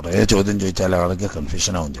 കുറേ ചോദ്യം ചോദിച്ചാൽ ആൾക്ക്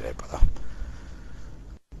കൺഫ്യൂഷൻ ആവും ചിലപ്പോൾ.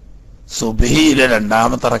 സുബ്ഹിയിലെ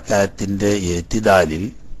രണ്ടാമത്തെ റക്അത്തിന്റെ ഇഅ്തിദാലിൽ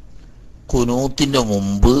ഖുനൂത്തിന്റെ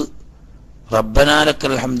മുമ്പ് റബ്ബനാ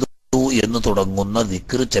ലക്കൽ ഹംദു എന്ന് തുടങ്ങുന്ന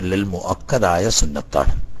ദിക്ർ ചെല്ലൽ മുഅക്കദായ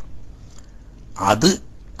സുന്നത്താണ്. അത്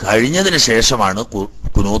കഴിഞ്ഞതിന് ശേഷമാണ്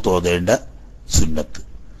ഖുനൂത്ത് ഓതേണ്ട സുന്നത്ത്.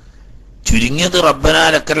 ചുരുങ്ങിയത് റബ്ബനാ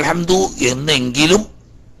ലക്കൽ ഹംദു എന്നെങ്കിലും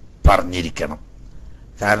പറഞ്ഞിരിക്കണം.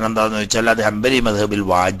 കാരണം എന്താണെന്ന് വെച്ചാൽ അത് ഹംബലി മദ്ഹബിൽ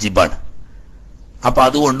വാജിബാണ്. അപ്പൊ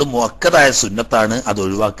അതുകൊണ്ട് മുഅക്കദായ സുന്നത്താണ്, അത്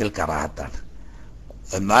ഒഴിവാക്കൽ കറാഹത്താണ്.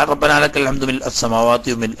 എന്നാൽ റബ്ബനാ ലക്കൽ ഹംദു മിൽ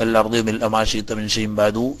അസ്സമാവാതി മിൽ അൽ അർദി മിൽ മാ ശിഅത മിൻ ഷൈഇൻ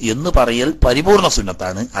ബഅദു എന്ന് പറയൽ പരിപൂർണ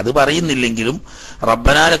സുന്നത്താണ്. അത് പറയുന്നില്ലെങ്കിലും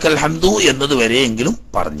റബ്ബനാ ലക്കൽ ഹംദു എന്നത് വരെയെങ്കിലും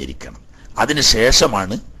പറഞ്ഞിരിക്കണം.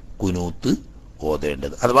 അതിനുശേഷമാണ് ഖുനൂത്ത്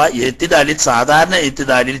ഓതേണ്ടത്. അഥവാ ഇഅ്തിദാലിൽ, സാധാരണ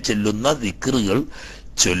ഇഅ്തിദാലിൽ ചെല്ലുന്ന ദിക്റുകൾ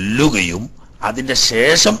ചൊല്ലുകയും അതിന്റെ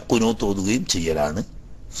ശേഷം ഖുനൂത്ത് ഓതുകയും ചെയ്യലാണ്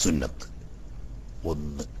സുന്നത്ത്.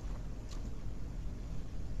 ഒന്ന്.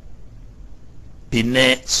 പിന്നെ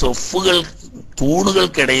സൊഫുകൾ,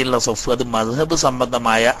 തൂണുകൾക്കിടയിലുള്ള സൊഫ്, അത് മദ്ഹബ്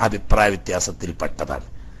സംബന്ധമായ അഭിപ്രായ വ്യത്യാസത്തിൽപ്പെട്ടതാണ്.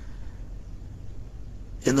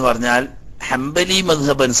 എന്ന് പറഞ്ഞാൽ ഹംബലി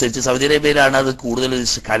മദ്ഹബ് അനുസരിച്ച് സൗദി അറേബ്യയിലാണ് അത് കൂടുതൽ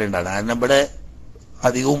കാലുണ്ടാണ്. കാരണം ഇവിടെ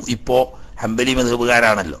അധികവും ഇപ്പോ ഹംബലി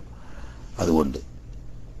മദ്ഹബുകാരാണല്ലോ. അതുകൊണ്ട്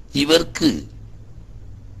ഇവർക്ക്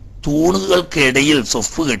തൂണുകൾക്കിടയിൽ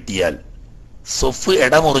സൊഫ് കെട്ടിയാൽ, സൊഫ്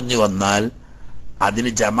ഇടമുറിഞ്ഞു വന്നാൽ അതിന്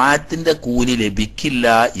ജമാഅത്തിന്റെ കൂലി ലഭിക്കില്ല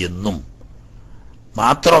എന്നും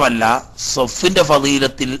മാത്രമല്ല സൊഫിന്റെ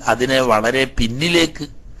ഫളീലത്തിൽ അതിനെ വളരെ പിന്നിലേക്ക്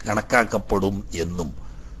കണക്കാക്കപ്പെടും എന്നും,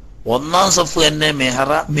 ഒന്നാം സൊഫ് തന്നെ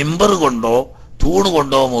മിമ്പർ കൊണ്ടോ തൂണ്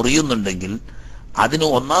കൊണ്ടോ മുറിയുന്നുണ്ടെങ്കിൽ അതിന്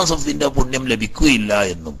ഒന്നാം സൊഫിന്റെ പുണ്യം ലഭിക്കുകയില്ല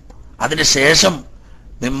എന്നും, അതിന് ശേഷം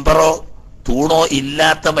മിമ്പറോ തൂണോ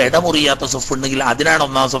ഇല്ലാത്ത ഇടമുറിയാത്ത സൊഫ് ഉണ്ടെങ്കിൽ അതിനാണ്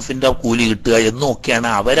ഒന്നാം സൊഫിന്റെ കൂലി കിട്ടുക എന്നും ഒക്കെയാണ്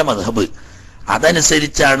അവരെ മദ്ഹബ്.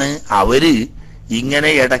 അതനുസരിച്ചാണ് അവര് ഇങ്ങനെ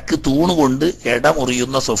ഇടക്ക് തൂണുകൊണ്ട്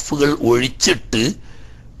ഇടമുറിയുന്ന സൊഫുകൾ ഒഴിച്ചിട്ട്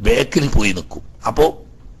ബേക്കിൽ പോയി നിൽക്കും. അപ്പോ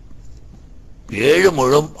 7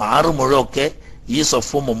 മുഴം 6 മുഴം ഒക്കെ ഈ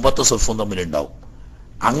സൊഫും മുമ്പത്തെ സൊഫും തമ്മിലുണ്ടാവും.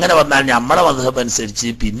 അങ്ങനെ വന്നാൽ നമ്മളെ മദ്ഹബ്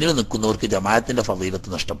അനുസരിച്ച് പിന്നിൽ നിൽക്കുന്നവർക്ക് ജമാഅത്തിന്റെ ഫളീലത്ത്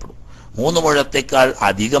നഷ്ടപ്പെടും. 3 മുഴത്തേക്കാൾ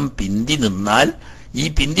അധികം പിന്തി നിന്നാൽ ഈ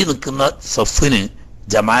പിന്തി നിൽക്കുന്ന സൊഫിന്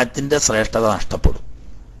ജമാഅത്തിന്റെ ശ്രേഷ്ഠത നഷ്ടപ്പെടും.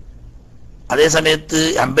 അതേസമയത്ത്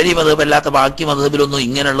ഹംബലി മദ്ഹബ് അല്ലാത്ത ബാക്കി മദ്ഹബിലൊന്നും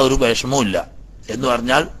ഇങ്ങനെയുള്ള ഒരു വിഷമവും ഇല്ല. എന്ന്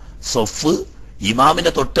പറഞ്ഞാൽ സൊഫ്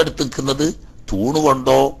ഇമാമിന്റെ തൊട്ടടുത്ത് നിൽക്കുന്നത്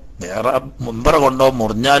തൂണുകൊണ്ടോ മുമ്പറ കൊണ്ടോ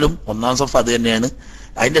മുറിഞ്ഞാലും ഒന്നാം സൊഫ് അത് തന്നെയാണ്.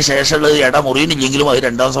 അതിന്റെ ശേഷമുള്ളത് ഇട മുറിയുന്നില്ലെങ്കിലും അത്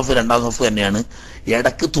രണ്ടാം സൊഫ് തന്നെയാണ്.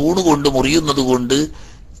 ഇടക്ക് തൂണുകൊണ്ട് മുറിയുന്നത് കൊണ്ട്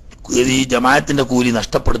ഈ ജമാഅത്തിന്റെ കൂലി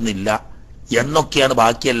നഷ്ടപ്പെടുന്നില്ല എന്നൊക്കെയാണ്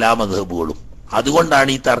ബാക്കി എല്ലാ മദ്ഹബുകളും. അതുകൊണ്ടാണ്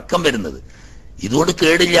ഈ തർക്കം വരുന്നത്. ഇതുകൊണ്ട്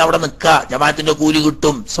കേടില്ല, അവിടെ നിൽക്കുക, ജമാഅത്തിന്റെ കൂലി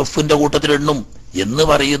കിട്ടും, സൊഫിന്റെ കൂട്ടത്തിലെണ്ണും എന്ന്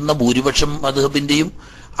പറയുന്ന ഭൂരിപക്ഷം മദ്ഹബിന്റെയും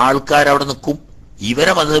ആൾക്കാർ അവിടെ നിൽക്കും.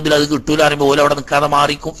 ഇവരെ മദ്ഹബിൽ അത് കിട്ടൂല പറയുമ്പോൾ ഓല അവിടെ നിൽക്കാതെ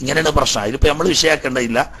മാറിക്കും. ഇങ്ങനെയാണ് പ്രശ്നം. ഇതിപ്പോ നമ്മൾ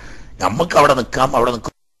വിഷയാക്കേണ്ടതില്ല, നമുക്ക് അവിടെ നിൽക്കാം, അവിടെ നിൽക്കും.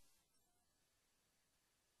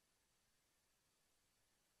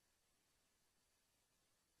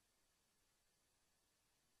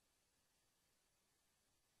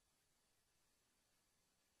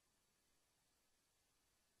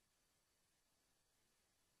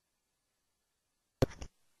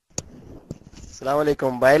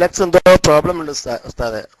 അസ്സലാമലൈക്കും. ബൈലക്സ് എന്തോ പ്രോബ്ലം ഉണ്ട്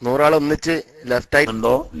ഉസ്താദെ. 100 ആൾ ഒന്നിച്ച് ലെഫ്റ്റ് ആയിട്ട്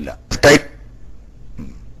ഉണ്ടോ? ഇല്ല.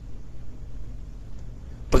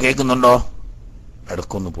 ഇപ്പൊ കേൾക്കുന്നുണ്ടോ?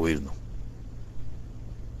 ഇടക്കൊന്ന് പോയിരുന്നു.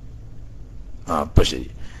 ഇപ്പൊ ശരി.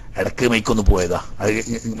 ഇടക്ക് മൈക്കൊന്ന് പോയതാ. അത്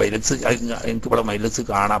മൈലക്സ്, എനിക്ക് ഇവിടെ മൈലക്സ്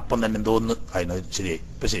കാണാം. അപ്പം തന്നെ എന്തോന്ന് അതിന് ശരിയായി.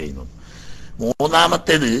 ഇപ്പൊ ശരിയായി തോന്നുന്നു.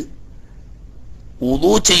 മൂന്നാമത്തേത്,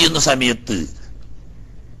 വുളൂ ചെയ്യുന്ന സമയത്ത്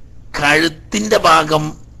കഴുത്തിന്റെ ഭാഗം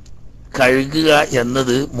കഴുകുക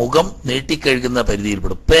എന്നത് മുഖം നീട്ടിക്കഴുകുന്ന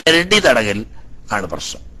പരിധിയിൽപ്പെടും. പെരടി തടകൽ ആണ്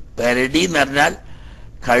പ്രശ്നം. പെരടി എന്ന് പറഞ്ഞാൽ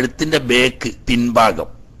കഴുത്തിന്റെ ബേക്ക്, പിൻഭാഗം,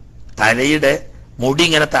 തലയുടെ മുടി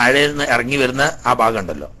ഇങ്ങനെ താഴെ നിന്ന് ഇറങ്ങി വരുന്ന ആ ഭാഗം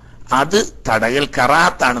ഉണ്ടല്ലോ, അത് തടകൽ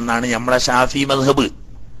കറാത്താണെന്നാണ് നമ്മളെ ഷാഫി മദ്ഹബ്.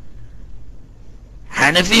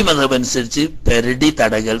 ഹനഫി മദ്ഹബ് അനുസരിച്ച് പെരടി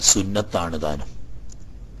തടകൽ സുന്നത്താണ് താനും.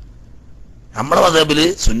 നമ്മളെ മദ്ഹബില്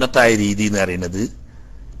സുന്നത്തായ രീതി എന്ന് പറയുന്നത്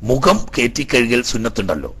മുഖം കയറ്റിക്കഴുകൽ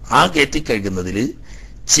സുന്നത്തുണ്ടല്ലോ, ആ കയറ്റിക്കഴുകുന്നതില്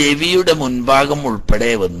ചെവിയുടെ മുൻഭാഗം ഉൾപ്പെടെ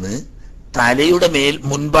വന്ന് തലയുടെ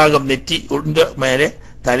മുൻഭാഗം, നെറ്റിയുടെ മേലെ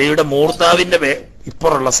തലയുടെ മൂർത്താവിന്റെ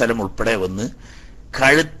ഇപ്പുറമുള്ള സ്ഥലം ഉൾപ്പെടെ വന്ന്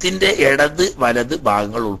കഴുത്തിന്റെ ഇടത് വലത്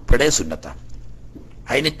ഭാഗങ്ങൾ ഉൾപ്പെടെ സുന്നത്താണ്.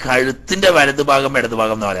 അതിന് കഴുത്തിന്റെ വലത് ഭാഗം ഇടത്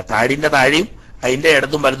ഭാഗം എന്ന് പറയാം. താടിന്റെ താഴെയും അതിന്റെ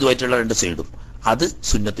ഇടതും വലതുമായിട്ടുള്ള രണ്ട് സൈഡും അത്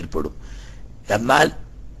സുന്നത്തിൽപ്പെടും. എന്നാൽ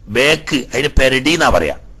ബേക്ക്, അതിന് പെരടി എന്നാ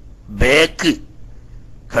പറയാ, ബേക്ക്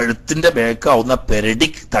കഴുത്തിന്റെ ബേക്കാവുന്ന പെരടി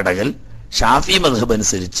തടകൽ ഷാഫി മദ്ഹബ്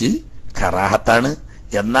അനുസരിച്ച് കറാഹത്താണ്.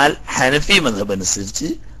 എന്നാൽ ഹനഫി മദ്ഹബ് അനുസരിച്ച്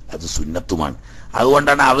അത് സുന്നത്തുമാണ്.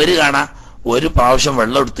 അതുകൊണ്ടാണ് അവര് കാണാ ഒരു പ്രാവശ്യം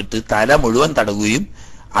വെള്ളം എടുത്തിട്ട് തല മുഴുവൻ തടകുകയും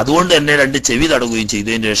അതുകൊണ്ട് തന്നെ രണ്ട് ചെവി തടകുകയും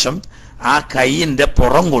ചെയ്തതിന് ശേഷം ആ കൈയിന്റെ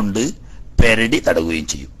പുറം കൊണ്ട് പെരടി തടകുകയും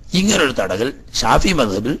ചെയ്യും. ഇങ്ങനൊരു തടകൽ ഷാഫി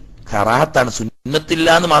മദ്ഹബിൽ കറാഹത്താണ്, സുന്നത്തില്ല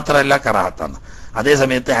എന്ന് മാത്രമല്ല കറാഹത്താണ്. അതേ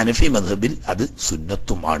സമയത്ത് ഹനഫി മദ്ഹബിൽ അത്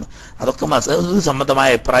സുന്നത്തുമാണ്. അതൊക്കെ മദ്ഹബ് സംബന്ധമായ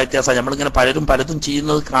അഭിപ്രായ വ്യത്യാസം. നമ്മളിങ്ങനെ പലതും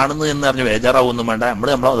ചെയ്യുന്നത് കാണുന്നത് എന്ന് പറഞ്ഞ് ബേജാറാവൊന്നും വേണ്ട.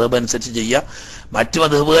 നമ്മളെ മദ്ഹബ് അനുസരിച്ച് ചെയ്യുക. മറ്റു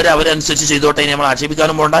മദ്ഹബുകാരെ അവരനുസരിച്ച് ചെയ്തോട്ടെ, നമ്മൾ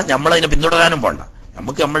ആക്ഷേപിക്കാനും പോണ്ട, നമ്മളതിനെ പിന്തുടരാനും പോണ്ട.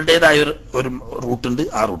 നമുക്ക് നമ്മളുടേതായ ഒരു റൂട്ടുണ്ട്,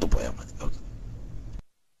 ആ റൂട്ട് പോയാൽ മതി.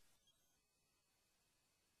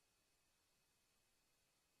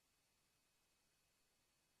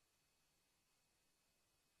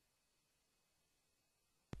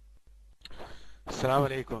 അസ്സലാമു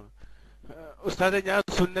അലൈക്കും. ഉസ്താദെ, ഞാൻ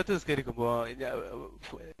സുന്നത്ത് നിസ്കരിക്കുമ്പോ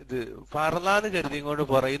ഇത് ഫർളാന്ന് കരുതി കൊണ്ട്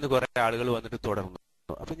പുറയുന്ന കുറെ ആളുകൾ വന്നിട്ട് തുടർന്നു.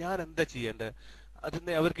 അപ്പൊ ഞാൻ എന്താ ചെയ്യേണ്ടത്?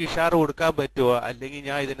 അതിന് അവർക്ക് ഇഷാറ കൊടുക്കാൻ പറ്റുമോ, അല്ലെങ്കിൽ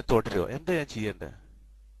ഞാൻ ഇതിനെ തുടരുമോ? എന്താ ഞാൻ ചെയ്യേണ്ടത്?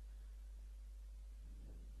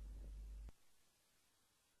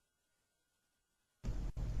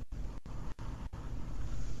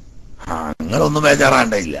 നിങ്ങളൊന്നും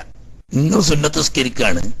ബേജാറാണ്ടില്ല. നിങ്ങൾ സുന്നത്ത്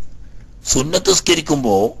നിസ്കരിക്കാണ്. സുന്നത്ത്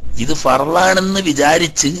നിസ്കരിക്കുമ്പോ ഇത് ഫർളാണെന്ന്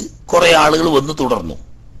വിചാരിച്ച് കുറെ ആളുകൾ വന്ന് തുടർന്നു.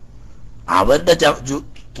 അവരുടെ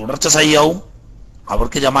തുടർച്ച സയ്യാവും,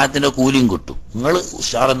 അവർക്ക് ജമാഅത്തിന്റെ കൂലിയും കിട്ടും. നിങ്ങൾ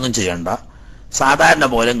ഉഷാറൊന്നും ചെയ്യണ്ട, സാധാരണ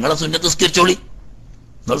പോലെ നിങ്ങൾ സുന്നത്ത് നിസ്കരിച്ചോളി.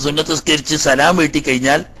 നിങ്ങൾ സുന്നത്ത് നിസ്കരിച്ച് സലാം വീട്ടി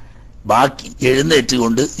കഴിഞ്ഞാൽ ബാക്കി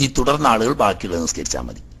എഴുന്നേറ്റുകൊണ്ട് ഈ തുടർന്ന ആളുകൾ ബാക്കിയുള്ളത് നിസ്കരിച്ചാൽ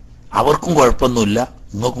മതി. അവർക്കും കുഴപ്പമൊന്നുമില്ല,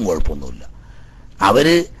 നിങ്ങൾക്കും കുഴപ്പമൊന്നുമില്ല.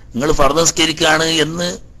 അവര് നിങ്ങൾ ഫർദ് നിസ്കരിക്കുകയാണ് എന്ന്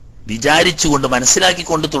വിചാരിച്ചുകൊണ്ട്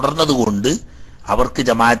മനസ്സിലാക്കിക്കൊണ്ട് തുടർന്നത് കൊണ്ട് അവർക്ക്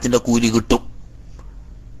ജമാഅത്തിന്റെ കൂലി കിട്ടും.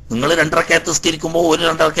 നിങ്ങൾ രണ്ടരക്കയത്ത് നിസ്കരിക്കുമ്പോൾ ഒരു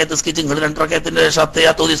രണ്ടരക്കയത്ത് നിസ്കരിച്ച് നിങ്ങൾ രണ്ടരക്കയത്തിന്റെ ശേഷം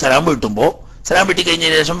അത്തയ്യാത്തോതി സലാം വീട്ടുമ്പോൾ സലാം വീട്ടി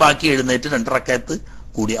കഴിഞ്ഞതിന് ശേഷം ബാക്കി എഴുന്നേറ്റ് രണ്ടരക്കയത്ത്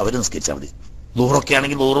കൂടി അവർ നിസ്കരിച്ചാൽ മതി. ദൂറൊക്കെ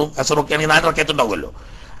ആണെങ്കിൽ ദൂറും അസറൊക്കെ ആണെങ്കിൽ 4 റക്കയത്ത് ഉണ്ടാവുമല്ലോ.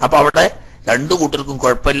 അപ്പൊ അവിടെ രണ്ടു കൂട്ടർക്കും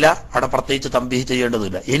കുഴപ്പമില്ല, അവിടെ പ്രത്യേകിച്ച് തമ്പീഹ്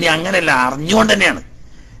ചെയ്യേണ്ടതില്ല. ഇനി അങ്ങനെയല്ല, അറിഞ്ഞുകൊണ്ട് തന്നെയാണ്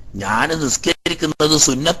ഞാൻ നിസ്കരിക്കുന്നത്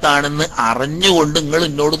സുന്നത്താണെന്ന് അറിഞ്ഞുകൊണ്ട് നിങ്ങൾ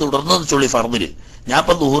എന്നോട് തുടർന്ന് ചൊല്ലി ഫർദില്. ഞാൻ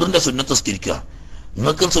ഇപ്പൊ ദൂറിന്റെ സുന്നത്ത് നിസ്കരിക്കുക,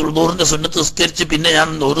 നിങ്ങൾക്ക് ദൂറിന്റെ സുന്നത്ത് നിസ്കരിച്ച് പിന്നെ ഞാൻ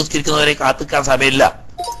ദൂറ് നിസ്കരിക്കുന്നവരെ കാത്തിക്കാൻ സമയമില്ല.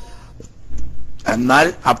 എന്നാൽ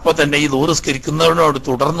അപ്പൊ തന്നെ ഈ ദൂറ് നിസ്കരിക്കുന്നവരോട്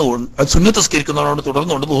സുന്നത്ത് നിസ്കരിക്കുന്നവരോട്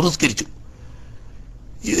തുടർന്നുകൊണ്ട് ദൂറ് നിസ്കരിച്ചു.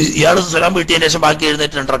 ഇയാൾ സലാം വീട്ടിയതിനു ശേഷം ബാക്കി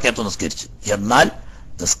എഴുന്നേറ്റ് 2 റക്കഅത്ത് നിസ്കരിച്ചു. എന്നാൽ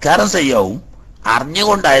നിസ്കാരം സയ്യാവും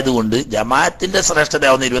അറിഞ്ഞുകൊണ്ടായതുകൊണ്ട് ജമാഅത്തിന്റെ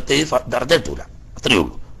ശ്രേഷ്ഠതയാവുന്ന 27 ദർജ കിട്ടൂല, അത്രയേ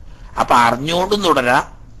ഉള്ളൂ. അപ്പൊ അറിഞ്ഞുകൊണ്ടും തുടരാ,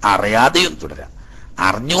 അറിയാതെയും തുടരാ.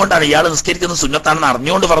 അറിഞ്ഞുകൊണ്ടാണ് ഇയാൾ നിസ്കരിക്കുന്നത് സുന്നത്താണെന്ന്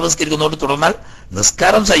അറിഞ്ഞുകൊണ്ട് ഫർദ് നിസ്കരിക്കുന്നതോട് തുടർന്നാൽ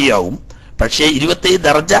നിസ്കാരം സയ്യാവും, പക്ഷേ 27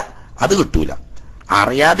 ദർജ അത് കിട്ടൂല.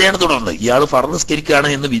 അറിയാതെയാണ് തുടർന്നത്, ഇയാൾ ഫർദ് നിസ്കരിക്കുകയാണ്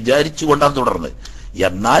എന്ന് വിചാരിച്ചുകൊണ്ടാണ് തുടർന്നത്.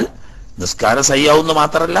 എന്നാൽ നിസ്കാരം സയ്യാവുന്ന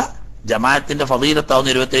മാത്രമല്ല ജമാഅത്തിന്റെ ഫളീലത്താവുന്ന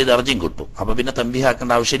 27 ദർജയും കിട്ടും. അപ്പൊ പിന്നെ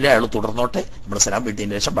തമ്പീഹാക്കേണ്ട ആവശ്യമില്ല, അയാൾ തുടർന്നോട്ടെ. നമ്മൾ സലാം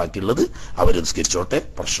വീട്ടിയതിന് ശേഷം ബാക്കിയുള്ളത് അവർ നിസ്കരിച്ചോട്ടെ,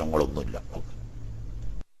 പ്രശ്നങ്ങളൊന്നുമില്ല.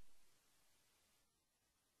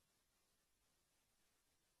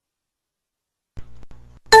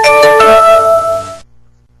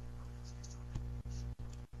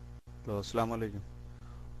 ഹലോ, അസ്സലാമു അലൈക്കും.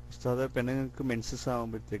 ഉസ്താദ്, പെണ്ണുങ്ങൾക്ക് മെൻസസ്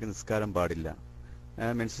ആകുമ്പോഴത്തേക്ക് നിസ്കാരം പാടില്ല.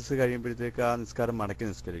 മെൻസസ് കഴിയുമ്പോഴത്തേക്ക് ആ നിസ്കാരം മടക്കി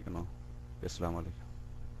നിസ്കരിക്കണോ? അസ്സലാമു അലൈക്കും.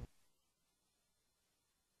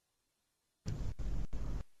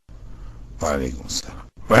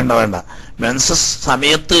 വേണ്ട. മെൻസസ്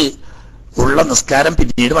സമയത്ത് ഉള്ള നിസ്കാരം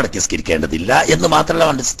പിന്നീട് മടക്കി നിസ്കരിക്കേണ്ടതില്ല എന്ന്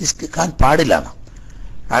മാത്രമല്ല, നിസ്കരിക്കാൻ പാടില്ല.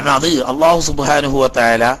 കാരണം അത് അല്ലാഹു സുബ്ഹാനഹു വ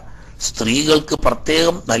തആല സ്ത്രീകൾക്ക്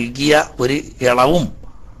പ്രത്യേകം നൽകിയ ഒരു ഇളവും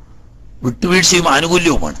വിട്ടുവീഴ്ചയും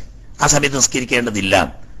ആനുകൂല്യവുമാണ്. ആ സമയത്ത് നിസ്കരിക്കേണ്ടതില്ല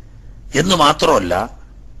എന്ന് മാത്രമല്ല,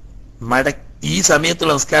 ഈ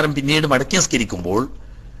സമയത്തുള്ള നിസ്കാരം പിന്നീട് മടക്കി നിസ്കരിക്കുമ്പോൾ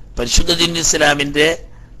പരിശുദ്ധ ദീൻ ഇസ്ലാമിന്റെ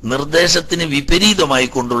നിർദ്ദേശത്തിന് വിപരീതമായി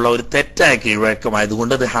കൊണ്ടുള്ള ഒരു തെറ്റായ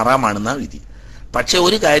കീഴ്വഴക്കമായതുകൊണ്ട് അത് ഹറാമാണെന്ന വിധി. പക്ഷെ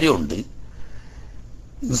ഒരു കാര്യമുണ്ട്,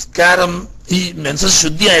 നിസ്കാരം ഈ മെൻസസ്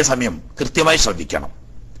ശുദ്ധിയായ സമയം കൃത്യമായി ശ്രദ്ധിക്കണം.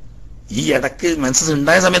 ഈ ഇടയ്ക്ക് മെൻസസ്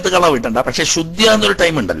ഉണ്ടായ സമയത്ത് കള വിട്ടണ്ട, പക്ഷെ ശുദ്ധിയാകുന്നൊരു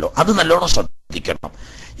ടൈം ഉണ്ടല്ലോ, അത് നല്ലോണം ശ്രദ്ധിക്കണം.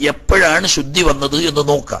 എപ്പോഴാണ് ശുദ്ധി വന്നത് എന്ന്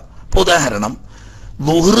നോക്കാം. ഇപ്പൊ ഉദാഹരണം,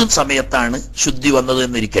 ളുഹ്ർ സമയത്താണ് ശുദ്ധി വന്നത്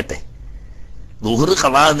എന്നിരിക്കട്ടെ. ളുഹ്ർ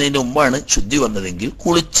കളാകുന്നതിന് മുമ്പാണ് ശുദ്ധി വന്നതെങ്കിൽ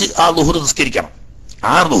കുളിച്ച് ആ ളുഹ്ർ നിസ്കരിക്കണം,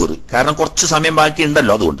 ആ ളുഹ്ർ. കാരണം കുറച്ച് സമയം ബാക്കി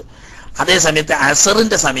ഉണ്ടല്ലോ, അതുകൊണ്ട്. അതേ സമയത്ത്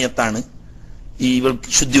അസറിന്റെ സമയത്താണ് ഇവൾക്ക്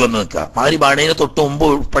ശുദ്ധി വന്ന് നിൽക്കുക. മഗ്‌രിബ് ആണേന് തൊട്ട് മുമ്പ്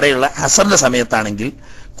ഉൾപ്പെടെയുള്ള അസറിന്റെ സമയത്താണെങ്കിൽ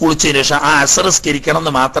കുളിച്ചതിന് ശേഷം ആ അസർ നിസ്കരിക്കണം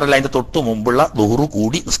എന്ന് മാത്രമല്ല അതിന്റെ തൊട്ട് മുമ്പുള്ള ളുഹ്റ്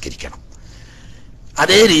കൂടി നിസ്കരിക്കണം.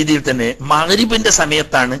 അതേ രീതിയിൽ തന്നെ മഗ്‌രിബിന്റെ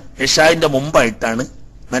സമയത്താണ് ഇശാഇന്റെ മുമ്പായിട്ടാണ്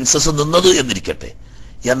മെൻസസ് നിന്നത് എന്നിരിക്കട്ടെ,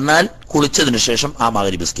 എന്നാൽ കുളിച്ചതിന് ശേഷം ആ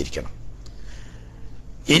മഗ്‌രിബ് നിസ്കരിക്കണം.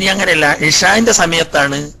 ഇനി അങ്ങനെയല്ല, ഇശാഇന്റെ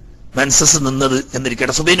സമയത്താണ് മെൻസസ് നിന്നത്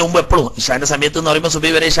എന്നിരിക്കട്ടെ, സുബൈന് മുമ്പ് എപ്പോഴും ഇശാന്റെ സമയത്ത് എന്ന് പറയുമ്പോൾ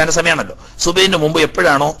സുബൈ വരെ ഇശാന്റെ സമയമാണല്ലോ, സുബൈന് മുമ്പ്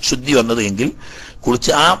എപ്പോഴാണോ ശുദ്ധി വന്നത് എങ്കിൽ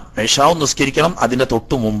കുളിച്ച് ആ ഇശാവും നിസ്കരിക്കണം, അതിന്റെ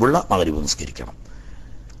തൊട്ടു മുമ്പുള്ള മഗ്‌രിബ് നിസ്കരിക്കണം.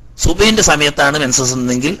 സുബൈന്റെ സമയത്താണ് മെൻസസ്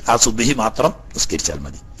നിന്നെങ്കിൽ ആ സുബഹി മാത്രം നിസ്കരിച്ചാൽ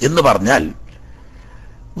മതി. എന്ന് പറഞ്ഞാൽ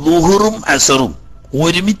ളുഹ്റും അസറും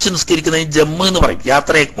ഒരുമിച്ച് നിസ്കരിക്കുന്നതിന് ജമ്മ് എന്ന് പറയും,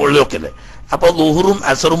 യാത്രയൊക്കെ അല്ലേ. അപ്പൊ ളുഹ്റും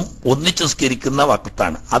അസറും ഒന്നിച്ച് നിസ്കരിക്കുന്ന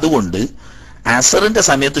വഖത്താണ്. അതുകൊണ്ട് അസറിന്റെ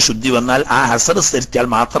സമയത്ത് ശുദ്ധി വന്നാൽ ആ അസർ നിസ്കരിച്ചാൽ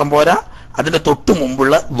മാത്രം പോരാ, അതിന്റെ തൊട്ടു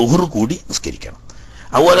മുമ്പുള്ള ളുഹ്റ് കൂടി നിസ്കരിക്കണം.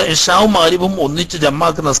 അതുപോലെ ഇശാവും മഗ്‌രിബും ഒന്നിച്ച്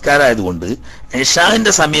ജമ്മാക്കുന്ന നിസ്കാരമായതുകൊണ്ട്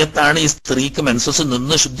ഇശാന്റെ സമയത്താണ് ഈ സ്ത്രീക്ക് മെൻസസ്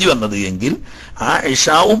നിന്ന് ശുദ്ധി വന്നത് എങ്കിൽ ആ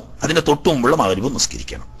ഇശാവും അതിന്റെ തൊട്ടു മുമ്പുള്ള മഗ്‌രിബും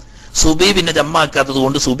നിസ്കരിക്കണം. സുബൈ പിന്നെ ജമ്മാക്കാത്തത്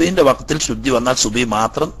കൊണ്ട് സുബൈന്റെ വഖത്തിൽ ശുദ്ധി വന്നാൽ സുബൈ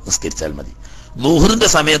മാത്രം നിസ്കരിച്ചാൽ മതി. ളുഹ്റിന്റെ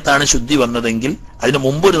സമയത്താണ് ശുദ്ധി വന്നതെങ്കിൽ അതിന്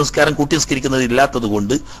മുമ്പ് ഒരു നിസ്കാരം കൂട്ടി നിസ്കരിക്കുന്നത് ഇല്ലാത്തത്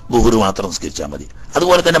കൊണ്ട് ളുഹ്റ് മാത്രം നിസ്കരിച്ചാൽ മതി.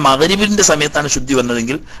 അതുപോലെ തന്നെ മഗ്‌രിബിന്റെ സമയത്താണ് ശുദ്ധി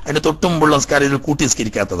വന്നതെങ്കിൽ അതിന് തൊട്ടു മുമ്പുള്ള നിസ്കാരം ഇതിൽ കൂട്ടി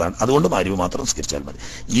നിസ്കരിക്കാത്തതാണ്, അതുകൊണ്ട് മഗ്‌രിബ് മാത്രം നിസ്കരിച്ചാൽ മതി.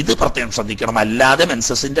 ഇത് പ്രത്യേകം ശ്രദ്ധിക്കണം. അല്ലാതെ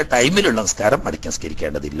മെൻസസിന്റെ ടൈമിലുള്ള നിസ്കാരം മടക്കി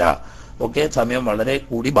നിസ്കരിക്കേണ്ടതില്ല. ഓക്കെ, സമയം വളരെ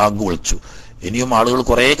കൂടി ബാങ്ക് വിളിച്ചു. ഇനിയും ആളുകൾ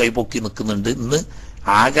കുറെ കൈപൊക്കി നിൽക്കുന്നുണ്ട്. ഇന്ന്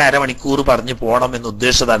ആകെ അരമണിക്കൂർ പറഞ്ഞു പോകണം എന്ന്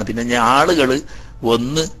ഉദ്ദേശിച്ചതാണ്. പിന്നെ ഞാൻ ആളുകൾ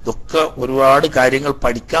വന്ന് ഇതൊക്കെ ഒരുപാട് കാര്യങ്ങൾ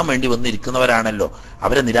പഠിക്കാൻ വേണ്ടി വന്നിരിക്കുന്നവരാണല്ലോ,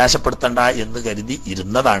 അവരെ നിരാശപ്പെടുത്തണ്ട എന്ന് കരുതി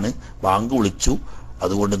ഇരുന്നതാണ്. ബാങ്ക് വിളിച്ചു,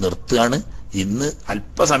 അതുകൊണ്ട് നിർത്തുകയാണ്. ഇന്ന്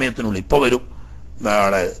അല്പസമയത്തിനുള്ളിൽ ഇപ്പൊ വരും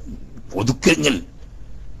ഒതുക്കങ്ങൾ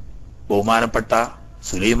ബഹുമാനപ്പെട്ട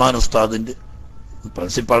സുലൈമാൻ ഉസ്താദിന്റെ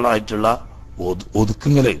പ്രിൻസിപ്പളായിട്ടുള്ള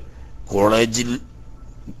ഒതുക്കങ്ങള് കോളേജിൽ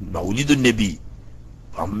മൗലിദുൻ നബി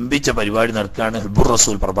അമ്പിച്ച പരിപാടി നടക്കുകയാണ്. ഹിബ്ബുർ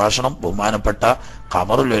റസൂൽ പ്രഭാഷണം, ബഹുമാനപ്പെട്ട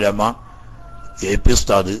ഖമറുൽ ഉലമ AP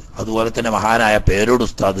ഉസ്താദ്, അതുപോലെ തന്നെ മഹാനായ പേരോട്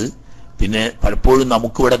ഉസ്താദ്, പിന്നെ പലപ്പോഴും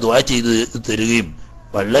നമുക്കിവിടെ ദുആ ചെയ്ത് തരികയും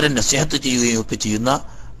വളരെ നസീഹത്ത് ചെയ്യുകയും ഒക്കെ ചെയ്യുന്ന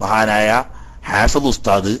മഹാനായ ഹാഫിദ്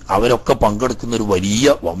ഉസ്താദ്, അവരൊക്കെ പങ്കെടുക്കുന്ന ഒരു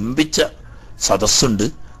വലിയ വമ്പിച്ച സദസ്സുണ്ട്.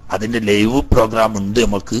 അതിന്റെ ലൈവ് പ്രോഗ്രാം ഉണ്ട്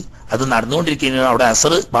നമുക്ക്. അത് നടന്നുകൊണ്ടിരിക്കുന്ന അവിടെ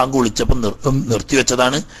അസർ ബാങ്ക് വിളിച്ചപ്പോൾ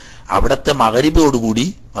നിർത്തിവെച്ചതാണ്. അവിടുത്തെ മഗ്‌രിബോടുകൂടി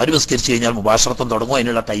മഗ്‌രിബ് നിസ്കരിച്ചു കഴിഞ്ഞാൽ മുബാശറത്വം തുടങ്ങും.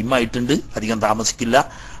 അതിനുള്ള ടൈം ആയിട്ടുണ്ട്, അധികം താമസിക്കില്ല.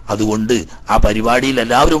 അതുകൊണ്ട് ആ പരിപാടിയിൽ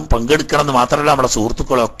എല്ലാവരും പങ്കെടുക്കണം എന്ന് മാത്രമല്ല, നമ്മുടെ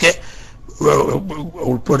സുഹൃത്തുക്കളൊക്കെ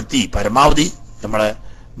ഉൾപ്പെടുത്തി പരമാവധി നമ്മളെ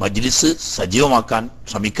മജ്ലിസ് സജീവമാക്കാൻ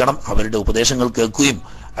ശ്രമിക്കണം. അവരുടെ ഉപദേശങ്ങൾ കേൾക്കുകയും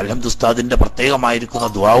അൽഹംദുലില്ലാഹ് ഉസ്താദിന്റെ പ്രത്യേകമായിരിക്കുന്ന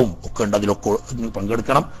ദുആവും ഒക്കെ ഉണ്ട്, അതിലൊക്കെ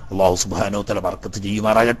പങ്കെടുക്കണം. അല്ലാഹു സുബ്ഹാനഹു വ തആല ബർക്കത്ത്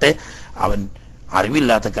ചെയ്യുമാറാകട്ടെ. അവൻ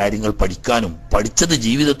അറിവില്ലാത്ത കാര്യങ്ങൾ പഠിക്കാനും പഠിച്ചത്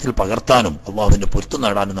ജീവിതത്തിൽ പകർത്താനും അള്ളാഹുവിന്റെ പൊരുത്തം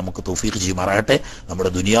നേടാനും നമുക്ക് തൗഫീഖ് ചെയ്യുമാറാകട്ടെ.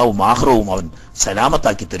 നമ്മുടെ ദുനിയാവും ആഖിറവും അവൻ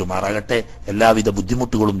സലാമത്താക്കി തരുമാറാകട്ടെ. എല്ലാവിധ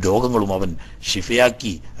ബുദ്ധിമുട്ടുകളും രോഗങ്ങളും അവൻ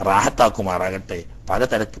ഷിഫയാക്കി റാഹത്താക്കുമാറാകട്ടെ.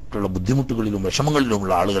 പലതരത്തിലുള്ള ബുദ്ധിമുട്ടുകളിലും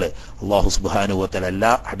വിഷമങ്ങളിലുമുള്ള ആളുകളെ അള്ളാഹു സുബ്ഹാനഹു വ തആല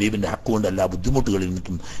എല്ലാ ഹബീബിന്റെ ഹക്കുകൊണ്ട് എല്ലാ ബുദ്ധിമുട്ടുകളിൽ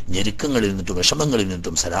നിന്നും ഞെരുക്കങ്ങളിൽ നിന്നും വിഷമങ്ങളിൽ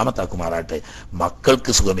നിന്നും സലാമത്താക്കുമാറാകട്ടെ.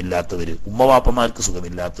 മക്കൾക്ക് സുഖമില്ലാത്തവര്, ഉമ്മവാപ്പമാർക്ക്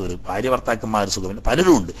സുഖമില്ലാത്തവര്, ഭാര്യ ഭർത്താക്കന്മാർ സുഖമില്ല,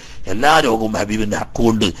 പലരും ഉണ്ട്. എല്ലാ രോഗവും ഹബീബിന്റെ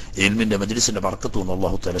ഹക്കുകൊണ്ട് ഇൽമിന്റെ മജ്ലിസിന്റെ ബർക്കത്ത് കൊണ്ട്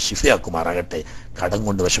അള്ളാഹു തആല ഷിഫയാക്കുമാറാകട്ടെ. കടം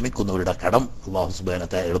കൊണ്ട് വിഷമിക്കുന്നവരുടെ കടം അള്ളാഹു സുബ്ഹാനഹു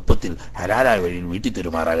വ തആല എളുപ്പത്തിൽ ഹലാലായ വഴിയിൽ വീട്ടി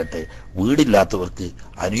തരുമാറാകട്ടെ. വീടില്ലാത്തവർക്ക്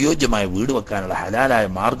അനുയോജ്യമായ വീട് വെക്കാനുള്ള ഹലാലായ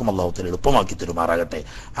മാർഗം അള്ളാഹു തആല എളുപ്പമാക്കി തരുമാറാകട്ടെ.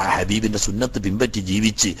 ആ ഹബീബിന്റെ സുന്നത്ത് പിൻപറ്റി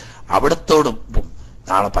ജീവിച്ച് അവിടത്തോടൊപ്പം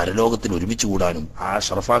നാളെ പരലോകത്തിൽ ഒരുമിച്ച് കൂടാനും ആ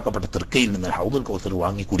ഷറഫാക്കപ്പെട്ട തൃക്കയിൽ നിന്ന് ഹൗദുൽ കൗസർ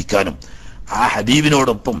വാങ്ങി കുടിക്കാനും ആ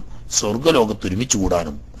ഹബീബിനോടൊപ്പം സ്വർഗ്ഗലോകത്ത് ഒരുമിച്ച്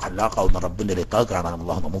കൂടാനും അല്ലാഹുവിന്റെ റബ്ബിന്റെ ലിഖാ കാണാനും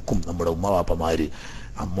അള്ളാഹു നമുക്കും നമ്മുടെ ഉമ്മവാപ്പമാര്,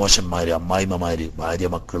 അമ്മോശന്മാര്, അമ്മായിമ്മമാര്, ഭാര്യ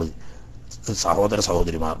മക്കള്, സഹോദര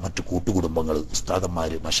സഹോദരിമാർ, മറ്റു കൂട്ടുകുടുംബങ്ങൾ,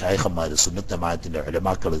 ഉസ്താദന്മാര്, മശായിഖന്മാര്, സുന്നത്ത് ജമാഅത്തിന്റെ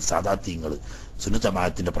ഉലമാക്കള്, സാദാത്യങ്ങള്, സുന്നത്ത്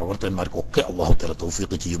ജമാഅത്തിന്റെ പ്രവർത്തകന്മാർക്കൊക്കെ അള്ളാഹു തആല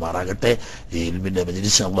തൗഫീഖ് ചെയ്യുമാറാകട്ടെ. ഈ ഇൽമിന്റെ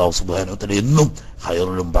മജ്ലിസ് അള്ളാഹു സുബ്ഹാനഹു വ തആല എന്നും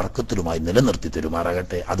ഖൈറിലും ബർക്കത്തിലുമായി നിലനിർത്തി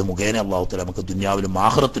തരുമാറാകട്ടെ. അത് മുഖേന അള്ളാഹു തആല നമുക്ക് ദുനിയാവിലും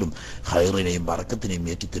ആഖിറത്തിലും ഖൈറിനെയും ബർക്കത്തിനെയും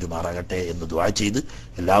ഏറ്റി തരുമാറാകട്ടെ എന്ന് ദുആ ചെയ്ത്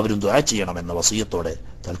എല്ലാവരും ദുആ ചെയ്യണമെന്ന വസിയത്തോടെ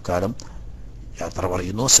തൽക്കാലം യാത്ര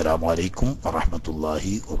പറയുന്നു. അസ്സലാമു അലൈക്കും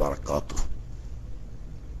വറഹ്മത്തുള്ളാഹി വബറകാതുഹു.